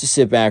 So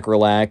sit back,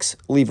 relax,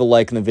 leave a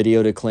like in the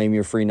video to claim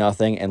your free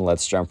nothing, and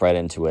let's jump right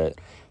into it.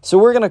 So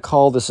we're going to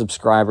call the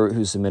subscriber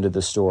who submitted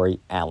the story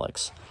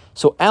Alex.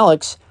 So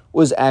Alex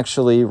was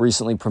actually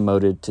recently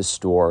promoted to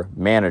store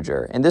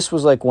manager. And this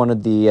was like one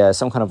of the,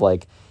 some kind of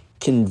like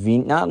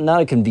not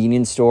a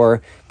convenience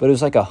store, but it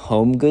was like a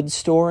home goods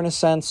store in a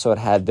sense. So it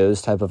had those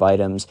type of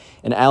items.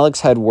 And Alex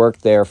had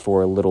worked there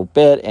for a little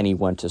bit, and he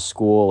went to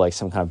school, like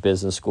some kind of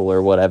business school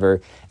or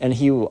whatever. And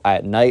he,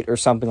 at night or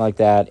something like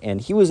that,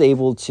 and he was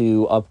able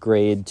to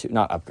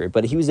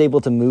but he was able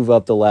to move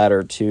up the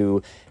ladder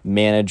to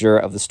manager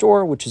of the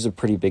store, which is a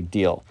pretty big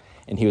deal.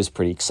 And he was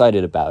pretty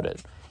excited about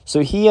it.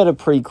 So he had a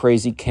pretty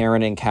crazy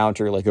Karen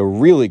encounter, like a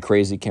really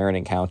crazy Karen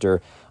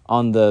encounter,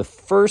 on the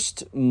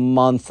first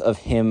month of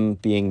him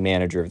being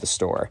manager of the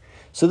store.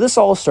 So this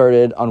all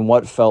started on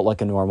what felt like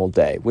a normal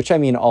day, which I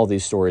mean, all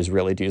these stories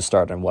really do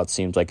start on what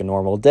seems like a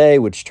normal day,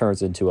 which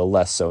turns into a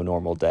less so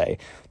normal day,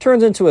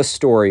 turns into a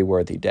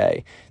story-worthy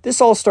day. This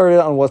all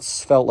started on what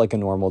felt like a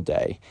normal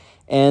day.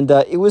 And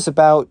it was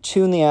about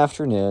 2 in the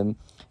afternoon,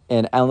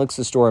 and Alex,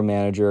 the store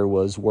manager,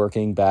 was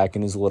working back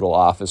in his little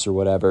office or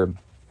whatever,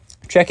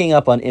 checking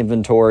up on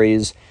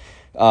inventories,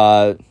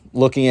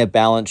 looking at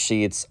balance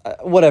sheets,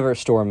 whatever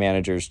store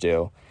managers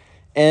do.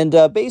 And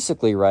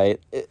basically,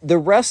 right,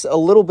 a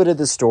little bit of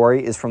the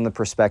story is from the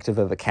perspective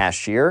of a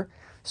cashier.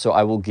 So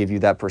I will give you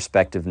that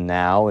perspective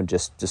now. And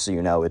just so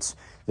you know, it's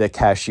the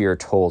cashier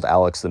told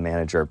Alex, the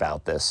manager,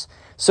 about this.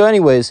 So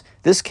anyways,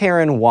 this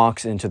Karen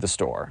walks into the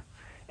store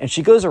and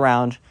she goes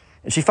around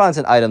and she finds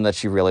an item that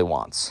she really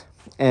wants.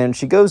 And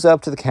she goes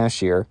up to the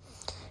cashier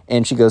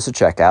and she goes to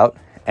checkout.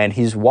 And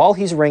while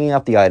he's ringing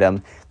up the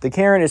item, the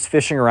Karen is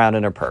fishing around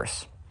in her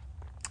purse.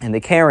 And the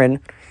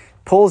Karen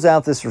pulls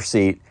out this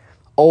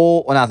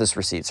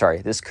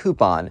this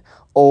coupon,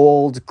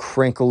 old,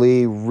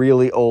 crinkly,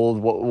 really old,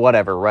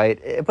 whatever, right?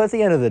 But at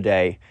the end of the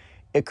day,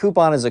 a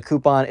coupon is a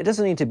coupon. It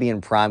doesn't need to be in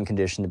prime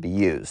condition to be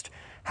used.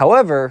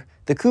 However,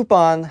 the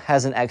coupon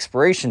has an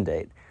expiration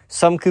date.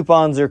 Some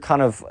coupons are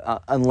kind of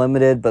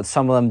unlimited, but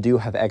some of them do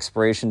have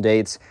expiration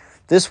dates.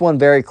 This one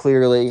very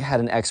clearly had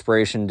an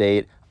expiration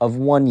date of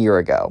 1 year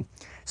ago.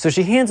 So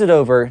she hands it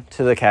over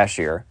to the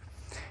cashier.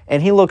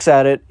 And he looks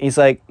at it. He's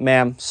like,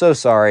 ma'am, so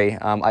sorry.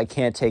 I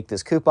can't take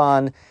this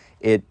coupon.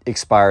 It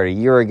expired a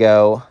year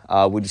ago.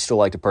 Would you still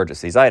like to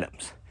purchase these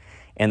items?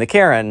 And the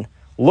Karen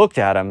looked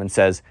at him and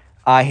says,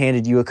 I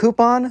handed you a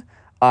coupon.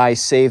 I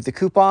saved the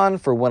coupon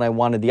for when I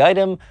wanted the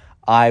item.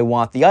 I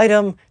want the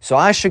item, so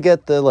I should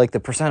get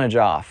the percentage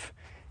off.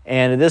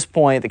 And at this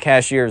point, the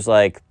cashier's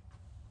like,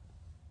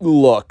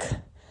 look,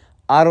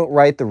 I don't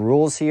write the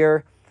rules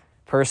here.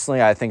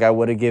 Personally, I think I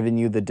would have given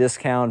you the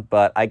discount,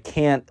 but I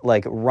can't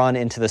run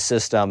into the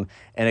system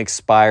and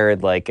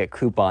expired a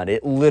coupon.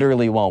 It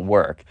literally won't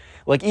work.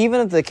 Even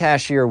if the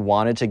cashier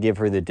wanted to give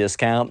her the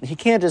discount, he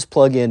can't just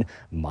plug in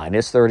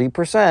minus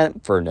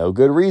 30% for no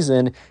good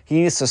reason.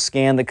 He needs to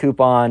scan the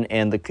coupon,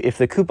 and if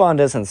the coupon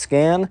doesn't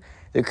scan,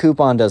 the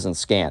coupon doesn't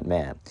scan,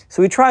 man.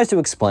 So he tries to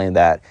explain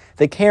that.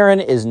 The Karen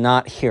is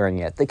not hearing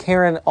it. The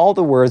Karen, all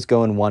the words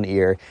go in one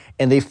ear,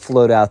 and they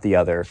float out the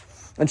other.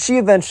 And she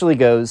eventually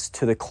goes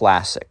to the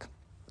classic,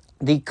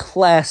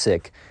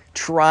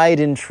 tried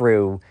and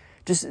true,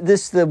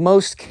 the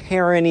most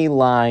Karen-y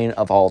line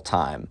of all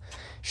time.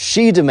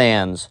 She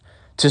demands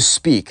to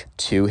speak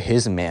to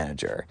his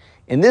manager.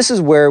 And this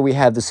is where we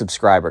had the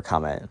subscriber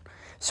come in.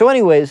 So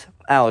anyways,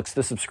 Alex,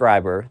 the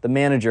subscriber, the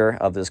manager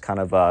of this kind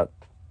of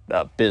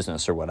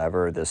business or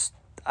whatever, this,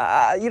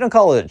 you don't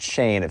call it a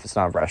chain if it's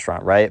not a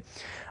restaurant, right?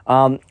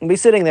 Be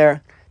sitting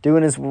there,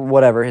 doing his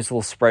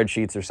little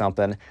spreadsheets or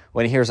something,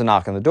 when he hears a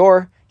knock on the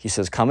door. He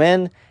says, come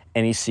in,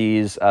 and he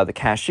sees the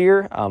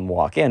cashier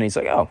walk in. He's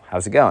like, oh,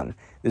 how's it going?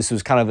 This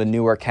was kind of a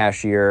newer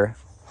cashier,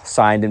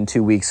 signed him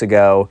 2 weeks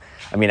ago.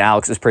 I mean,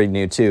 Alex is pretty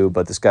new too,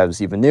 but this guy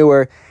was even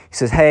newer. He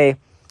says, hey,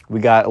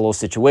 we got a little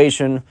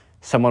situation.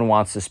 Someone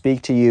wants to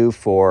speak to you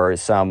for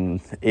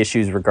some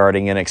issues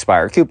regarding an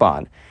expired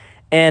coupon.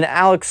 And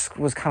Alex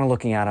was kind of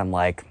looking at him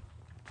like,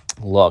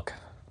 look,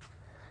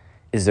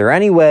 is there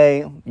any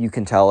way you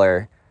can tell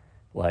her,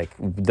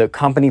 the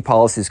company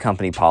policy is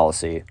company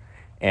policy,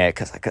 and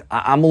because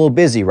I'm a little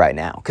busy right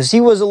now. Because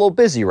he was a little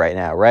busy right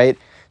now, right?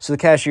 So the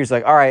cashier's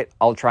like, all right,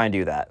 I'll try and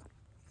do that.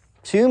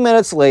 2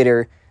 minutes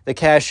later, the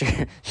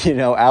cashier,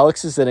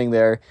 Alex is sitting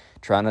there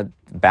trying to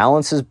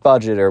balance his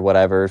budget or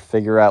whatever,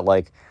 figure out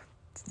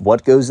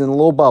what goes in the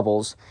little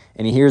bubbles,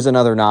 and he hears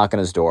another knock on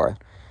his door.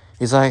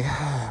 He's like,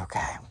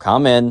 okay,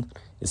 come in.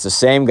 It's the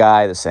same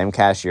guy, the same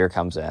cashier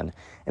comes in.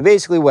 And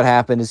basically what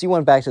happened is he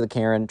went back to the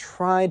Karen,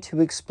 tried to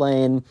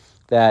explain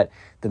that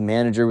the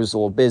manager was a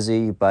little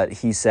busy, but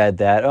he said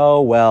that, oh,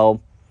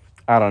 well,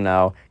 I don't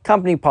know.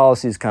 Company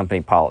policy is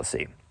company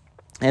policy.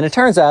 And it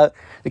turns out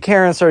the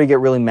Karen started to get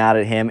really mad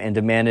at him and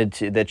demanded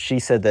that she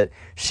said that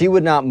she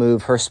would not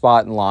move her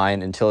spot in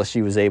line until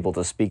she was able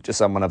to speak to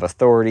someone of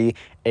authority,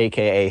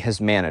 aka his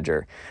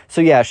manager.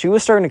 So yeah, she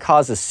was starting to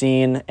cause a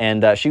scene,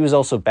 and she was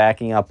also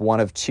backing up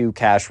one of 2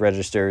 cash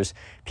registers.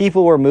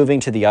 People were moving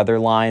to the other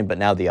line, but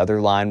now the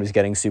other line was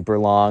getting super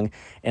long,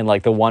 and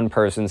like the one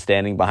person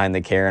standing behind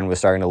the Karen was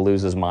starting to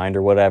lose his mind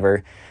or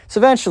whatever. So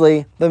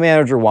eventually, the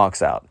manager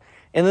walks out.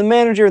 And the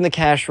manager and the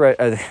cash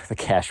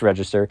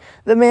register,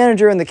 the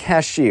manager and the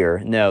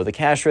cashier, no, the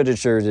cash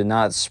register did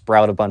not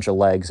sprout a bunch of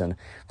legs and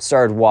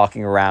started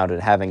walking around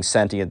and having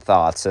sentient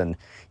thoughts and,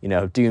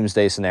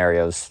 doomsday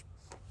scenarios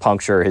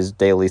puncture his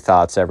daily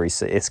thoughts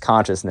his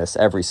consciousness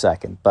every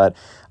second. But,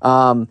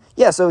 so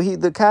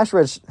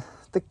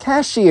the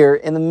cashier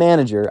and the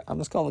manager, I'm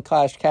just calling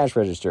the cash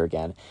register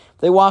again,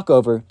 they walk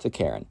over to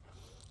Karen.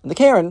 And the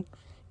Karen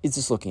is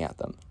just looking at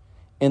them.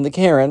 And the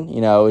Karen,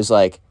 is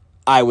like,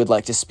 I would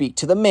like to speak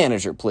to the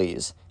manager,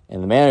 please.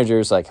 And the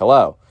manager's like,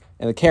 hello.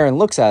 And the Karen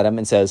looks at him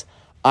and says,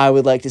 I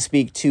would like to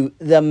speak to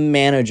the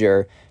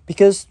manager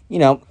because,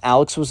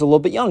 Alex was a little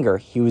bit younger.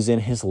 He was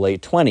in his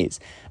late 20s.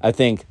 I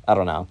think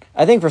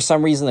for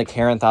some reason the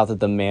Karen thought that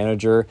the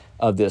manager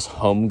of this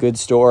home goods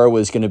store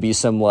was going to be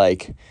some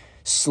like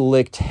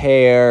slicked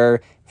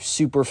hair,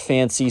 super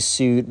fancy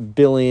suit,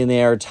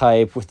 billionaire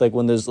type with like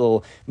one of those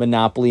little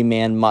Monopoly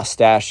Man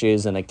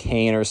mustaches and a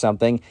cane or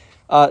something.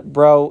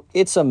 Bro,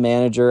 it's a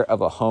manager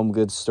of a home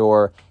goods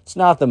store. It's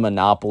not the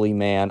Monopoly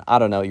Man. I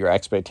don't know what your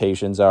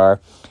expectations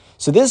are.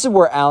 So this is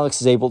where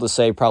Alex is able to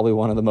say probably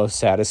one of the most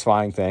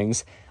satisfying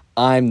things.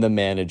 I'm the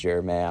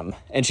manager, ma'am.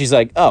 And she's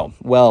like, oh,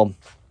 well,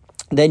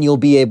 then you'll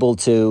be able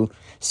to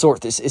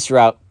sort this issue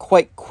out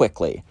quite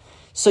quickly.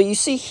 So you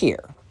see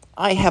here,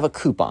 I have a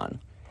coupon.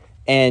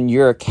 And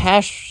your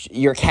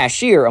cashier,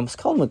 I almost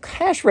called him a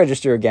cash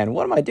register again.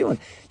 What am I doing?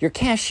 Your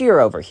cashier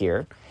over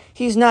here,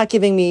 he's not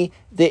giving me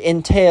the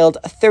entailed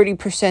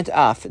 30%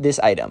 off this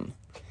item.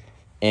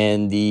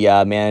 And the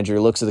manager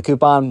looks at the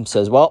coupon and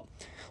says, well,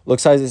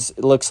 looks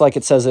like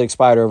it says it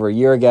expired over a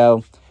year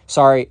ago.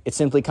 Sorry, it's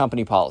simply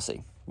company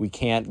policy. We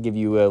can't give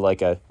you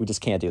we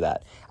just can't do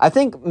that. I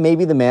think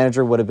maybe the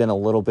manager would have been a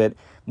little bit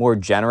more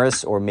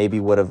generous or maybe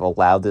would have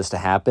allowed this to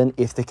happen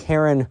if the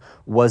Karen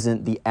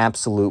wasn't the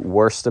absolute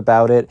worst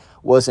about it,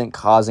 wasn't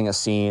causing a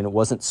scene,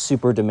 wasn't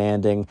super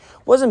demanding,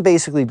 wasn't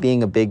basically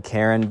being a big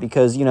Karen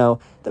because, the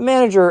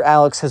manager,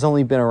 Alex, has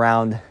only been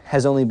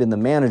the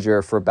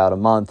manager for about a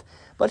month,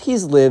 but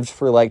he's lived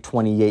for like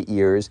 28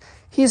 years.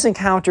 He's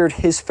encountered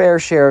his fair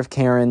share of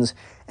Karens,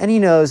 and he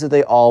knows that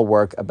they all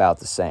work about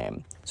the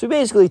same. So he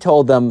basically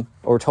told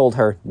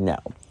her no.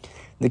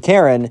 The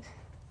Karen,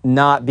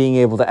 not being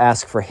able to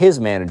ask for his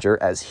manager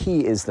as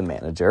he is the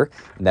manager,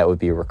 and that would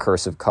be a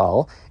recursive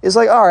call, is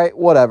like, all right,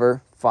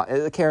 whatever.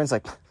 Fine. The Karen's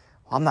like, well,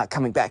 I'm not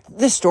coming back to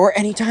this store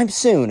anytime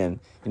soon. And,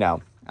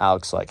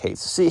 Alex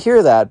hates to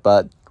hear that,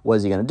 but what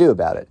is he going to do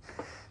about it?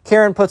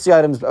 Karen does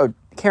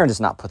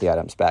not put the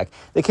items back.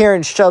 The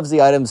Karen shoves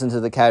the items into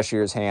the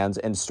cashier's hands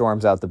and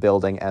storms out the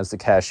building as the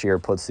cashier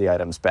puts the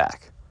items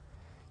back.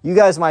 You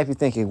guys might be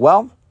thinking,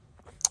 well,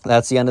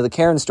 that's the end of the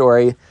Karen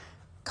story.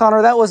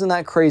 Connor, that wasn't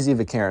that crazy of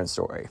a Karen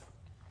story.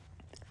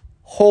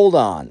 Hold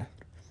on.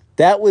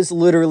 That was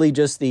literally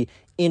just the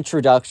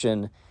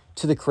introduction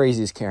to the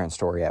craziest Karen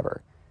story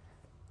ever.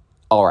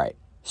 All right,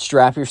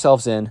 strap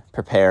yourselves in,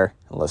 prepare,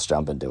 and let's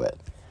jump into it.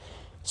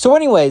 So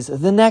anyways,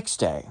 the next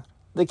day,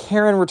 the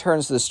Karen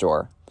returns to the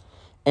store,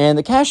 and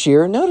the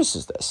cashier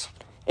notices this.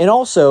 And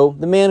also,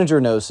 the manager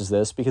notices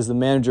this because the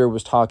manager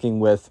was talking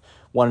with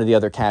one of the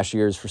other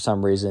cashiers for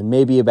some reason,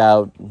 maybe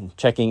about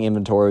checking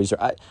inventories,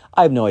 or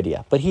I have no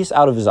idea, but he's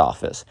out of his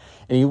office.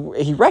 And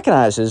he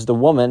recognizes the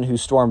woman who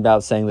stormed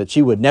out saying that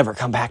she would never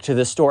come back to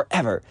this store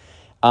ever,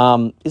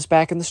 is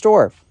back in the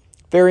store.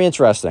 Very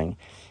interesting.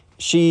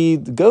 She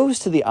goes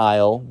to the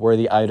aisle where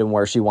the item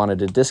where she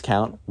wanted a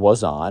discount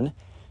was on,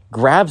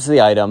 grabs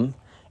the item,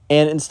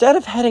 and instead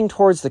of heading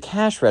towards the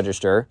cash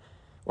register,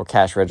 or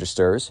cash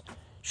registers,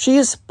 she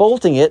is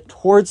bolting it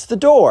towards the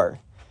door.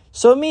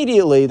 So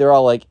immediately they're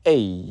all like, hey,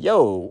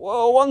 yo,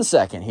 whoa, 1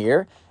 second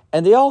here.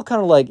 And they all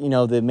kind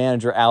of the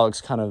manager, Alex,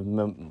 kind of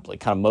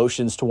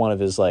motions to one of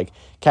his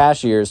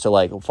cashiers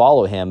to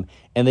follow him.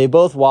 And they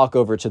both walk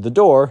over to the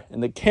door,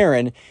 and the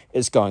Karen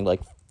is going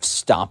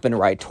stomping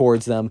right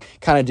towards them,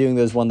 kind of doing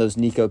those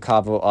Nico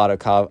Cavo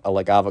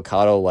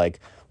avocado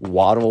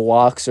waddle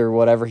walks or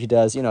whatever he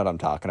does. You know what I'm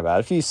talking about.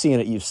 If you've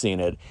seen it, you've seen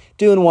it.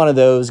 Doing one of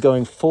those,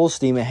 going full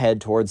steam ahead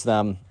towards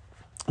them.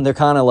 And they're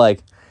kind of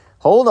like,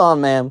 hold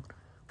on, ma'am.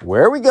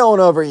 Where are we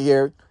going over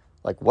here?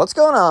 What's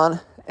going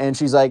on? And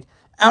she's like,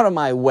 out of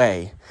my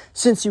way.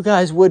 Since you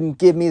guys wouldn't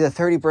give me the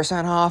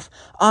 30% off,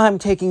 I'm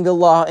taking the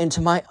law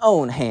into my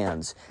own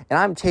hands. And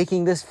I'm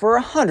taking this for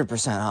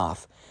 100%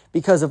 off.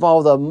 Because of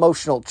all the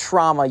emotional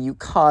trauma you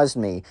caused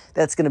me,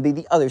 that's going to be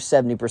the other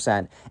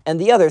 70%.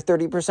 And the other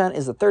 30%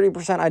 is the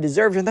 30% I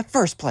deserved in the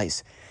first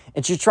place.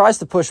 And she tries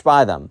to push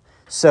by them.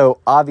 So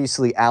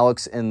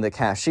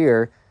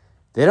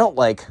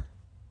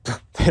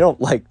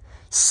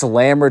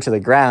slam her to the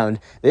ground.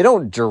 They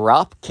don't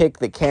drop kick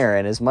the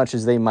Karen as much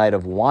as they might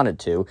have wanted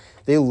to.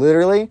 They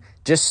literally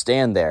just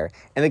stand there.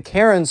 And the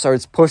Karen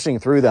starts pushing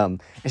through them.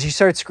 And she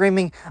starts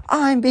screaming,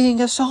 "I'm being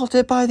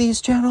assaulted by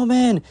these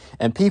gentlemen."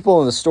 And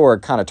people in the store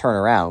kind of turn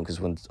around, because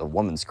when a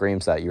woman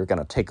screams that, you're going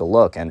to take a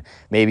look and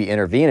maybe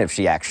intervene if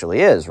she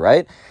actually is,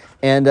 right?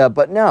 And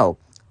but no.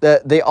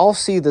 They all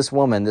see this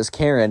woman, this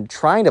Karen,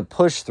 trying to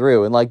push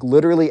through, and like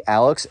literally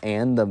Alex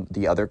and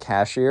the other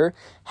cashier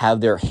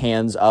have their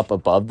hands up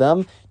above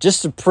them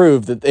just to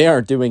prove that they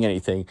aren't doing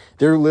anything.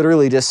 They're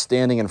literally just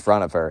standing in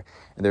front of her.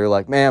 And they're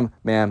like, ma'am,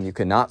 you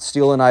cannot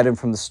steal an item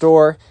from the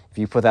store. If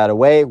you put that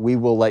away, we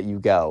will let you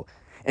go.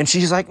 And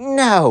she's like,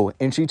 no.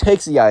 And she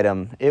takes the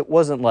item. It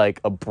wasn't like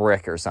a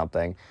brick or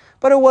something,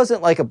 but it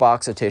wasn't like a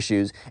box of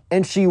tissues.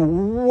 And she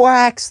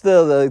whacks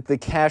the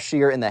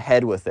cashier in the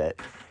head with it.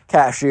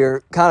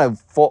 Cashier kind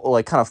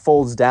of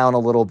folds down a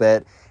little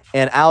bit,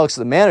 and Alex,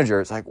 the manager,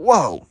 is like,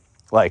 whoa,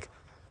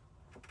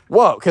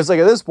 because like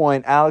at this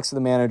point, Alex, the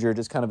manager,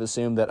 just kind of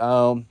assumed that,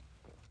 oh,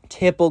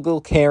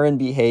 typical Karen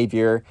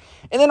behavior,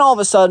 and then all of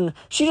a sudden,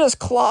 she just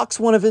clocks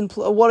one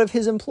of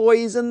his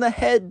employees in the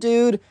head,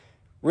 dude.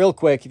 Real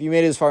quick, if you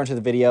made it this far into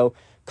the video,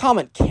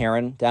 comment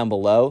Karen down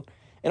below.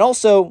 And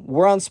also,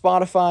 we're on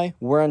Spotify,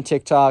 we're on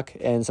TikTok,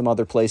 and some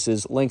other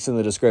places. Links in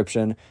the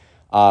description.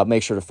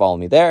 Make sure to follow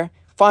me there.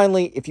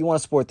 Finally, if you want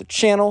to support the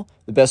channel,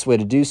 the best way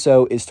to do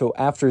so is to,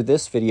 after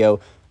this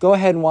video, go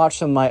ahead and watch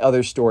some of my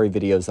other story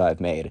videos that I've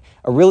made.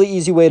 A really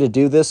easy way to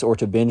do this, or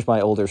to binge my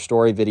older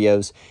story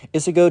videos,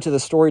 is to go to the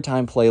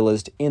Storytime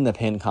playlist in the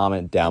pinned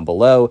comment down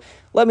below.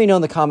 Let me know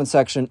in the comment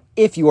section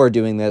if you are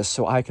doing this,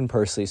 so I can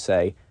personally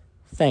say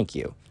thank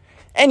you.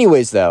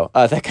 Anyways, though,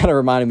 that kind of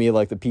reminded me of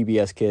like the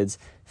PBS Kids.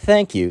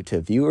 Thank you to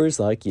viewers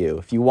like you.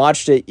 If you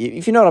watched it,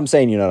 if you know what I'm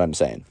saying, you know what I'm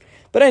saying.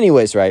 But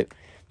anyways, right?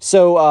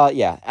 So,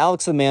 yeah,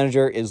 Alex, the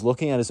manager, is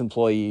looking at his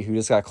employee who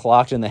just got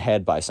clocked in the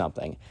head by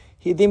something.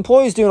 The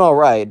employee's doing all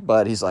right,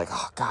 but he's like,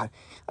 oh, God,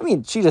 I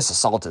mean, she just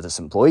assaulted this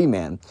employee,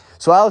 man.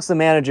 So Alex, the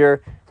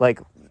manager, like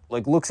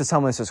looks at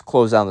someone and says,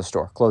 close down the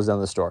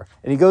store.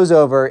 And he goes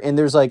over, and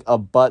there's, like, a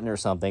button or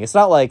something. It's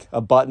not, like, a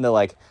button that,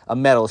 like, a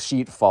metal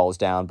sheet falls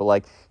down, but,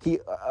 like,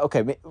 it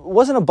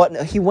wasn't a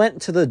button. He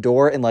went to the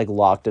door and, like,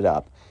 locked it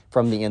up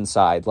from the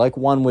inside, like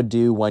one would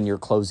do when you're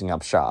closing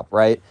up shop,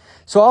 right?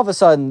 So all of a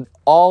sudden,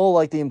 all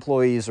like the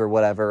employees or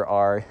whatever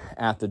are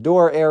at the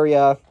door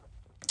area.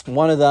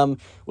 One of them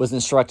was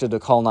instructed to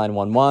call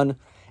 911,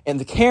 and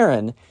the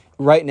Karen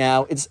right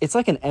now, it's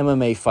like an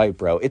MMA fight,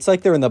 bro. It's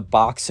like they're in the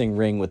boxing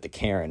ring with the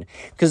Karen,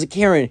 because the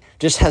Karen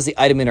just has the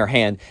item in her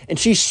hand, and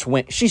she's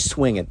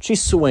swinging.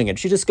 She's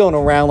just going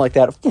around like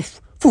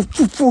that.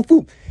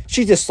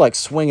 She's just like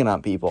swinging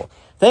on people.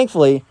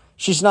 Thankfully,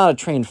 she's not a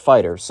trained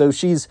fighter, so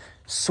she's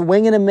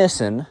swinging and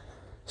missing,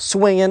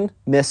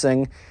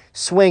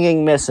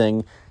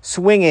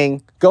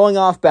 going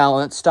off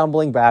balance,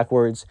 stumbling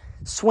backwards,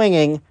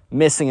 swinging,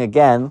 missing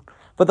again.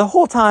 But the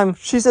whole time,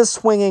 she's just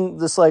swinging,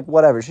 this like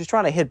whatever. She's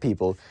trying to hit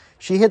people.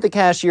 She hit the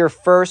cashier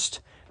first.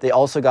 They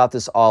also got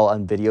this all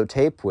on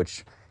videotape,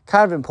 which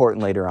kind of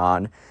important later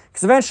on,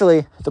 because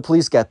eventually the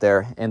police get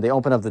there and they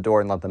open up the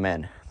door and let them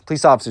in.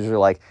 Police officers are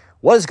like,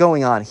 what is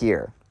going on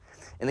here?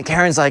 And the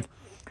Karen's like,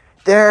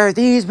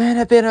 these men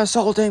have been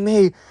assaulting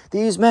me.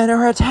 These men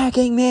are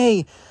attacking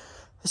me.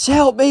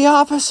 Help me,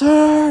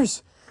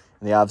 officers.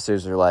 And the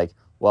officers are like,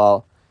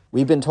 well,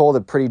 we've been told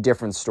a pretty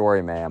different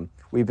story, ma'am.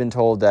 We've been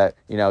told that,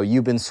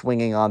 you've been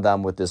swinging on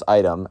them with this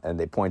item, and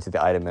they point to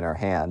the item in her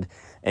hand,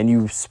 and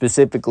you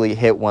specifically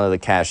hit one of the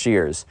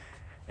cashiers,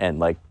 and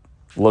like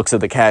looks at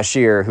the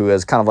cashier who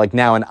has kind of like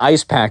now an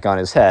ice pack on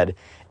his head.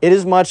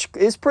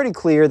 It's pretty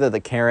clear that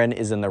the Karen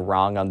is in the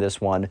wrong on this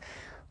one,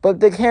 but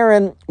the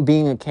Karen,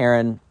 being a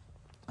Karen,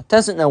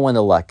 doesn't know when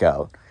to let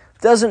go.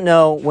 Doesn't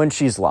know when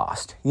she's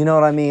lost. You know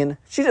what I mean?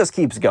 She just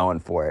keeps going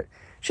for it.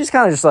 She's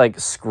kind of just like,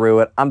 screw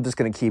it. I'm just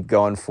going to keep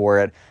going for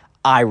it.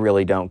 I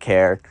really don't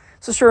care.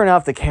 So sure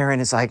enough, the Karen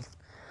is like,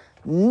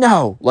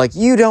 no, like,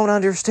 you don't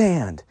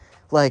understand.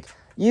 Like,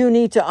 you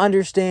need to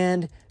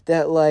understand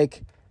that,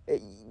 like,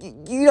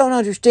 you don't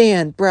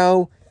understand,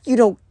 bro. You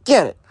don't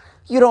get it.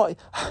 You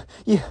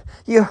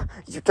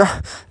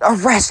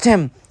arrest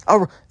him.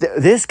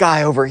 This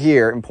guy over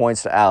here, and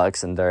points to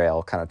Alex, and they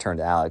all kind of turn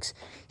to Alex.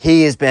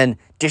 He has been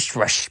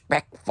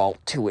disrespectful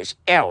to his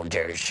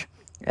elders.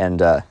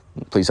 And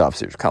police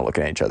officers kind of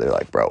looking at each other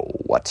like, bro,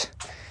 what?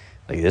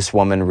 Like, this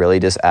woman really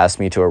just asked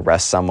me to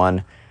arrest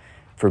someone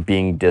for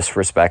being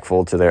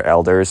disrespectful to their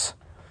elders.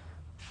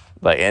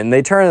 Like, and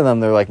they turn to them,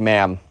 they're like,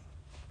 ma'am,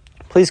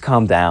 please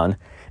calm down.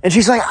 And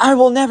she's like, I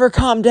will never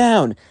calm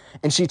down.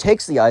 And she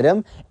takes the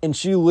item, and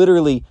she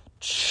literally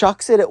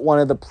chucks it at one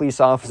of the police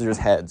officers'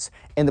 heads.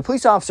 And the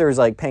police officer is,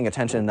 like, paying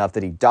attention enough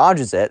that he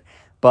dodges it,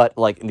 but,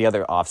 like, the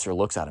other officer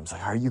looks at him. He's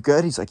like, are you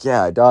good? He's like,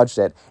 yeah, I dodged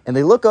it. And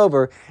they look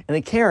over, and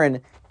the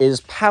Karen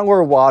is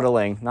power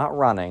waddling, not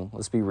running,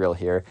 let's be real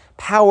here,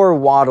 power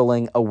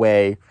waddling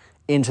away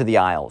into the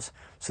aisles.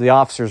 So the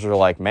officers are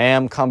like,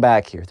 ma'am, come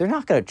back here. They're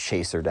not going to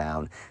chase her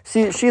down.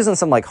 She isn't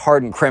some like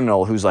hardened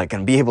criminal who's like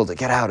going to be able to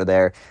get out of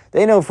there.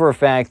 They know for a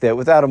fact that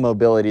without a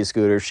mobility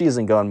scooter, she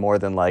isn't going more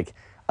than like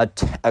a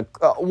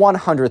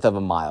 1/100th of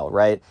a mile,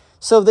 right?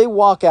 So they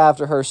walk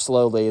after her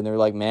slowly and they're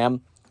like,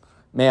 ma'am,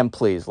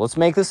 please, let's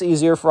make this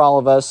easier for all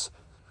of us.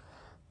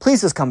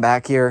 Please just come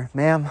back here,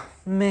 ma'am.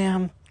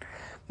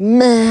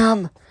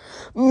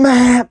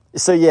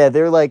 So yeah,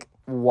 they're like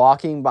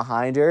walking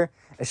behind her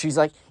and she's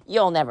like,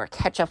 you'll never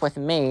catch up with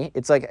me.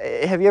 It's like,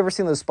 have you ever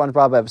seen those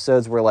SpongeBob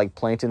episodes where like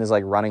Plankton is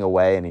like running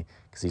away and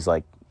because he's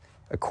like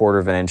 1/4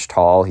 of an inch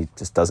tall, he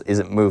just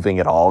isn't moving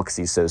at all because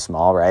he's so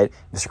small, right?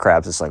 Mr.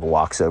 Krabs just like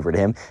walks over to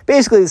him.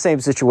 Basically the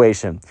same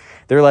situation.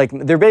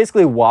 They're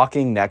basically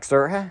walking next to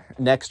her,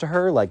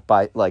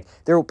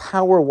 they're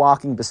power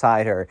walking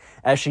beside her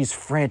as she's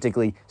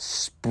frantically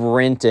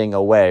sprinting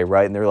away,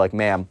 right? And they're like,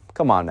 ma'am,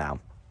 come on now.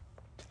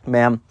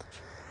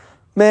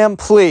 Ma'am,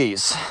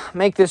 please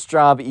make this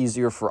job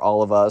easier for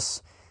all of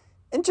us.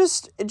 And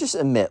just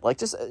admit,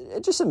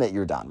 just admit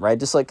you're done, right?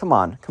 Just like, come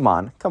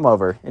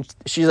over. And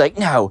she's like,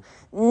 no,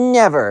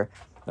 never.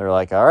 They're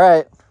like, all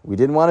right, we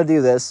didn't want to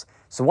do this.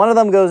 So one of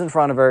them goes in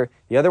front of her.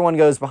 The other one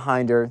goes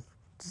behind her.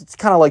 It's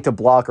kind of like to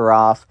block her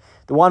off.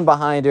 The one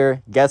behind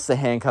her gets the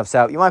handcuffs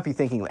out. You might be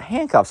thinking,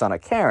 handcuffs on a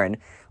Karen?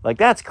 Like,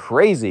 that's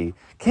crazy.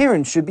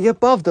 Karens should be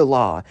above the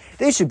law.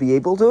 They should be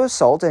able to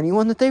assault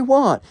anyone that they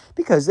want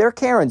because they're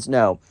Karens.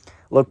 No.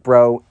 Look,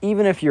 bro,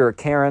 even if you're a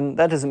Karen,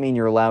 that doesn't mean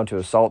you're allowed to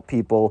assault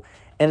people.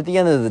 And at the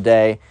end of the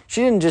day,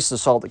 she didn't just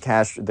assault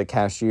the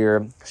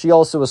cashier. She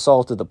also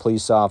assaulted the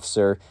police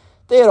officer.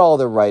 They had all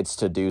the rights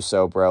to do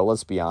so, bro.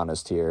 Let's be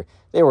honest here.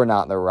 They were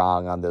not in the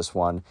wrong on this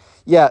one.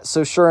 Yeah,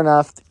 so sure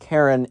enough,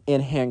 Karen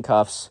in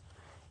handcuffs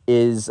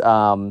is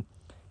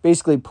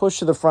basically pushed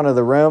to the front of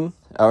the room.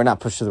 Or not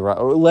pushed to the front,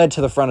 or led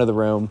to the front of the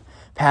room.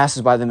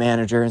 Passes by the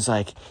manager and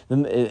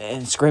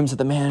screams at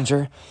the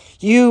manager,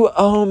 you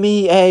owe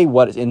me a,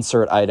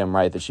 insert item,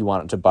 right, that she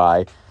wanted to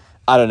buy.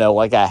 I don't know,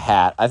 like a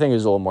hat. I think it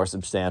was a little more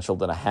substantial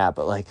than a hat,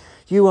 but like,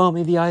 you owe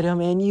me the item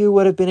and you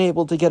would have been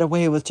able to get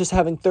away with just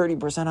having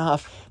 30%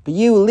 off, but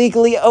you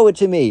legally owe it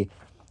to me.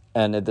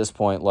 And at this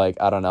point, like,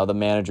 I don't know, the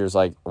manager's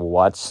like,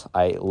 what?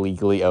 I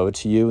legally owe it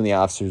to you? And the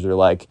officers are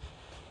like,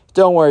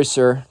 don't worry,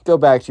 sir. Go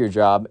back to your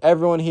job.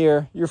 Everyone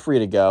here, you're free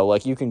to go.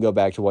 Like, you can go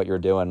back to what you're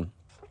doing.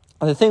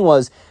 And the thing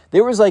was,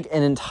 there was like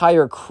an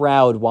entire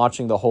crowd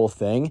watching the whole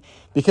thing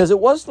because it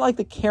wasn't like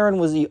the Karen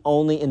was the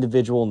only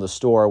individual in the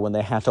store when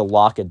they had to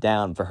lock it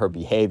down for her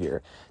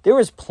behavior. There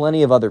was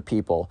plenty of other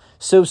people.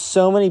 So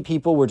many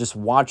people were just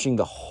watching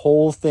the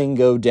whole thing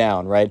go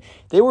down, right?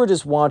 They were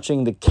just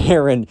watching the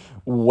Karen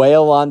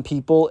wail on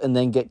people and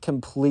then get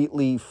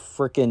completely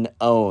freaking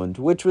owned,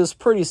 which was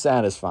pretty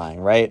satisfying,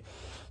 right?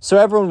 So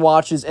everyone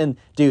watches, and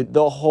dude,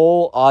 the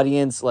whole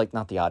audience, like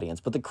not the audience,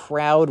 but the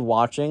crowd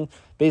watching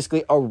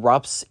basically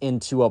erupts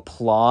into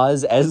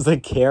applause as the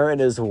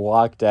Karen is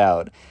walked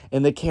out.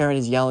 And the Karen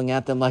is yelling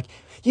at them like,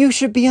 you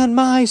should be on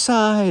my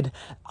side.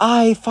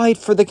 I fight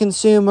for the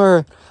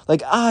consumer.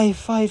 Like, I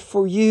fight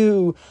for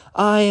you.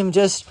 I am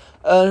just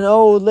an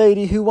old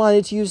lady who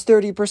wanted to use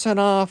 30%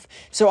 off.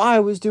 So I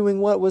was doing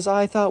what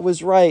I thought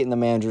was right. And the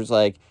manager's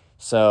like,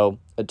 so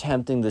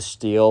attempting to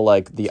steal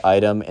like the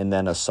item and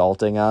then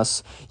assaulting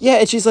us. Yeah,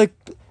 and she's like,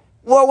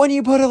 well, when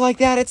you put it like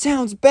that, it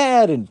sounds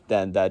bad. And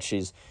then that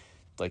she's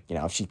like, you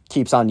know, she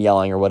keeps on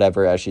yelling or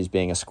whatever as she's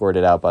being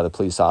escorted out by the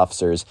police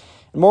officers.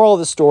 The moral of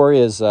the story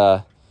is,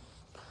 don't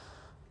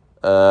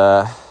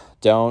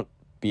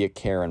be a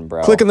Karen,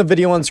 bro. Click on the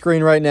video on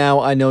screen right now.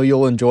 I know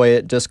you'll enjoy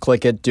it. Just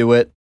click it. Do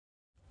it.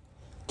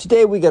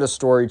 Today we get a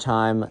story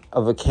time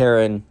of a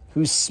Karen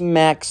who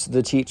smacks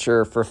the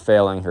teacher for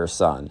failing her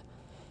son.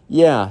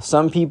 Yeah,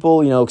 some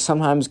people, you know,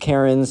 sometimes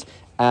Karens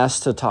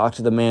ask to talk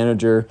to the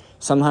manager.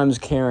 Sometimes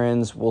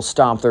Karens will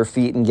stomp their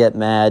feet and get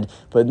mad.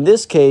 But in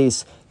this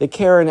case, the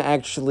Karen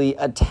actually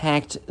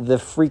attacked the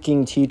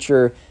freaking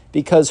teacher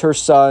because her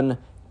son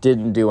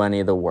didn't do any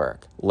of the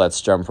work.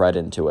 Let's jump right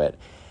into it.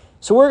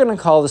 So we're going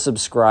to call the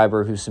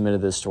subscriber who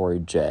submitted this story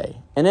Jay.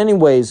 And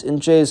anyways,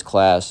 in Jay's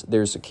class,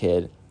 there's a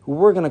kid who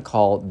we're going to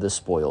call the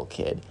spoiled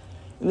kid.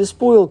 And the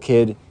spoiled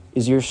kid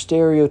is your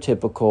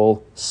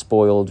stereotypical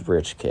spoiled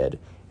rich kid.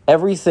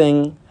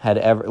 Everything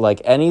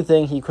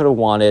anything he could have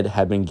wanted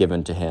had been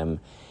given to him.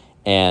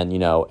 And, you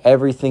know,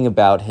 everything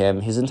about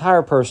him, his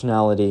entire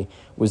personality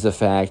was the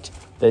fact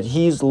that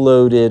he's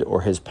loaded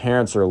or his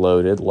parents are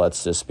loaded,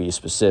 let's just be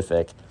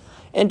specific.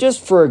 And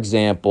just for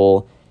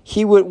example,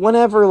 he would,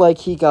 whenever like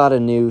he got a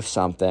new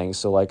something,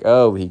 so like,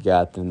 oh, he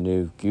got the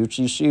new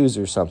Gucci shoes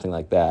or something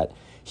like that,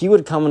 he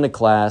would come into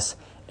class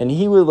and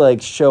he would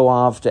like show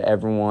off to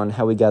everyone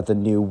how he got the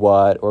new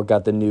what or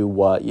got the new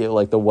what, you know,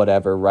 like the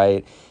whatever,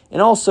 right?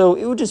 And also,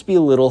 it would just be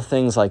little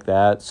things like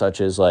that, such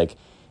as, like,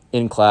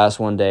 in class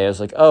one day, I was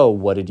like, oh,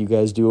 what did you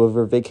guys do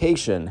over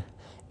vacation?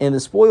 And the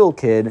spoiled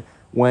kid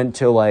went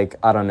to, like,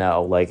 I don't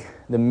know, like,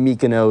 the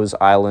Mykonos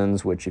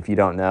Islands, which, if you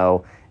don't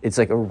know, it's,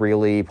 like, a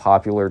really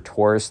popular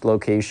tourist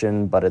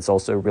location, but it's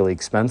also a really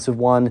expensive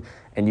one,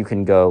 and you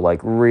can go,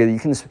 like, really,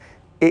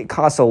 it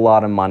costs a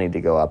lot of money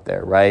to go up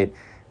there, right?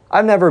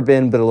 I've never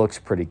been, but it looks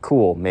pretty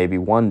cool, maybe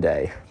one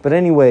day. But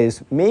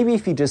anyways, maybe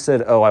if he just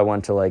said, oh, I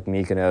went to like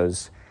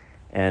Mykonos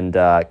and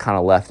kind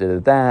of left it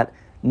at that,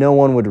 no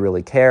one would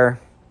really care.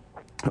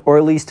 Or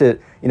at least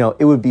it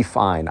would be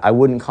fine. I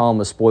wouldn't call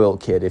him a spoiled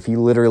kid if he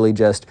literally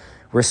just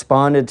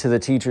responded to the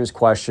teacher's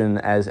question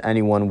as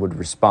anyone would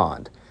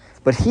respond.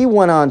 But he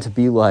went on to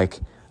be like,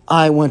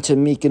 I went to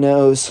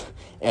Mykonos,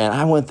 and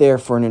I went there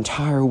for an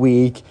entire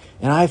week,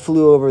 and I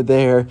flew over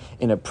there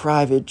in a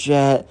private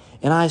jet,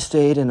 and I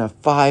stayed in a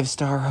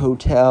 5-star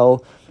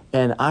hotel,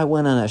 and I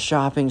went on a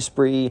shopping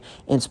spree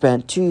and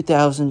spent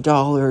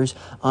 $2,000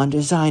 on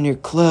designer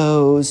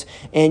clothes,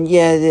 and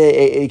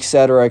et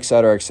cetera, et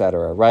cetera, et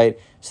cetera, right?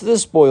 So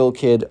this spoiled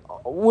kid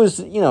was,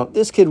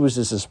 this kid was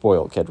just a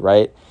spoiled kid,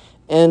 right?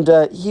 And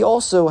he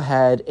also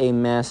had a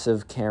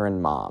massive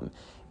Karen mom.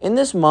 And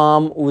this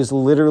mom was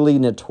literally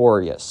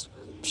notorious.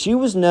 She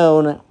was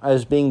known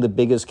as being the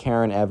biggest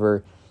Karen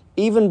ever,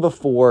 even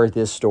before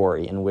this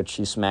story in which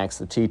she smacks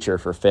the teacher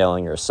for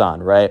failing her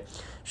son, right?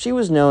 She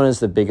was known as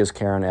the biggest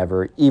Karen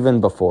ever,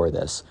 even before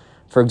this.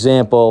 For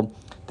example,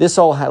 this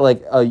all had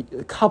like a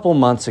couple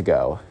months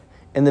ago,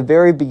 in the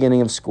very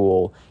beginning of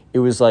school, it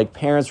was like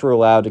parents were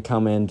allowed to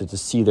come in to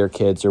see their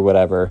kids or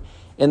whatever,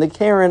 and the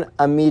Karen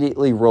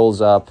immediately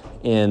rolls up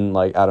in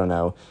like, I don't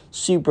know,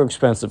 super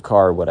expensive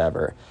car or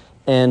whatever,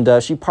 and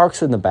she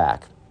parks in the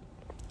back.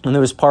 And there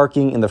was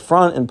parking in the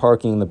front and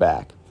parking in the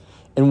back.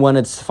 And when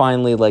it's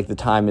finally like the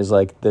time is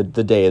like the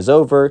day is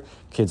over,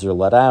 kids are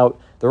let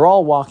out, they're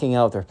all walking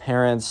out with their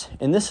parents.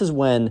 And this is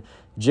when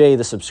Jay,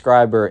 the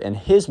subscriber, and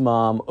his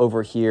mom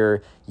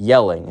overhear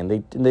yelling.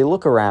 And they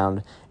look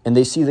around and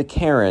they see the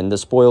Karen, the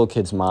spoiled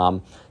kid's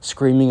mom,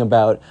 screaming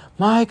about,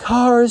 my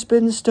car has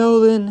been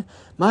stolen.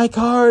 My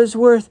car is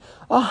worth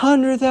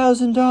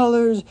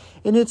 $100,000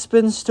 and it's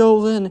been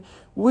stolen.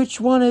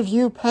 Which one of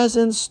you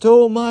peasants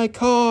stole my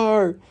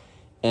car?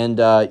 And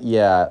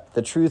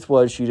the truth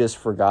was she just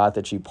forgot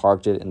that she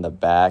parked it in the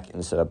back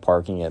instead of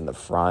parking it in the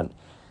front.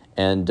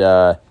 And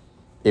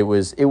it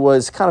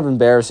was kind of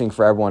embarrassing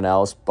for everyone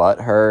else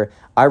but her.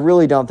 I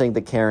really don't think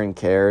that Karen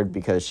cared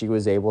because she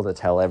was able to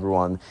tell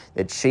everyone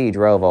that she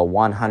drove a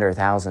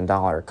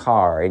 $100,000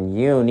 car and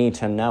you need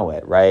to know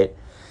it, right?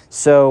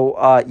 So,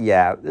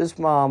 this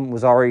mom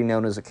was already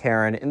known as a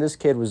Karen and this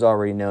kid was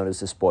already known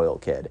as a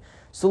spoiled kid.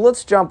 So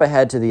let's jump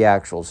ahead to the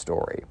actual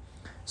story.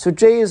 So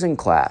Jay is in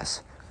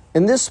class.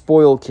 And this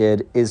spoiled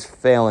kid is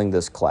failing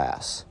this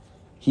class.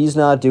 He's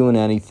not doing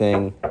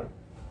anything.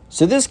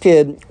 So this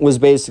kid was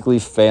basically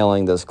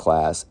failing this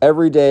class.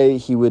 Every day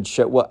he would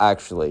show, well,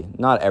 actually,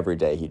 not every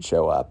day he'd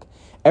show up.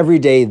 Every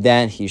day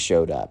that he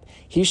showed up.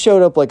 He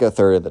showed up like a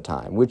third of the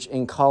time, which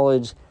in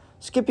college,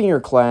 skipping your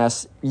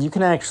class, you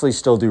can actually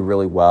still do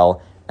really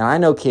well. And I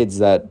know kids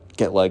that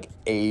get like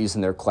A's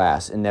in their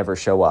class and never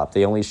show up.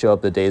 They only show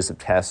up the days of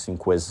tests and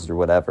quizzes or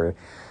whatever.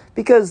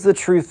 Because the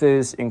truth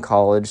is, in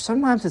college,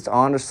 sometimes it's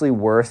honestly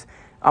worth,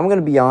 I'm going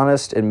to be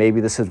honest, and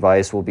maybe this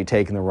advice will be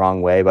taken the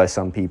wrong way by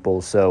some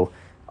people, so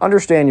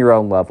understand your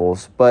own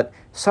levels, but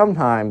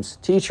sometimes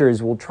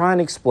teachers will try and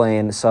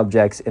explain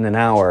subjects in an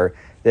hour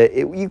that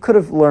you could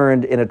have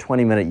learned in a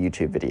 20-minute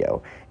YouTube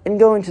video, and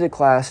going to the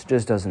class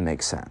just doesn't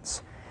make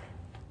sense.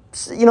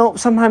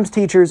 Sometimes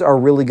teachers are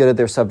really good at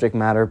their subject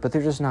matter, but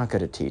they're just not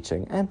good at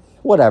teaching. And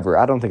whatever,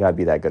 I don't think I'd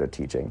be that good at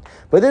teaching.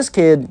 But this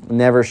kid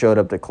never showed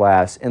up to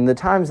class, and the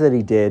times that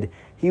he did,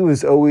 he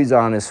was always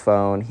on his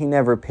phone. He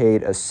never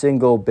paid a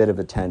single bit of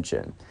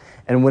attention.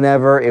 And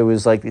whenever it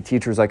was like the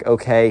teacher was like,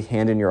 okay,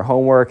 hand in your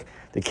homework,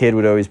 the kid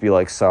would always be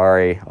like,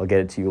 sorry, I'll get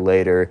it to you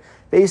later.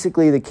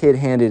 Basically, the kid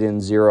handed in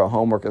 0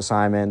 homework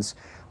assignments.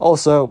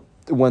 Also,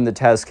 when the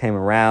test came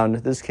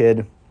around, this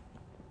kid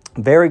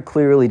very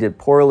clearly did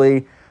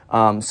poorly.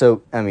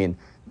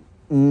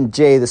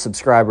 Jay, the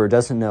subscriber,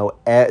 doesn't know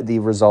the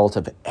result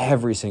of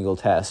every single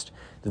test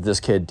that this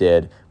kid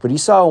did, but he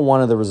saw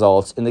one of the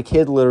results, and the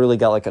kid literally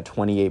got like a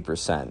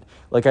 28%.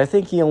 Like, I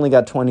think he only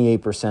got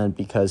 28%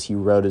 because he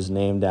wrote his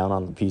name down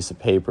on the piece of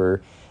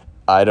paper.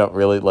 I don't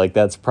really,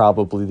 that's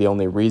probably the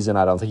only reason.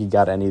 I don't think he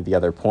got any of the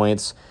other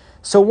points.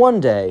 So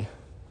one day,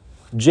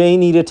 Jay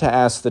needed to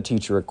ask the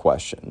teacher a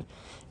question.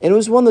 And it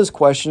was one of those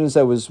questions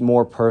that was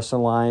more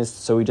personalized,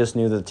 so we just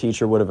knew the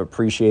teacher would have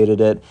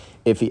appreciated it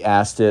if he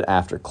asked it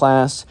after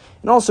class.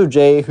 And also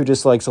Jay, who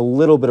just likes a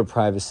little bit of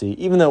privacy,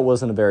 even though it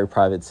wasn't a very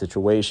private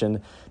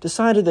situation,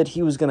 decided that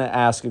he was going to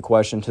ask a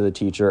question to the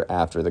teacher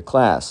after the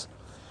class.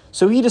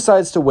 So he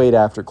decides to wait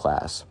after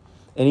class.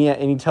 And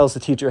he tells the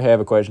teacher, hey, I have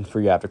a question for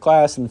you after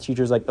class. And the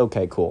teacher's like,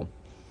 okay, cool.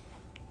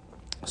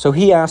 So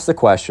he asked the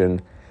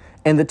question,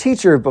 and the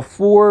teacher,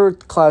 before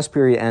class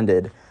period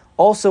ended,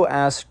 also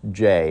asked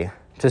Jay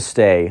to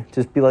stay,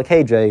 to be like,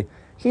 hey, Jay,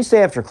 can you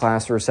stay after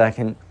class for a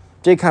second?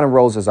 Jay kind of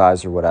rolls his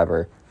eyes or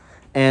whatever.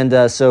 And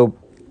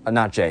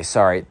not Jay,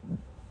 sorry,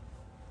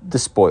 the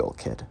spoiled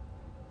kid.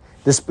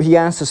 He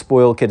asked the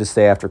spoiled kid to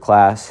stay after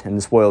class, and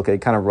the spoiled kid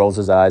kind of rolls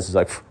his eyes. He's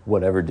like,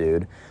 whatever,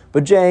 dude.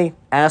 But Jay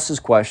asks his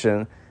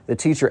question, the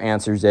teacher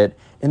answers it,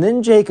 and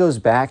then Jay goes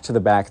back to the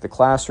back of the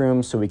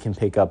classroom so he can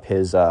pick up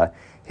his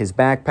his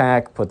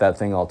backpack, put that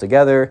thing all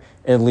together,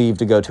 and leave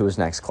to go to his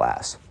next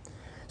class.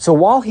 So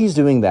while he's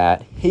doing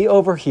that, he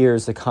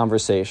overhears the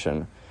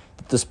conversation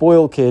that the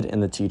spoiled kid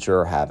and the teacher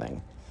are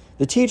having.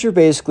 The teacher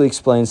basically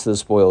explains to the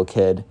spoiled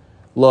kid,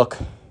 look,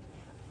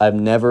 I've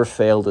never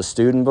failed a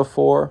student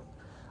before.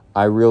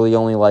 I really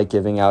only like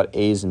giving out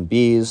A's and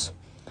B's,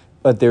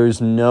 but there's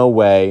no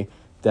way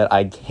that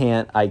I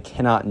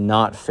cannot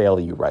not fail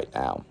you right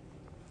now.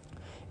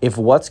 If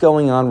what's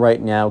going on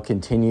right now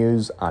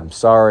continues, I'm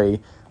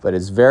sorry, but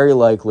it's very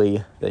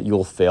likely that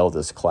you'll fail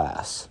this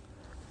class.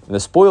 And the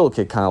spoiled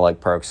kid kind of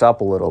like perks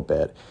up a little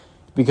bit,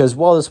 because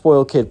while the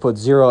spoiled kid put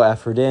zero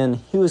effort in,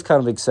 he was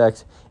kind of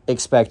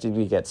expecting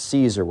to get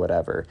C's or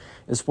whatever.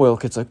 And the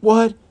spoiled kid's like,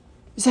 what?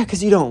 Is that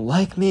because you don't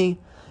like me?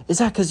 Is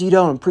that because you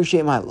don't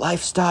appreciate my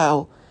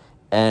lifestyle?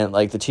 And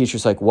like the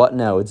teacher's like, what?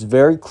 No, it's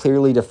very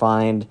clearly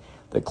defined.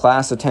 The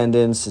class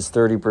attendance is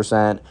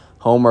 30%,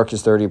 homework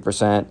is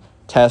 30%,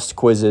 test,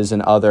 quizzes,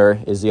 and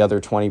other is the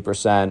other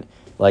 20%.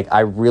 Like,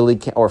 I really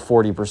can't, or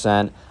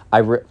 40%.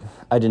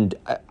 I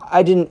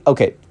didn't,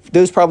 okay,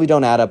 those probably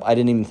don't add up. I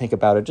didn't even think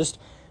about it. Just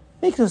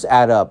make those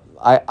add up.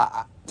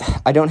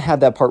 I don't have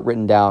that part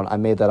written down. I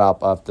made that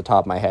up off the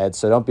top of my head.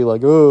 So don't be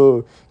like,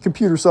 oh,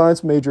 computer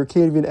science major,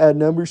 can't even add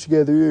numbers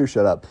together.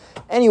 Shut up.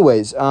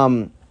 Anyways,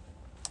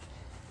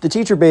 the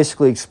teacher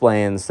basically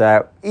explains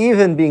that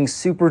even being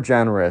super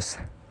generous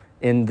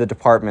in the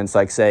departments,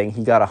 like saying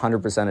he got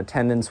 100%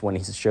 attendance when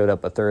he showed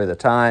up a third of the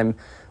time,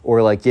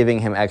 or like giving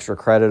him extra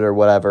credit or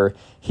whatever,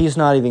 he's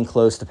not even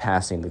close to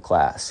passing the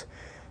class.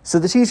 So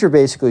the teacher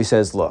basically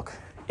says, look,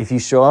 if you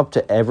show up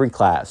to every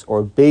class,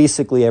 or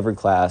basically every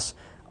class,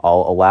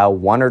 I'll allow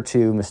one or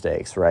two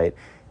mistakes, right?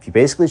 If you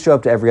basically show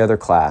up to every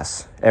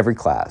class,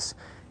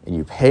 and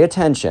you pay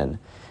attention,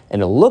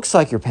 and it looks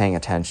like you're paying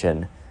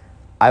attention,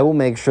 I will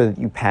make sure that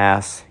you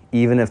pass,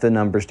 even if the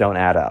numbers don't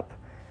add up.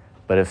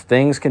 But if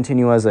things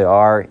continue as they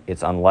are,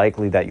 it's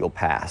unlikely that you'll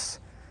pass.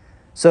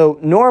 So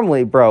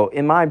normally, bro,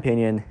 in my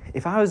opinion,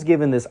 if I was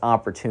given this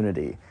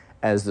opportunity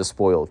as the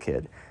spoiled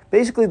kid,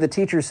 basically the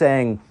teacher's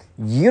saying,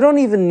 you don't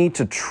even need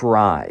to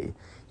try.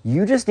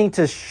 You just need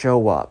to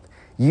show up.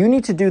 You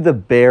need to do the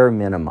bare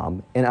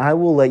minimum, and I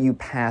will let you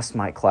pass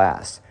my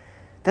class.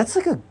 That's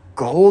like a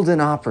golden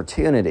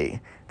opportunity.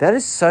 That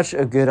is such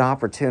a good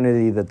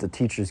opportunity that the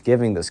teacher's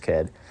giving this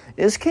kid.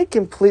 This kid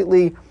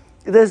completely,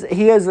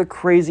 he has the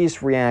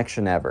craziest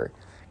reaction ever.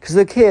 Because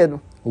the kid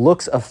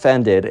looks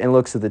offended and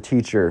looks at the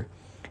teacher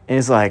and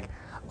is like,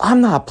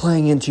 I'm not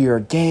playing into your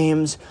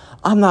games.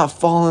 I'm not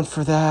falling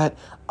for that.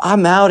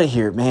 I'm out of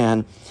here,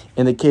 man.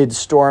 And the kid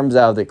storms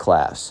out of the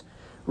class.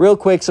 Real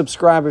quick,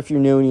 subscribe if you're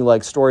new and you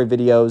like story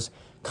videos.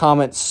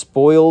 Comment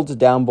spoiled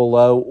down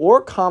below,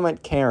 or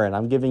comment Karen.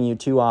 I'm giving you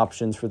two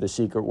options for the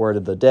secret word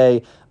of the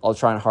day. I'll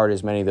try and heart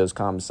as many of those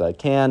comments as I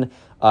can.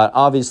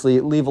 Obviously,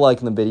 leave a like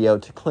in the video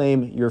to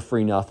claim your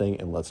free nothing,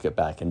 and let's get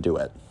back and do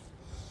it.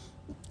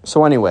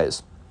 So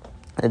anyways,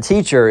 the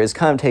teacher is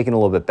kind of taken a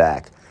little bit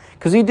back,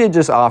 because he did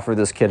just offer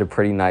this kid a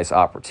pretty nice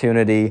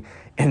opportunity.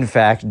 In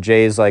fact,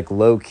 Jay's like,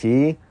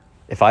 low-key,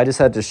 if I just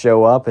had to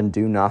show up and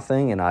do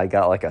nothing and I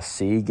got like a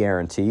C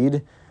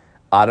guaranteed,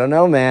 I don't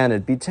know, man,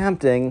 it'd be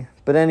tempting.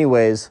 But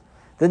anyways,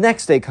 the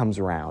next day comes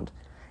around,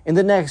 and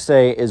the next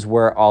day is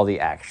where all the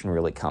action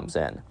really comes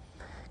in.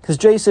 Because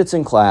Jay sits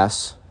in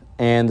class,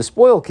 and the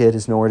spoiled kid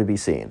is nowhere to be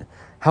seen.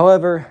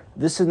 However,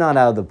 this is not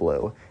out of the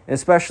blue, and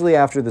especially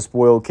after the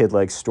spoiled kid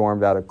like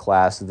stormed out of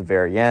class at the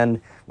very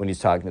end when he's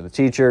talking to the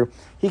teacher,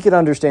 he could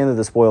understand that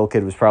the spoiled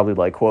kid was probably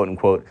like, quote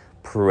unquote,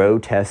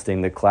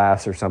 protesting the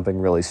class or something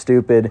really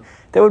stupid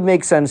that would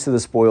make sense to the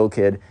spoiled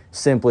kid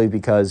simply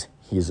because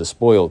he's a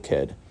spoiled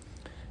kid.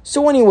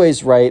 So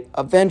anyways, right,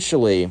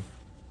 eventually,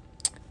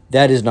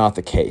 that is not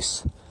the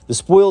case. The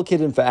spoiled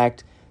kid, in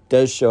fact,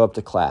 does show up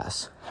to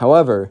class.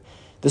 However,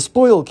 the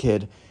spoiled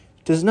kid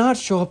does not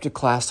show up to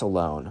class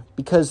alone,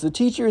 because the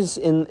teacher is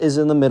in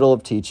the middle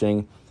of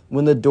teaching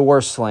when the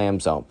door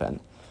slams open.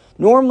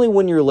 Normally,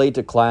 when you're late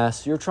to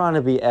class, you're trying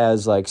to be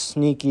as, like,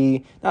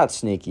 sneaky, not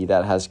sneaky,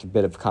 that has a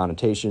bit of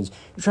connotations.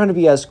 You're trying to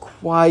be as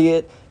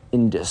quiet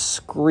and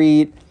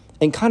discreet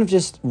and kind of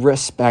just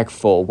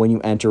respectful when you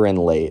enter in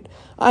late.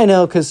 I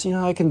know, because,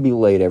 I can be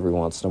late every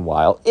once in a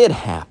while. It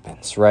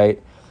happens,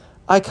 right?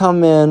 I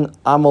come in,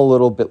 I'm a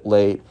little bit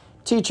late.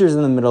 Teacher's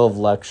in the middle of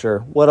lecture.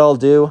 What I'll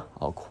do,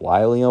 I'll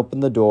quietly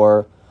open the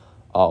door.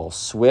 I'll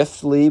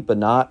swiftly, but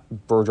not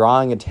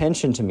drawing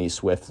attention to me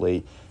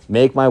swiftly,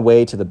 make my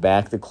way to the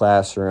back of the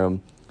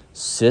classroom,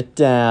 sit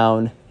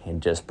down,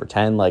 and just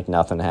pretend like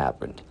nothing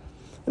happened.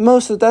 And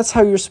that's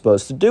how you're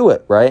supposed to do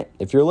it, right?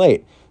 If you're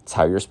late, it's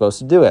how you're supposed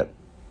to do it.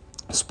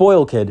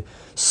 Spoiled kid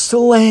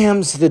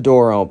slams the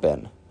door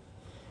open.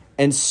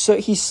 And so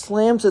he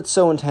slams it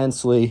so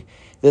intensely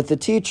that the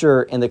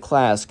teacher and the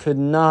class could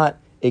not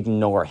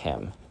ignore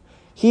him.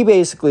 He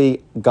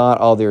basically got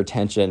all their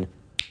attention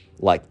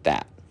like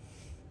that.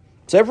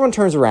 So everyone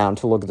turns around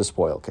to look at the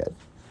spoiled kid.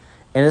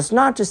 And it's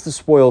not just the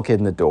spoiled kid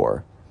in the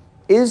door.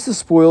 It is the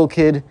spoiled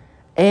kid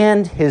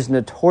and his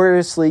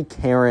notoriously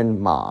Karen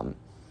mom.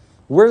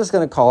 We're just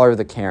going to call her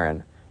the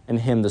Karen. and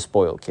him the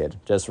spoiled kid,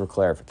 just for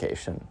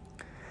clarification.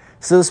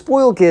 So the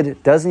spoiled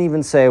kid doesn't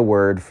even say a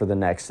word for the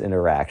next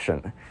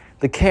interaction.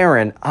 The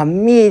Karen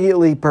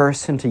immediately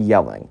bursts into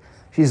yelling.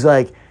 She's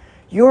like,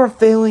 "You're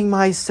failing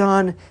my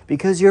son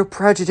because you're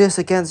prejudiced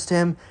against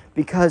him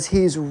because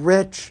he's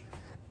rich."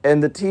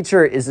 And the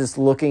teacher is just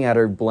looking at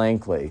her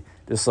blankly,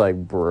 just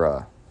like,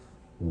 bruh,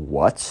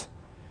 what?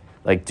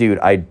 Like, dude,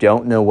 I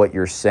don't know what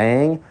you're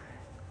saying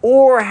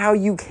or how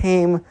you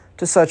came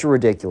to such a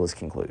ridiculous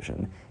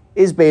conclusion,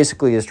 is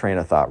basically his train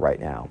of thought right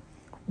now.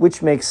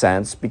 Which makes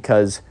sense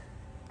because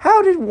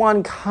how did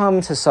one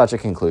come to such a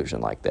conclusion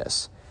like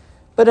this?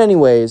 But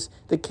anyways,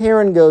 the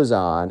Karen goes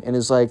on and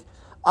is like,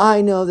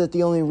 "I know that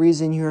the only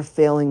reason you're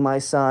failing my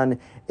son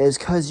is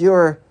because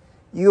you're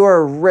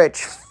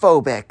rich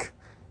phobic."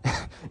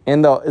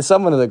 And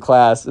someone in the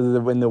class,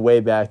 in the way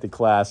back to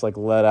class, like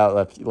let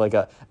out like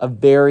a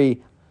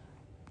very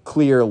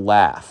clear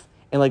laugh.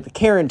 And like the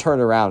Karen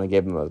turned around and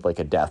gave him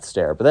a death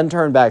stare, but then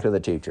turned back to the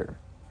teacher.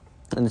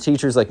 And the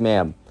teacher's like,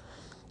 "Ma'am,"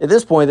 at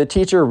this point, the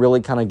teacher really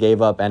kind of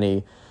gave up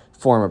any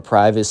form of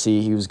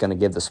privacy he was going to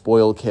give the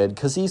spoiled kid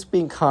because he's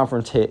being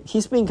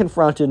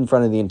confronted in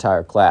front of the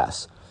entire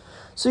class.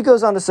 So he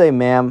goes on to say,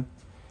 "Ma'am,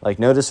 like,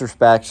 no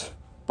disrespect,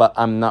 but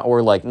I'm not,"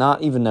 or like,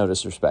 not even no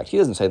disrespect. He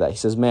doesn't say that. He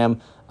says, "Ma'am,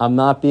 I'm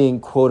not being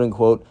quote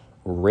unquote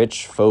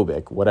rich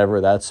phobic," whatever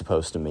that's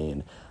supposed to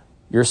mean.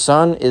 "Your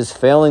son is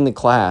failing the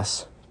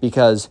class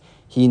because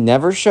he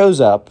never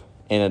shows up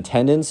and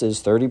attendance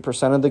is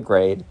 30% of the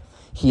grade.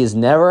 He has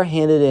never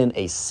handed in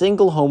a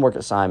single homework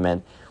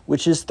assignment,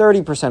 which is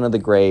 30% of the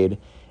grade.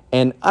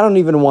 And I don't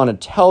even want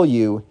to tell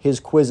you his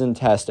quiz and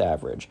test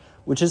average,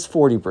 which is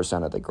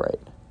 40% of the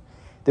grade.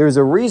 There's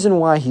a reason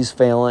why he's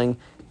failing,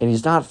 and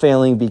he's not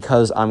failing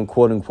because I'm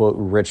quote-unquote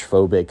rich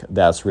phobic.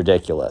 That's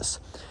ridiculous."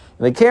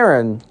 And the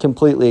Karen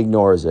completely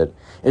ignores it.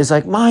 It's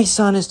like, "My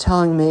son is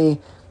telling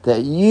me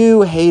that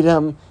you hate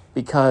him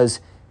because,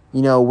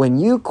 when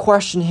you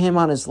question him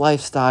on his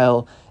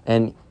lifestyle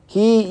and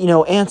he,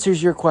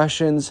 answers your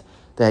questions,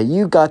 that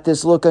you got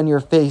this look on your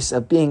face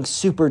of being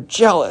super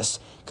jealous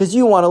because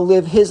you want to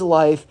live his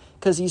life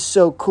because he's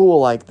so cool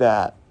like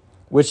that."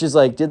 Which is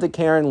like, did the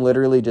Karen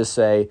literally just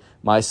say,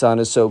 "My son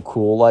is so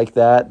cool like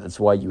that, that's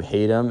why you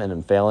hate him and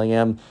I'm failing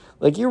him"?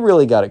 Like, you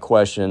really got to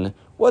question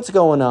what's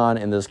going on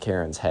in this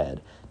Karen's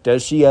head.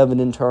 Does she have an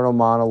internal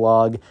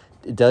monologue?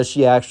 Does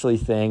she actually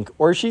think?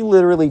 Or is she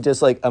literally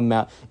just like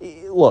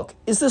Look,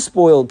 is the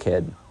spoiled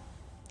kid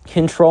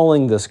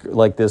controlling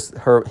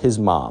his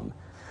mom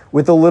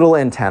with a little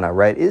antenna,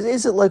 right?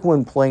 Is it like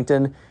when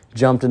Plankton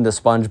jumped into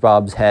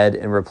SpongeBob's head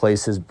and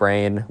replaced his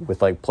brain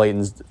with like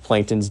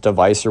Plankton's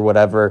device or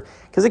whatever?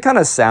 Because it kind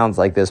of sounds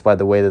like this by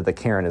the way that the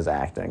Karen is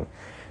acting.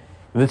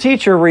 The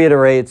teacher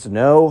reiterates,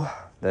 "No,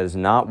 that is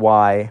not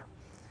why.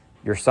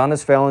 Your son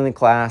is failing the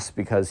class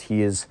because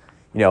he is,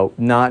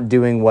 not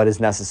doing what is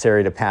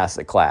necessary to pass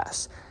the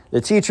class."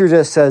 The teacher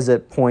just says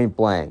it point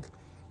blank,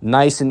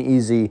 nice and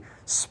easy,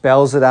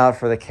 spells it out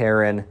for the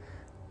Karen.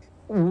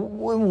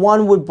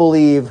 One would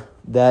believe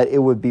that it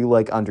would be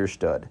like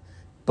understood.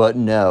 But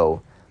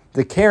no,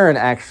 the Karen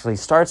actually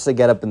starts to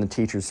get up in the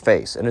teacher's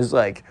face and is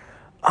like,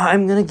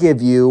 "I'm going to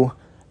give you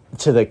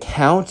to the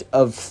count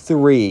of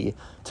 3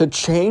 to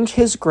change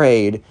his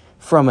grade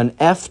from an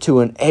F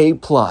to an A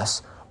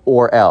plus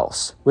or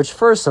else." Which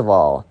first of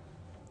all,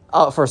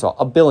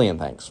 a billion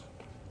things.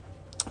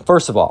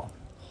 First of all,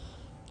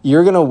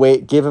 you're going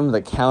to give him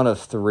the count of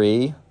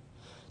 3.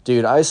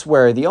 Dude, I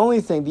swear, the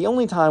only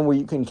time where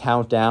you can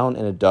count down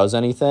and it does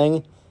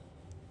anything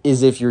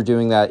is if you're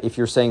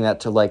saying that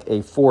to like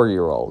a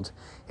 4-year-old.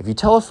 If you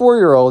tell a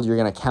 4-year-old you're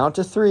going to count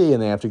to 3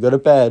 and they have to go to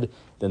bed,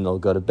 then they'll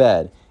go to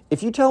bed.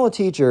 If you tell a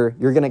teacher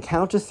you're going to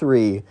count to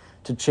 3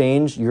 to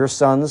change your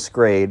son's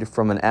grade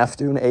from an F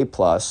to an A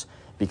plus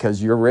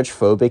because you're rich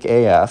phobic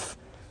AF,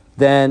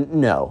 then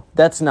no,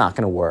 that's not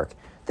going to work.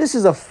 This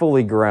is a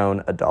fully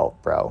grown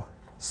adult, bro.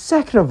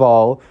 Second of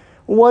all,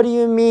 what do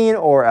you mean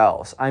or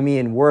else? I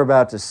mean, we're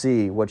about to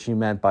see what you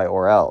meant by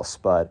or else,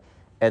 but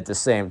at the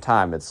same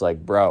time, it's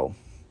like, bro,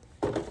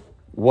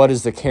 what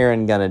is the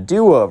Karen gonna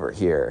do over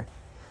here?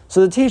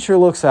 So the teacher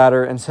looks at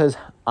her and says,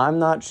 "I'm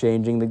not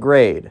changing the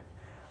grade.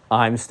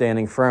 I'm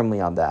standing firmly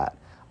on that.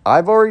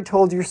 I've already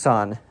told your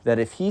son that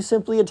if he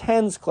simply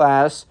attends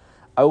class,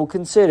 I will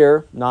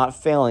consider not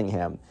failing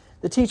him."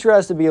 The teacher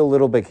has to be a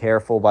little bit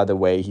careful by the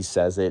way he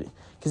says it,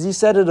 because he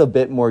said it a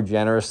bit more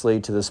generously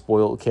to the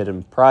spoiled kid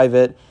in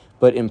private,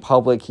 but in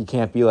public he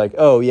can't be like,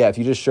 "Oh yeah, if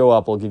you just show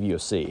up, I'll give you a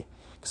C."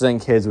 Because then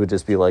kids would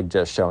just be like,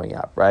 just showing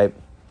up, right?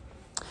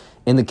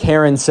 And the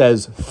Karen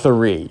says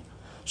 3.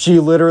 She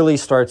literally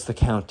starts the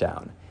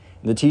countdown.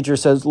 And the teacher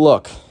says,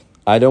 "Look,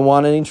 I don't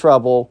want any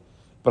trouble,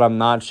 but I'm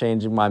not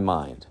changing my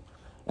mind.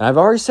 And I've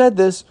already said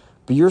this,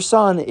 but your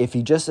son, if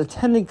he just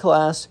attended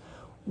class,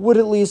 would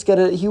at least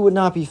he would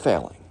not be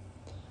failing."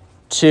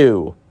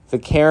 2. The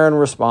Karen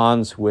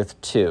responds with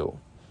 2.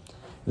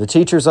 The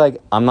teacher's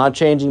like, "I'm not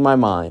changing my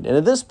mind." And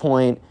at this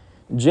point,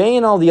 Jay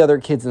and all the other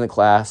kids in the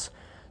class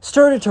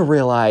started to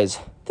realize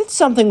that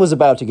something was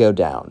about to go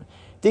down.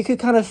 They could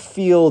kind of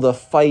feel the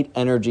fight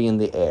energy in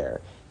the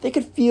air. they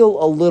could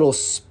feel a little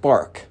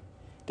spark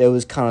that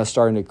was kind of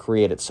starting to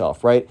create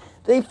itself, right?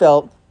 They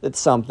felt that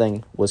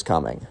something was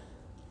coming.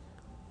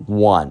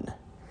 One,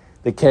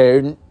 the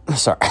Karen,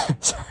 sorry.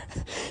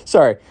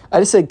 I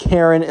just said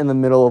Karen in the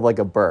middle of like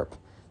a burp.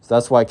 So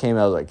that's why I came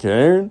out, I was like,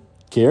 Karen.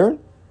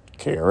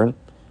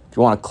 If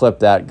you want to clip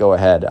that, go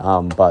ahead.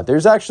 But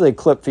there's actually a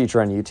clip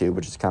feature on YouTube,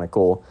 which is kind of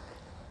cool.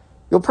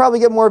 You'll probably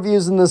get more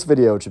views in this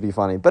video, which would be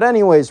funny. But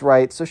anyways,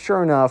 right, so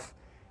sure enough,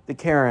 the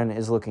Karen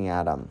is looking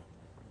at him.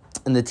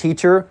 And the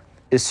teacher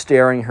is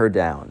staring her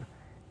down.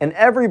 And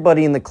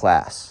everybody in the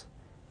class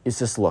is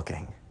just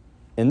looking.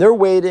 And they're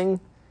waiting,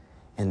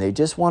 and they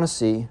just want to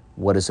see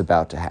what is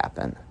about to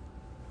happen.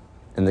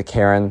 And the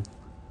Karen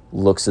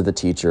looks at the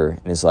teacher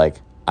and is like,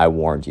 I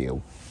warned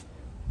you.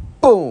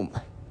 Boom!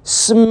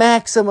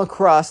 Smacks him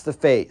across the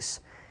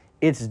face.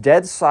 It's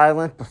dead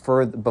silent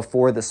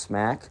before the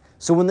smack.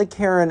 So when the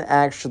Karen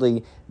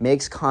actually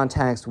makes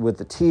contact with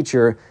the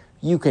teacher,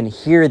 you can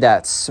hear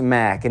that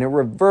smack, and it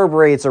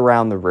reverberates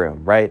around the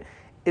room, right?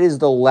 It is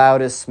the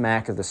loudest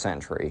smack of the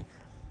century.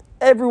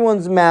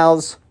 Everyone's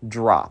mouths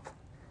drop.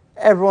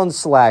 Everyone's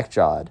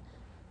slack-jawed.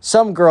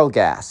 Some girl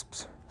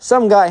gasps.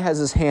 Some guy has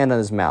his hand on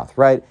his mouth,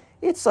 right?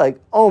 It's like,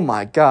 oh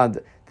my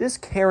God, this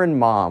Karen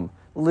mom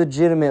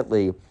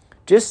legitimately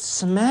just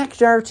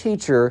smacked our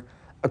teacher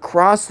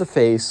across the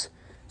face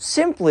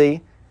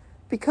simply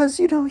because,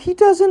 he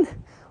doesn't...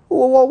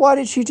 Well, why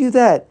did she do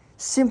that?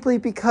 Simply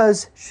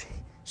because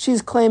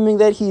she's claiming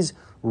that he's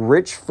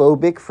rich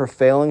phobic for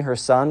failing her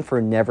son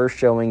for never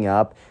showing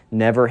up,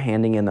 never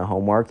handing in the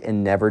homework,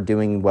 and never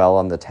doing well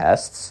on the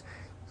tests.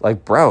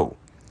 Like, bro.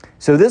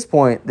 So at this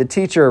point, the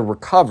teacher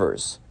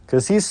recovers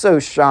because he's so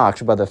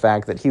shocked by the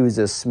fact that he was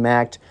just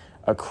smacked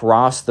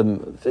across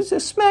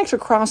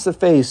the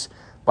face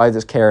by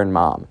this Karen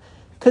mom,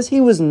 because he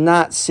was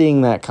not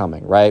seeing that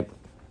coming, right?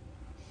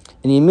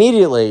 And he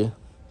immediately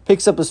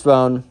picks up his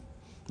phone.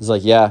 He's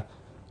like, yeah,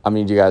 I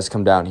need you guys to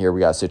come down here. We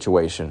got a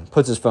situation.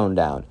 Puts his phone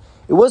down.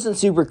 It wasn't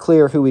super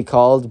clear who he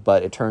called,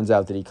 but it turns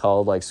out that he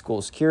called like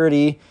school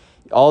security.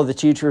 All of the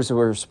teachers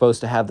were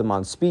supposed to have them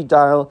on speed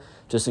dial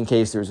just in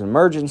case there was an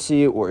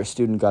emergency or a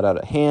student got out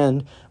of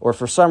hand or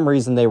for some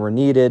reason they were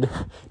needed,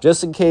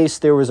 just in case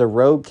there was a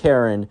rogue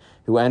Karen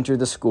who entered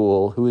the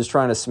school who was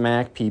trying to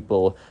smack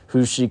people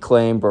who she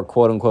claimed were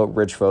quote-unquote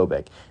rich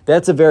phobic.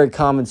 That's a very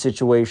common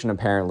situation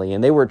apparently,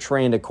 and they were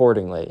trained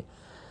accordingly.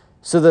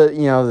 So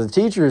the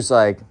teacher's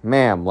like,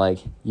 ma'am,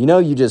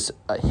 you just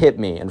hit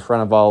me in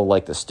front of all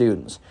the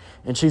students.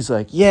 And she's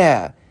like,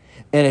 yeah,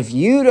 and if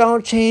you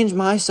don't change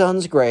my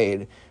son's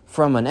grade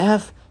from an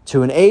F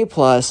to an A+,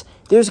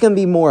 there's going to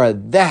be more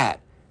of that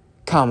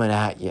coming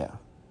at you.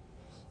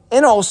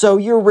 And also,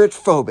 you're rich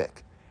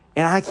phobic,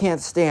 and I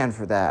can't stand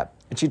for that.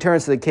 And she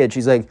turns to the kid.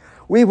 She's like,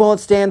 we won't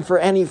stand for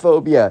any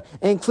phobia,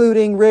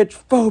 including rich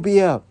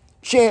phobia.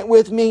 Chant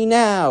with me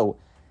now.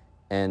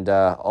 And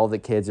all the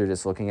kids are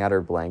just looking at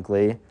her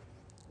blankly,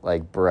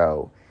 like,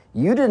 bro,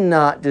 you did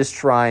not just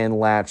try and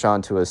latch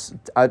onto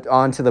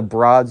the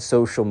broad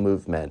social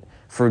movement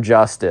for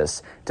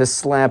justice to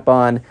slap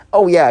on,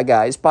 oh yeah,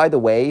 guys, by the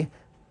way,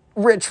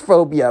 rich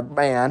phobia,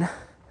 man.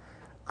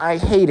 I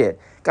hate it.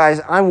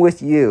 Guys, I'm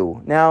with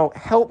you. Now,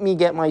 help me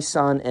get my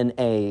son an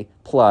A+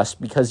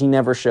 because he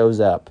never shows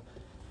up.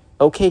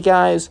 Okay,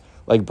 guys?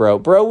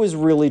 Bro was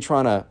really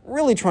trying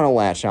to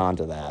latch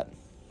onto that.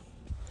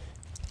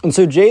 And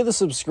so Jay the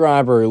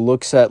subscriber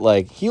looks at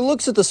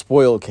the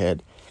spoiled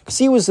kid, because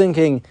he was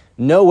thinking,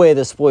 no way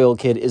the spoiled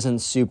kid isn't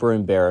super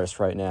embarrassed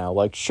right now.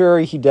 Sure,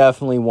 he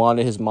definitely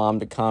wanted his mom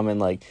to come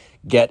and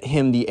get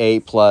him the A+,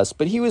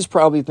 but he was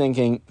probably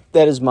thinking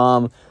that his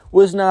mom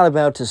was not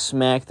about to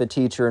smack the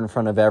teacher in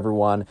front of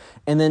everyone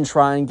and then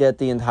try and get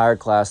the entire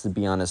class to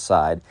be on his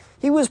side.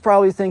 He was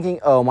probably thinking,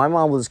 oh, my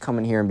mom will just come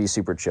in here and be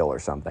super chill or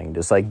something,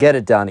 just get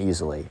it done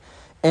easily.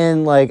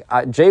 And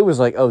Jay was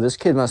like, oh, this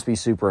kid must be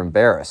super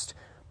embarrassed.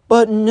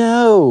 But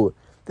no,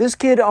 this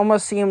kid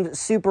almost seemed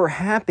super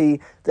happy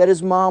that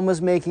his mom was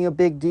making a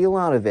big deal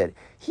out of it.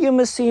 He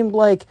almost seemed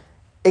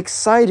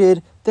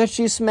excited that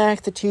she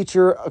smacked the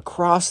teacher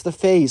across the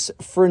face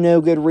for no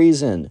good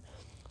reason.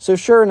 So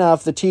sure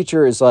enough, the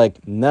teacher is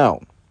like,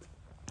 no,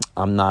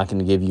 I'm not going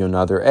to give you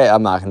another A.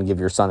 I'm not going to give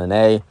your son an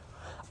A.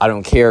 I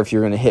don't care if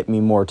you're going to hit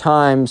me more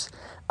times.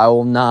 I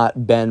will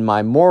not bend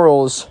my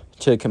morals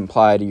to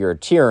comply to your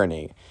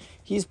tyranny.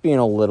 He's being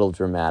a little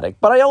dramatic,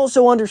 but I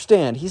also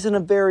understand he's in a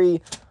very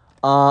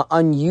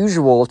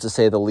unusual, to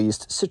say the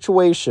least,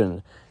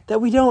 situation that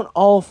we don't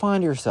all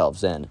find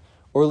ourselves in,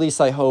 or at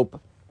least I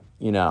hope,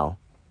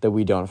 that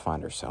we don't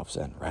find ourselves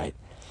in, right?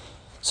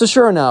 So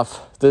sure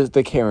enough,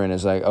 the Karen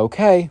is like,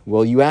 okay,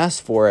 well, you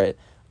asked for it.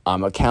 I'm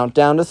going to count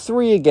down to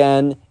 3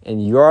 again,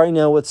 and you already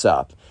know what's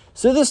up.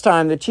 So this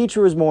time, the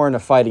teacher was more in a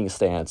fighting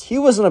stance. He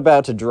wasn't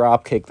about to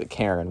drop kick the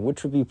Karen,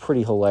 which would be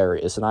pretty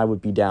hilarious, and I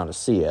would be down to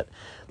see it.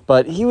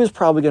 But he was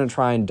probably going to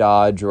try and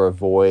dodge or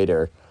avoid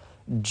or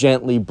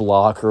gently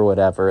block or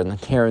whatever, and the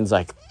Karen's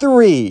like,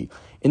 3!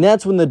 And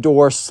that's when the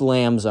door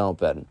slams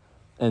open.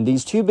 And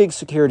these 2 big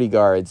security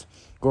guards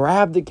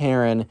grabbed the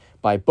Karen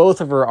by both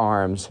of her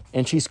arms,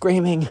 and she's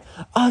screaming,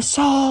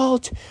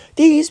 "Assault!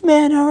 These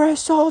men are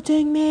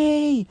assaulting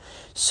me!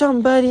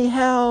 Somebody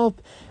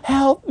help!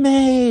 Help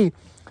me!"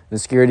 The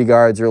security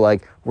guards are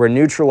like, "We're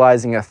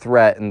neutralizing a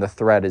threat, and the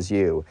threat is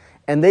you."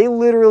 And they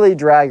literally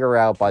drag her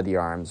out by the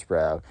arms,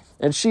 bro.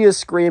 And she is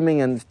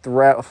screaming and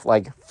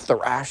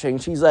thrashing.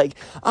 She's like,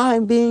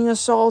 "I'm being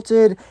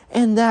assaulted,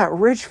 and that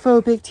rich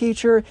phobic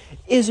teacher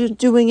isn't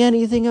doing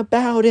anything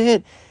about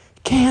it.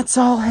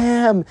 Cancel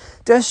him!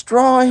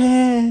 Destroy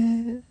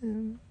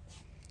him!"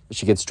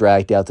 She gets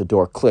dragged out, the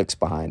door clicks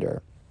behind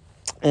her.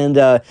 And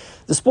the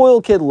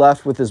spoiled kid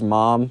left with his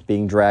mom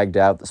being dragged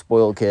out. The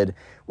spoiled kid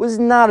was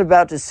not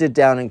about to sit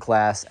down in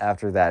class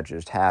after that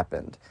just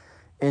happened.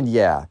 And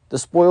yeah, the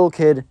spoiled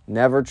kid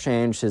never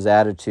changed his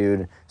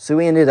attitude, so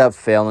he ended up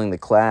failing the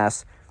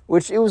class,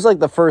 which it was like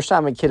the first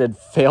time a kid had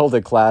failed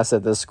a class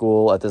at this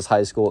school, at this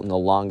high school, in the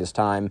longest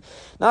time.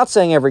 Not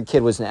saying every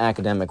kid was an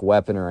academic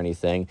weapon or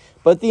anything,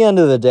 but at the end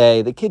of the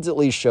day, the kids at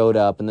least showed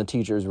up, and the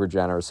teachers were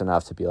generous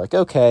enough to be like,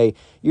 "Okay,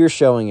 you're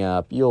showing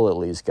up, you'll at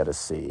least get a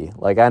C.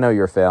 Like, I know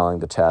you're failing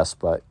the test,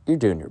 but you're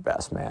doing your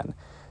best, man."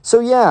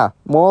 So yeah,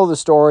 moral of the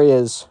story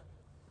is,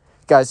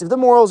 guys, if the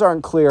morals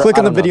aren't clear, Click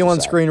on the I don't know video what on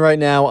to say. screen right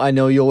now. I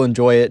know you'll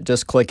enjoy it.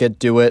 Just click it.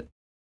 Do it.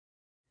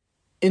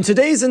 In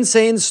today's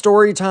insane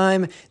story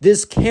time,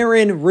 this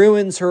Karen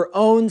ruins her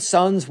own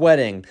son's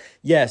wedding.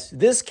 Yes,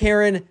 this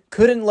Karen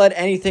couldn't let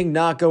anything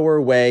not go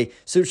her way,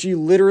 so she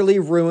literally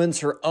ruins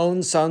her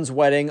own son's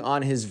wedding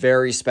on his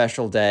very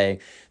special day.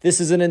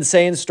 This is an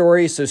insane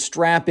story, so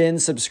strap in,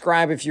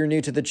 subscribe if you're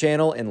new to the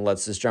channel, and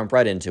let's just jump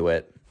right into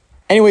it.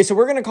 Anyway, so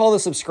we're going to call the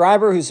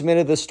subscriber who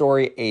submitted this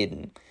story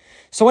Aiden.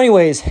 So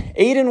anyways,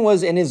 Aiden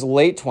was in his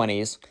late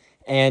 20s,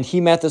 and he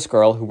met this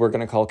girl who we're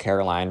going to call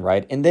Caroline,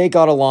 right? And they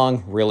got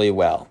along really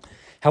well.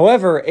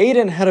 However,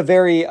 Aiden had a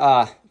very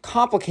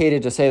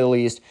complicated, to say the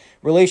least,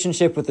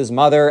 relationship with his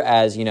mother,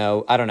 as, you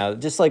know, I don't know,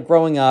 just like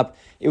growing up,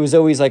 it was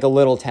always like a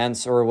little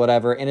tense or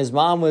whatever. And his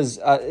mom was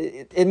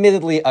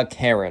admittedly a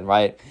Karen,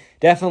 right?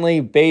 Definitely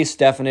base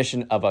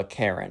definition of a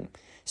Karen.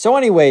 So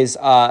anyways,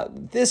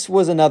 this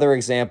was another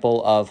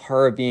example of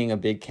her being a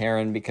big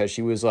Karen because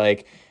she was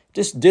like,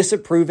 just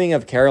disapproving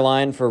of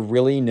Caroline for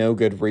really no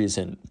good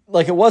reason.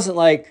 Like, it wasn't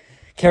like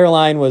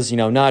Caroline was, you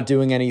know, not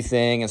doing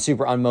anything and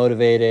super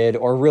unmotivated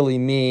or really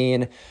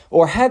mean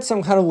or had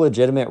some kind of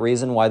legitimate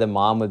reason why the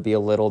mom would be a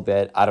little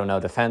bit, I don't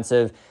know,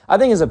 defensive. I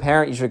think as a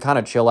parent, you should kind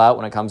of chill out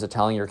when it comes to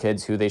telling your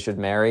kids who they should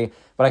marry.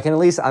 But I can at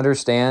least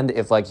understand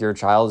if, like, your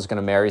child is going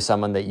to marry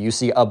someone that you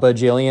see a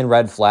bajillion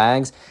red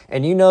flags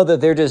and you know that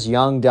they're just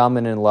young, dumb,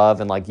 and in love,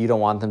 and, like, you don't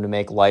want them to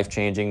make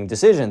life-changing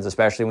decisions,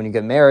 especially when you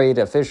get married.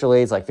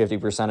 Officially, it's like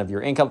 50% of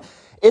your income.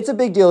 It's a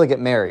big deal to get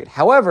married.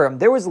 However,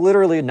 there was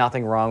literally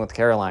nothing wrong with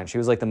Caroline. She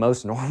was, like, the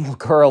most normal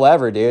girl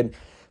ever, dude.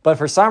 But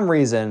for some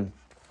reason,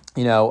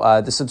 you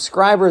know, the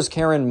subscriber's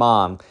Karen's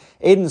mom,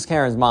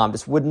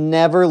 just would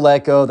never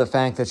let go of the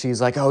fact that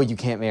she's like, "Oh, you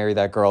can't marry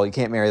that girl. You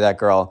can't marry that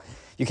girl.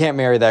 You can't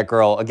marry that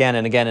girl," again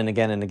and again and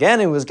again and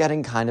again. It was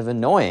getting kind of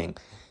annoying.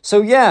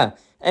 So yeah,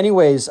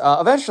 anyways,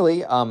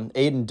 eventually,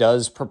 Aiden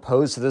does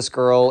propose to this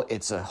girl.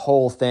 It's a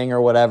whole thing or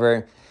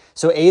whatever.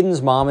 So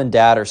Aiden's mom and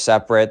dad are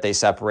separate. They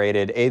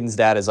separated. Aiden's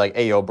dad is like,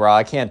 "Hey, yo, bro,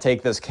 I can't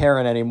take this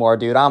Karen anymore,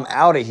 dude. I'm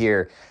out of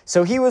here."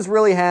 So he was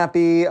really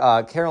happy.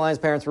 Caroline's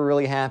parents were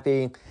really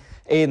happy.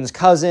 Aiden's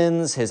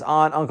cousins, his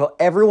aunt, uncle,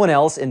 everyone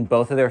else in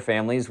both of their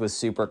families was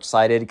super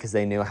excited because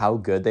they knew how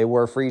good they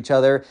were for each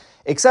other,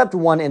 except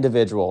one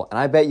individual. And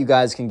I bet you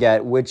guys can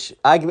get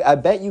I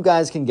bet you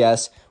guys can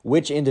guess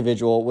which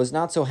individual was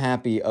not so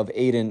happy of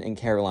Aiden and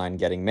Caroline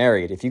getting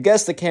married. If you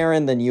guessed the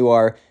Karen, then you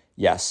are,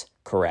 yes,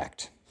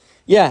 correct.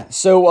 Yeah,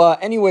 so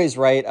anyways,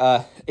 right,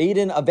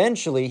 Aiden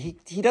eventually,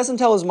 he doesn't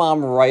tell his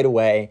mom right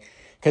away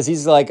because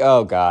he's like,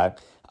 "Oh, God,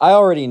 I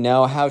already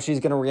know how she's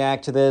going to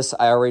react to this.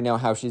 I already know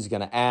how she's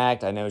going to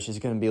act. I know she's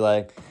going to be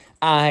like,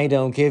 'I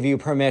don't give you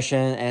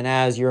permission, and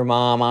as your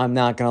mom, I'm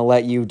not going to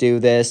let you do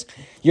this.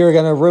 You're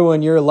going to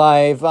ruin your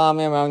life,'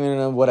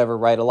 whatever,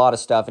 right, a lot of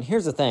stuff." And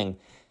here's the thing.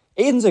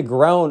 Aiden's a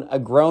grown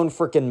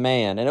freaking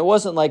man, and it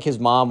wasn't like his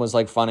mom was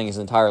like funding his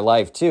entire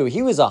life too.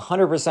 He was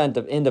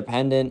 100%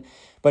 independent,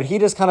 but he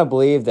just kind of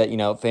believed that, you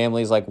know,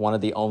 family's like one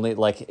of the only,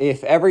 like,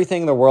 if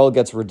everything in the world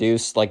gets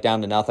reduced like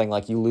down to nothing,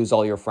 like you lose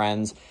all your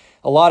friends,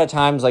 a lot of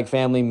times like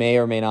family may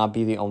or may not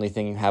be the only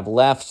thing you have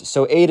left.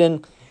 So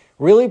Aiden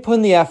really put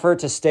in the effort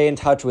to stay in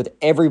touch with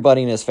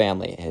everybody in his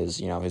family,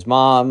 his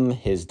mom,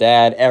 his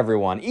dad,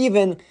 everyone,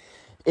 even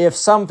if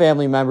some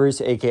family members,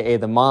 aka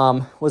the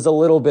mom, was a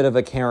little bit of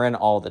a Karen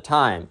all the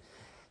time.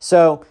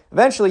 So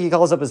eventually he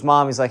calls up his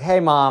mom. He's like, "Hey,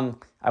 Mom,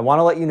 I want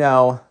to let you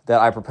know that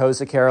I proposed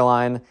to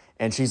Caroline."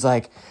 And she's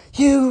like,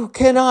 you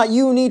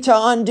need to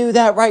undo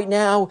that right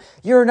now.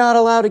 You're not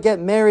allowed to get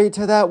married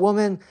to that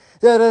woman.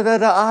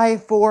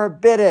 I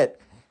forbid it."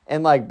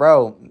 And like,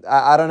 bro,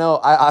 I don't know.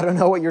 I don't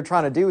know what you're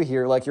trying to do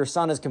here. Like, your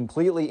son is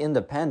completely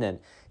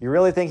independent. You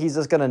really think he's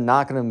just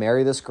not gonna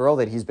marry this girl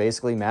that he's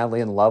basically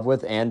madly in love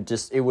with, and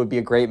just it would be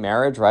a great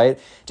marriage, right?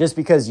 Just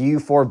because you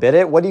forbid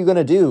it? What are you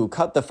gonna do?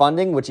 Cut the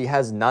funding, which he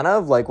has none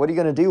of? Like, what are you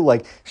gonna do?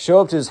 Like, show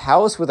up to his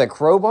house with a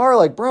crowbar?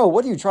 Like, bro,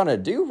 what are you trying to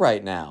do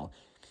right now?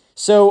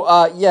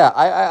 So, yeah,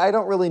 I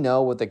don't really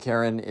know what the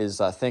Karen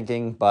is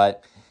thinking,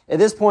 but at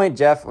this point,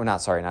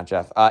 not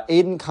Jeff,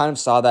 Aiden kind of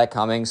saw that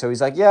coming, so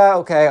he's like, yeah,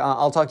 okay,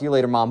 I'll talk to you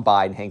later, Mom,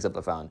 bye, and hangs up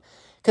the phone.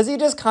 Because he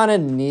just kind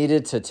of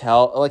needed to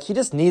tell,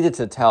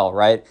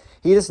 right?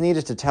 He just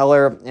needed to tell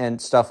her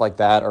and stuff like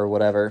that or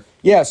whatever.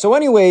 Yeah, so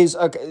anyways,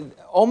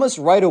 almost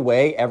right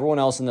away, everyone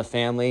else in the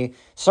family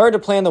started to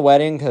plan the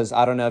wedding because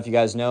I don't know if you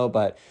guys know,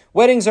 but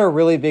weddings are a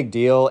really big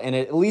deal, and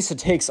at least it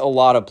takes a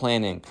lot of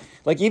planning.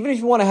 Like, even if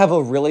you want to have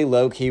a really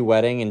low-key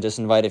wedding and just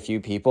invite a few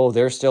people,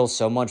 there's still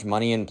so much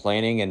money and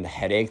planning and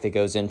headache that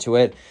goes into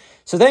it.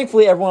 So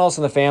thankfully, everyone else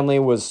in the family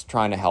was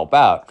trying to help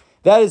out.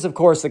 That is, of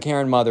course, the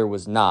Karen mother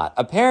was not.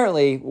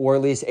 Apparently, or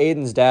at least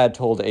Aiden's dad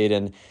told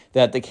Aiden,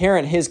 that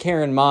his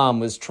Karen mom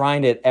was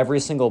trying to, at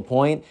every single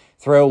point,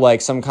 throw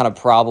like some kind of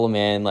problem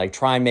in, like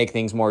try and make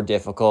things more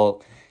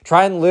difficult,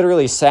 try and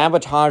literally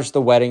sabotage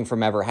the wedding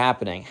from ever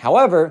happening.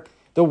 However,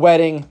 the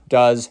wedding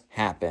does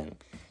happen.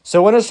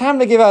 So when it's time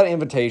to give out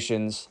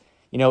invitations,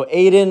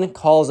 Aiden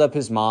calls up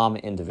his mom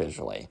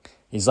individually.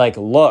 He's like,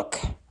 look,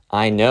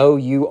 I know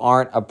you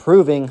aren't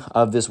approving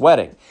of this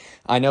wedding.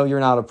 I know you're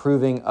not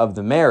approving of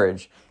the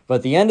marriage, but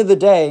at the end of the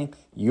day,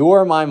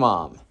 you're my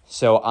mom.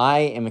 So I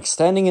am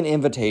extending an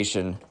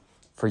invitation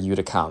for you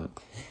to come.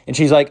 And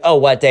she's like, oh,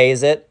 what day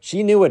is it?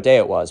 She knew what day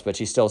it was, but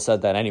she still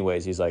said that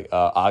anyways. He's like,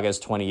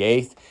 August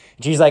 28th.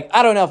 And she's like,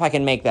 I don't know if I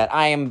can make that.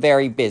 I am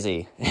very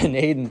busy. And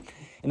Aiden,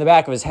 in the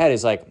back of his head,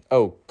 is like,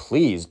 oh,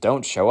 please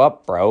don't show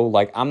up, bro.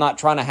 Like, I'm not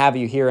trying to have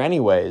you here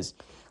anyways.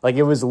 Like,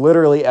 it was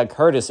literally a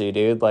courtesy,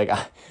 dude. Like,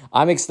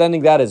 I'm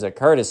extending that as a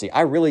courtesy.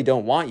 I really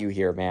don't want you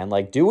here, man.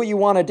 Like, do what you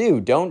want to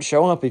do. Don't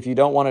show up if you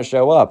don't want to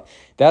show up.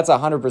 That's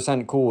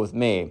 100% cool with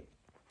me.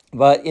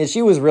 But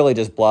she was really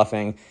just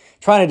bluffing,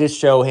 trying to just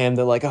show him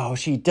that, like, oh,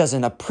 she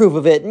doesn't approve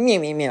of it,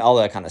 all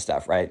that kind of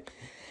stuff, right?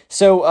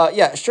 So,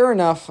 yeah, sure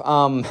enough,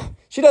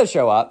 she does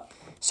show up.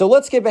 So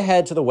let's skip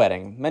ahead to the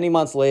wedding. Many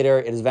months later,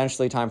 it is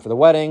eventually time for the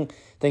wedding.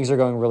 Things are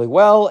going really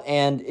well,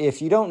 and if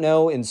you don't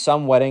know, in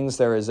some weddings,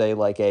 there is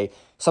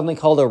something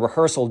called a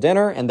rehearsal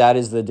dinner, and that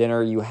is the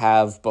dinner you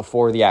have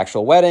before the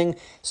actual wedding.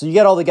 So you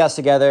get all the guests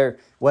together,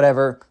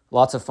 whatever,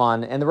 lots of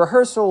fun. And the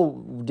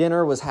rehearsal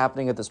dinner was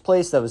happening at this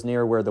place that was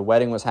near where the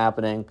wedding was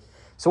happening.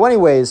 So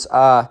anyways,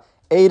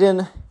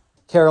 Aiden,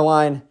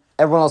 Caroline,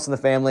 everyone else in the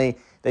family,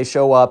 they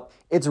show up.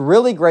 It's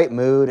really great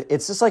mood.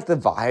 It's just like the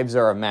vibes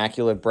are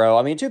immaculate, bro.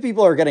 I mean, two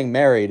people are getting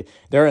married.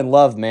 They're in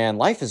love, man.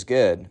 Life is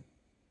good.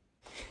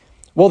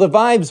 Well, the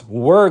vibes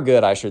were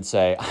good, I should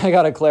say. I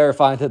gotta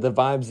clarify that the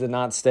vibes did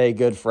not stay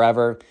good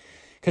forever.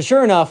 Because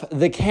sure enough,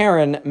 the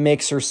Karen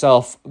makes her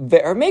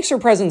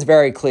presence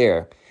very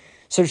clear.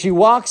 So she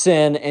walks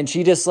in and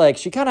she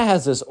kind of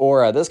has this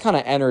aura, this kind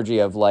of energy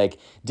of like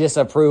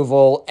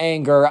disapproval,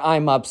 anger,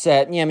 I'm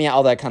upset,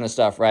 all that kind of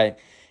stuff, right?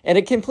 And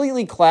it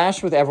completely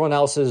clashed with everyone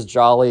else's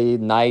jolly,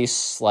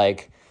 nice,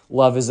 like,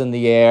 love is in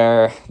the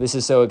air, this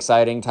is so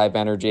exciting type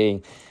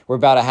energy. We're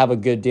about to have a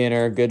good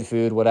dinner, good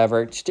food,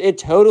 whatever. It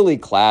totally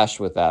clashed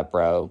with that,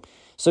 bro.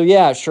 So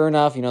yeah, sure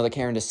enough, the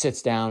Karen just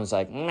sits down and is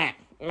like, meh,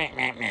 meh,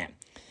 meh, meh.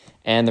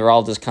 And they're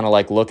all just kind of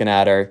like looking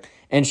at her.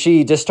 And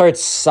she just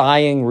starts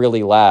sighing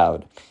really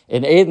loud.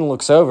 And Aiden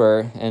looks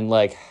over and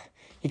like,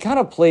 he kind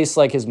of placed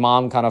like his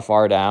mom kind of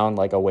far down,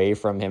 like away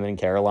from him and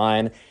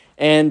Caroline.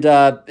 And,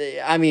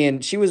 I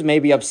mean, she was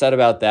maybe upset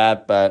about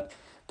that, but,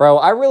 bro,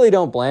 I really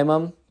don't blame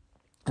him.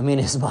 I mean,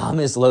 his mom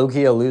is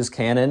low-key a loose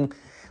cannon.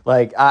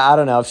 Like, I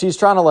don't know. If she's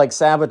trying to, like,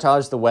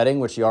 sabotage the wedding,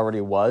 which she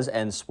already was,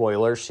 and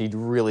spoiler, she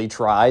really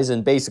tries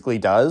and basically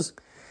does,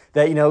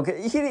 that,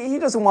 he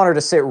doesn't want her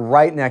to sit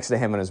right next to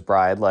him and his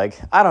bride. Like,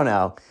 I don't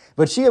know.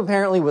 But she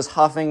apparently was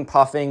huffing,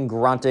 puffing,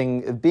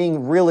 grunting,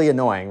 being really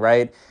annoying,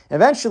 right?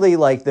 Eventually,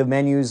 like, the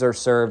menus are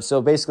served,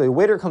 so basically a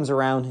waiter comes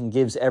around and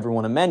gives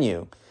everyone a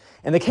menu.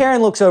 And the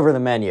Karen looks over the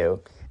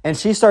menu, and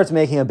she starts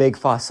making a big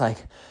fuss,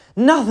 like,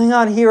 nothing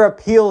on here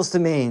appeals to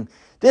me.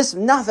 This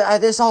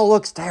all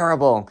looks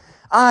terrible.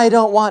 I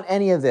don't want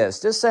any of this.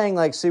 Just saying,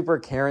 like, super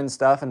Karen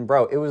stuff. And,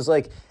 bro, it was,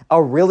 like, a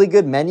really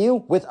good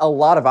menu with a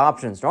lot of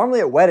options.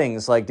 Normally at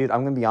weddings, like, dude,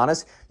 I'm going to be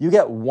honest, you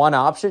get one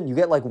option. You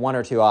get, like, one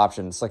or two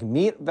options. Like,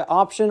 meat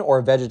option or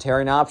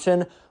vegetarian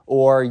option,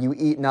 or you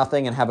eat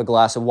nothing and have a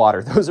glass of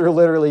water. Those are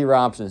literally your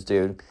options,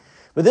 dude.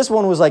 But this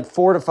one was like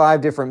 4 to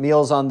 5 different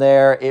meals on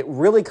there. It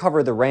really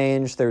covered the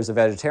range. There's a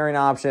vegetarian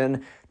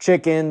option,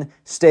 chicken,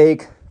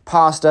 steak,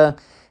 pasta.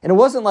 And it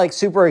wasn't like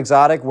super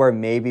exotic where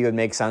maybe it would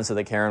make sense that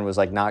the Karen was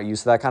like not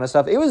used to that kind of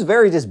stuff. It was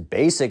very just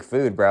basic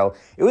food, bro.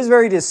 It was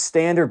very just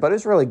standard, but it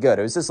was really good.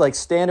 It was just like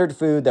standard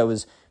food that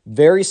was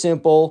very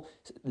simple,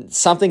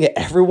 something that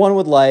everyone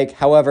would like.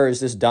 However,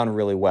 it's just done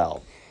really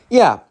well.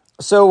 Yeah.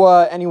 So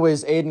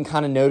anyways, Aiden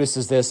kind of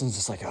notices this and is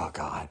just like, oh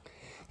God.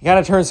 He kind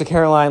of turns to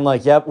Caroline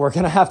like, yep, we're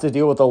going to have to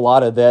deal with a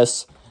lot of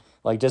this.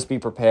 Like, just be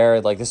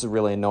prepared. Like, this is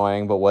really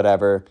annoying, but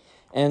whatever.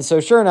 And so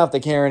sure enough, the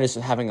Karen is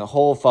having a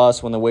whole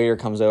fuss when the waiter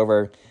comes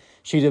over.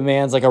 She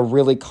demands like a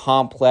really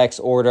complex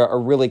order, a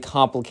really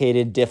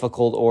complicated,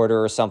 difficult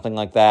order or something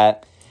like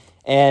that.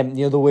 And,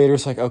 the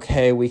waiter's like,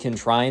 okay, we can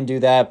try and do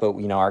that,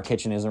 but, our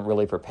kitchen isn't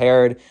really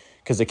prepared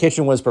because the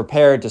kitchen was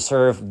prepared to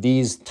serve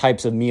these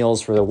types of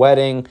meals for the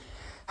wedding.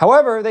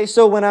 However, they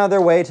still went out of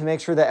their way to make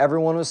sure that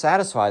everyone was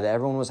satisfied, that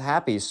everyone was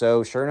happy.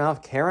 So sure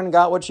enough, Karen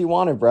got what she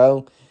wanted,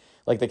 bro.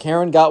 Like, the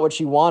Karen got what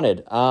she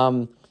wanted.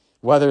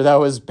 Whether that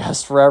was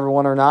best for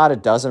everyone or not,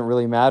 it doesn't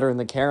really matter in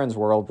the Karen's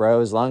world,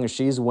 bro. As long as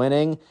she's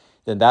winning,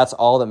 then that's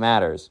all that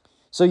matters.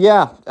 So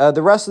yeah,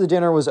 the rest of the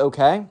dinner was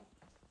okay.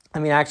 I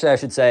mean, actually, I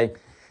should say,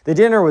 the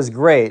dinner was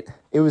great.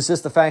 It was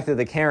just the fact that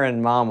the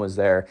Karen mom was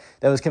there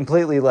that was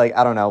completely like,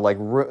 I don't know, like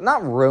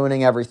not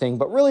ruining everything,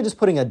 but really just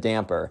putting a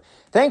damper.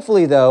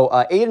 Thankfully, though,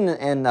 Aiden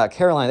and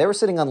Caroline, they were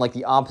sitting on like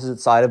the opposite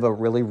side of a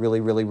really, really,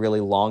 really,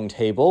 really long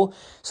table.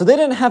 So they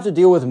didn't have to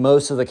deal with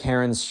most of the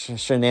Karen's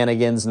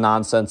shenanigans,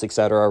 nonsense,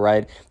 etc.,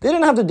 right? They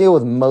didn't have to deal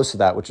with most of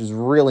that, which is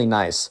really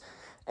nice.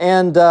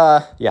 And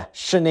yeah,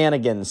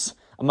 shenanigans.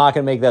 I'm not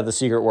going to make that the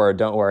secret word.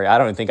 Don't worry. I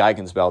don't even think I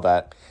can spell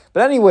that.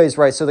 But anyways,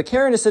 right, so the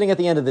Karen is sitting at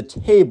the end of the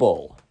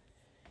table.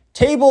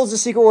 Table is the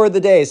secret word of the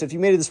day. So if you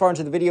made it this far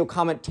into the video,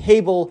 comment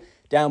table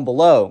down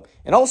below.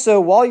 And also,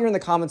 while you're in the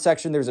comment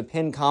section, there's a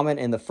pinned comment,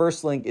 and the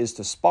first link is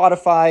to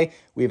Spotify.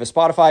 We have a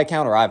Spotify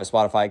account, or I have a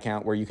Spotify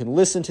account, where you can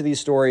listen to these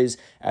stories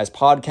as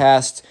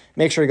podcasts.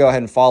 Make sure to go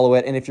ahead and follow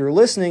it. And if you're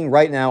listening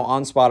right now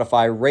on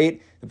Spotify,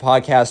 rate the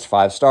podcast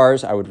 5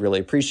 stars. I would really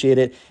appreciate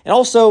it. And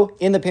also,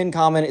 in the pinned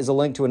comment is a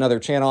link to another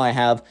channel I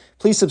have.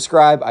 Please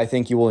subscribe. I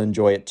think you will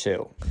enjoy it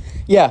too.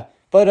 Yeah,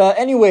 but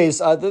anyways,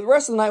 the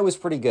rest of the night was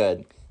pretty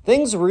good.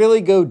 Things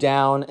really go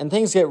down and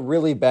things get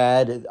really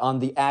bad on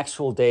the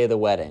actual day of the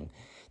wedding.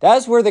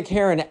 That's where the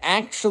Karen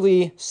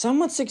actually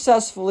somewhat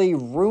successfully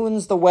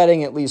ruins the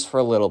wedding, at least for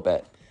a little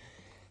bit.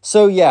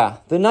 So yeah,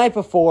 the night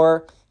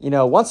before,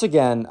 once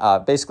again,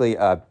 basically,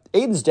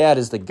 Aiden's dad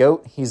is the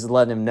GOAT. He's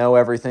letting him know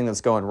everything that's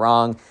going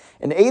wrong.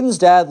 And Aiden's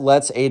dad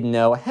lets Aiden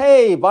know,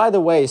 hey, by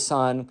the way,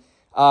 son,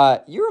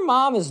 your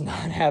mom is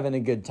not having a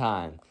good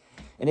time.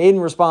 And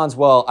Aiden responds,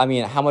 well, I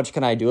mean, how much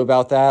can I do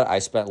about that?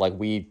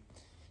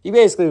 He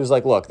basically was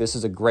like, look, this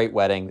is a great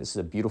wedding. This is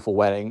a beautiful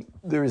wedding.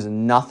 There is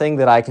nothing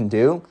that I can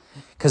do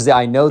because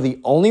I know the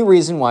only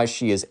reason why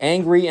she is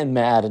angry and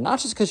mad, and not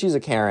just because she's a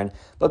Karen,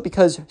 but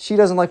because she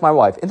doesn't like my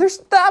wife. And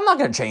I'm not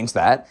going to change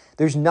that.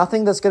 There's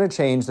nothing that's going to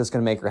change that's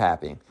going to make her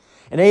happy.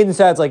 And Aiden's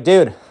dad's like,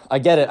 dude, I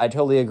get it. I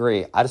totally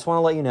agree. I just want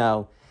to let you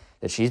know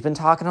that she's been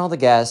talking to all the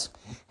guests,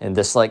 and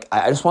this, like,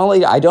 I just want to let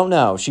you, I don't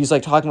know. She's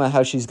like talking about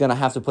how she's going to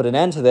have to put an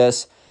end to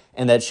this,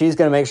 and that she's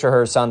going to make sure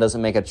her son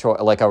doesn't make a choice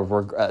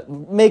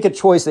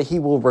that he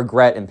will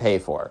regret and pay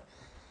for.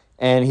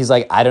 And he's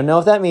like, I don't know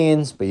what that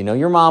means, but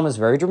your mom is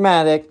very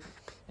dramatic,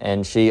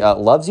 and she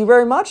loves you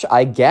very much,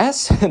 I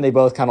guess. And they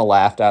both kind of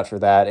laughed after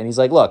that. And he's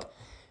like, look,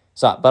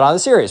 son, but on the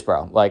serious,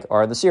 bro,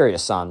 or the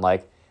serious, son,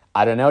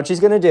 I don't know what she's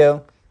going to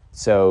do.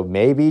 So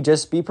maybe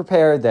just be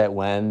prepared that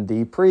when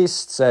the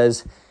priest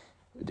says,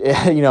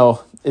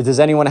 does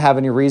anyone have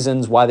any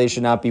reasons why they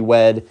should not be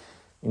wed?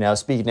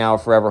 Speak now or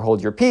forever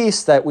hold your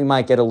peace, that we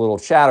might get a little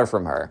chatter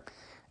from her.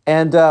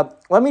 And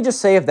let me just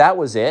say, if that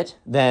was it,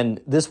 then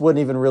this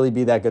wouldn't even really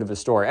be that good of a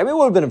story. I mean, it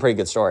would have been a pretty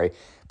good story.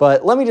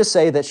 But let me just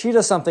say that she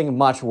does something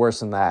much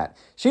worse than that.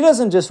 She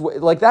doesn't just,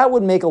 that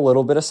would make a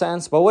little bit of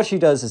sense, but what she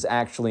does is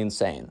actually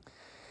insane.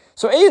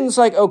 So Aiden's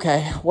like,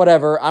 okay,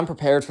 whatever, I'm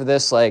prepared for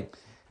this.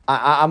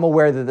 I'm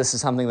aware that this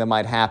is something that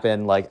might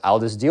happen. I'll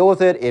just deal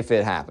with it if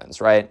it happens,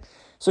 right?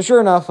 So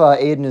sure enough,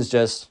 Aiden is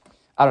just,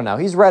 I don't know,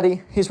 he's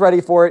ready. He's ready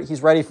for it.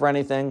 He's ready for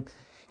anything.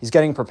 He's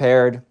getting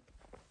prepared.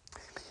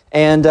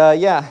 And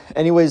yeah,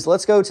 anyways,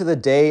 let's go to the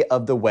day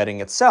of the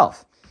wedding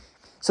itself.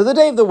 So the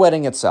day of the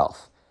wedding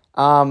itself,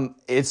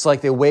 it's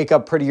like they wake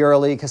up pretty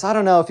early, because I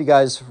don't know if you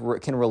guys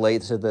can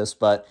relate to this,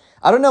 but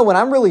I don't know, when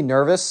I'm really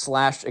nervous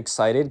 /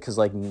 excited, because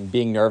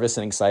being nervous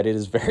and excited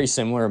is very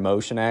similar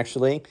emotion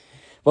actually.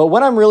 But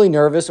when I'm really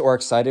nervous or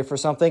excited for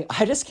something,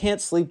 I just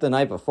can't sleep the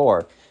night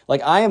before.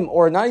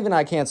 Or not even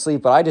I can't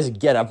sleep, but I just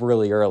get up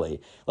really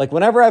early.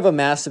 Whenever I have a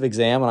massive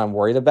exam and I'm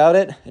worried about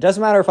it, it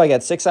doesn't matter if I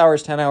get 6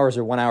 hours, 10 hours,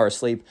 or 1 hour of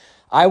sleep,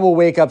 I will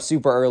wake up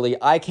super early.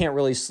 I can't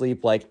really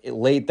sleep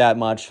late that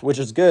much, which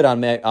is good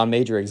on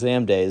major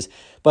exam days.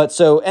 But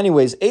so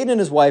anyways, Aiden and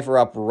his wife are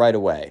up right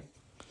away.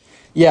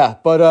 Yeah,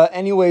 but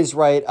anyways,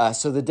 right,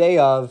 so the day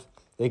of,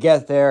 they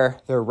get there,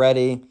 they're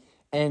ready,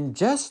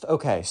 and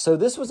okay, so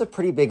this was a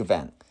pretty big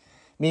event,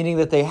 meaning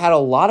that they had a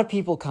lot of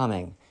people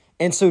coming.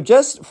 And so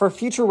just for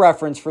future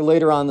reference for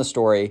later on in the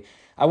story,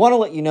 I want to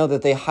let you know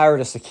that they hired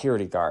a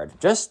security guard.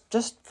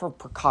 Just for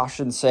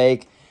precaution's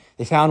sake.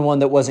 They found one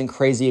that wasn't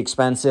crazy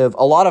expensive.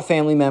 A lot of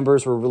family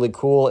members were really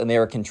cool, and they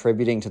were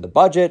contributing to the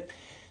budget.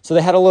 So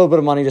they had a little bit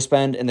of money to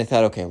spend, and they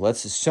thought, okay,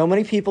 so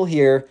many people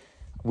here.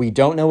 We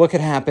don't know what could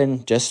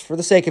happen. Just for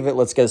the sake of it,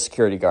 let's get a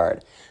security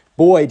guard.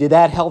 Boy, did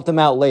that help them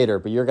out later,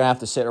 but you're going to have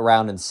to sit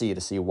around and see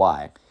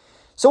why.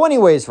 So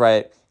anyways,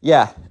 right,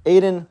 yeah,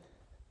 Aiden,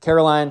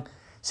 Caroline,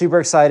 super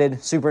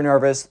excited, super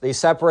nervous. They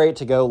separate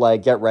to go,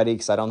 like, get ready,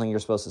 because I don't think you're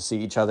supposed to see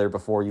each other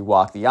before you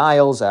walk the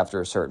aisles after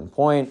a certain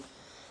point.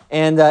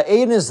 And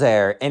Aiden is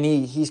there, and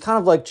he's kind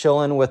of, like,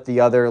 chilling with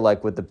the other,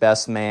 like, with the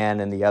best man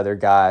and the other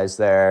guys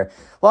there.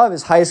 A lot of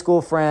his high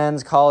school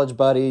friends, college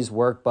buddies,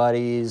 work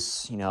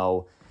buddies, you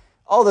know,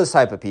 all those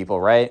type of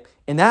people, right?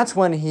 And that's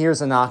when he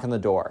hears a knock on the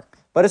door.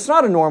 But it's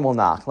not a normal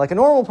knock. Like, a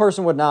normal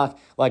person would knock,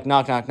 like,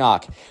 knock, knock,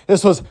 knock.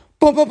 This was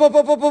bum, bum, bum,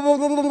 bum, bum, bum,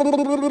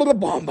 bum,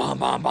 bum, bum,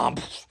 bum, bum.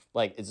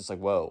 Like, it's just like,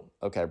 whoa,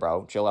 okay,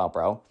 bro, chill out,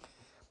 bro.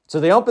 So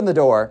they open the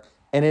door,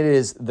 and it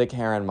is the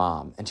Karen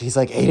mom. And she's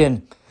like,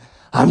 Aiden,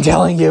 I'm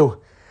telling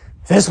you,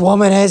 this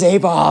woman is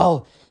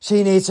evil.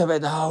 She needs to be,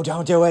 no,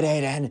 don't do it,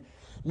 Aiden.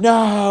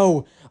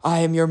 No, I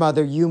am your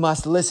mother. You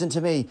must listen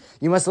to me.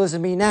 You must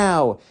listen to me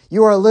now.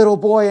 You are a little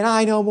boy, and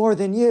I know more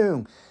than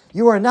you.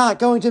 You are not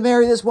going to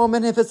marry this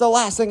woman if it's the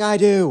last thing I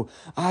do.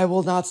 I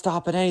will not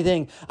stop at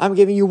anything. I'm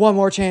giving you one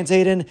more chance,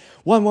 Aiden.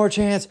 One more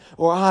chance,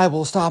 or I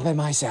will stop it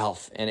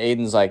myself. And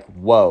Aiden's like,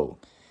 whoa.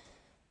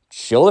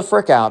 Chill the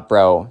frick out,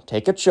 bro.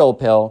 Take a chill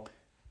pill.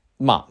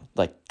 Mom,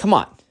 like, come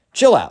on.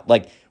 Chill out.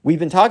 Like, we've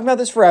been talking about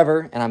this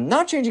forever, and I'm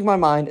not changing my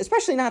mind,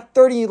 especially not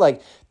 30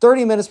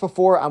 minutes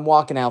before I'm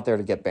walking out there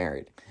to get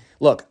married.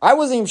 Look, I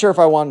wasn't even sure if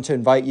I wanted to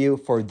invite you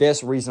for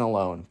this reason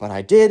alone, but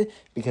I did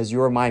because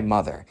you are my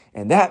mother,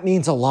 and that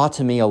means a lot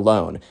to me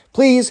alone.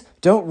 Please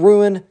don't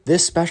ruin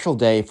this special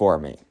day for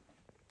me.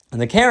 And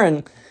the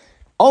Karen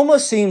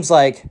almost seems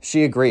like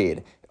she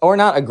agreed, or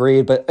not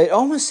agreed, but it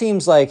almost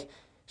seems like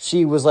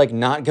she was like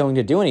not going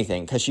to do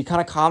anything, because she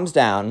kind of calms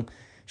down.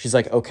 She's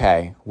like,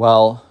 okay,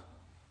 well,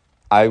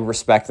 I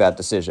respect that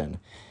decision.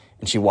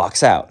 And she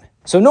walks out.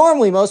 So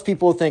normally most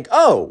people think,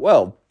 oh,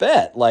 well,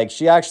 bet. Like,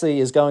 she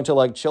actually is going to,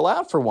 like, chill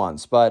out for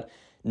once. But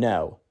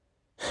no.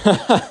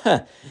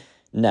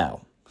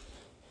 No.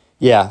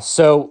 Yeah,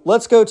 so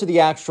let's go to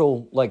the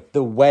actual, like,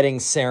 the wedding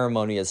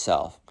ceremony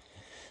itself.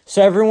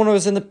 So everyone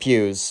was in the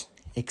pews,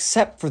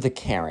 except for the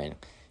Karen.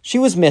 She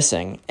was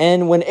missing.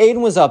 And when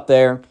Aiden was up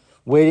there,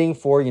 waiting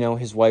for, you know,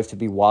 his wife to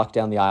be walked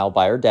down the aisle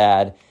by her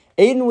dad,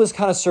 Aiden was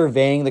kind of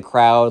surveying the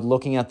crowd,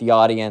 looking at the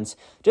audience,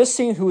 just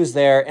seeing who was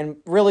there, and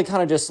really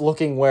kind of just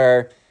looking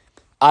where,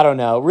 I don't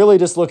know, really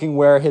just looking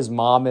where his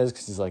mom is,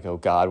 because he's like, oh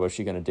God, what's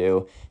she going to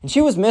do? And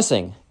she was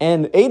missing.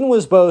 And Aiden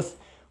was both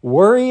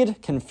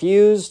worried,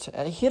 confused.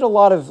 He had a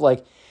lot of,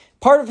 like,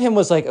 part of him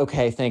was like,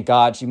 okay, thank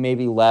God she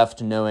maybe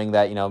left knowing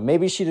that, you know,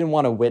 maybe she didn't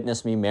want to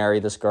witness me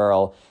marry this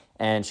girl,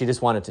 and she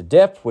just wanted to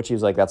dip, which he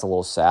was like, that's a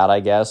little sad, I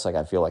guess. Like,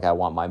 I feel like I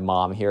want my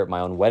mom here at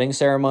my own wedding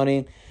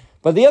ceremony.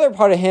 But the other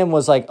part of him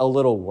was, like, a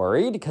little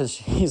worried, because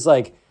he's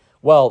like,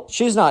 well,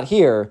 she's not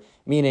here,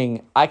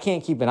 meaning I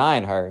can't keep an eye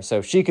on her,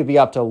 so she could be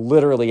up to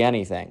literally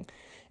anything.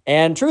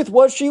 And truth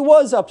was, she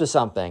was up to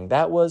something.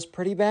 That was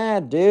pretty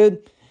bad,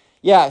 dude.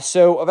 Yeah,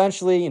 so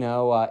eventually, you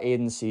know,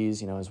 Aiden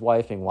sees, you know, his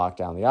wife being walked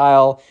down the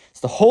aisle. It's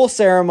the whole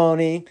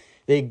ceremony.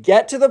 They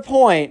get to the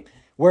point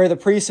where the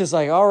priest is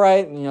like, all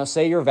right, you know,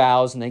 say your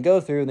vows. And they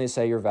go through and they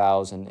say your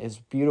vows. And it's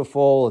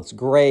beautiful. It's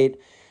great.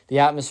 The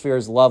atmosphere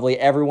is lovely.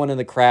 Everyone in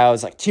the crowd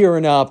is like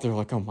tearing up. They're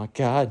like, oh my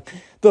God,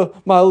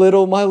 my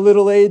little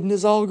Aiden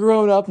is all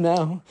grown up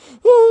now.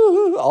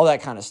 Ooh, all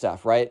that kind of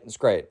stuff, right? It's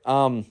great.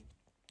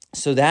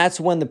 So that's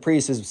when the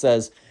priest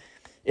says,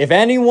 if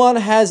anyone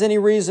has any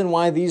reason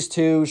why these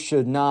two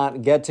should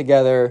not get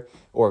together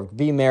or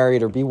be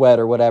married or be wed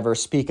or whatever,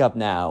 speak up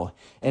now.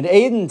 And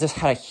Aiden just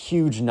had a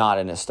huge knot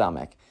in his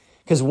stomach,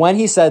 because when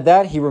he said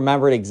that, he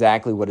remembered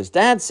exactly what his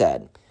dad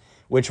said,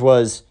 which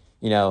was,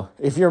 you know,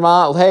 if your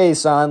mom, hey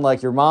son,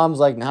 like, your mom's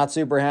like not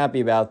super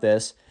happy about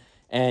this,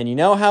 and you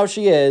know how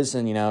she is,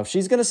 and you know, if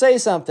she's going to say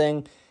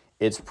something,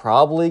 it's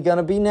probably going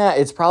to be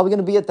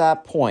at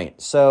that point.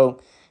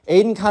 So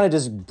Aiden kind of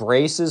just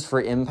braces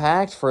for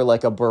impact, for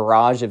like a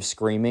barrage of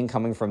screaming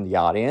coming from the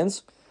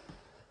audience.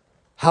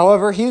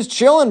 However, he's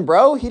chilling,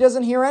 bro. He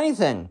doesn't hear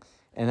anything.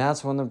 And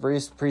that's when the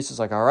priest is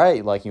like, all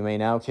right, like, you may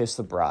now kiss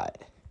the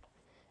bride.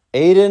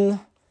 Aiden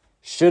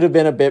should have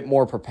been a bit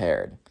more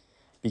prepared,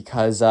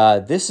 because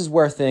this is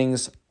where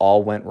things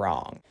all went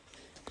wrong.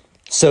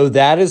 So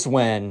that is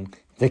when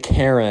the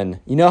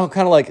Karen, you know,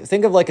 kind of like,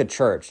 think of like a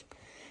church,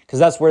 because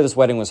that's where this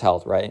wedding was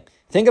held, right?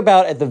 Think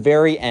about at the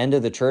very end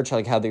of the church,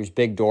 like how there's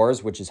big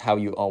doors, which is how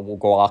you will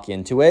walk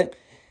into it.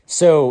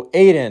 So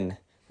Aiden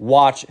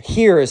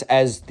hears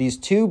as these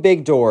two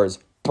big doors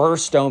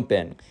burst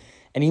open,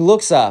 and he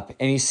looks up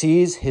and he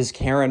sees his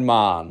Karen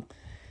mom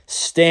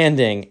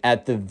standing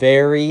at the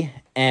very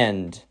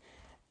end,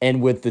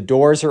 and with the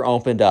doors are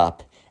opened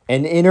up,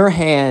 and in her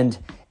hand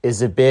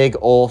is a big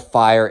old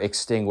fire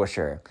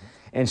extinguisher,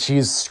 and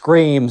she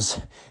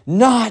screams,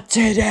 "Not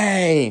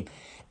today!"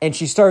 And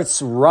she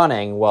starts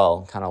running,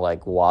 well, kind of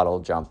like waddle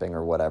jumping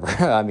or whatever.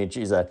 I mean,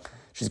 she's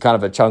kind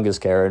of a chungus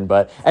Karen,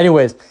 but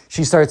anyways,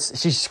 she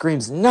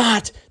screams,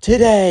 "Not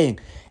today!"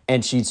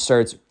 And she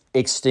starts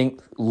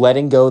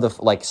letting go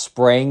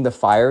spraying the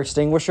fire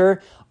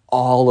extinguisher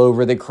all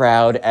over the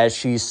crowd as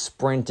she's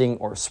sprinting,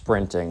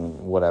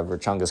 whatever.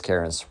 Chungus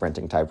Karen's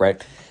sprinting type,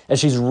 right? As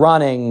she's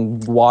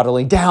running,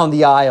 waddling down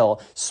the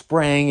aisle,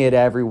 spraying it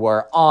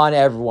everywhere, on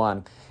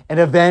everyone. And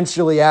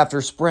eventually,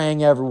 after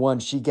spraying everyone,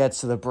 she gets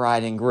to the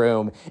bride and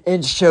groom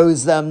and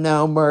shows them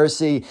no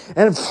mercy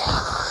and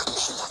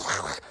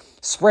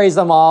sprays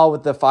them all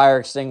with the fire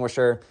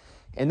extinguisher.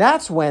 And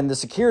that's when the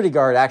security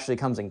guard actually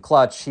comes in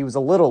clutch. He was a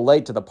little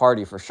late to the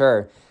party for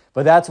sure.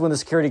 But that's when the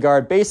security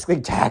guard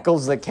basically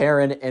tackles the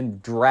Karen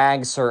and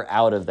drags her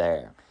out of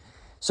there.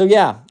 So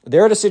yeah,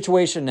 they're at a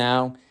situation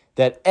now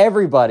that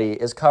everybody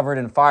is covered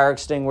in fire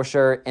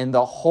extinguisher and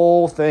the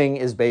whole thing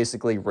is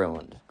basically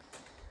ruined.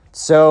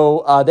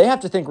 So they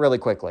have to think really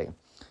quickly.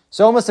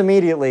 So almost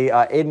immediately,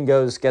 Aiden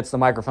gets the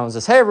microphone and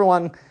says, "Hey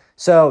everyone,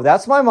 so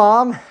that's my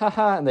mom."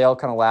 And they all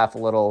kind of laugh a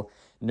little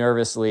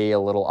nervously, a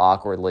little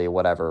awkwardly,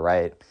 whatever,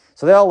 right?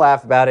 So they all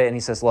laugh about it and he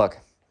says, "Look,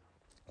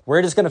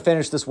 we're just going to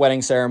finish this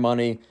wedding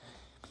ceremony.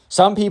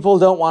 Some people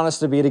don't want us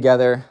to be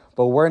together,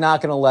 but we're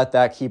not going to let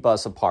that keep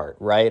us apart,"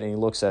 right? And he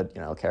looks at,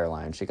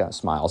 Caroline. She kind of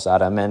smiles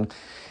at him. And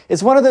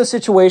it's one of those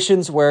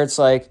situations where it's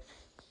like,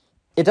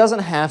 it doesn't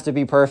have to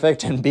be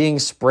perfect. And being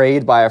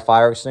sprayed by a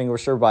fire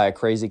extinguisher by a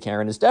crazy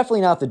Karen is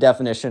definitely not the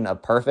definition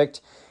of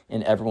perfect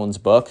in everyone's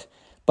book.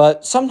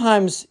 But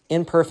sometimes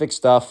imperfect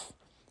stuff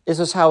is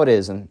just how it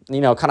is. And,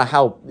 kind of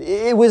how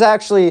it was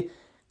actually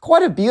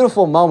quite a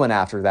beautiful moment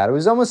after that. It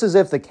was almost as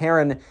if the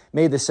Karen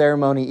made the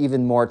ceremony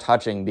even more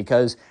touching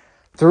because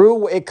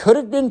it could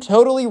have been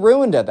totally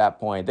ruined at that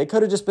point. They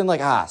could have just been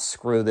like,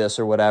 screw this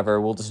or whatever,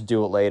 we'll just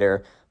do it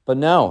later. But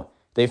no,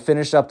 they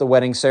finished up the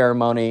wedding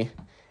ceremony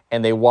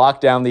and they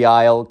walked down the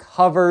aisle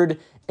covered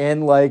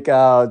in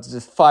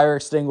just fire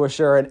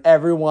extinguisher and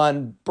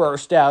everyone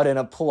burst out in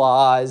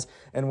applause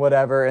and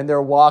whatever. And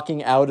they're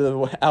walking out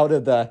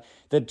of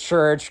the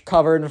church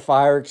covered in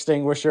fire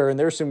extinguisher, and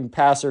there's some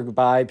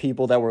passerby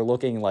people that were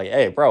looking like,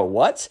 "Hey, bro,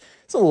 what?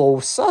 It's a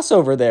little sus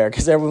over there,"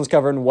 because everyone's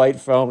covered in white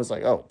foam. It's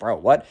like, "Oh, bro,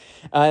 what?"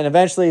 And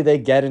eventually they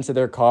get into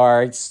their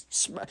car.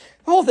 The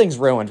whole thing's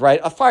ruined,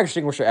 right? A fire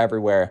extinguisher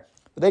everywhere.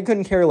 But they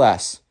couldn't care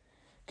less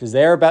because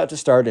they're about to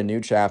start a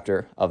new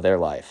chapter of their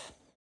life.